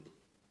flooding.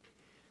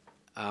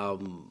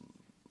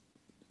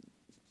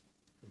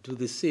 Do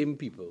the same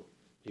people,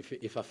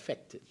 if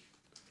affected,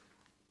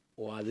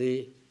 or are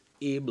they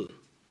able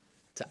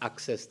to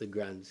access the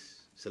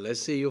grants? So let's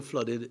say you're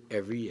flooded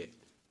every year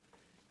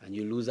and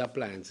you lose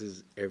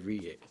appliances every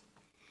year.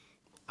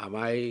 Am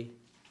I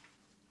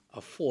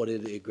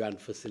afforded a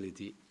grant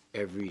facility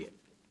every year?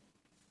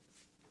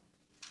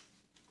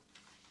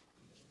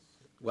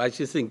 Why are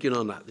you thinking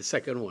on that? The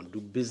second one, do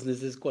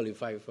businesses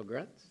qualify for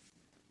grants,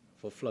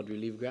 for flood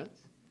relief grants?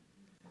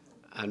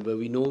 And when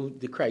we know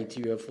the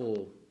criteria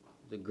for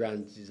the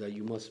grants is that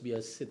you must be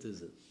a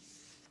citizen.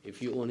 If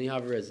you only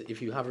have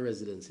if you have a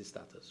residency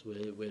status,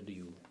 where do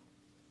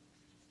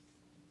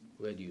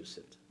you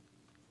sit?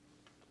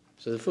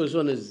 So the first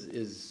one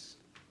is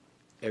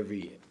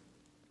every year.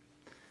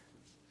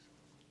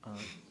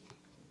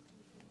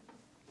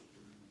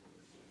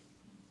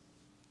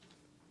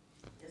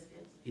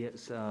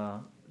 Yes,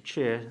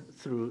 Chair,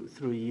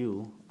 through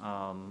you,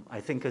 I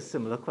think a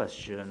similar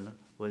question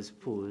was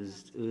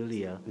posed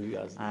earlier,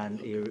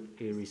 and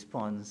a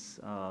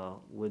response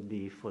would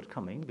be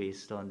forthcoming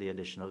based on the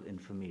additional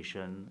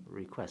information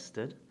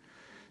requested.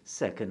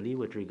 Secondly,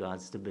 with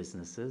regards to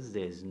businesses,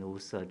 there is no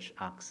such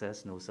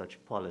access, no such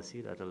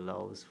policy that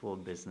allows for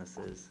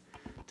businesses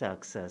to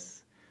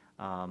access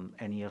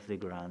any of the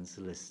grants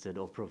listed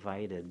or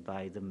provided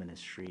by the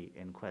ministry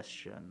in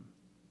question.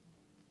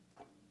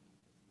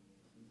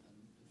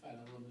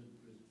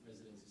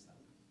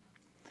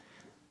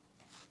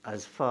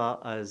 As far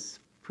as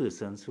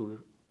persons who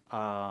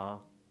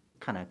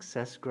can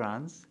access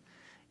grants,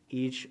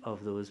 each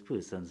of those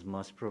persons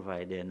must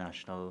provide their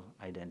national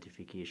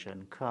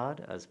identification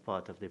card as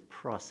part of the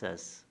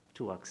process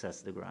to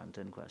access the grant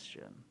in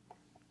question.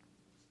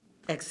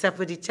 Except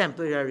for the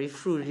temporary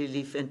food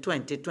relief in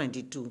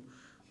 2022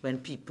 when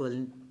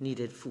people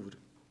needed food.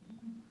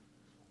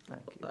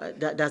 Thank you.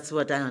 That's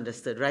what I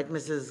understood, right,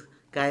 Mrs.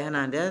 Guy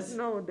Hernandez?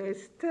 No, they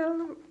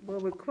still were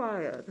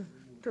required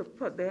to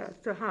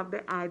have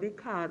the ID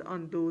card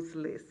on those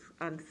lists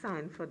and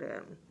sign for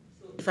them.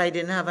 If I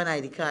didn't have an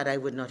ID card, I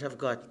would not have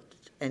got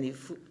any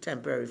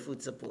temporary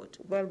food support.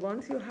 Well,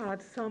 once you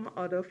had some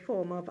other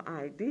form of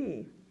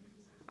ID,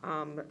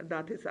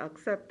 that is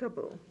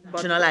acceptable.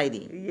 National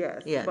ID?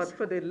 Yes. Yes. But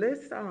for the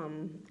list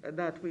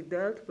that we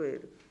dealt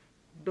with,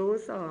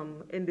 those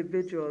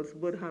individuals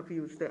would have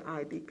used the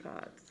ID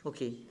cards.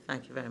 Okay,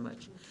 thank you very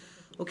much.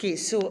 Okay,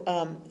 so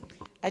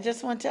I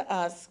just want to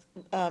ask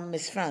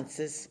Ms.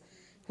 Francis,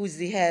 who's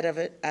the head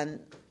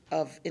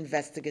of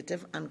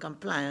Investigative and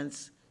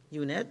Compliance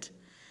Unit,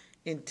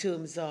 in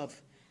terms of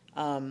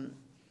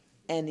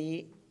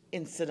any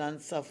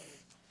incidents of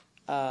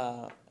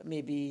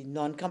maybe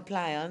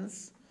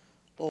non-compliance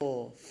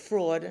or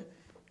fraud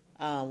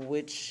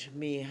which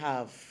may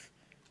have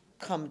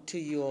come to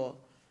your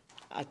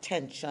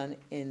attention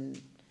in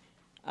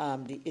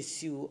the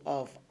issue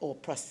of or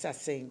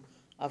processing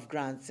of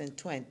grants in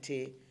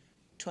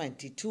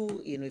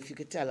 2022. If you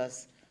could tell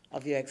us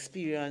of your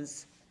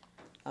experience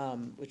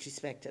with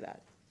respect to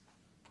that.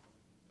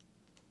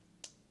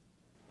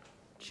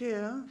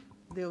 Chair,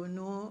 there were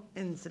no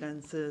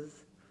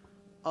incidences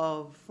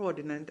of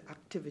fraudulent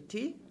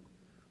activity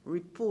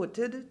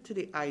reported to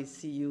the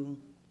ICU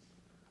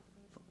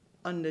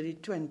under the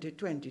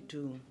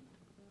 2022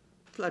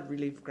 flood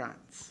relief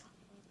grants.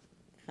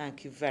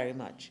 Thank you very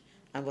much.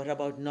 And what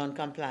about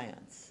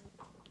non-compliance?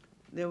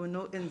 There were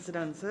no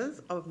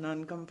incidences of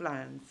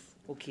non-compliance.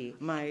 Okay.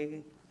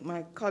 My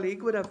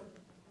colleague would have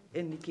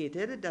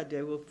indicated that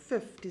there were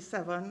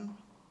 57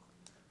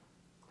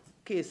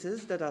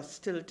 cases that are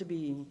still to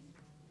be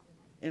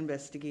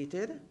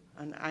investigated,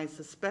 and I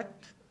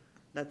suspect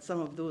that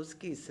some of those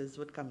cases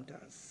would come to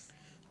us.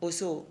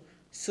 Also,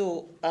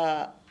 so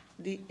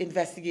the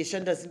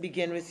investigation doesn't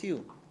begin with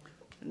you?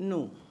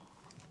 No.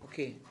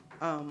 Okay.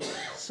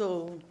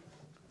 So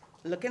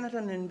looking at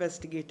an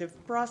investigative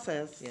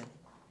process, yeah,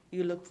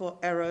 you look for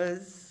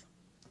errors,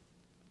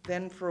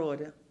 then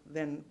fraud,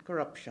 then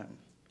corruption.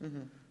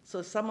 Mm-hmm.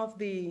 So some of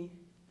the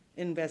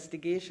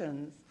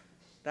investigations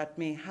that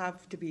may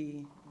have to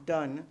be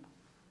done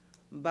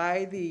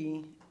by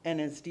the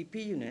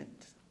NSDP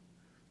unit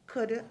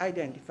could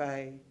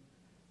identify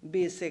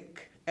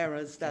basic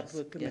errors that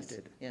were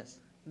committed. Yes.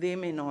 They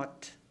may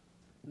not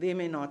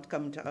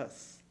come to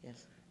us.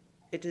 Yes.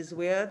 It is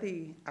where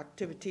the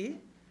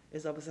activity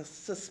is of a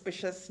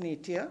suspicious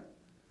nature.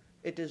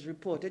 It is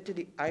reported to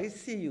the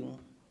ICU,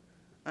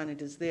 and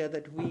it is there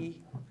that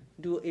we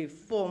do a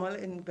formal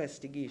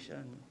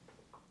investigation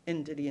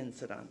into the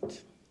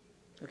incident.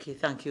 Okay,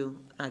 thank you.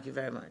 Thank you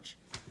very much.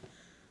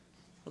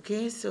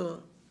 Okay,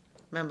 so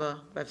Member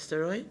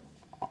Webster Roy.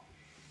 Thank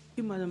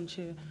you, Madam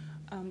Chair.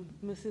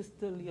 Mrs.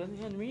 DeLeon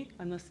Henry,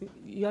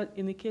 you had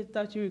indicated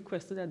that you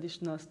requested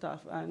additional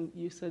staff, and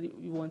you said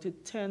you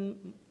wanted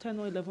 10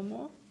 or 11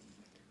 more.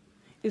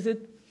 Is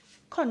it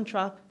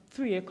contract,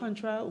 3-year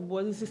contract?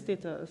 What is the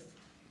status?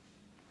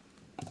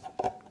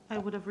 I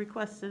would have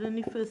requested in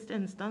the first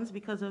instance,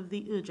 because of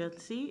the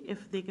urgency,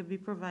 if they could be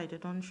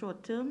provided on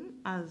short term,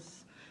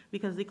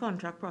 because the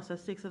contract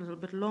process takes a little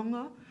bit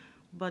longer.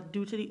 But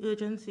due to the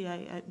urgency,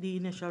 the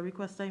initial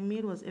request I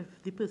made was if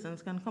the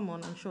persons can come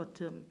on short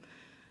term,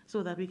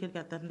 so that we could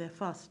get them there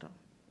faster.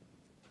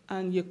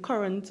 And your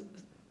current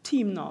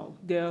team now,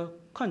 they're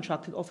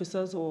contracted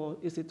officers, or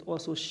is it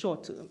also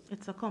short term?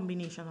 It's a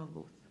combination of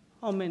both.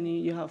 How many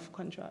you have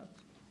contract?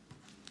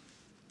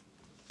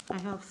 I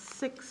have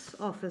 5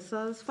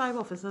 officers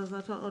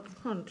that are on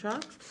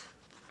contract,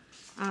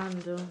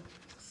 and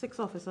 6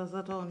 officers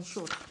that are on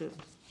short term.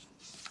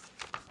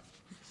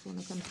 Just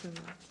want to confirm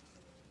that.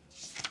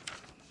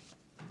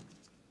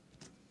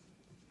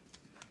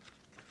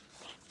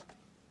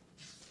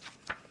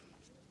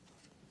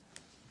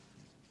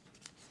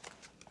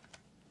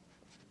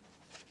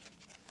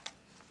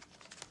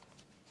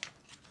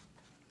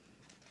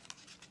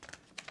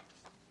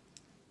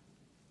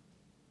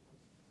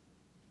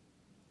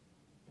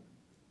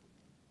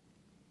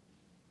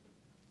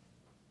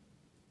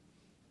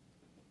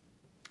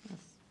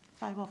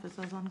 5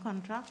 officers on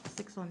contract,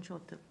 6 on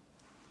short-term.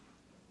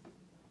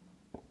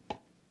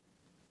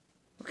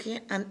 Okay,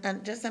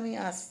 and just let me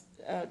ask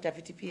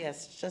Deputy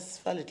PS,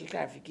 just for a little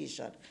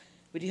clarification.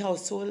 With the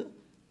household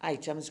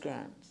items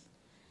grants,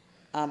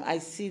 I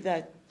see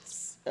that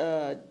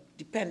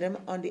depending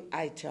on the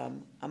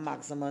item, a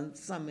maximum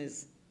sum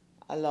is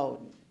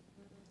allowed.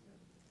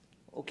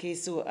 Okay,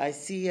 so I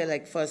see here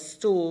like for a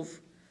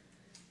stove,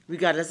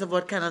 regardless of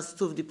what kind of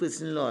stove the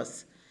person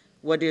lost,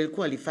 what they'll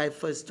qualify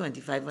for is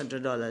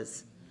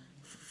 $2,500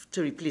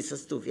 to replace a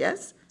stove,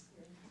 yes?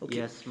 Okay.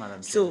 Yes,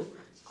 Madam Chair. So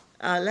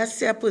let's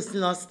say a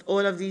person lost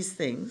all of these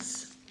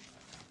things,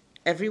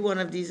 every one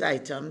of these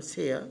items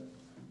here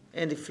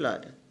in the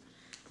flood.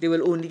 They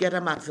will only get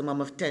a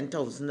maximum of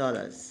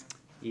 $10,000.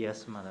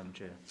 Yes, Madam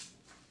Chair.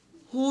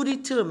 Who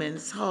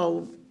determines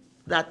how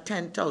that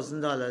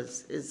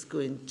 $10,000 is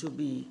going to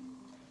be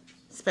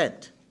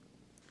spent?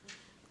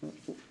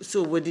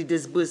 So would the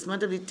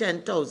disbursement of the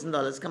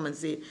 $10,000 come and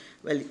say,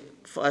 well,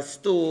 for a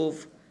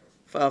stove,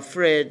 for a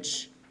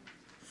fridge,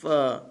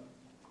 for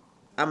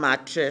a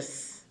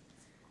mattress,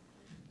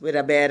 with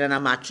a bed and a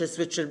mattress,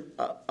 which should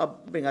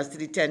bring us to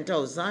the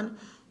 10,000,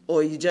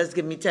 or you just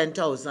give me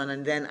 10,000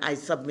 and then I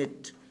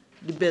submit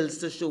the bills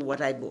to show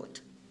what I bought?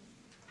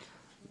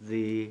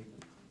 The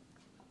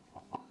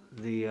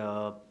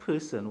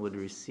person would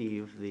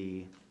receive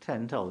the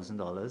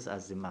 $10,000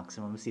 as the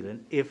maximum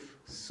ceiling if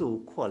so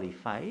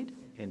qualified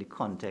in the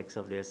context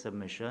of their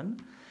submission,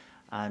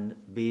 and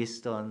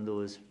based on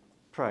those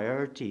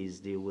priorities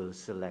they will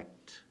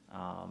select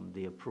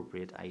the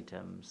appropriate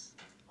items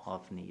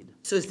of need.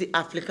 So it's the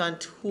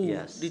applicant who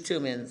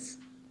determines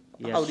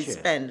how the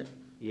spend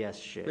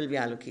will be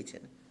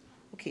allocated.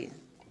 Okay,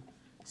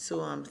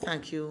 so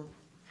thank you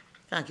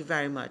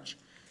very much.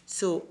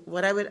 So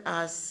what I would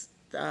ask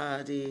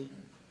the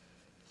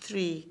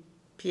 3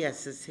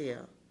 PSs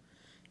here,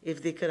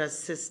 if they could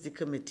assist the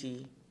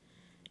committee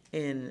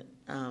in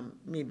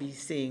maybe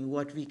saying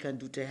what we can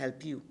do to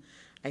help you.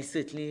 I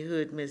certainly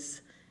heard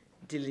Ms.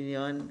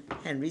 DeLeon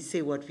Henry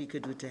say what we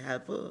could do to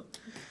help her,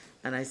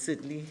 and I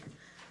certainly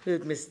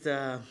heard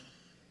Mr.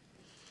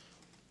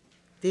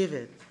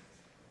 David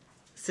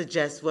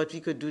suggest what we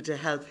could do to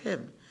help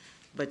him.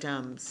 But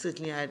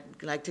certainly I'd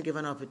like to give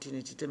an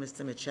opportunity to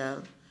Mr.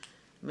 Mitchell,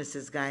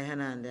 Mrs. Guy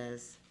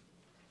Hernandez,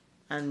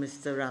 and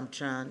Mr.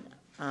 Ramchan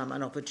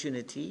an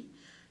opportunity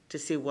to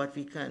see what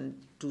we can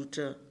do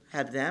to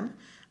help them.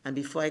 And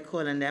before I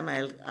call on them,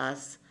 I'll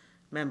ask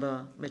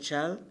Member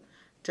Mitchell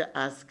to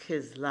ask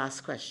his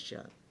last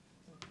question.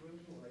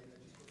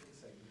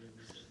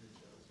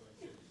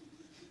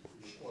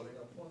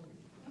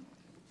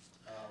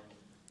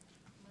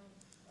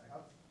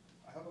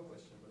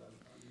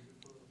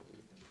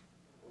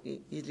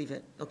 You leave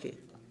it? Okay.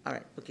 All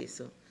right. Okay.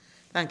 So,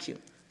 thank you.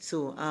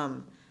 So,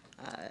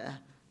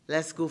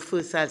 let's go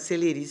first. I'll say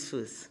ladies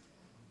first.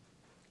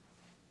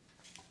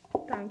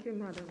 Thank you,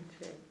 Madam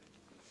Chair.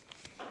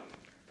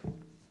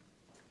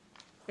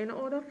 In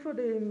order for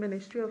the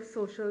Ministry of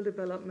Social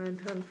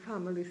Development and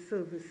Family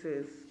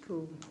Services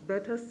to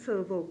better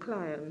serve our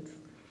clients,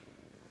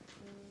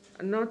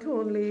 not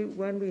only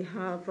when we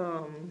have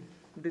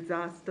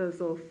disasters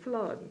or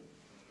flood,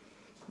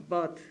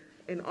 but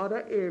in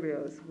other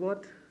areas,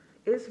 what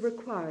is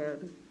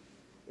required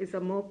is a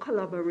more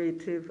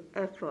collaborative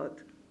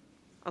effort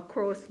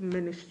across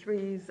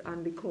ministries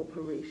and the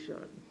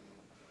corporation.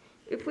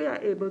 If we are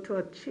able to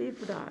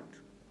achieve that,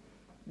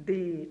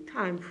 the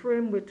time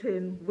frame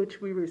within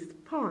which we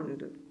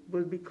respond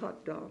will be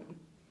cut down,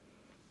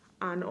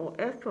 and our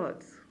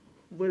efforts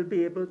will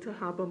be able to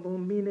have a more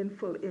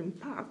meaningful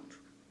impact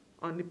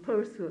on the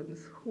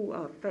persons who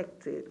are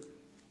affected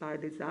by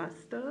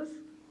disasters,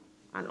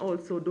 and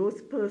also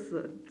those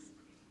persons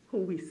who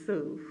we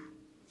serve,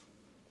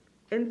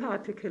 in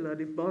particular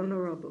the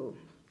vulnerable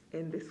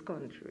in this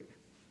country.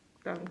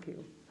 Thank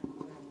you.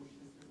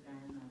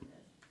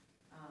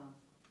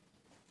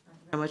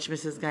 Very much,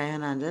 Mrs. Guy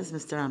Hernandez.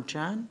 Mr.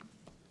 Ramchan.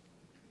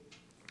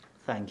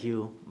 Thank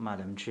you,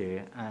 Madam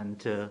Chair. And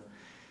to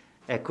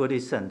echo the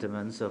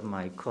sentiments of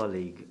my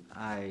colleague,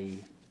 I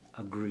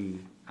agree.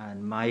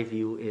 And my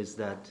view is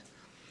that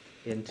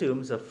in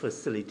terms of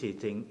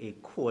facilitating a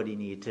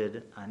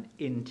coordinated and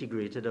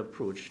integrated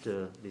approach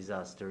to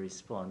disaster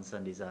response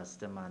and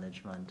disaster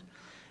management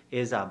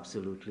is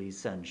absolutely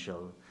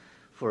essential.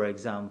 For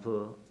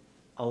example,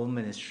 our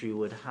ministry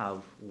would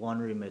have one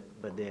remit,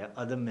 but there are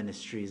other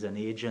ministries and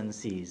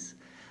agencies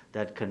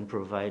that can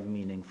provide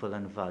meaningful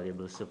and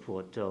valuable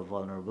support to our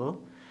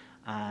vulnerable,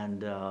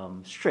 and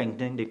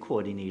strengthening the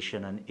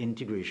coordination and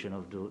integration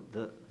of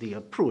the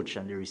approach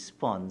and the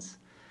response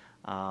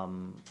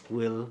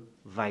will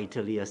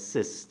vitally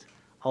assist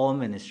our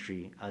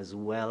ministry as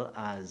well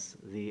as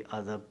the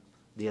other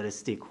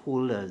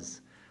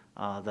stakeholders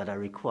that are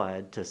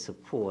required to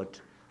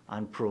support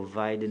and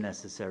provide the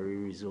necessary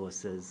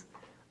resources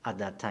at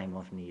that time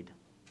of need.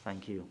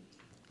 Thank you.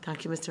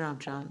 Thank you, Mr.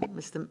 Ramchan.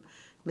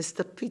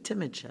 Mr. Peter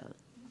Mitchell.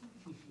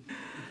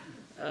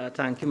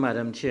 Thank you,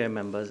 Madam Chair,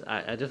 members.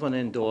 I just want to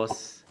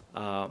endorse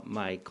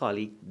my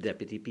colleague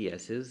deputy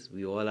PSs.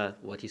 We all are,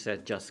 what you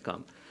said, just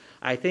come.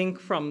 I think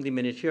from the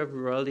Ministry of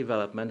Rural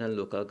Development and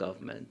Local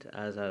Government,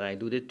 as I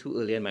alluded to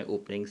earlier in my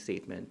opening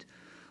statement,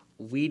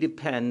 we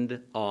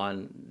depend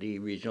on the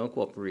regional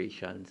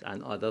corporations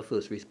and other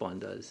first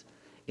responders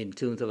in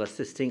terms of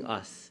assisting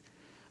us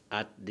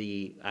at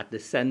the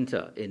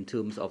center in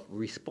terms of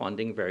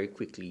responding very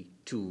quickly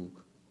to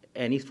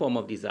any form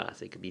of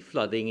disaster. It could be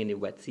flooding in the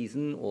wet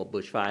season or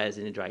bushfires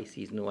in the dry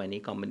season or any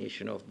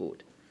combination of both.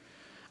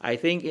 I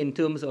think in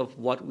terms of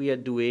what we are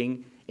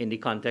doing in the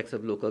context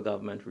of local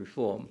government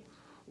reform,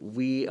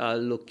 we are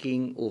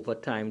looking over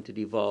time to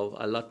devolve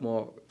a lot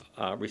more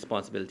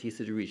responsibilities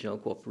to the regional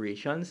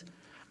corporations,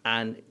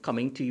 and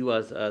coming to you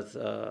as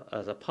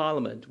a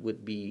parliament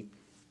would be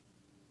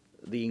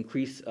the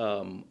increased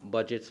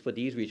budgets for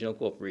these regional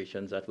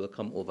corporations that will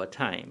come over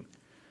time.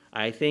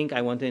 I think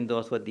I want to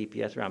endorse what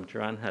DPS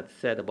Ramcharan had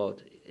said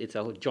about it's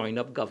a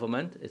joined-up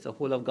government, it's a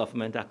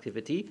whole-of-government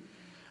activity,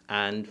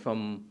 and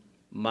from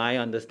my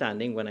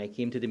understanding, when I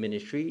came to the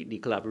ministry, the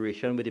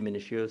collaboration with the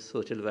Ministry of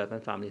Social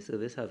Development and Family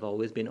Service has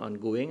always been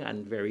ongoing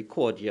and very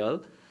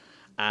cordial,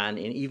 and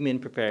even in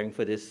preparing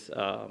for this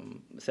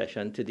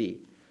session today.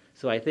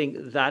 So I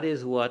think that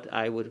is what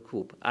I would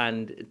hope.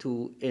 And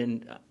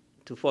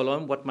to follow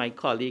on what my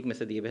colleague,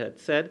 Mr. David, had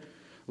said,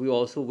 we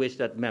also wish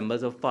that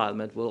members of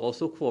Parliament will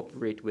also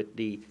cooperate with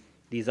the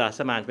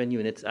disaster management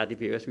units at the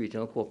various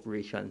regional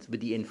corporations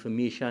with the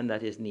information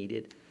that is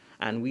needed.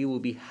 And we will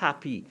be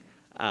happy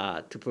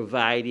to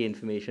provide the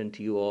information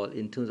to you all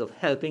in terms of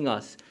helping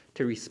us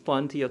to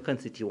respond to your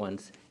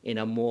constituents in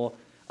a more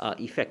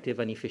effective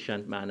and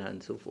efficient manner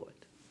and so forth.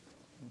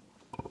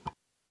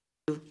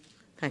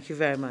 Thank you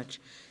very much.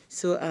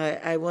 So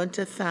I want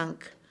to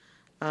thank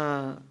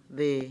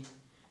the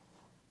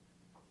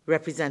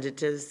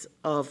representatives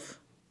of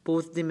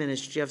both the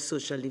Ministry of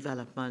Social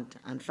Development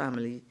and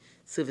Family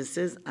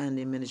Services and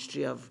the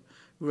Ministry of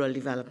Rural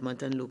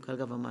Development and Local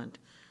Government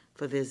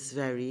for this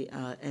very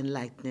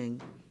enlightening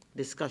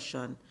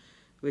discussion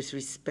with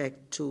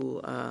respect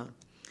to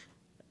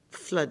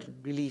flood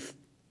relief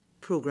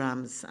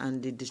programs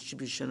and the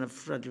distribution of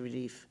flood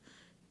relief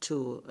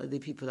to the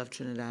people of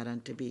Trinidad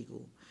and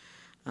Tobago.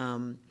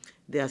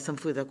 There are some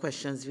further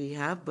questions we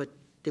have, but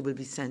they will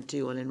be sent to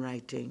you all in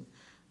writing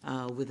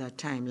with a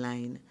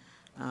timeline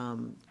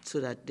so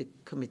that the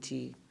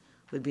committee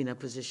will be in a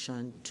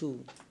position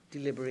to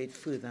deliberate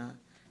further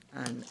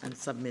and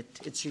submit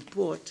its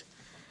report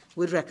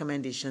with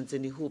recommendations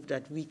in the hope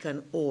that we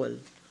can all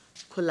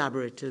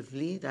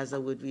collaboratively, that's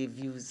a word we've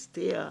used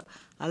there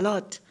a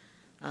lot,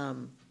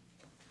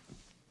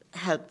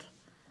 help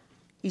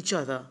each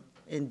other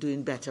in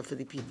doing better for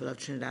the people of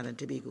Trinidad and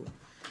Tobago.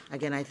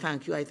 Again, I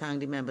thank you. I thank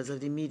the members of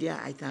the media.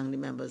 I thank the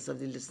members of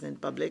the listening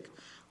public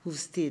who've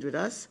stayed with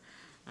us.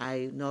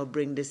 I now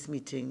bring this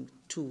meeting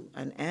to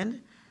an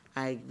end.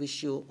 I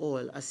wish you all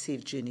a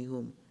safe journey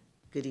home.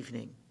 Good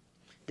evening.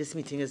 This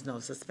meeting is now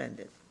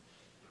suspended.